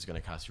food. It's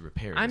going to cost you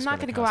repairs. I'm not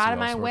going to go out of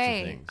my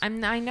way.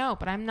 I know,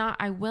 but I'm not.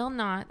 I will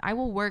not. I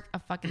will work a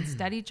fucking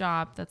steady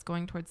job that's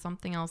going towards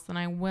something else. Then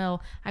I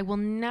will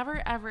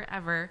never, ever,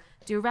 ever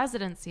do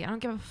residency. I don't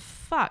give a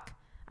fuck.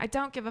 I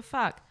don't give a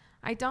fuck.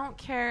 I don't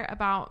care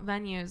about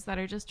venues that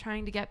are just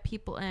trying to get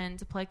people in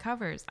to play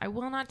covers. I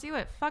will not do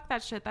it. Fuck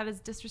that shit. That is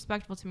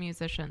disrespectful to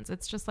musicians.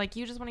 It's just like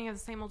you just want to hear the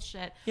same old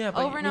shit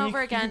over and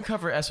over again. You can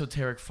cover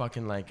esoteric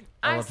fucking like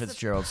Ella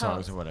Fitzgerald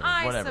songs or whatever.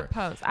 I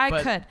suppose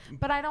I could,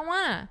 but I don't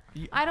want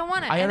to. I don't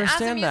want to. I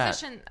understand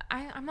as a musician,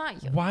 I'm not.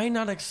 Why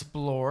not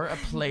explore a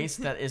place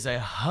that is a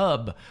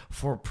hub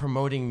for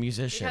promoting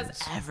musicians?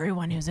 Because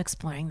everyone who's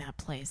exploring that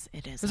place,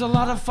 it is. There's a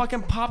lot of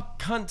fucking pop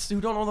cunts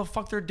who don't know the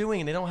fuck they're doing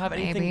and they don't have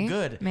anything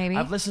good. Maybe.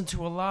 I've listened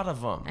to a lot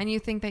of them. And you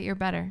think that you're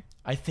better.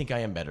 I think I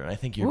am better, and I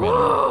think you're better.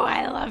 Ooh,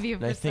 I love you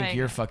for and I think saying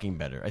you're that. fucking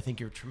better. I think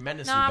you're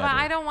tremendously better. No, but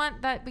I don't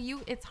want that. But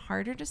it's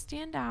harder to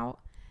stand out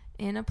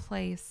in a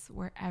place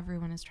where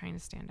everyone is trying to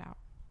stand out.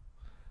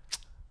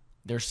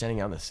 They're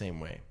standing out in the same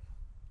way.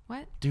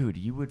 What? Dude,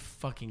 you would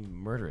fucking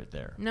murder it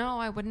there. No,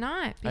 I would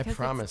not. Because I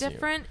promise it's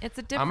different. It's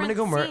a different I'm gonna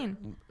go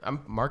scene.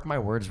 mark my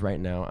words right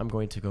now. I'm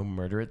going to go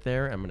murder it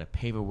there. I'm going to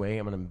pave a way.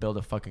 I'm going to build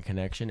a fucking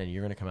connection, and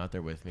you're going to come out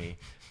there with me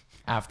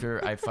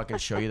after I fucking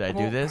show you that I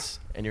do this,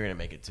 and you're going to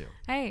make it too.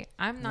 Hey,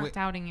 I'm not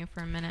doubting you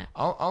for a minute.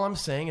 All I'm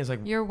saying is like...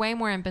 You're way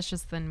more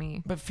ambitious than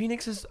me. But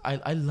Phoenix is...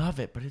 I love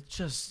it, but it's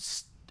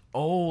just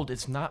old.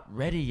 It's not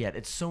ready yet.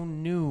 It's so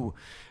new.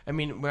 I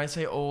mean, when I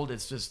say old,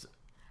 it's just...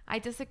 I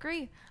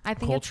disagree. I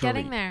think it's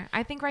getting there.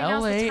 I think right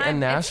now LA is the time. and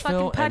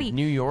Nashville and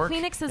New York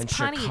Phoenix is and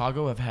putty.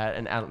 Chicago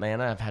and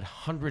Atlanta have had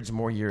hundreds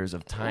more years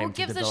of time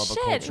to develop a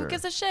culture. Who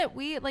gives a shit?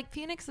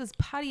 Phoenix is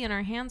putty in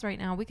our hands right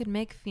now. We could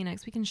make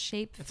Phoenix. We can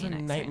shape Phoenix.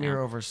 It's a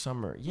nightmare over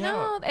summer. Yeah.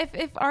 No,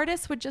 if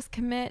artists would just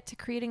commit to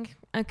creating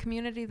a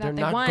community that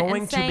they want, they're not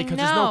going to because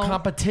there's no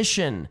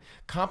competition.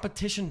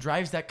 Competition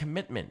drives that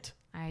commitment.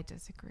 I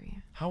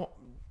disagree. How?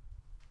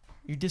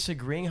 You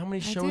disagreeing? How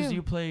many shows do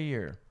you play a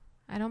year?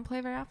 I don't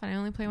play very often. I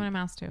only play when I'm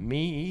asked to.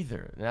 Me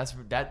either.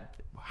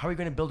 How are you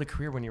going to build a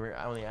career when you're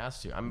only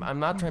asked to? I'm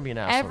not trying to be an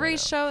asshole. Every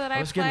show that I play,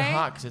 I was getting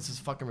hot because it's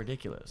just fucking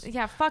ridiculous.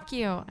 Yeah, fuck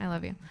you. I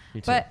love you. Me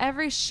too. But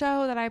every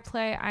show that I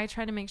play, I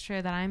try to make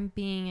sure that I'm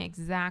being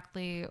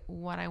exactly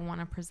what I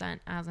want to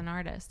present as an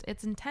artist.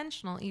 It's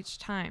intentional each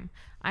time.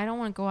 I don't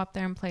want to go up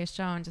there and play a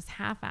show and just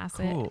half-ass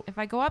it. If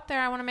I go up there,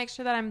 I want to make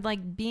sure that I'm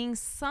like being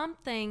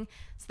something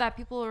so that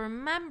people will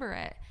remember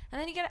it. And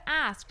then you get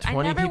asked. I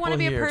never want to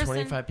be a person.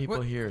 25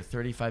 people here,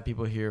 35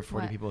 people here,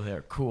 40 people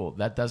here. Cool.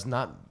 That does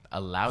not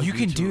allow you You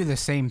can do the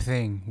same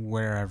thing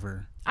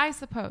wherever. I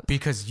suppose.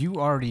 Because you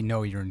already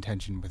know your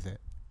intention with it.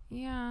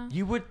 Yeah.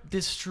 You would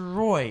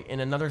destroy in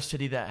another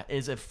city that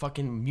is a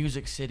fucking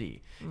music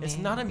city. Maybe. It's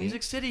not a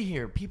music city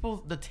here.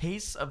 The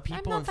tastes of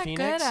people in Phoenix.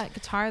 I'm not that good at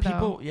guitar,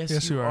 though.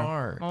 Yes, you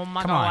are. Oh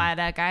my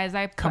God, guys!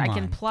 I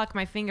can pluck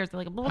my fingers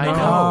like. I know.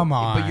 Come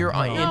on.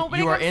 But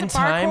you are in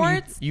time.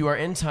 Chords? You are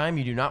in time.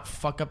 You do not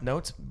fuck up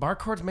notes. Bar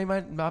chords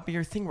might not be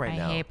your thing right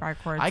now. I hate bar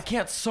chords. I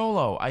can't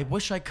solo. I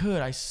wish I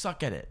could. I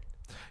suck at it.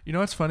 You know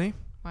what's funny?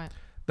 What?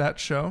 That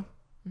show,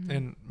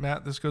 and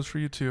Matt, this goes for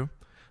you too,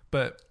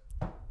 but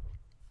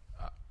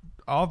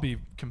I'll be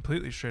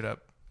completely straight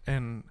up.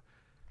 And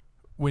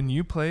when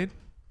you played,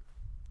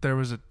 there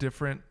was a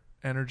different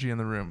energy in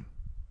the room.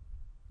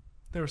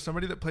 There was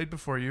somebody that played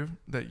before you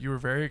that you were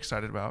very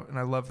excited about, and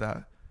I love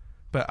that.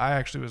 But I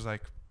actually was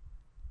like,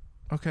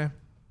 okay.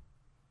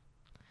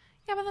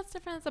 Yeah, but that's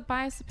different. It's a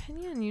biased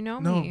opinion. You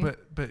know me. No,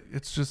 but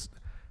it's just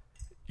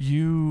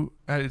you.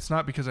 It's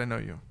not because I know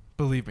you.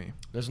 Believe me.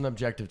 There's an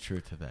objective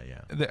truth to that,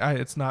 yeah.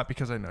 It's not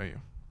because I know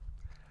you.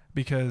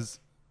 Because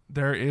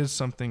there is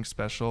something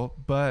special.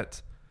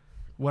 But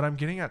what I'm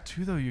getting at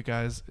too, though, you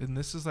guys, and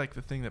this is like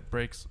the thing that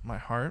breaks my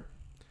heart,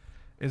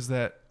 is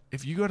that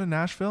if you go to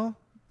Nashville,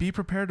 be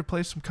prepared to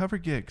play some cover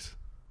gigs.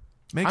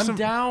 I'm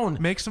down.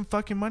 Make some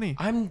fucking money.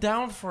 I'm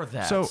down for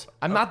that. So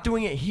I'm not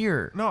doing it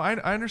here. No, I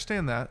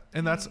understand that.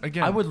 And that's,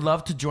 again. I would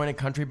love to join a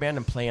country band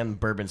and play on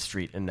Bourbon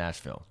Street in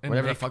Nashville.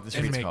 Whatever the fuck the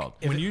street's called.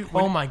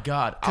 Oh my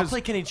God. I'll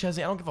play Kenny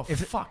Chesney. I don't give a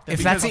fuck.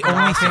 If that's the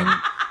only thing...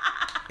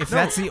 If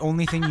that's the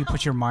only thing you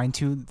put your mind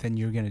to, then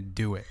you're going to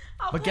do it.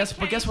 But guess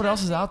what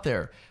else is out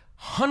there?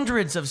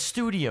 Hundreds of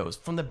studios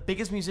from the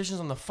biggest musicians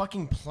on the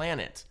fucking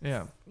planet.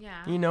 Yeah.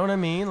 Yeah. You know what I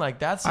mean? Like,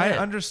 that's I it.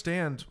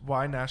 understand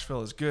why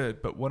Nashville is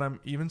good, but what I'm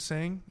even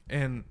saying,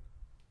 and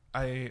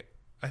I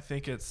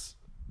think this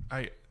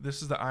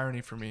is the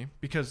irony for me,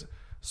 because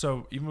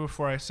so even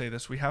before I say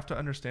this, we have to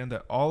understand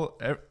that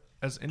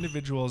as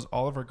individuals,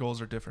 all of our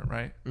goals are different,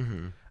 right?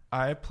 Mm-hmm.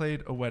 I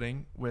played a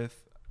wedding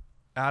with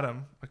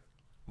Adam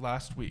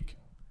last week.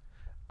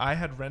 I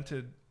had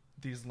rented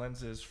these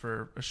lenses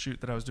for a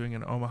shoot that I was doing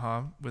in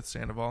Omaha with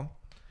Sandoval.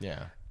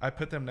 Yeah. I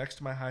put them next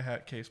to my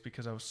hi-hat case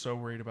because I was so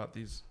worried about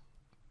these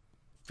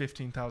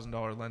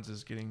 $15,000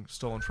 lenses getting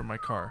stolen from my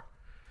car.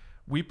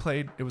 We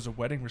played. It was a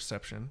wedding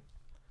reception.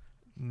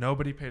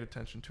 Nobody paid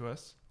attention to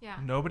us. Yeah.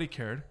 Nobody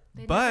cared.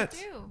 They but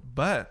never do.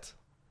 but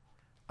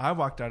I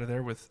walked out of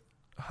there with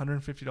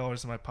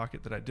 $150 in my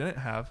pocket that I didn't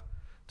have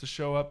to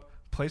show up,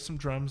 play some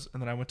drums,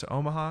 and then I went to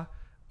Omaha.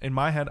 In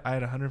my head, I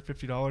had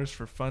 $150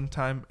 for fun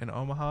time in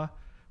Omaha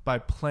by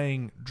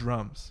playing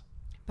drums.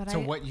 But So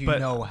what you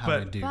know how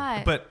to do.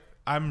 But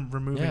I'm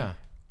removing. Yeah.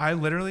 I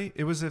literally,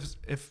 it was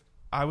if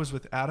I was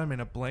with Adam in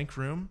a blank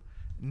room,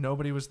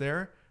 nobody was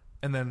there,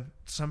 and then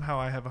somehow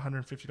I have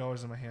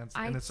 $150 in my hands,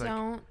 I and it's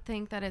don't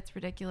think that it's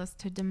ridiculous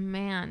to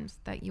demand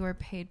that you are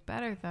paid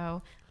better,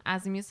 though.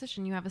 As a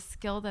musician, you have a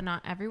skill that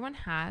not everyone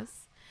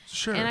has.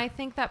 sure. And I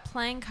think that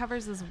playing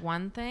covers is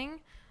one thing.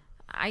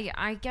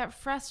 I get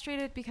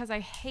frustrated because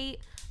I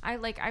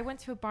went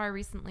to a bar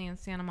recently in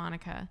Santa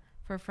Monica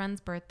for a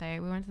friend's birthday.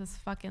 We went to this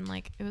fucking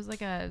it was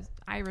like a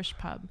Irish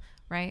pub,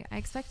 right? I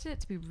expected it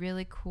to be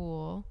really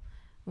cool.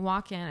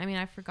 Walk in. I mean,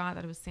 I forgot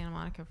that it was Santa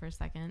Monica for a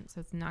second, so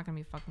it's not going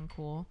to be fucking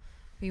cool.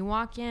 But you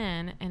walk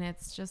in and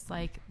it's just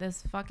like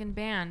this fucking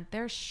band.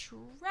 They're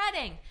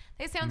shredding.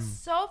 They sound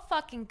so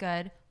fucking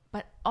good,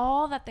 but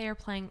all that they are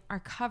playing are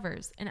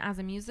covers. And as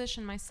a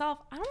musician myself,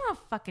 I don't want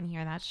to fucking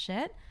hear that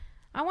shit.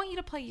 I want you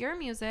to play your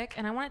music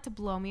and I want it to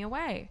blow me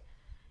away.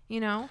 You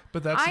know?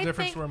 But that's the I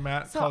difference think- where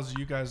Matt so- calls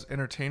you guys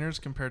entertainers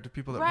compared to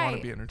people that want to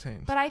Right. be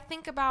entertained. But I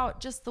think about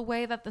just the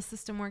way that the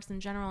system works in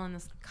general in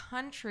this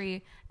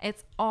country.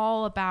 It's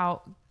all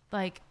about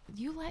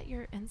you let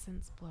your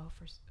incense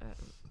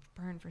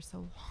burn for so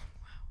long.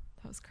 Wow,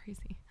 that was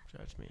crazy.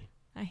 Judge me.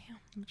 I am.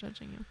 I'm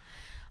judging you.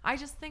 I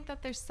just think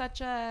that there's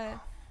such a,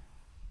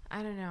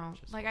 I don't know.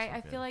 Just Like looks so I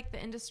good. feel like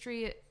the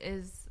industry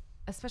is,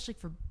 especially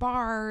for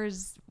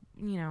bars,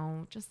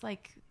 just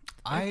like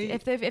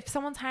if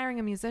someone's hiring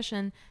a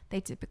musician, they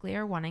typically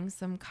are wanting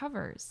some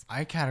covers.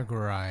 I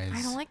categorize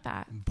I don't like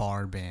that.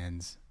 bar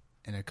bands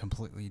in a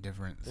completely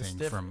different thing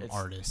from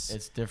artists.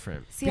 It's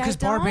different. See, because I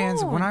bar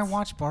bands, when I don't.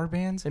 watch bar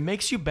bands, It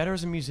makes you better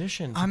as a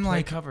musician. To I'm play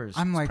like covers.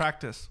 I'm like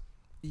practice.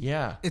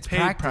 yeah. it's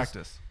Paid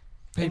practice.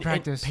 Paid And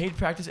practice. paid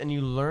practice, and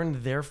you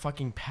learn their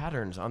fucking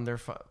patterns on their.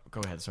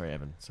 Go ahead. Sorry,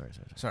 Evan. Sorry.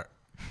 Sorry.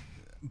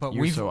 But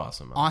You're so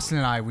awesome. Austin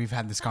and I, we've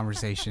had this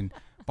conversation.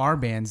 Bar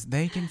bands,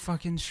 they can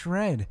fucking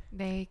shred.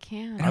 They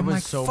can. And I I'm was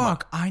like, so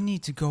fuck, I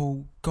need to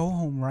go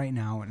home right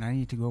now and I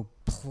need to go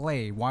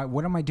play.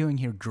 What am I doing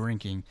here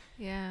drinking?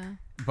 Yeah.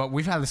 But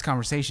we've had this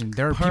conversation.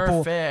 There are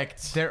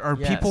Perfect.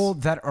 people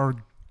that are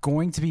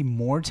going to be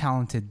more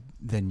talented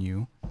than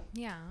you,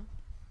 Yeah.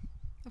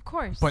 Of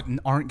course. but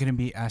aren't going to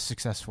be as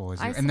successful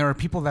as you. And there are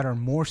people that are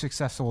more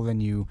successful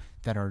than you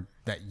that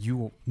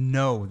you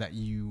know that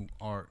you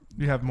are.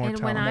 You have more and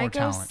talent. when I more go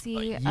talent.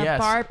 see Yes. a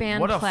bar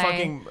band What a play,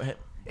 fucking.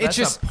 It's That's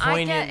just- a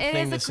poignant it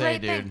thing is to a say,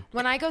 great dude. thing.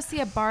 When I go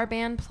see a bar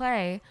band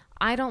play,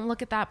 I don't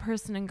look at that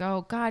person and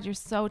go, God, you're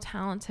so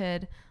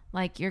talented.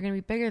 Like, you're going to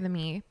be bigger than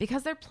me.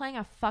 Because they're playing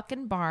a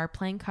fucking bar,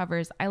 playing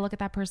covers, I look at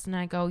that person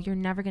and I go, you're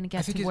never going to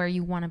get to where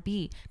you want to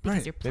be. Because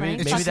Right. you're playing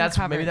Maybe fucking that's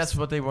covers.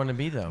 what they want to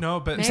be though. No,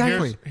 but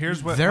Exactly.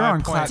 here's what They're my on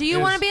point class. Do you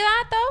is. want to be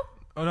that,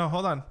 though? Oh no,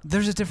 hold on.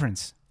 There's a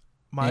difference.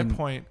 My And-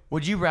 point.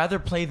 Would you rather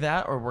play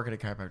that or work at a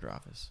chiropractor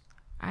office?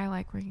 I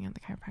like working at the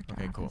chiropractor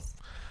Okay, cool. office.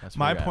 That's where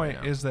My you're at point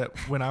right now. is that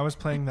when I was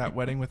playing that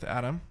wedding with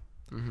Adam,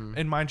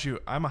 and mind you,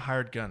 I'm a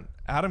hired gun.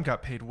 Adam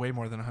got paid way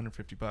more than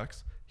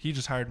 $150. He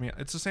just hired me.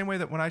 It's the same way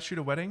that when I shoot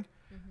a wedding,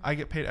 I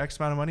get paid X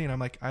amount of money, and I'm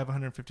like, I have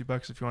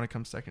 $150 if you want to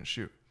come second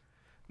shoot.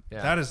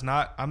 Yeah. That is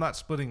not. I'm not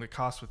splitting the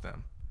cost with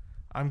them.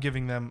 I'm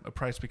giving them a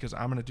price because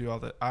I'm going to do all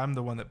that. I'm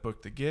the one that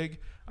booked the gig.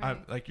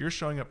 Right. Like you're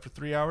showing up for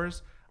 3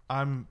 hours.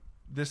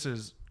 This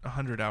is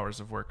 100 hours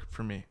of work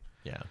for me.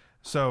 Yeah.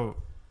 So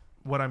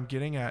what I'm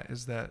getting at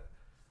is that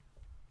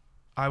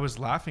I was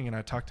laughing and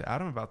I talked to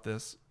Adam about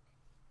this.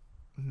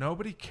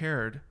 Nobody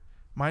cared.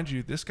 Mind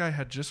you, this guy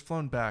had just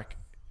flown back.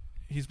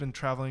 He's been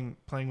traveling,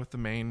 playing with the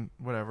Maine,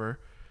 whatever.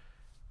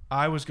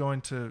 I was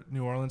going to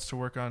New Orleans to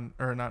work on,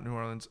 or not New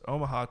Orleans,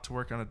 Omaha to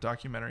work on a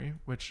documentary,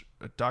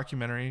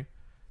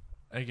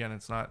 again,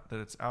 it's not that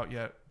it's out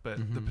yet,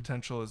 but the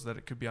potential is that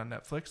it could be on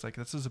Netflix. Like,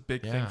 this is a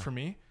big thing for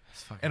me.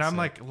 That's fucking And I'm sick.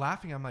 like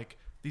laughing. I'm like,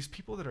 these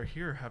people that are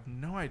here have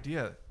no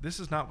idea. This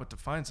is not what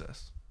defines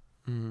us.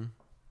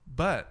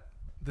 But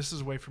this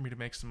is a way for me to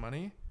make some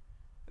money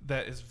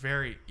that is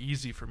very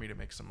easy for me to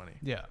make some money.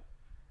 Yeah.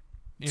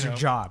 You It's know? your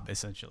job,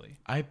 essentially.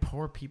 I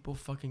pour people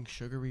fucking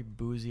sugary,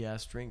 boozy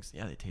ass drinks.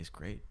 Yeah, they taste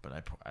great, but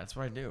that's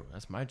what I do.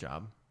 That's my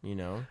job, you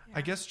know?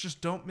 I guess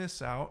just don't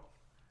miss out,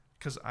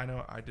 because I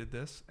know I did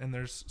this. And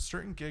there's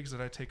certain gigs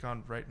that I take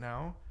on right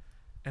now.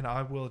 And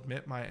I will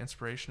admit my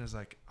inspiration is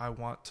like, I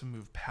want to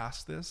move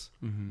past this,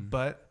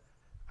 but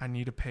I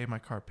need to pay my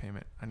car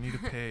payment. I need to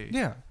pay.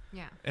 Yeah.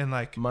 Yeah. And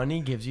like,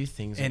 Money gives you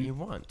things that And you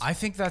want. I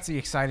think that's the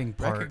exciting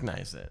part.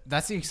 Recognize it.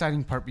 That's the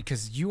exciting part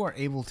because you are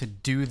able to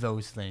do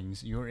those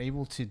things. You are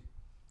able to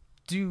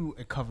do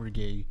a cover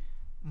gig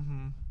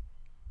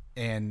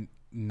and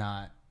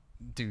not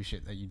do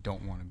shit that you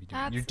don't want to be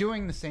doing. You're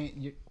doing the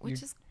same.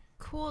 Which is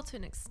cool to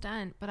an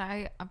extent, but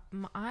I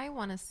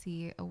want to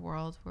see a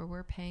world where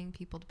we're paying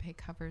people to pay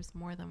covers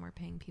more than we're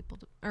paying people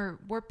to, or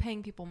we're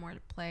paying people more to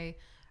play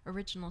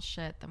original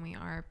shit than we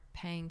are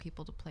paying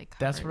people to play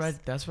covers.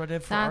 That's what I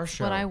did for our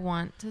show. That's what I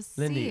want to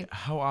see. Lindy,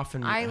 how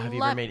often have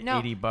you ever made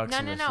 $80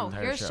 in this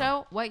entire Your show?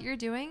 show, what you're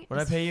doing What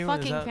I is pay you?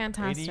 fucking Is that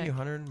fantastic. 80,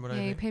 100? What Yeah,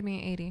 I you pay? paid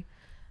me 80.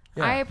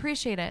 Yeah. I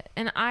appreciate it.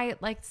 And I,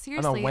 like,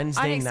 seriously,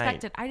 Wednesday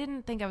unexpected. I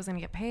didn't think I was going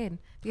to get paid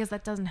because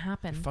that doesn't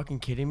happen. You fucking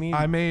kidding me?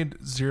 I made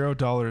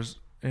 $0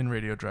 in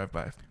radio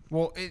drive-by.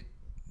 Well,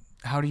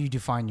 how do you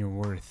define your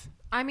worth?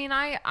 I mean,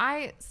 I'll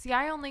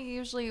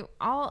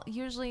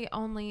usually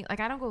only, like,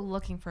 I don't go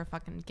looking for a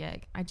fucking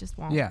gig. I just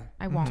won't. Yeah.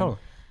 I won't. Totally.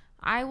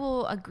 I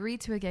will agree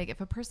to a gig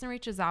if a person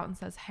reaches out and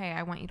says, hey,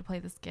 I want you to play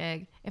this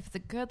gig. If it's a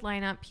good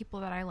lineup,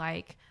 people that I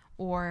like,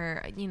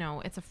 or, you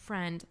know, it's a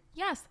friend.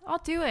 Yes, I'll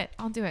do it.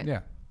 Yeah.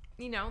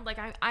 You know, like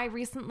I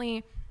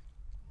recently,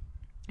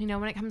 you know,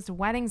 when it comes to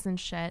weddings and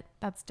shit,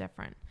 that's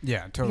different.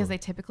 Yeah, totally. Because they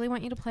typically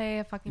want you to play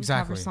a fucking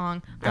Exactly. cover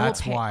song.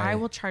 That's why I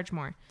will charge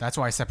more. That's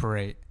why I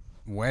separate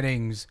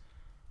weddings,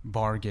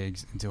 bar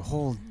gigs into a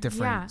whole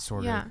different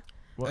sort of.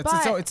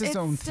 Well, It's its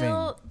own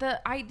still, thing.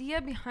 the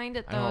idea behind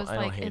it, I though, don't- is I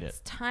don't like hate it's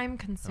it. time I don't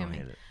consuming.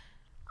 hate it.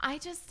 I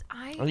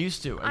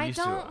used to. I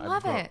don't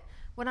love I've it.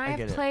 When I I have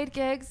get it. played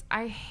gigs,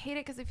 I hate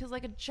it because it feels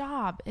like a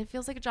job. It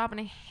feels like a job, and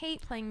I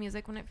hate playing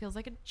music when it feels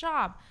like a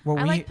job. Well,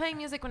 I we- like playing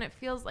music when it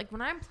feels like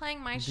when I'm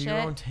playing my Do shit. your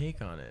own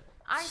take on it.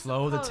 I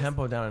Slow the suppose.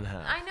 tempo down in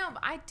half. I know,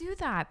 but I do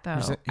that though.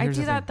 Here's the I do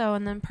thing. that though,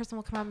 and then a person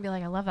will come up and be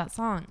like, "I love that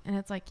song," and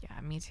it's like,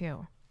 "Yeah, me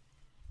too."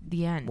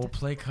 The end. We'll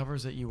play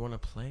covers that you want to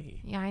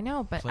play. Yeah, I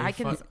know, but Play I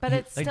can. fuck- But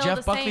it's Like still Jeff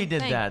the Buckley same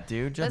did thing. that,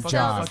 dude. Jeff That's Buckley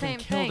still the fucking same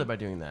killed thing. it by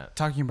doing that.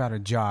 Talking about a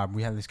job,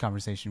 we had this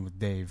conversation with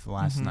Dave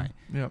last night.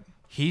 Yep.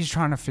 He's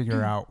trying to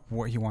figure out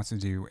what he wants to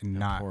do and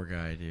not Poor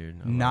guy,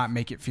 dude.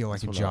 make it feel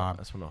like a job.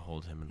 I just want to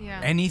hold him. In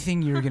Yeah.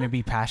 Anything you're going to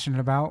be passionate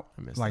about,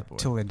 I miss like that boy.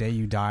 till the day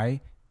you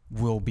die,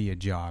 will be a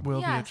job. Will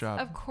be a Yes, job.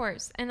 of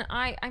course. And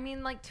I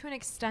mean, like, to an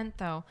extent,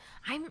 though,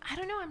 I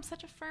don't know. I'm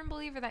such a firm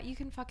believer that you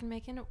can fucking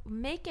make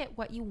it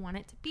what you want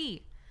it to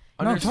be.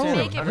 No, totally.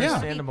 Understandable, Yeah.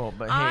 understandable,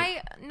 but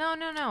hey,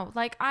 No.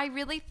 Like, I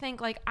really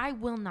think, like, I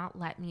will not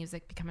let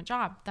music become a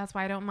job. That's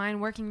why I don't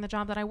mind working the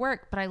job that I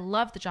work, but I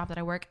love the job that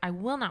I work. I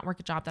will not work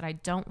a job that I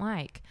don't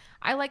like.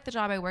 I like the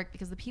job I work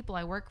because the people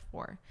I work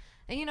for.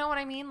 And you know what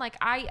I mean? Like,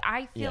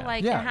 I feel Yeah.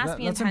 like Yeah, it has to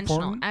be that's intentional.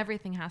 important.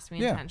 Everything has to be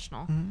Yeah.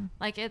 intentional.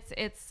 Like, it's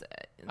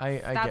I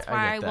that's get- why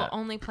I I get will that.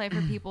 only play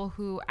for people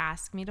who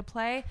ask me to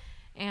play,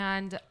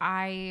 and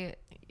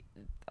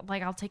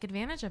I'll take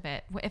advantage of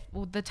it. If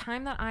the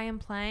time that I am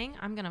playing,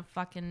 I'm gonna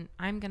fuck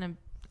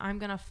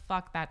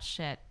that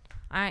shit.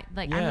 I'm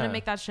Yeah. gonna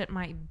make that shit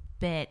my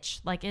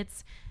bitch. Like,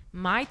 it's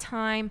my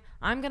time.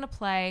 I'm gonna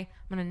play.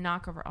 I'm gonna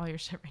knock over all your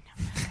shit right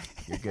now.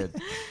 You're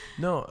good.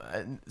 No,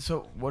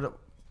 so what?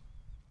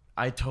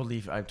 I totally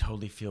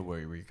feel where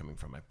you're coming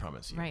from. I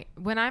promise you. Right.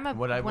 When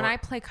I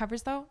play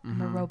covers, though,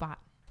 I'm a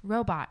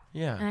robot.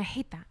 Yeah. And I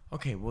hate that.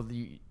 Okay. Well,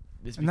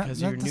 it's And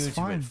because you're that's new to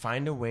fine. it.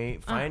 Find a way.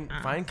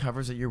 Find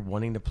covers that you're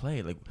wanting to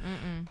play. Like,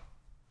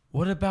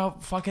 what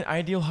about fucking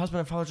Ideal Husband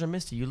and Father John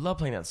Misty? You love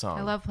playing that song.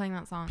 I love playing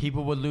that song.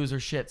 People would lose their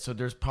shit. So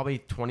there's probably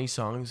 20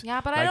 songs. Yeah,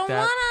 but like I don't that.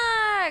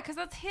 wanna, because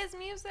that's his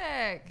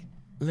music.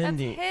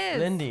 Lindy, That's his.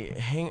 Lindy,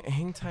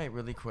 hang tight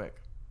really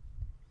quick.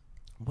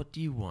 What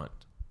do you want?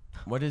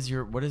 What is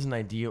an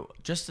ideal?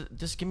 Just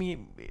give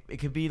me. It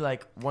could be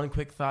like one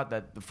quick thought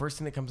that the first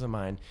thing that comes to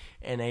mind,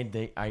 and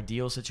the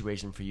ideal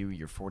situation for you.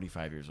 You're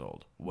 45 years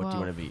old. What do you Whoa,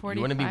 want to be? You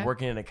 45? want to be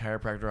working in a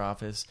chiropractor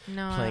office,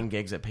 No, playing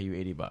gigs that pay you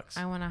 $80.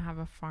 I want to have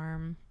a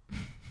farm.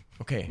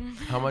 Okay,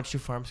 how much do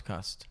farms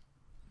cost?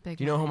 Big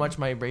Do you know how money. much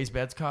my raised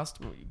beds cost?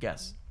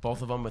 Guess.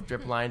 Both of them with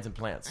drip lines and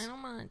plants. I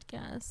don't want to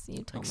guess.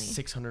 You told Like me.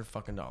 $600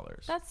 fucking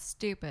dollars. That's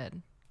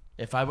stupid.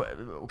 If I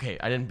okay,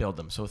 I didn't build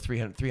them, so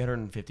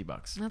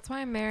 $350. That's why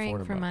I'm marrying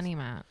for $400. money,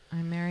 Matt.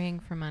 I'm marrying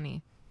for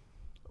money.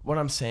 What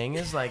I'm saying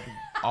is, like,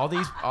 all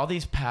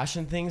these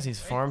passion things, these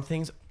farm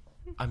things,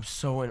 I'm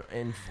so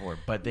in for,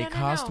 but they No, no,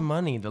 cost no.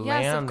 money. The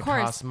Yes, of land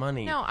course. costs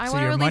money. No, I So want to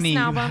your release money- an you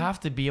You album. have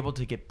to be able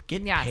to get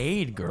Yes.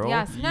 paid, girl.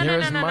 Yes. No,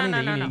 There's no, money that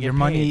no, you no. need to Your get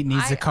money paid.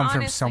 needs to come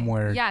from honestly-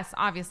 somewhere. Yes,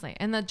 obviously.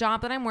 And the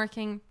job that I'm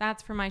working,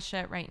 that's for my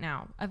shit right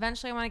now.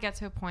 Eventually, I want to get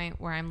to a point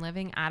where I'm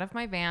living out of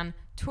my van,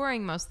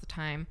 touring most of the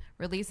time,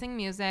 releasing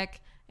music,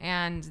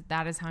 and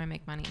that is how I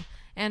make money.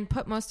 And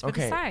put most of it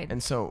Okay, aside.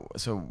 and so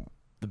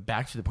the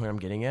back to the point I'm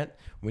getting at,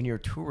 when you're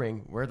touring,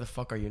 where the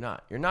fuck are you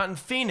not? You're not in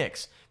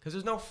Phoenix because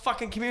there's no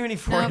fucking community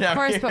for no, it of out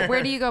course, here. but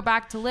where do you go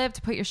back to live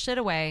to put your shit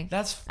away?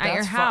 That's at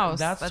your fi- house.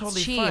 That's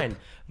totally cheap. fine.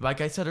 Like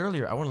I said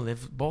earlier, I want to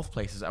live both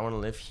places. I want to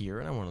live here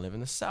and I want to live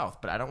in the South,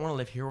 but I don't want to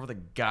live here over the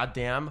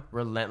goddamn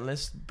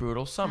relentless,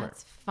 brutal summer.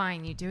 That's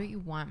fine. You do what you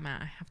want,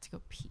 Matt. I have to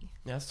go pee.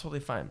 Yeah, that's totally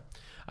fine.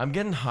 I'm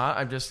getting hot.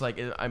 I'm just like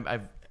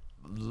I've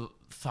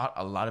thought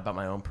a lot about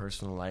my own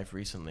personal life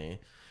recently,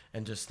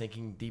 and just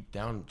thinking deep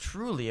down,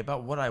 truly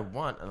about what I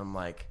want. And I'm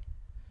like,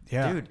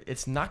 dude,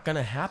 it's not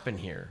gonna happen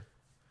here.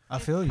 I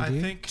feel you, dude.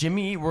 I think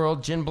Jimmy Eat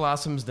World, Gin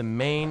Blossoms, The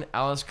Main,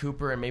 Alice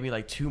Cooper, and maybe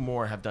like 2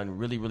 more have done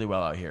really, really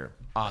well out here.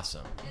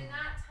 Awesome. In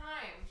that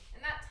time.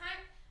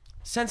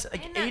 Since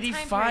like In that time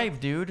 85,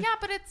 dude. Yeah,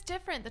 but it's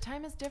different. The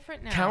time is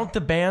different now. Count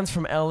the bands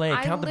from LA.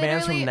 I Count the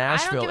bands from literally-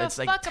 Nashville. I don't give a It's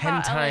like fuck 10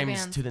 about LA times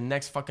bands. to the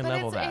next fucking But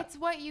level of that. it's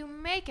what you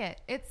make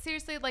it. It's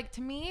seriously like,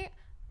 to me,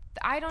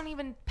 I don't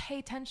even pay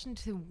attention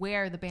to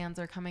where the bands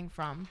are coming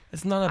from.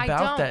 It's not I about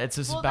don't. that. It's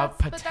just Well, about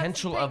that's- but that's the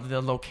potential of thing.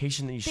 the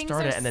location that you Things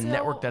started are and the so-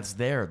 network that's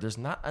there. There's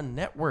not a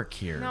network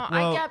here. No,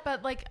 Well- I get,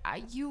 but like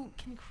you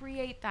can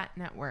create that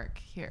network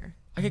here.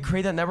 I could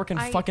create that network in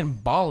fucking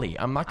Bali.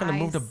 I'm not going to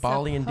move to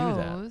Bali and do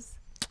that. suppose-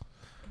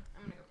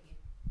 I'm gonna go pee.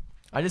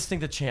 I just think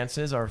the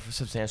chances are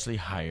substantially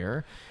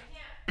higher.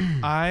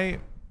 I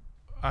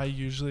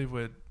usually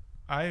would.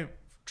 I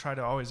try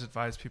to always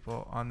advise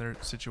people on their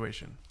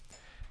situation.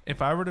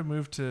 If I were to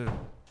move to,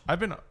 I've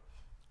been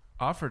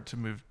offered to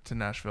move to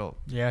Nashville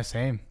Yeah,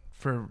 same.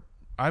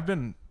 I've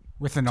been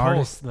With an Told,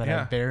 artist that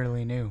yeah. I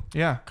barely knew.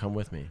 yeah. Come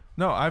with me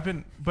No, I've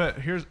been, but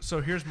here's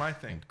my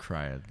thing. and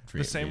cry a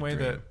dream. The same way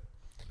that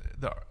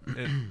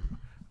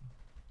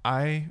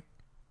I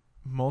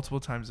multiple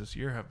times this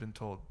year have been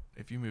told,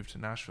 if you move to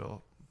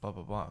Nashville, blah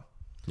blah blah.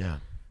 Yeah.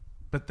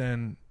 But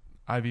then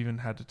I've even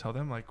had to tell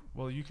them, like,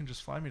 well, you can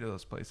just fly me to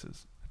those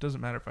places. It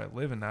doesn't matter if I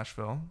live in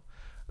Nashville.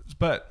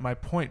 But my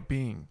point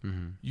being,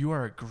 you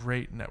are a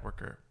great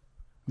networker.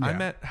 I Yeah.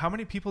 met, how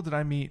many people did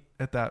I meet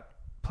at that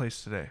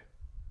place today?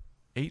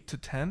 8 to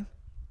 10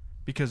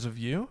 because of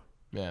you.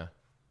 Yeah.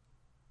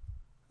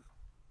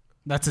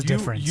 That's a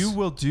difference. You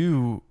will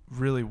do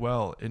really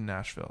well in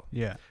Nashville.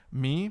 Yeah.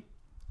 Me,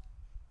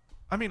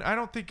 I mean, I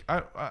don't think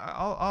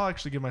I'll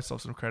actually give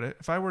myself some credit.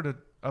 If I were to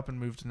up and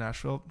move to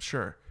Nashville,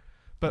 sure.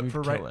 But You'd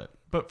for kill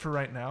it.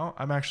 right now,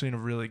 I'm actually in a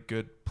really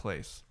good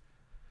place.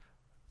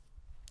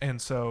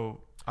 And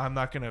so I'm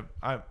not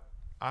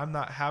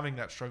having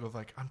that struggle of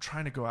like, I'm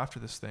trying to go after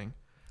this thing.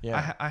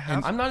 Yeah. I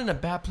have, I'm not in a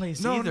bad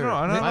place No, either. no,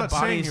 I'm not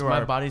saying you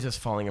my are. body's just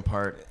falling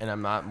apart, and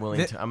I'm not willing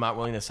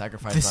to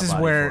sacrifice This my is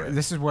body for it.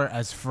 this is where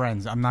as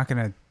friends, I'm not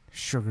gonna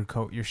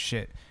sugarcoat your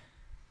shit.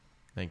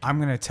 Thank you. I'm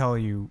gonna tell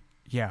you,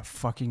 yeah,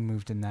 fucking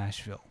move to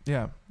Nashville.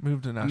 yeah,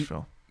 move to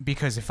Nashville.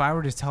 Because if I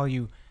were to tell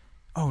you,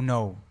 oh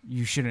no,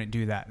 you shouldn't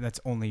do that, that's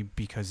only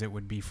because it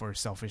would be for a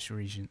selfish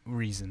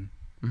reason.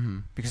 Mm-hmm.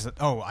 Because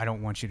I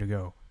don't want you to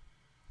go.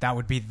 That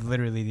would be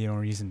literally the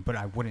only reason. But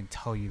I wouldn't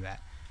tell you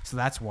that. So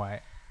that's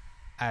why,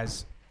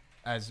 as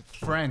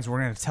friends, we're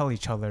gonna tell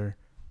each other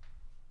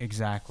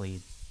exactly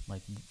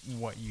like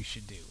what you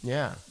should do.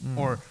 Yeah.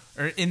 Or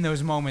in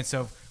those moments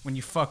of when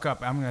you fuck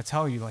up, I'm gonna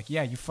tell you like,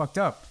 yeah, you fucked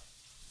up.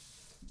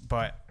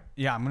 But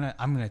yeah, I'm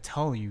gonna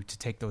tell you to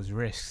take those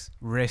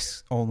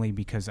risks only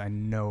because I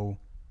know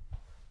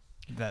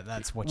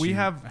that's what We you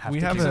have to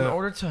we have do. Because in a,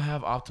 order to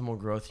have optimal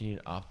growth, you need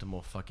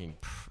optimal fucking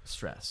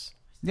stress.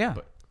 Yeah.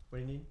 But what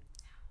do you need?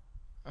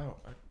 Oh,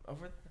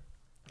 over there.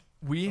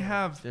 we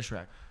have Dish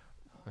rack.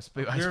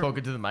 I You're- spoke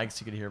into the mic so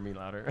you could hear me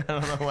louder. I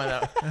don't know why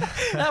that.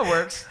 That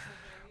works.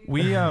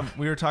 we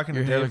were talking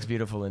Your to hair Dave. looks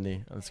beautiful,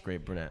 Lindy. That's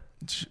great, brunette.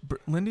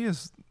 Lindy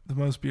is the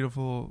most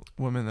beautiful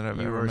woman that I've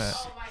You ever were met.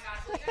 Oh my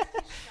gosh, you guys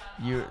can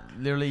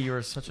shut up. You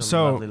are such a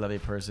So- lovely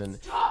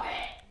person, Stop it.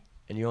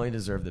 and you only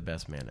deserve the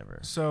best man ever.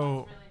 So Really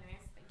nice.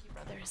 Thank you,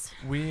 brothers.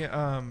 we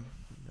I love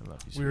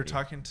you. we were sweetie.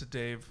 talking to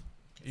Dave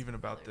even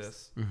about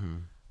this. Mm-hmm.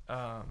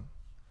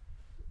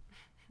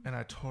 And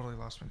I totally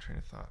lost my train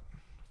of thought.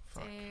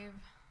 Fuck. Dave.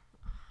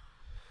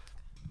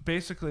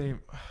 Basically, damn it,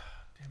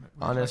 we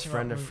were Honest talking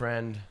friend about to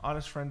friend.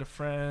 honest friend to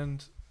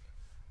friend.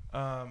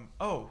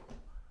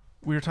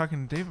 We were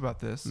talking to Dave about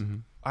this. Mm-hmm.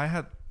 I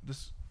had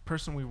this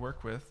person we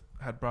work with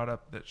had brought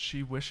up that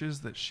she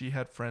wishes that she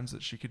had friends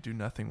that she could do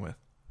nothing with.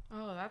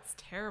 Oh, that's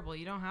terrible.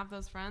 You don't have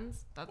those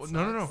friends? That's Well,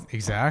 no.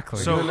 Exactly.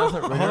 So- We're doing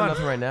hold on.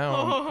 nothing right now.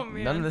 Oh,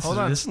 man. None of this. Hold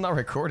on. This is not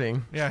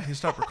recording. Yeah, he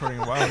stopped recording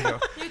a while ago.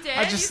 You did?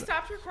 I just- you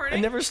stopped I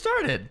recording? never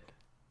started.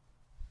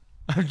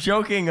 I'm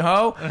joking,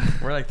 ho.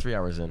 We're like 3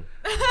 hours in.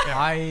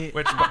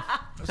 Which,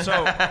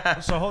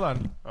 so hold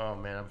on. Oh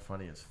man, I'm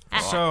funny as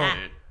fuck. So Oh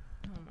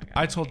my God.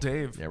 I told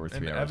Dave Yeah, we're and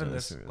 3 hours Evan in.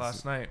 this Let's-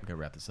 last night. We gotta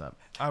wrap this up.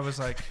 I was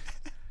like,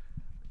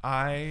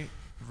 I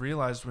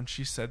realized when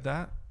she said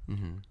that,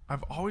 Mm-hmm.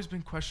 I've always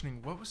been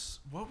questioning what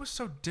was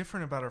so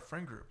different about our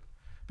friend group,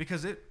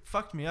 because it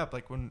fucked me up.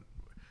 Like when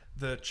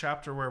the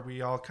chapter where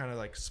we all kind of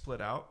like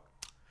split out,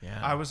 Yeah.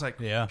 I was like,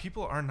 Yeah.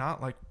 people are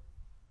not like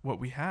what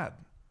we had,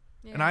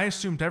 Yeah. and I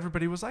assumed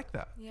everybody was like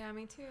that. Yeah,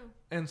 me too.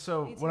 And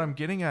so Me what too. I'm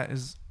getting at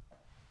is,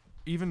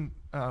 even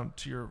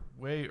to your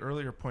way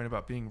earlier point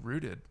about being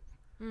rooted,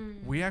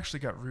 we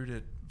actually got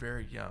rooted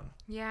very young.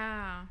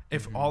 Yeah.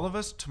 If all of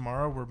us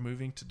tomorrow were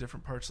moving to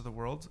different parts of the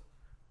world,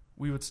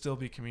 we would still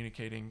be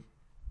communicating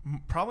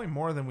probably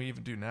more than we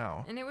even do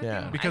now. And it would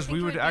Yeah. be, Because I think we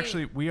it would be-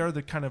 actually, we are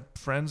the kind of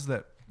friends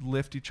that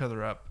lift each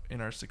other up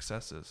in our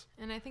successes.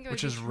 And I think it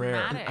which would is be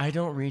rare. traumatic I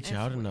don't reach if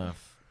out we-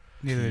 enough.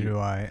 Neither do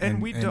I. And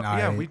we don't.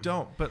 I We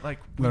don't. But like,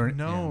 we learn-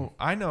 know.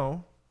 I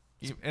know,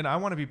 and I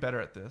want to be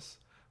better at this.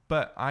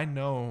 But I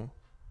know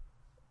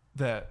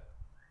that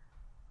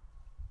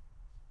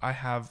I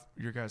have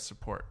your guys'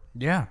 support,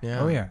 Yeah.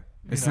 Yeah. Oh yeah.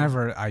 It's know?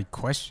 never. I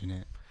question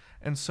it.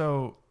 and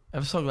so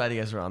I'm so glad you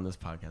guys are on this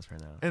podcast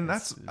right now. And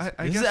that's-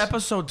 I this guess- is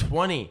episode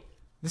 20.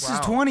 This Wow.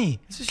 is 20,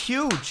 This is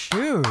huge.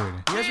 dude.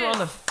 You guys are on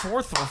the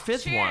 4th or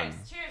 5th Cheers, one.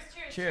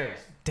 cheers. Cheers.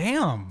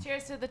 Damn.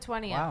 Cheers to the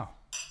 20th. Wow.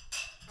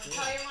 And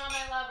tell your mom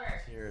I love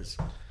her. Cheers.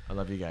 I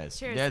love you guys.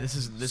 Cheers. Yeah, this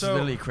is So-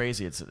 literally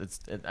crazy.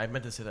 I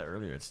meant to say that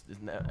earlier. It's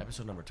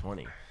episode number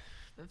 20.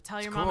 Tell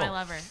your It's mom I cool.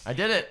 love her. I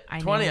did it. I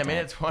 20. I named made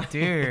it. it 20.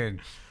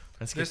 Dude.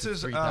 Let's get This to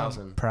is,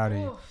 3,000. Proud of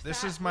you. Ooh,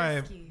 this that is my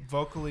whiskey.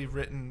 vocally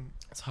written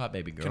It's hot,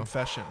 baby girl.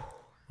 confession.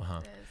 Uh-huh.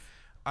 It is.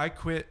 I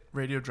quit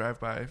Radio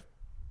Drive-By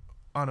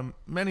on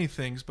many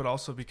things, but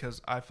also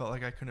because I felt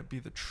like I couldn't be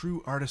the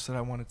true artist that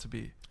I wanted to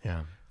be.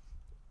 Yeah.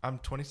 I'm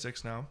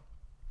 26 now.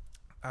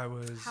 I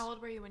was How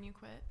old were you when you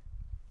quit?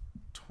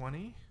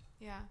 20,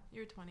 Yeah,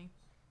 you were 20.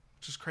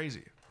 which is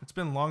crazy. It's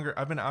been longer.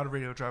 I've been out of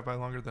Radio Drive-By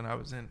longer than I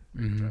was in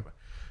Radio Mhm. Drive-By.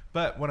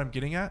 But what I'm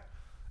getting at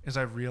is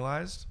I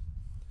realized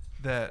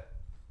that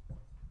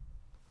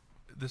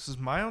this is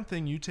my own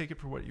thing. You take it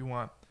for what you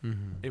want.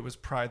 Mm-hmm. It was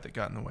pride that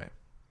got in the way.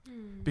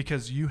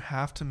 Because you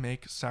have to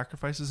make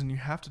sacrifices and you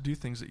have to do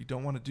things that you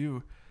don't want to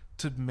do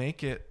to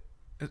make it,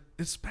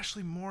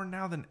 especially more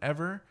now than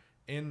ever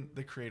in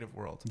the creative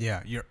world.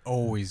 Yeah, you're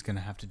always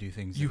gonna have to do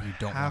things You that you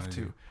don't have want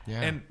to. do.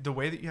 Yeah. And the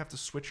way that you have to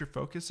switch your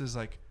focus is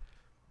like,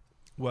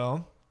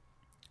 well,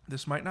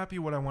 this might not be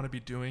what I want to be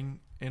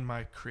doing in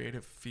my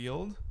creative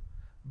field,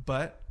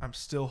 but I'm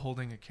still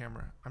holding a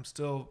camera. I'm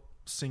still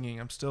singing.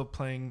 I'm still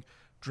playing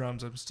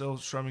drums. I'm still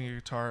strumming a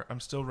guitar. I'm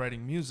still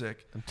writing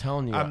music. I'm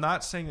telling you. I'm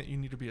not saying that you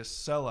need to be a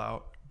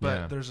sellout,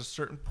 but Yeah. there's a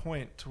certain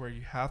point to where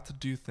you have to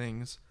do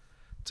things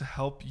to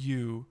help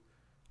you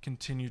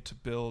continue to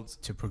build,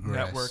 To progress.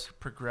 network,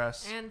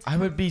 progress. And I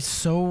would be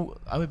so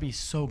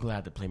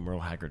glad to play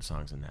Merle Haggard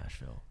songs in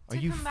Nashville. Are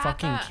to you combat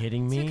fucking that-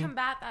 kidding me? To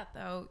combat that,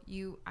 though,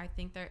 I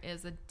think there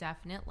is a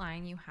definite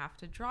line you have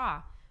to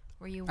draw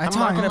where you At I'm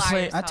not gonna times,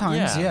 play- at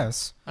times, Yeah.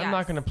 yes. I'm not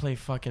Yes. gonna play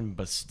fucking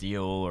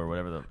Bastille or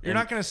whatever the. You're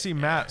not going to see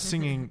Matt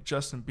singing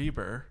Justin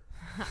Bieber.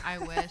 I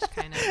wish,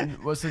 kind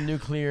of. What's the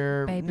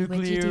nuclear? Baby,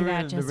 would you do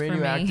that the just for me?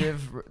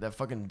 radioactive. That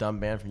fucking dumb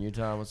band from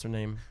Utah. What's their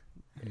name?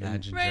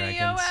 Imagine Dragons.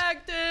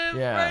 Radioactive,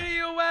 Yeah.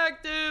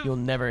 radioactive. You'll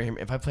never hear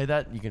me. If I play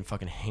that, you can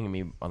fucking hang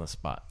me on the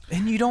spot.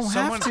 And you don't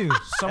Someone- have to.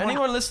 Someone,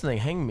 Anyone listening,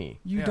 hang me.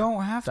 You Yeah.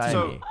 don't have Die to.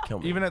 So, me. Kill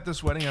me. even at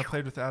this wedding I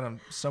played with Adam,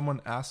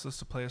 someone asked us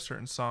to play a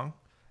certain song,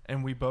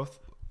 and we both,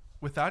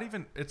 without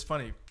even, it's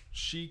funny,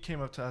 she came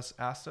up to us,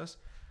 asked us,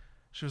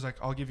 she was like,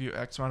 I'll give you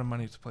X amount of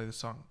money to play this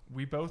song.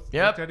 We both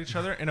Yep. looked at each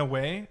other in a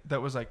way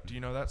that was like, do you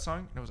know that song?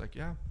 And I was like,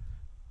 yeah.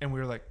 And we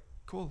were like,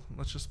 cool,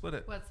 let's just split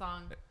it. What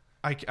song?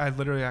 I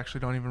literally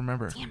actually don't even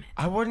remember. Damn it.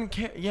 I wouldn't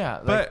care. Yeah,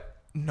 like, But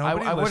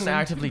nobody I wouldn't listened.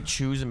 actively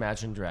choose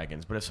Imagine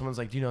Dragons, but if someone's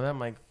like, "Do you know that?" I'm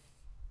like,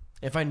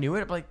 if I knew it,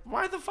 I'd be like,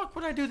 "Why the fuck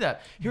would I do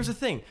that?" Here's the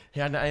thing,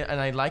 yeah, and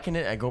I liken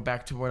it. I go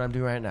back to what I'm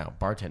doing right now,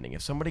 bartending.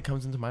 If somebody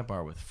comes into my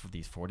bar with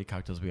these 40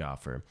 cocktails we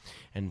offer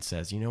and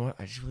says, "You know what?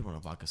 I just really want a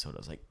vodka soda,"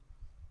 I was like,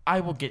 I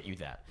will get you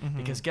that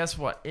because guess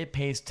what? It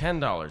pays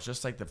 $10,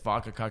 just like the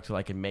vodka cocktail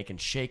I can make and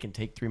shake and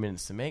take 3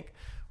 minutes to make.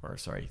 Or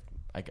sorry,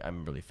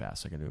 I'm really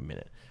fast. So I can do a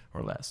minute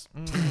or less.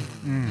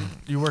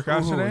 You work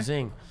out Ooh, today?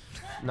 zing.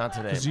 Not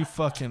today. Because you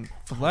fucking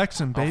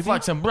flexing, baby. Oh,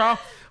 flexing, bro.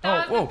 That Oh,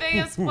 was whoa. the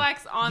biggest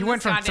flex on You this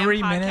went from goddamn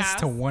 3 minutes podcast.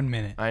 to 1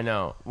 minute. I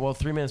know. Well,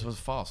 3 minutes was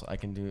false. I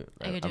can do.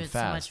 I could do I'm it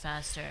fast. so much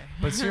faster.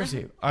 But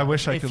seriously, I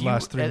wish I if could you-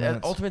 last 3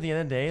 minutes. Ultimately, at the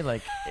end of the day,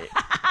 like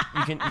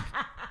you can.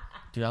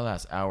 Dude, I'll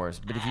last hours.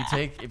 But if you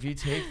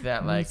take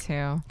that Me like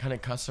too. kind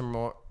of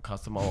customer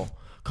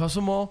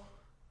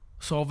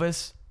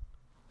service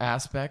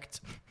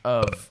aspect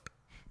of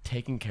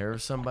taking care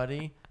of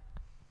somebody.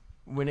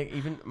 When it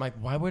even like,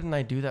 why wouldn't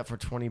I do that for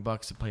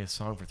 $20 to play a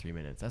song for 3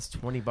 minutes? That's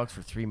 $20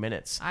 for 3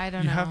 minutes. I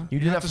don't You know. have- You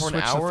do have that to for an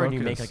switch the hour and you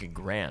make focus. like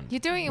 $1,000. You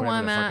do what you whatever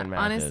want, the Matt. fucking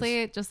math is.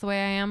 Honestly, just the way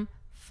I am,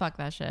 fuck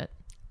that shit.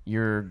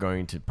 You're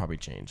going to probably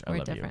change. I We're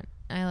love different.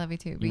 I love you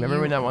too. you. but Remember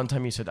when that one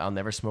time you said, "I'll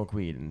never smoke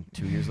weed," and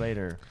 2 years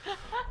later,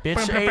 bitch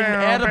Bow, ate bow, an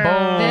bow, edible.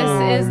 bow.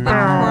 This is the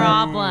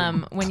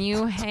problem when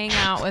you hang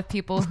out with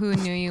people who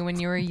knew you when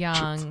you were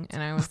young,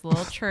 and I was a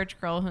little church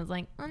girl who was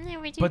like, "I'll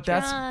never do But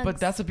drugs."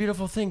 that's a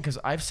beautiful thing because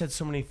I've said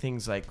so many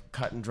things like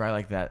cut and dry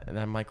like that, and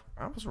I'm like,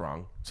 I was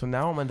wrong. So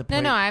now I'm at the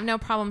point. No, I have no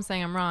problem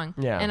saying I'm wrong.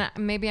 Yeah.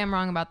 And maybe I'm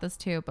wrong about this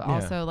too, but Yeah.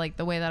 also like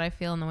the way that I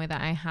feel and the way that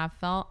I have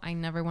felt, I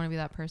never want to be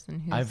that person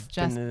who's I've been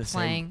just in the same-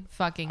 playing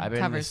fucking I've been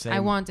in the covers. I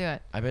same- won't do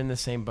it. I've been in the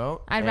same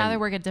boat. I'd and rather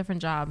work a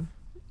different job.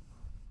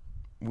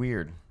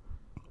 weird.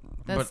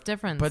 That's But-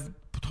 different. But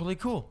totally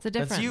cool. It's a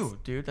That's difference. you,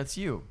 dude. That's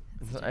you.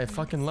 I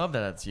fucking love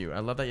that. That's you. I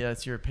love that. Yeah,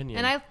 that's your opinion.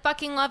 and I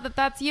fucking love that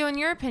that's you and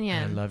your I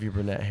opinion. love your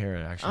brunette hair.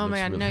 It actually. Oh looks my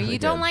god, really, no, really you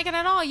don't good. like it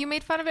at all. You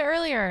made fun of it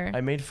earlier. I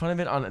made fun of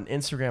it on an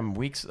Instagram a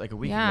week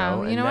Yeah,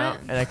 ago. you and know now,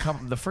 what?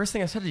 And the first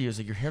thing I said to you is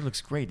like, "Your hair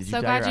looks great. Did So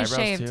you dye glad your you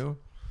eyebrows shaved. too?"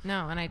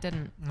 No, and I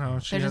didn't. No,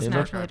 she They're has just They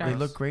dark look, naturally eyebrows. they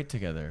look great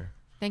together.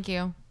 Thank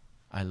you.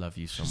 I love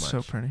you so She's much.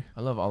 so pretty.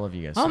 I love all of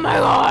you guys. Oh so my much.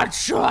 God,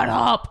 shut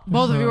up.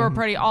 Both of you are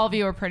pretty. All of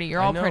you are pretty.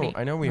 You're all I know, pretty.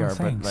 I know we No, are, but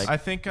thanks. like, I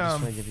think I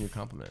just want to give you a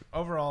compliment.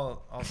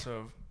 overall,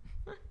 also,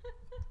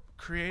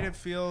 creative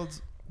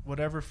fields,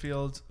 whatever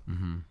fields,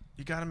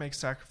 you got to make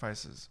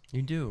sacrifices.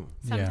 You do.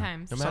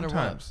 Sometimes. No matter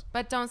Sometimes.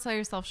 But don't sell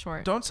yourself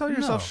short. Don't sell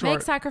yourself short.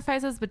 Make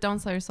sacrifices, but don't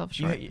sell yourself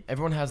short.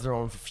 Everyone has their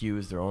own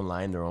fuse, their own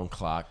line, their own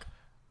clock.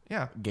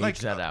 Yeah, Gauge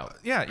that out.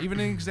 Yeah, even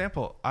an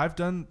example. I've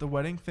done the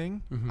wedding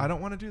thing. I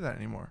don't want to do that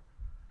anymore.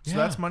 So Yeah.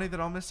 that's money that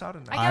I'll miss out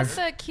on. I guess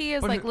the key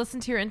is But like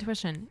listen to your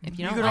intuition. If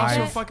you You don't could like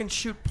also it, fucking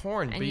shoot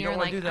porn, and but you you're don't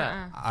want like, to do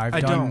that. I've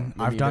I done. don't.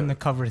 I've You done do. the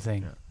cover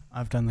thing. Yeah.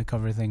 I've done the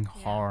cover thing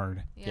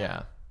hard.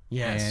 Yeah.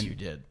 Yes, And- you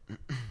did.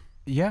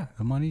 Yeah,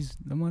 the money's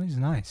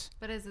nice.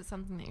 But is it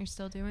something that you're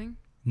still doing?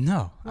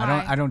 No,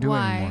 Why? I don't do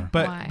Why? it anymore.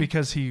 But Why?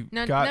 because he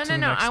No, got no, to no,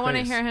 the no. next I want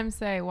to phase. hear him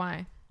say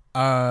why.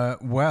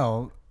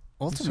 Well,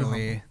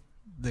 ultimately,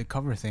 the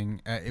cover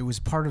thing, it was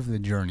part of the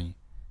journey.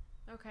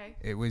 Okay.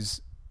 It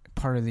was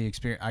part of the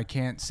experience. I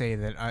can't say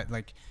that I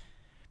like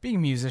being a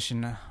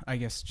musician. I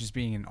guess just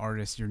being an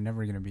artist, you're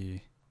never going to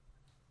be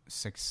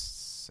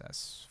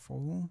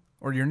successful,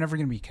 or you're never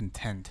going to be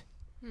content.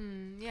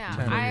 Yeah,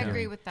 Totally. I Yeah.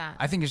 agree with that.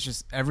 I think it's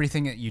just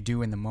everything that you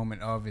do in the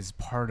moment of is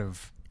part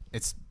of.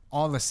 It's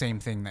all the same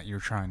thing that you're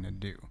trying to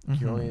do.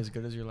 You're only as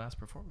good as your last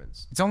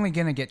performance. It's only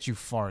going to get you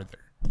farther.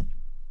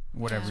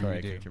 Whatever Yeah. Sorry, I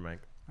you do. kicked your mic.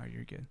 Oh,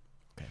 you're good.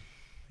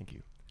 Thank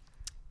you.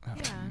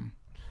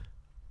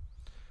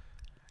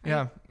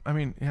 Yeah, I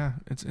mean, yeah,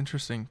 it's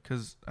interesting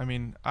because I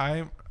mean,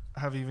 I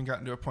have even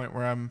gotten to a point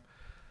where I'm,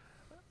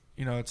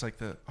 it's like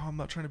I'm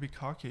not trying to be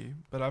cocky,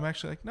 but I'm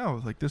actually like,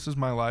 no, like this is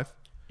my life.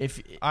 If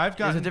I've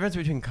there's a gotten, difference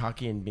between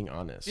cocky and being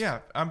honest. yeah,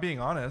 I'm being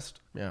honest.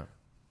 Yeah.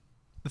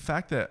 The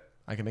fact that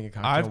I can make a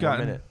cocktail in 1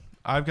 minute.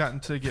 I've gotten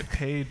to get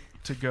paid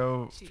to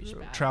go She's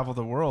bad. travel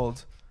the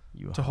world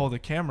You to hold a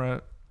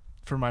camera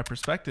for my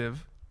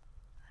perspective.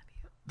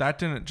 That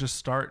didn't just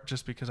start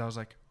just because I was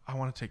like, I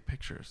want to take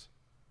pictures.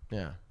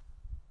 Yeah.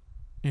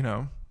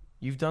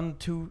 You've done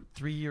 2-3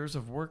 years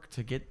of work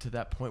to get to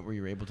that point where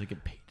you're able to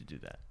get paid to do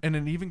that. And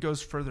it even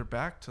goes further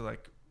back to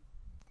like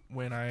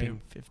when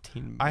Being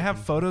 15. I have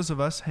photos of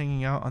us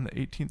hanging out on the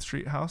 18th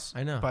Street house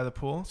I know. by the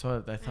pool.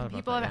 So I thought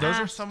people about have that. Those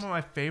are asked. some of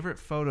my favorite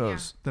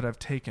photos that I've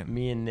taken.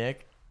 Me and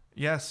Nick.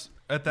 Yes,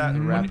 at that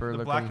Mhm. Rapper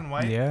the black looking- and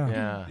white. Yeah.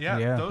 Yeah. Yeah,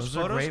 Yeah. those Those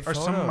are photos great are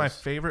some of my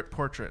photos. favorite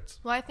portraits.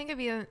 Well, I think of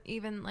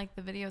even like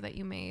the video that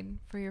you made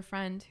for your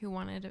friend who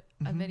wanted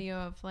a video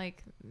of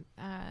like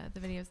the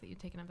videos that you'd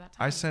taken of that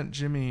time. I sent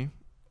Jimmy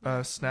a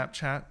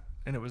Snapchat,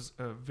 and it was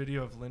a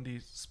video of Lindy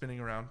spinning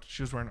around.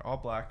 She was wearing all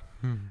black,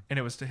 and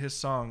it was to his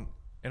song.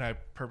 And I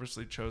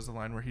purposely chose the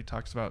line where he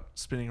talks about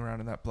spinning around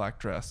in that black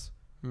dress.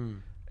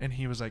 And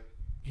he was like,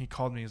 he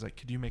called me. He's like,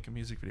 could you make a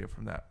music video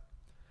from that?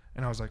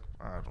 And I was like,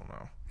 I don't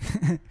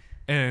know.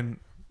 And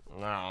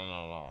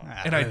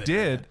I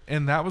did,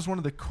 and that was one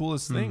of the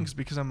coolest things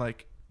because I'm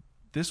like,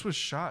 this was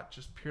shot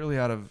just purely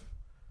out of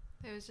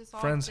It was just all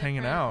friends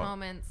hanging different out.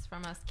 moments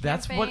from us.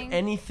 That's what camping.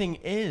 anything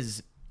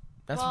is.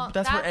 That's Well,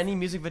 that's what any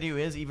music video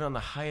is, even on the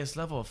highest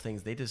level of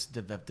things. They just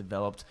have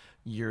developed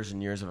years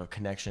and years of a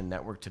connection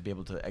network to be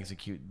able to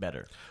execute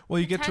better. Well,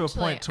 you get to a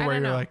point to Potentially, I where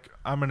don't you're know. like,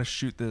 I'm going to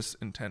shoot this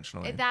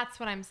intentionally. That's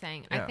what I'm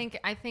saying. Yeah.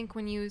 I think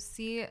when you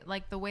see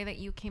like the way that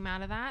you came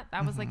out of that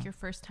was like your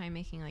first time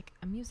making like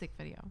a music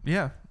video,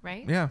 Yeah.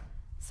 right? Yeah.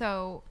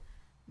 So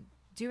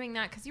doing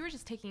that because you were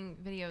just taking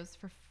videos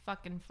for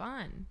fucking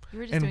fun. You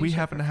were just And doing we shit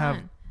happen for to have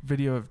fun.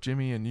 video of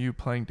Jimmy and you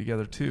playing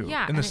together too.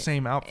 Yeah, In the and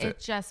same outfit. It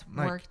just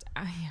Like- worked.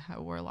 Yeah, I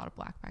wore a lot of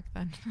black back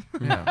then.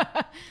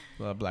 Yeah.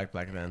 Well, black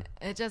then.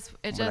 It just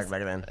Black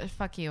then.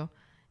 fuck you.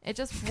 It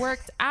just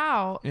worked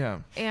out. Yeah.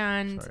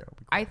 And Sorry, I'll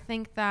be I quiet.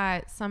 think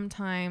that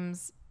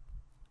sometimes,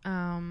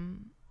 I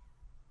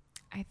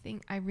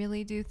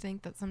really do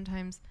think that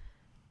sometimes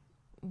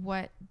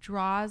what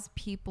draws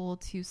people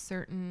to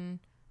certain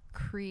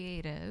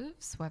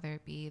creatives, whether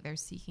it be they're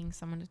seeking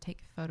someone to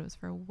take photos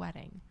for a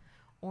wedding,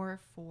 or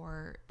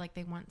for like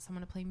they want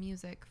someone to play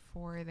music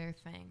for their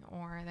thing,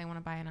 or they want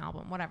to buy an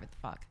album, whatever the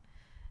fuck.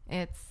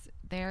 It's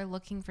they're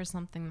looking for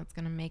something that's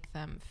going to make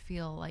them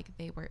feel like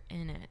they were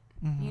in it.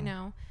 You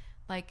know,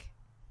 like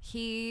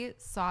he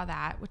saw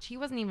that, which he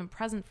wasn't even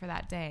present for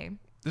that day.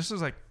 This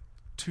is like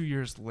 2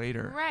 years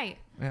later. Right.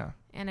 Yeah.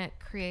 And it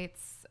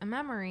creates a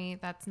memory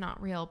that's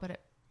not real, but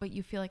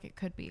you feel like it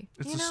could be.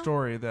 It's you a know?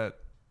 story that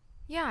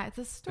Yeah, it's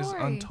a story. is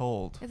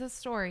untold. It's a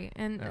story.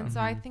 And so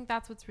I think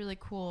that's what's really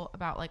cool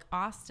about like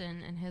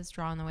Austin and his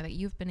draw and the way that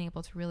you've been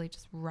able to really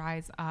just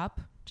rise up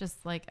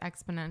just like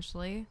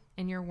exponentially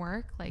in your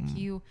work. Like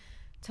you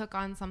took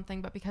on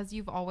something, but because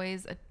you've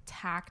always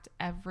attacked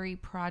every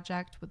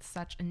project with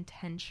such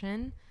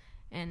intention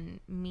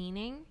and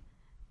meaning,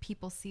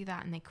 people see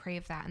that and they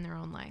crave that in their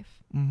own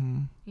life.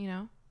 You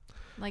know?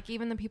 Like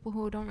even the people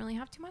who don't really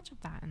have too much of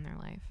that in their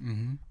life,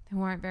 Mm-hmm.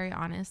 who aren't very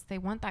honest, they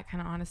want that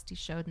kind of honesty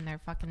showed in their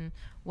fucking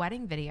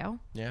wedding video.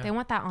 Yeah. They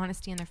want that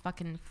honesty in their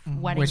fucking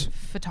Mm-hmm. wedding Which-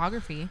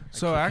 photography.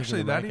 So keep actually,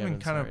 kicking the that mic, even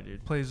Evan. kind Sorry, of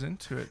dude. plays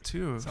into it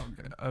too, It's all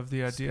good. of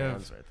the idea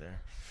of Stands right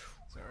there.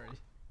 Sorry.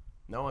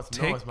 No,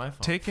 it's my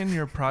fault. taking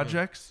your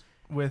projects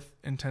with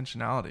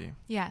intentionality,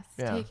 Yes,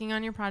 Yeah. taking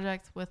on your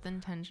projects with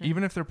intention.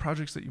 even if they're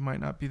projects that you might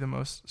not be the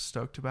most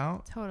stoked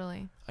about.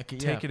 totally. I could,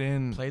 Take it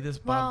in. Play this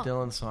Bob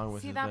Well, Dylan song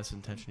with see, the that's- best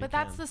intention But you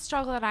that's can. the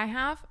struggle that I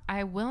have.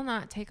 I will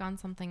not take on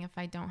something if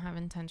I don't have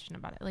intention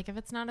about it. Like if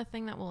it's not a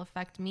thing that will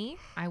affect me,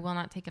 I will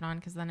not take it on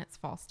because then it's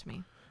false to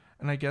me.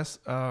 And I guess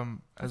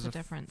as the a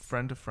difference.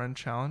 friend-to-friend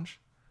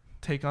challenge,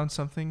 take on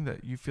something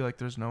that you feel like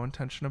there's no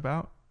intention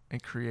about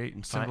and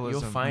create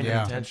symbolism. You'll find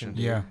Yeah. intention.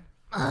 dude. Yeah.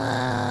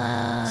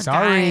 Guys,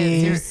 Sorry.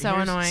 you're so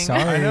annoying.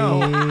 Sorry. I know.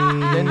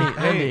 Lindy,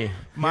 Hey, Lindy,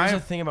 my- here's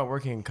the thing about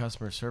working in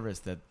customer service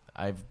that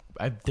I've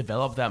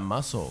developed that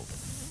muscle.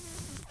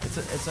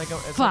 It's like a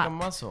Fuck.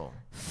 muscle.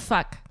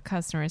 Fuck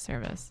customer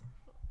service.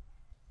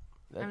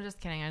 That- I'm just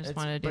kidding. I just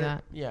It's- wanted to do but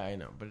that. Yeah, I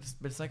know, but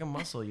it's like a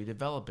muscle. You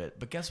develop it,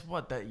 but guess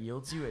what? That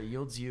yields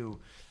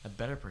you a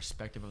better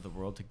perspective of the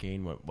world to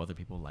gain what other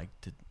people like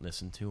to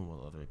listen to and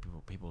what other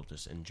people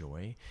just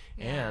enjoy,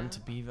 Yeah. and to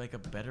be like a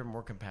better,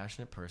 more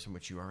compassionate person,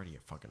 which you already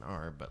fucking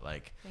are, but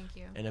like, Thank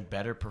you. and a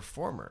better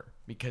performer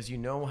because you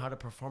know how to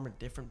perform with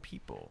different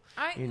people.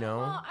 I you know?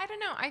 Well, I don't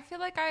know. I feel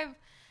like I've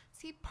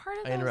part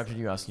of. I interrupted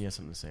you, Austin. You have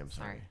something to say. I'm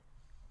sorry.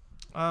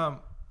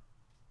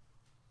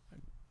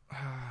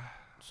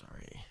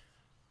 Sorry.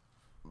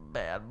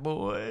 Bad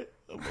boy.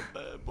 I'm a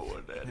bad boy,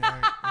 Daddy.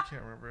 I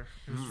can't remember.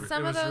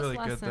 Some of those really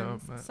lessons. good though.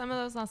 But Some of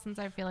those lessons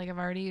I feel like I've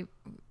already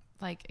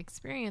like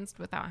experienced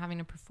without having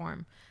to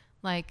perform,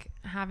 like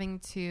having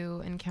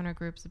to encounter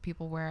groups of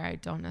people where I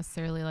don't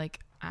necessarily like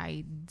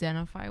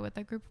identify with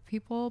that group of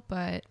people,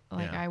 but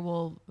like Yeah.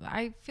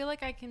 I feel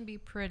like I can be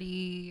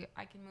pretty.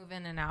 I can move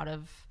in and out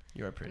of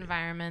You are pretty.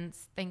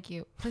 environments. Thank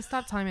you. Please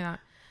stop telling me that.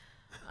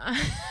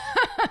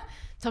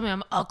 Tell me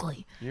I'm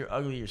ugly. You're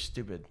ugly. You're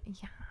stupid.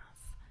 Yes.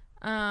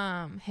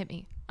 Hit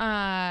me.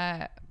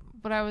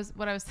 What I was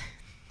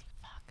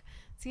fuck.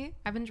 See,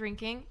 I've been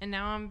drinking and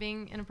now I'm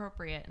being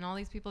inappropriate and all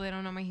these people, they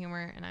don't know my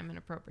humor and I'm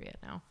inappropriate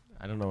now.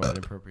 I don't know what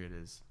inappropriate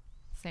is.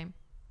 Same.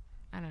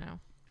 I don't know.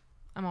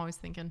 I'm always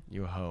thinking.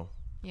 You a hoe.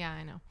 Yeah,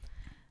 I know.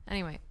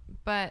 Anyway,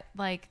 but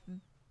like,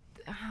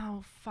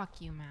 oh,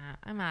 fuck you, Matt.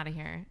 I'm out of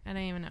here. I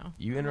don't even know.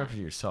 You interrupted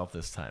yourself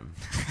this time.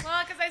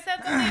 Well, because I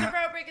said something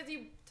inappropriate because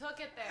you took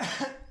it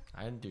there.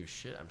 I didn't do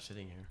shit. I'm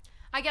sitting here.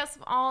 I guess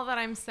all that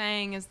I'm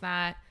saying is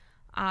that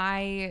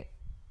I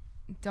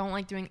don't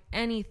like doing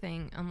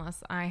anything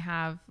unless I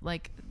have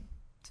like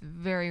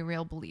very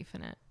real belief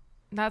in it.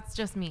 That's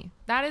just me.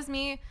 That is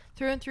me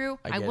through and through.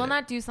 I get will it.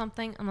 not do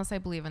something unless I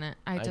believe in it.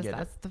 get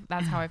it.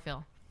 That's how I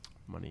feel.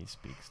 Money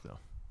speaks, though.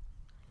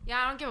 Yeah,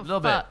 I don't give a A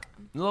little fuck.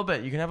 bit. A little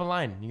bit. You can have a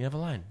line. You can have a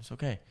line. It's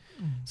okay.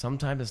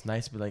 Sometimes it's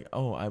nice to be like,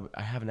 oh,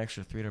 I have an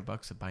extra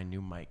 $300 to buy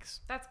new mics.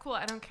 That's cool.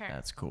 I don't care.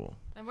 That's cool.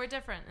 And we're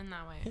different in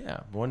that way.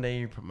 Yeah. One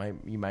day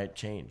you might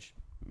change.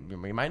 You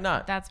might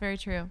not. That's very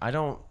true. I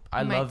don't.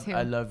 I You might love. too.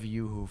 I love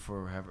you who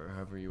for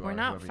however you are. We're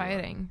not whoever you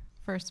are. fighting,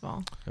 first of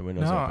all. The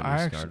windows no, open. I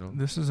You're actually. startled.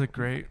 This is a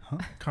great You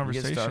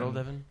conversation. get startled,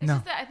 Evan? It's No.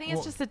 just I think Well-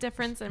 it's just a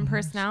difference in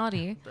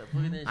personality.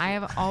 I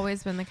have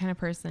always been the kind of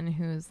person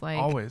who's like,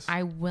 Always.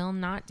 I will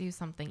not do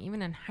something.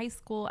 Even in high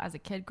school, as a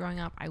kid growing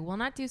up, I will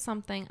not do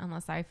something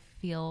unless I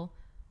feel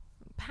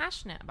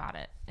passionate about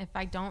it. If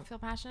I don't feel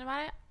passionate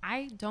about it,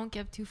 I don't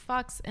give two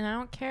fucks, and I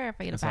don't care if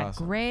I get That's a bad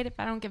awesome. grade. If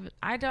I don't give it,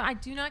 I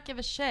do not give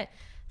a shit.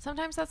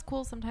 Sometimes that's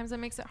cool. Sometimes it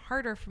makes it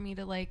harder for me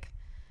to like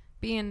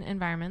be in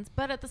environments,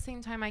 but at the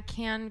same time, I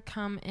can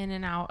come in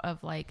and out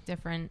of like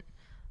different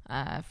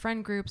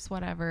friend groups,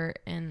 whatever,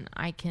 and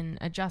I can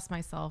adjust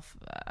myself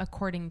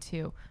according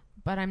to.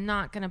 But I'm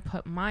not going to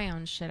put my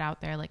own shit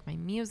out there, like my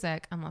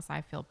music, unless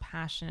I feel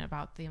passionate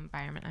about the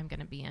environment I'm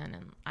going to be in.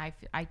 And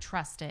I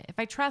trust it. If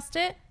I trust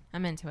it,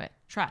 I'm into it.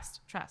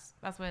 Trust.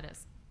 That's what it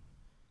is.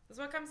 That's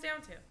what it comes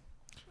down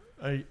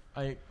to.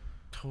 I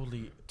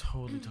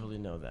totally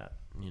know that,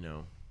 you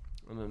know,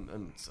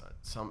 and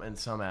some in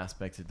some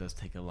aspects it does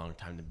take a long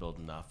time to build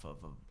enough of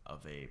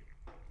a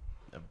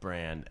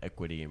brand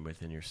equity and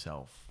within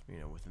yourself, you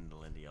know, within the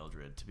Lindy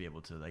Eldred to be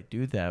able to like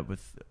do that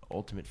with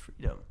ultimate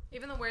freedom.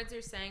 Even the words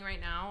you're saying right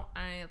now,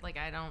 I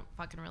don't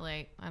fucking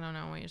relate. I don't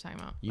know what you're talking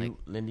about. You, Like,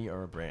 Lindy,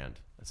 are a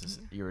brand. That's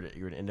just, you're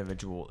an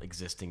individual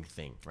existing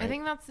thing, right? I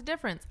think that's the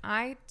difference.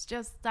 I'm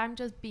just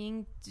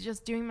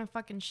doing my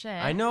fucking shit.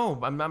 I know.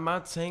 I'm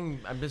not saying.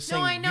 I'm just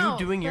saying. No, I know.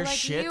 You doing but your like,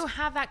 shit. You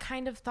have that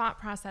kind of thought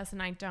process,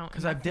 and I don't.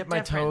 Because and I've that's dipped the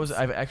my toes.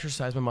 difference. I've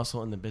exercised my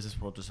muscle in the business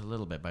world just a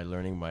little bit by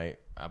learning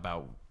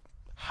about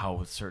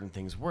how certain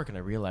things work, and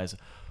I realized,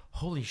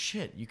 holy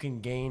shit, you can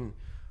gain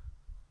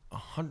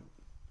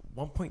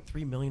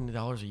 $1.3 million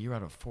a year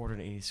out of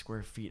 480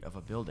 square feet of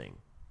a building.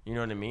 You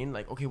know what I mean?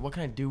 Like, okay, what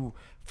can I do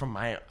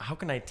how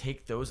can I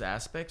take those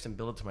aspects and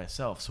build it to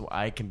myself so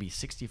I can be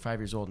 65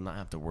 years old and not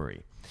have to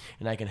worry?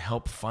 And I can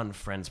help fund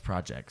friends'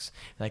 projects.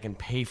 And I can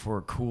pay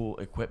for cool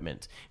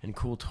equipment and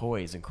cool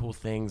toys and cool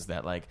things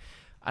that, like,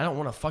 I don't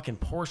want a fucking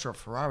Porsche or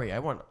Ferrari. I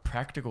want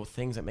practical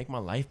things that make my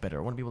life better.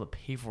 I want to be able to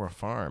pay for a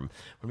farm.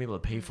 I want to be able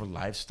to pay for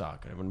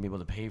livestock. I want to be able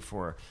to pay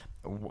for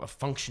a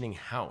functioning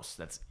house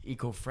that's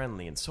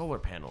eco-friendly and solar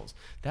panels.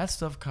 That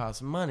stuff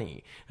costs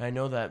money. And I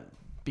know that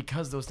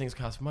because those things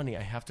cost money,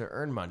 I have to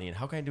earn money. And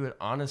how can I do it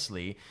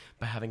honestly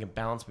by having a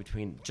balance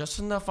between just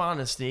enough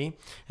honesty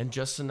and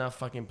just enough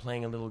fucking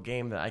playing a little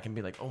game that I can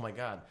be like, oh my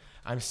God,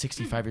 I'm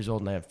 65 years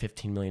old and I have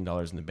 $15 million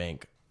in the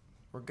bank.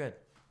 We're good.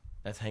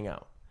 Let's hang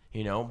out.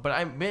 You know, but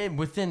I'm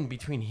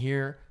between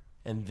here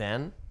and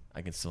then,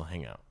 I can still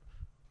hang out.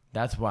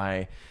 That's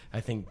why I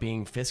think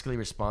being fiscally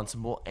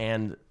responsible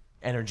and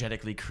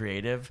energetically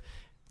creative,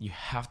 you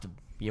have to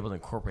be able to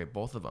incorporate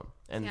both of them.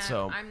 And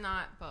so I'm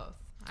not both.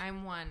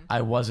 I'm one.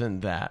 I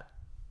wasn't that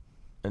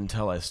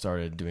until I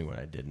started doing what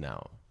I did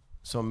now.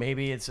 So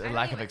maybe it's a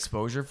lack of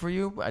exposure for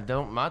you.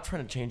 I'm not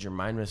trying to change your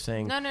mind with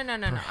saying no.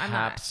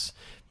 Perhaps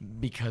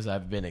because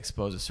I've been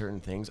exposed to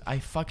certain things. I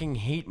fucking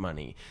hate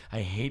money.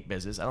 I hate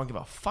business. I don't give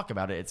a fuck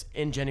about it. It's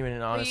ingenuine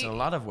and honest in a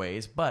lot of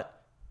ways,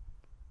 but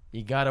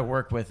you got to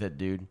work with it,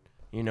 dude.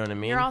 You know what I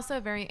mean? You're also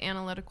a very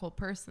analytical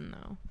person,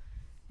 though,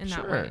 in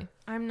that way.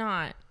 I'm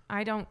not.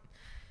 I don't.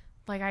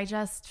 Like, I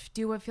just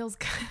do what feels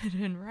good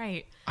and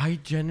right. I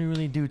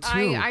genuinely do,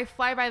 too. I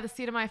fly by the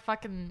seat of my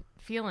fucking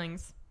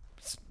feelings.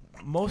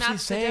 Mostly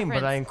same,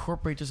 but I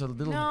incorporate just a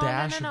little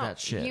dash of that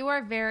shit.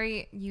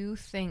 You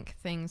think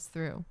things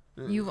through.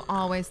 You've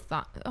always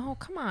thought, oh,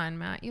 come on,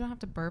 Matt. You don't have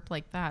to burp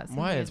like that.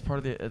 Why? It's part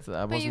of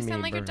the... But you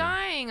sound like you're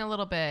dying a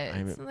little bit.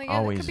 It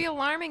could be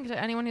alarming to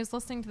anyone who's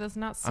listening to this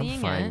not seeing it.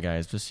 I'm fine,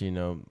 guys. Just so you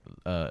know,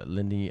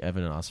 Lindy,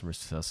 Evan, and Austin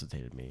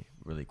resuscitated me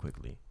really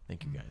quickly.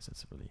 Thank you, guys.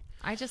 That's really...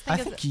 I just think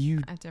it's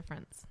a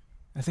difference.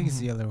 I think it's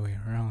the other way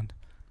around.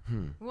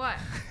 What?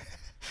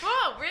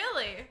 Oh,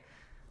 really?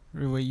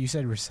 Wait, you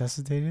said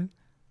resuscitated?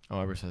 Oh,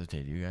 I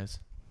resuscitated you guys?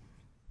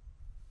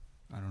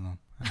 I don't know.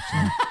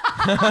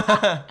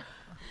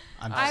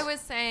 Actually. I was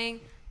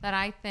saying that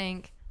I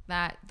think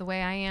that the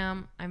way I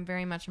am, I'm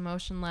very much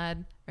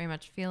emotion-led, very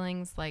much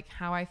feelings, like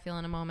how I feel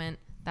in a moment.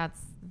 That's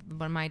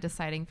my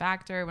deciding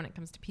factor when it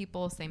comes to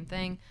people. Same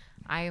thing.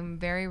 I am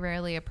very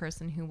rarely a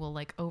person who will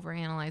like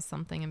overanalyze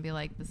something and be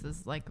like, this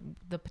is like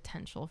the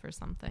potential for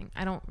something.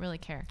 I don't really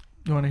care.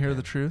 You want to hear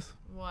the truth?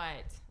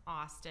 What?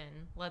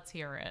 Austin, let's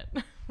hear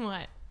it.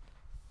 What?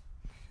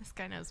 This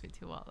guy knows me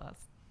too well.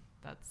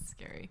 That's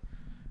scary.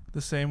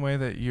 The same way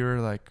that you're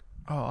like,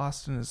 oh,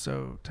 Austin is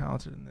so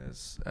talented in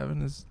this.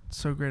 Evan is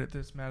so great at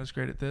this. Matt is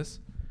great at this.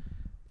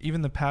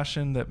 Even the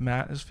passion that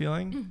Matt is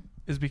feeling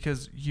is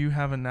because you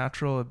have a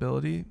natural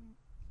ability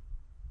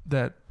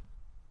that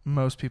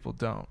most people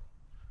don't.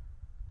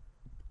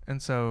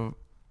 And so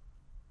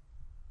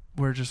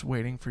we're just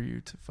waiting for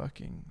you to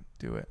fucking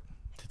do it.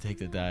 To take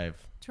the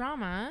dive.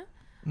 Drama.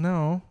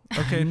 No.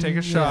 Okay, take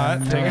a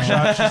shot. No. Take a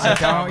shot. She said,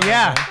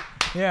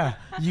 Yeah.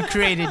 You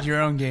created your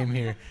own game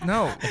here.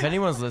 No. If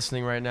anyone's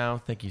listening right now,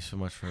 thank you so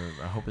much for...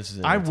 I hope this is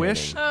I entertaining.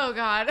 wish... Oh,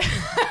 God.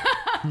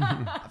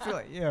 I feel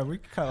like, we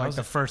could cut like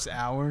the first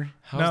hour.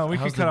 We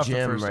could cut off the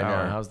first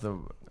hour.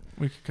 Now?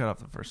 We could cut off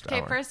the first hour.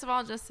 Okay, first of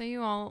all, just so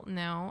you all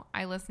know,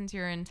 I listened to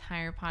your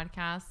entire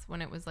podcast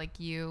when it was like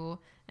you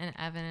and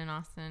Evan and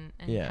Austin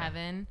and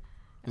Kevin.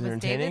 Was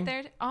David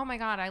there? Oh my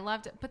God, I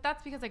loved it. But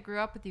that's because I grew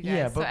up with you guys.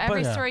 Yeah, so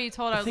every story you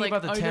told, I was like,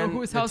 I know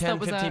whose house that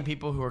was at. 15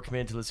 people who are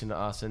committed to listening to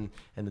Austin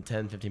and the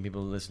 10, 15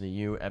 people who listen to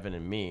you, Evan,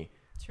 and me.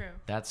 True.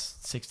 That's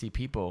 60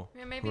 people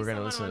who are going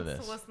to listen to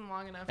this. To listen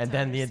long enough and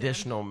then the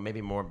additional,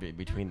 maybe more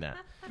between that.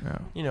 Yeah.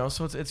 You know,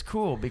 so it's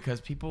cool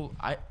because people,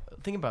 I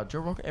think about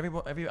Joe Rogan, every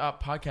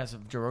podcast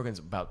of Joe Rogan's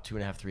about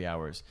 2.5, 3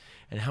 hours.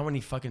 And how many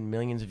fucking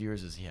millions of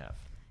viewers does he have?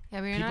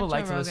 Yeah, but you're people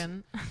not Joe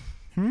Rogan.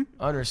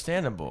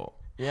 Understandable.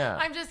 Yeah.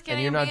 I'm just kidding.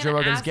 And you're not Joe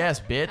Rogan's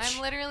guest, bitch.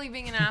 I'm literally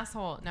being an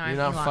asshole. No, I'm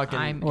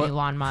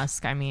Elon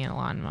Musk. I mean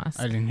Elon Musk.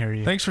 I didn't hear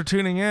you. Thanks for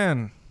tuning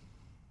in.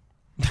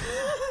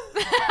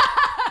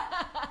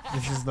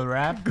 This is the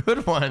wrap.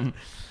 Good one.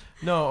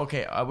 No,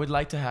 okay. I would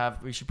like to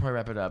have. We should probably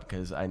wrap it up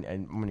because I'm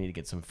gonna need to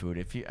get some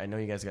food. I know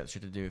you guys got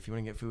shit to do. If you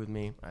want to get food with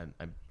me,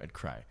 I'd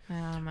cry. I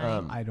don't have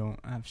money. I don't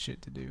have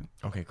shit to do.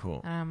 Okay, cool.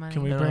 I don't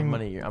have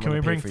money. Can we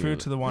bring food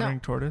to the Wandering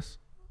Tortoise?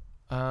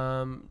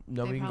 No,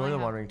 we can go to the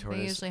Wandering Tortoise.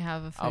 They usually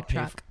have a food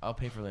truck. I'll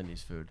pay for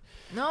Lindy's food.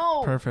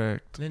 No.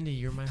 Perfect. Lindy,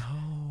 you're my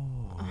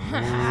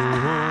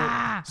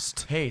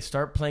host. Hey,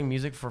 start playing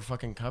music for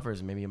fucking covers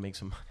and maybe you'll make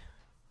some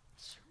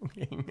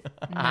money. No,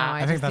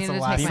 I think that's the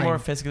last Be thing. more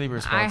fiscally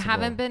responsible. I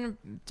haven't been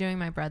doing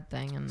my bread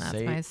thing, and that's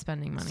my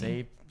spending money.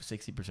 Save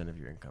 60% of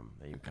your income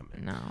that you come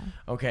in. No.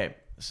 Okay,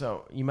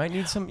 so you might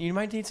need some. You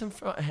might need some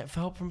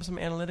help from some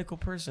analytical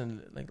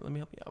person. Like, let me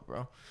help you out,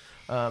 bro.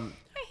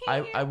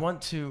 I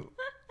want to.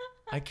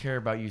 I care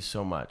about you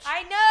so much.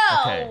 I know.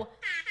 Okay.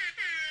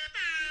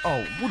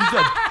 Oh, what is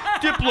that?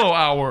 Diplo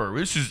hour.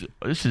 This is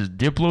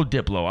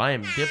Diplo. I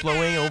am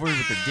Diploing over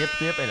with the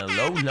dip and a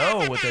low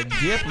with a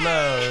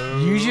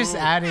Diplo. You just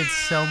added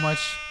so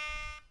much.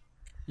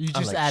 You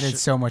just like added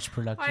so much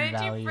production Why didn't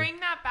value. you bring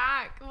that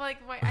back? Like,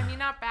 wait, I mean,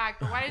 not back,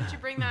 but why didn't you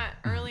bring that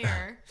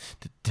earlier?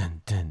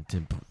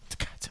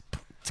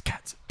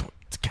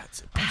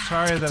 I'm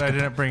sorry that I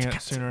didn't bring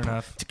it sooner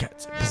enough.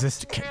 Is this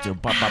the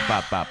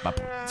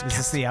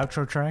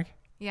outro track?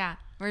 Yeah,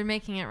 we're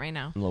making it right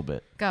now. A little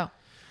bit. Go.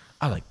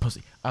 I like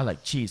pussy. I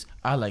like cheese.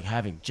 I like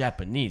having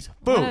Japanese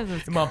What food is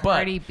this, in my butt.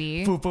 Cardi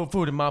B?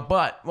 Food in my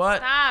butt.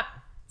 What?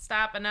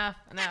 Stop. Enough.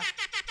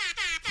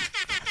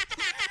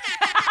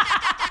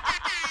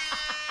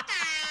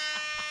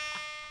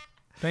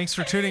 Thanks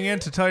for tuning in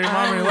to Tell Your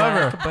Mom You Love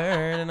Like a Her.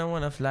 bird and I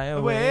wanna fly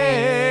away.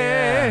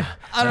 Away.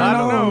 I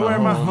don't know where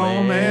my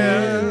home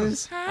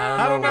is.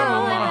 I don't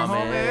know where my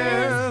home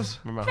is.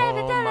 Where my home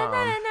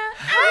mom.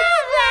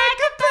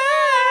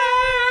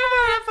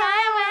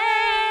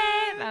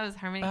 That was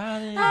harmony.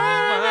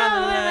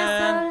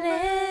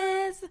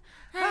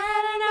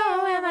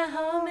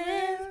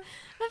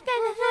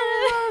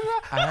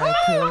 I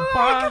could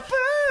walk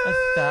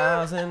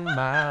 1,000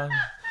 miles.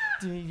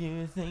 Do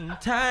you think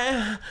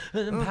time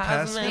will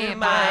pass me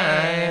by?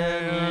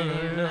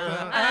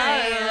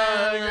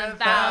 I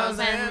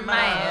 1,000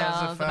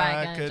 miles if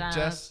I could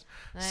just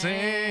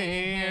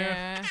sing.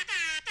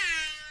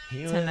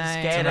 He was Tonight.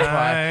 skating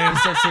Tonight. He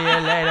said see you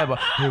later, but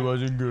he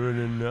wasn't good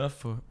enough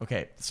for.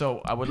 Okay,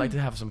 so I would like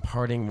to have some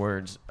parting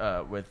words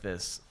with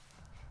this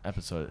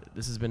episode.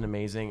 This has been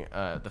amazing.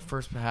 The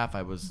first half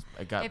I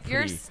got If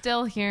you're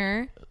still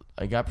here,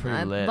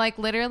 pretty lit. like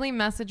literally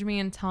message me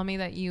and tell me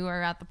that you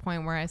are at the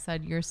point where I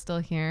said you're still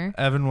here.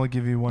 Evan will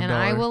give you $1. And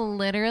I will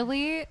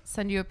literally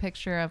send you a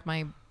picture of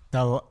my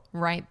The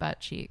right butt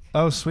cheek.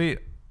 Oh, sweet.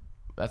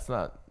 That's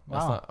not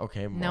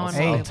okay. Well, No one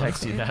I'll will.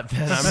 text you that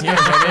then. I'm here,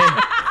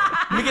 baby.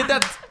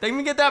 Let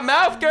me get that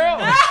mouth, girl.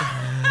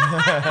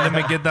 Let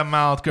me get that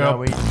mouth, girl. No,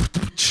 wait.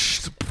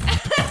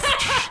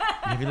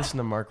 If you listen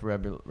to Mark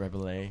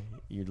Rebele,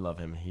 you'd love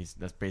him.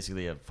 That's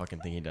basically a fucking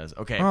thing he does.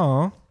 Okay.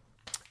 Oh.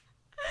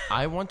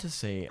 I want to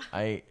say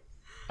I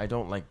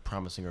don't like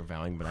promising or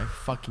vowing, but I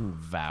fucking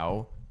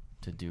vow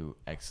to do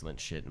excellent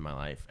shit in my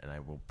life, and I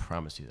will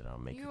promise you that I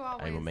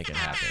will make it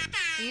happen.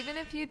 Even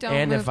if you don't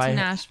And move if to I-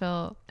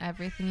 Nashville,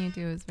 everything you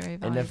do is very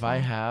valuable. And if I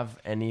have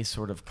any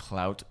sort of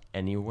clout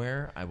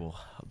anywhere, I will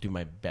do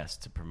my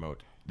best to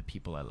promote the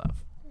people I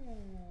love.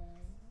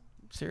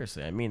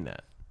 Seriously, I mean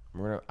that.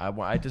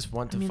 I just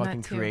want to mean that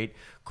fucking too. create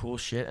cool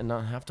shit and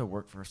not have to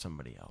work for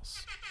somebody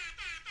else.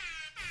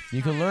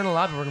 You can learn a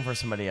lot by working for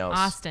somebody else.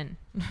 Austin.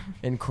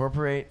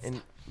 Incorporate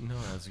and no,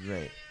 that's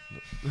great.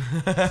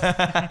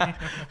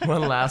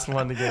 One last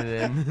one to get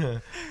it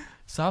in.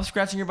 Stop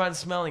scratching your butt and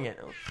smelling it.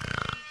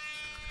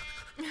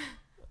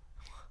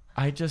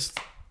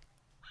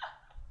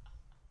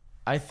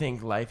 I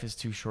think life is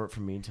too short for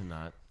me to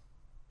not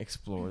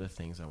explore the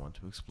things I want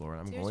to explore.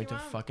 I'm Do what going you to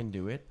want. fucking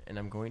do it, and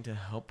I'm going to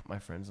help my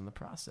friends in the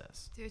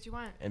process Do what you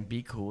want. and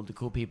be cool to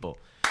cool people.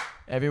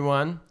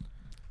 Everyone,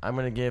 I'm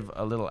gonna give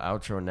a little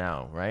outro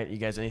now, right? You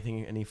guys,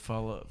 any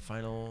final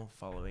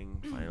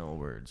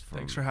words?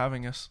 Thanks for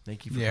having us.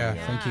 Thank you for Yeah.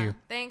 coming. Thank you.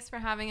 Thanks for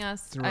having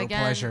us. It's a real Again,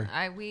 pleasure.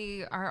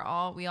 We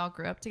all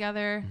grew up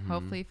together.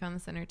 Hopefully you found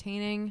this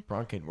entertaining.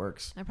 Bronchate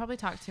works. I probably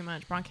talked too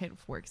much. Bronchite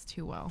works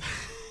too well.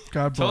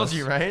 God bless. Told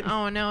you, right?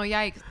 Oh no,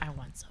 yikes. I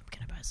want some.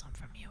 Can I buy some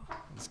from you?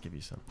 Let's give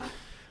you some.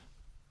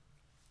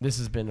 This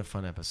has been a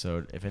fun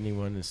episode. If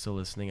anyone is still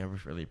listening, I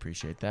would really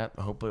appreciate that.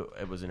 I hope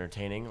it was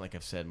entertaining. Like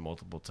I've said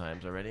multiple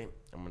times already,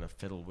 I'm going to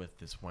fiddle with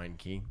this wine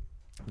key.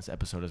 This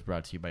episode is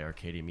brought to you by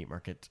Arcadia Meat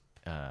Market,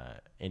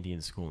 Indian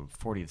School on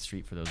 40th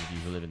Street for those of you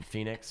who live in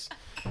Phoenix.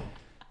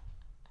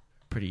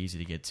 Pretty easy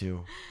to get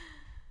to.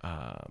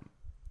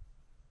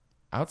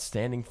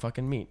 Outstanding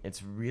fucking meat.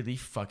 It's really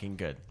fucking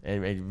good. It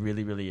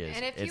really, really is.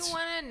 And if you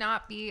want to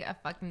not be a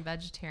fucking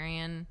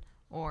vegetarian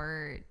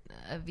or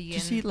a vegan,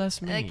 Just eat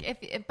less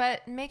meat.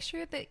 But make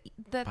sure that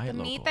Buy the it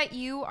meat local. that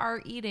you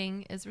are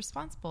eating is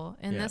responsible.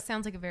 And Yeah. this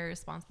sounds like a very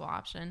responsible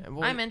option.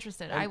 And I'm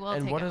interested. I will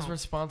And take what it does home.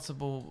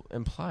 responsible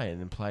imply? It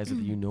implies that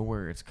you know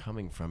where it's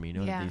coming from. You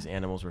know Yeah. that these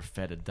animals were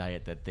fed a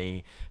diet that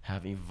they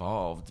have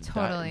evolved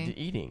Totally.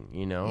 eating,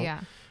 you know?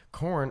 Yeah.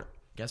 Corn,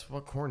 guess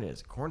what corn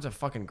is? Corn's a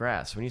fucking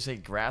grass. When you say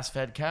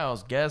grass-fed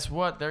cows, guess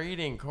what? They're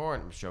eating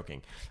corn. I'm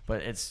joking.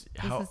 But it's is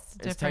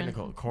different.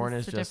 technical. Corn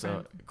This is is just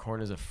different.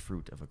 corn is a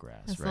fruit of a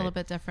grass, It's right? a little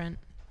bit different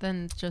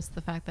than just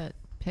the fact that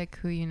pick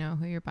who you know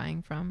who you're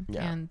buying from.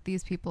 Yeah. And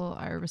these people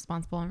are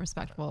responsible and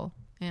respectful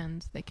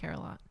and they care a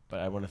lot.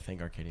 But I want to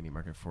thank Arcadia Meat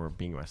Market for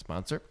being my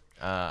sponsor.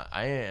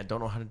 I don't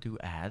know how to do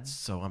ads,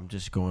 so I'm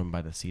just going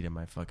by the seat of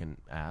my fucking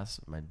ass,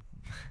 my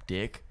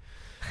dick.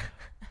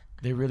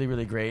 They're really,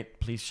 really great.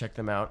 Please check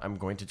them out. I'm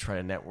going to try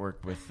to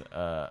network with,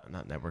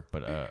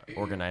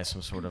 organize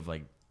some sort of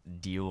like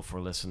deal for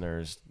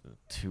listeners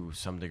to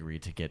some degree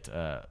to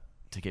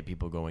get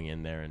people going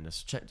in there and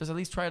just at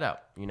least try it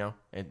out. You know,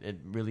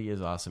 it really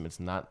is awesome. It's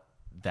not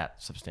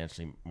that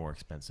substantially more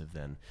expensive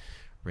than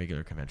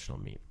regular conventional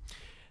meat.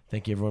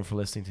 Thank you, everyone, for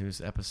listening to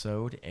this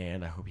episode,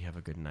 and I hope you have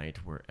a good night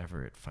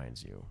wherever it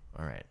finds you.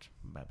 All right.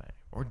 Bye-bye.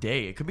 Or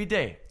day. It could be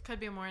day.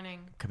 Could be morning.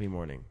 Could be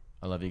morning.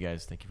 I love you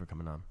guys. Thank you for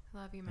coming on.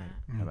 Love you, Matt.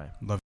 Mm. Bye-bye.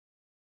 Love